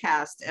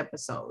podcast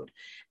episode.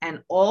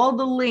 And all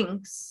the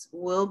links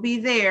will be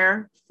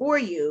there for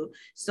you.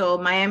 So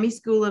Miami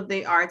School of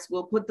the Arts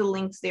will put the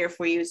links there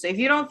for you. So if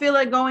you don't feel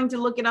like going to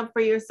look it up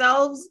for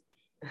yourselves,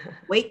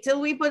 wait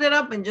till we put it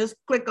up and just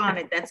click on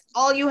it. That's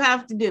all you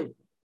have to do.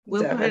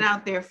 We'll put it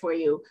out there for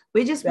you.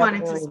 We just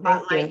wanted to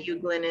spotlight you,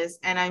 Glynis,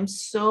 and I'm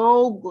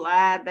so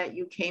glad that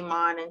you came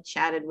on and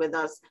chatted with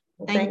us.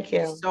 Thank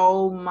you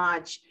so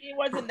much. It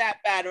wasn't that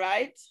bad,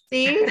 right?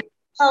 See?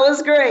 Oh, it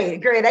was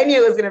great. Great. I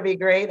knew it was going to be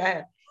great.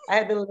 I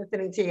had been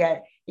listening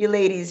to you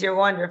ladies. You're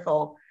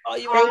wonderful. Oh,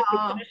 you were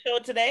on the show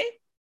today?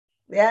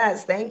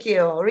 Yes, thank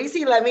you.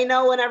 Reese, let me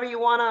know whenever you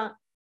want to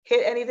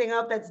hit anything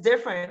up that's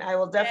different. I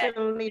will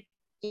definitely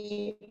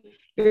be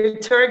your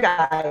tour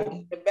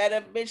guide. You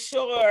better be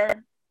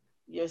sure.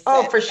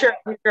 Oh, for sure,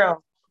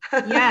 girl.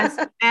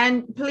 Yes,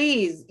 and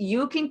please,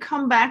 you can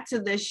come back to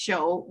this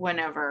show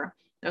whenever,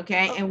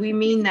 okay? And we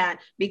mean that,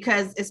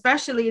 because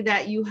especially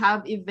that you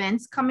have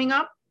events coming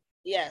up.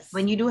 Yes.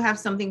 When you do have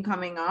something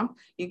coming up,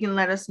 you can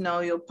let us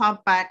know. You'll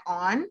pop back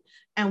on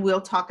and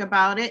we'll talk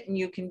about it, and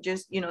you can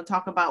just,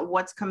 talk about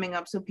what's coming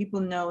up so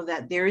people know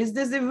that there is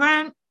this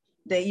event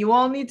that you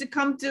all need to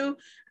come to,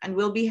 and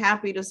we'll be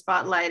happy to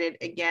spotlight it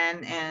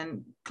again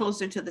and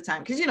closer to the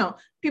time, because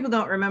people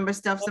don't remember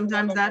stuff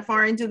sometimes that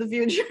far into the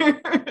future.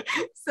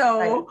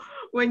 So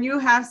when you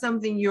have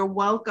something, you're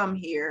welcome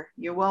here.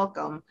 You're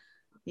welcome.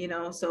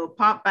 So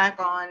pop back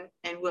on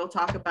and we'll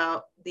talk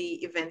about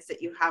the events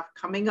that you have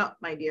coming up,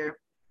 my dear.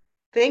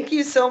 Thank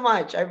you so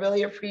much. I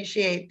really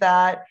appreciate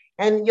that.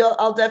 And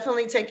I'll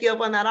definitely take you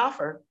up on that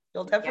offer.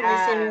 You'll definitely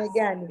see me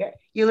again.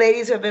 You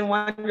ladies have been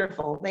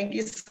wonderful. Thank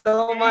you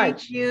so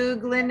much. Thank you,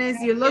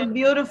 Glynis. You look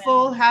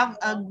beautiful. Have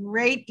a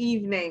great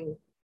evening.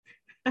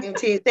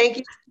 Thank you. Thank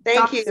you.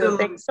 Thank you so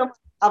much.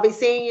 I'll be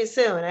seeing you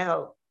soon, I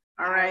hope.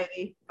 All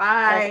righty.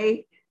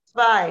 Bye.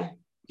 Bye.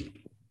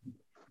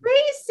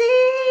 Reese.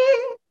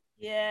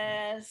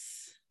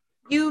 Yes.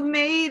 You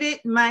made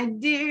it, my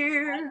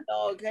dear.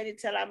 Oh, can you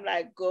tell I'm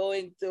like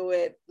going through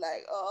it?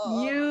 Like,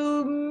 oh.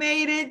 You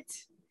made it.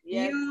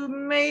 Yes. You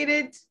made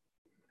it.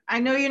 I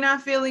know you're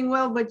not feeling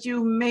well, but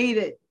you made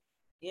it.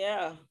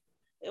 Yeah,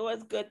 it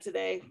was good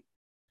today.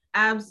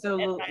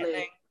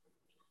 Absolutely.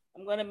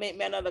 I'm gonna make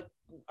me another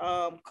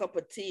cup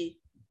of tea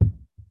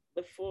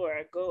before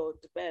I go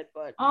to bed.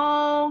 But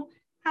oh,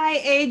 hi,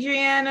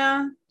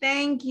 Adriana.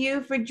 Thank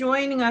you for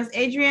joining us.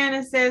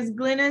 Adriana says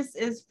Glynis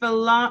is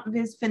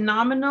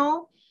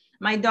phenomenal.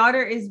 My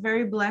daughter is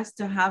very blessed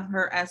to have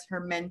her as her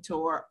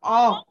mentor.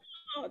 Oh,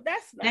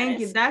 that's nice. Thank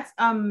you. That's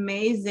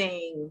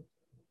amazing.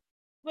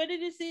 What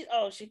did you see?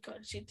 Oh, she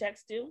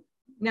texted you?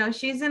 No,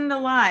 she's in the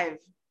live.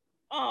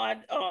 Oh,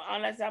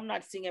 unless I'm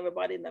not seeing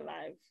everybody in the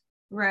live.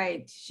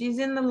 Right. She's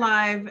in the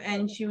live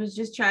and she was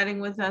just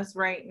chatting with us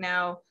right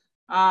now.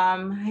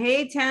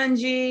 Hey,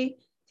 Tanji.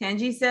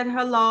 Tanji said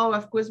hello.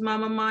 Of course,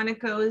 Mama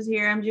Monica is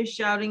here. I'm just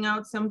shouting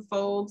out some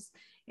folks.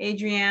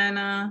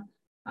 Adriana,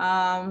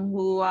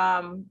 who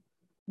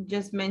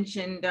just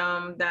mentioned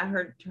that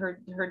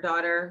her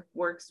daughter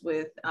works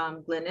with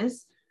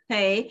Glynis.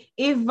 Hey,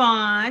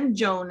 Yvonne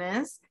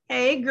Jonas.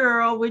 Hey,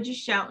 girl, we're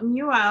just shouting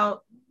you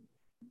out.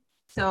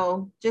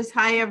 So just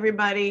hi,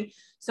 everybody.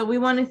 So we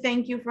want to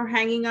thank you for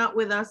hanging out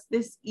with us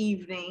this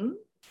evening.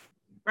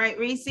 Right,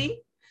 Reese?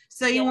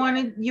 So you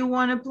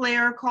want to play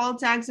our call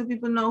tag so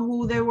people know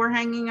who they were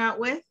hanging out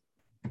with?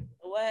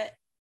 What?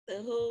 The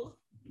who?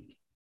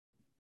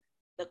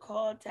 The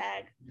call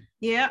tag?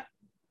 Yeah.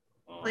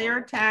 Play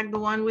our tag, the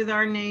one with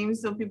our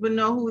names, so people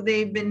know who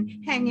they've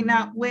been hanging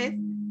out with.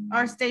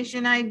 Our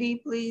station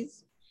ID,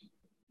 please.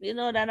 You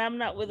know that I'm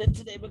not with it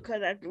today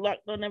because I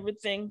locked on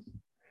everything.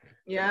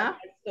 Yeah.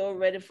 I'm so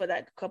ready for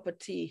that cup of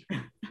tea.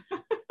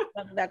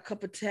 that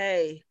cup of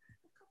tea.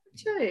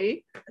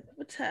 Tea? Cup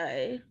of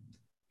tea.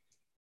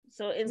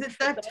 So is it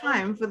that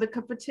time for the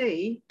cup of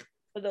tea?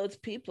 For those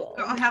people.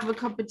 I'll have a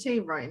cup of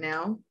tea right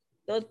now.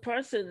 Those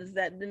persons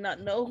that did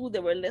not know who they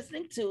were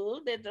listening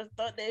to, they just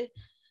thought they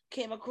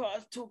came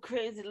across two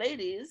crazy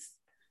ladies.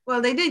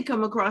 Well, they did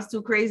come across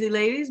two crazy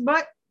ladies,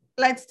 but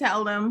let's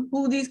tell them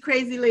who these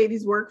crazy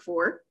ladies work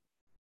for.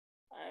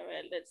 All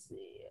right, let's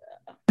see.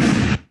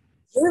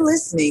 You're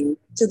listening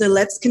to the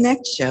Let's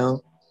Connect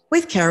show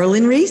with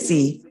Carolyn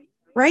Reese,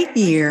 right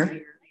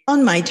here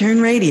on My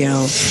Turn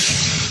Radio.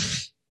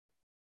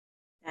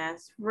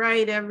 That's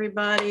right,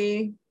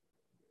 everybody.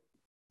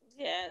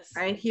 Yes.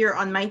 Right here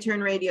on My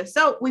Turn Radio.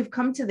 So we've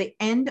come to the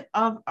end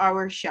of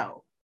our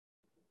show.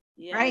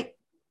 Yeah. Right?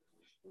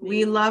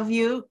 We love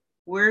you.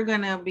 We're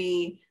going to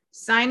be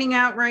signing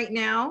out right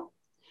now.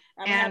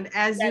 And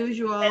as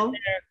usual,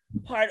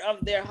 part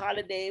of their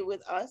holiday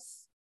with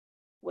us,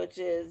 which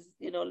is,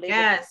 Labor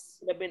Day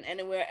could have been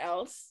anywhere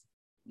else.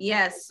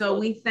 Yes. So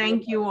we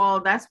thank you all.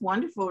 That's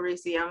wonderful,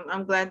 Reese.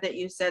 I'm glad that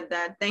you said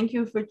that. Thank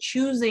you for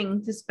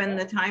choosing to spend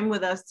the time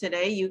with us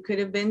today. You could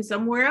have been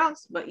somewhere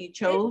else, but you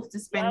chose to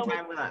spend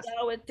time with us.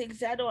 I would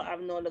think I don't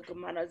have no little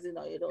manners,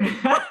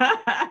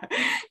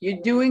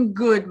 You're doing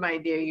good, my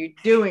dear. You're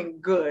doing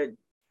good.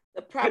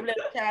 The problem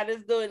child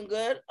is doing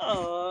good.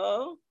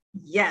 Oh.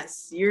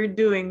 Yes, you're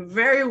doing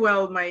very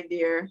well, my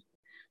dear.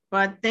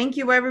 But thank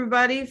you,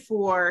 everybody,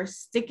 for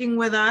sticking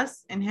with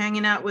us and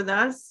hanging out with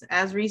us.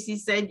 As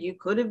Reese said, you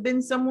could have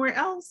been somewhere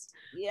else.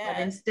 But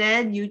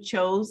instead, you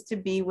chose to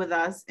be with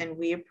us, and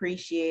we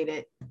appreciate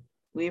it.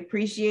 We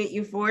appreciate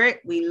you for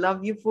it. We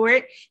love you for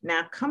it.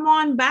 Now, come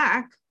on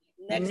back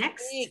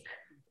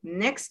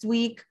next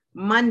week,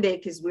 Monday,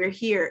 because we're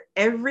here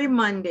every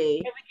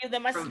Monday. Can we give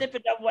them a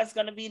snippet of what's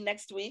going to be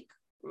next week,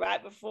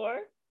 right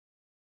before?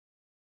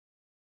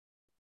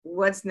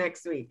 What's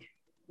next week?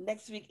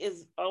 Next week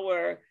is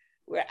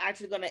we're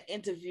actually going to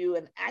interview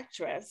an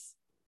actress.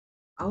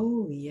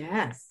 Oh,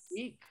 yes.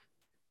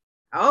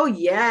 Oh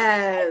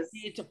yes.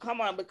 Need to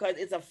come on because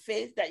it's a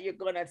face that you're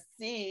gonna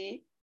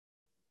see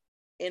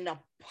in a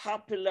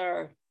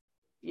popular,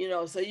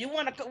 so you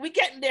want to, we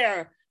getting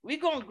there. We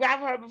gonna grab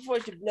her before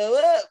she blow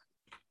up.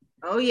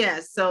 Oh yeah.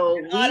 So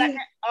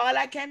all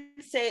I can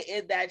say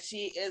is that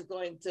she is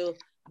going to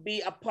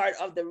be a part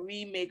of the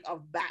remake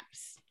of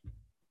Baps.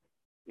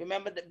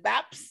 Remember the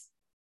Baps?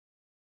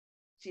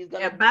 She's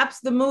gonna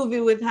Baps the movie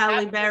with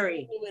Halle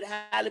Berry. With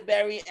Halle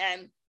Berry,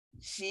 and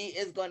she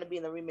is going to be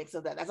in the remix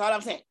of that. That's all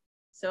I'm saying.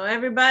 So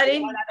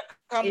everybody,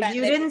 if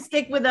you didn't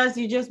stick with us,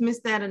 you just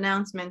missed that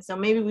announcement. So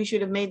maybe we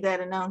should have made that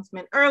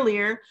announcement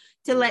earlier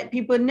to let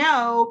people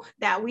know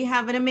that we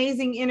have an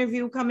amazing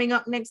interview coming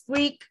up next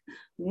week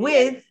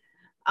with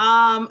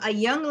a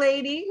young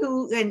lady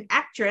an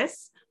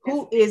actress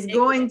who is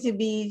going to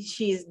be,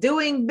 she's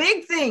doing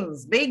big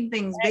things.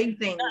 And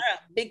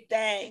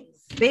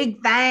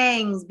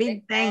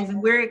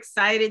we're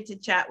excited to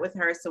chat with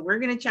her. So we're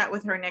going to chat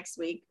with her next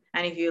week.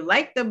 And if you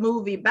like the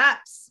movie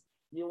Baps,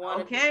 you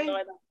want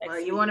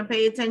to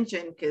pay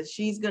attention because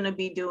she's going to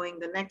be doing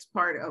the next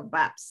part of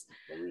Baps.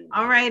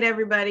 All right,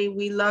 everybody.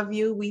 We love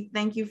you. We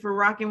thank you for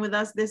rocking with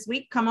us this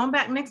week. Come on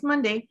back next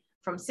Monday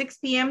from 6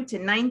 p.m. to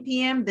 9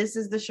 p.m. This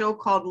is the show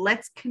called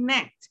Let's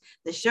Connect,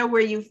 the show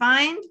where you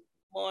find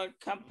more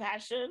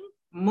compassion,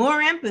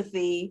 more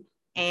empathy,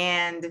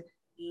 and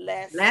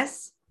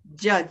less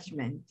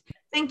judgment.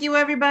 Thank you,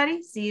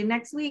 everybody. See you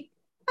next week.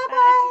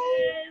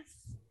 Bye-bye.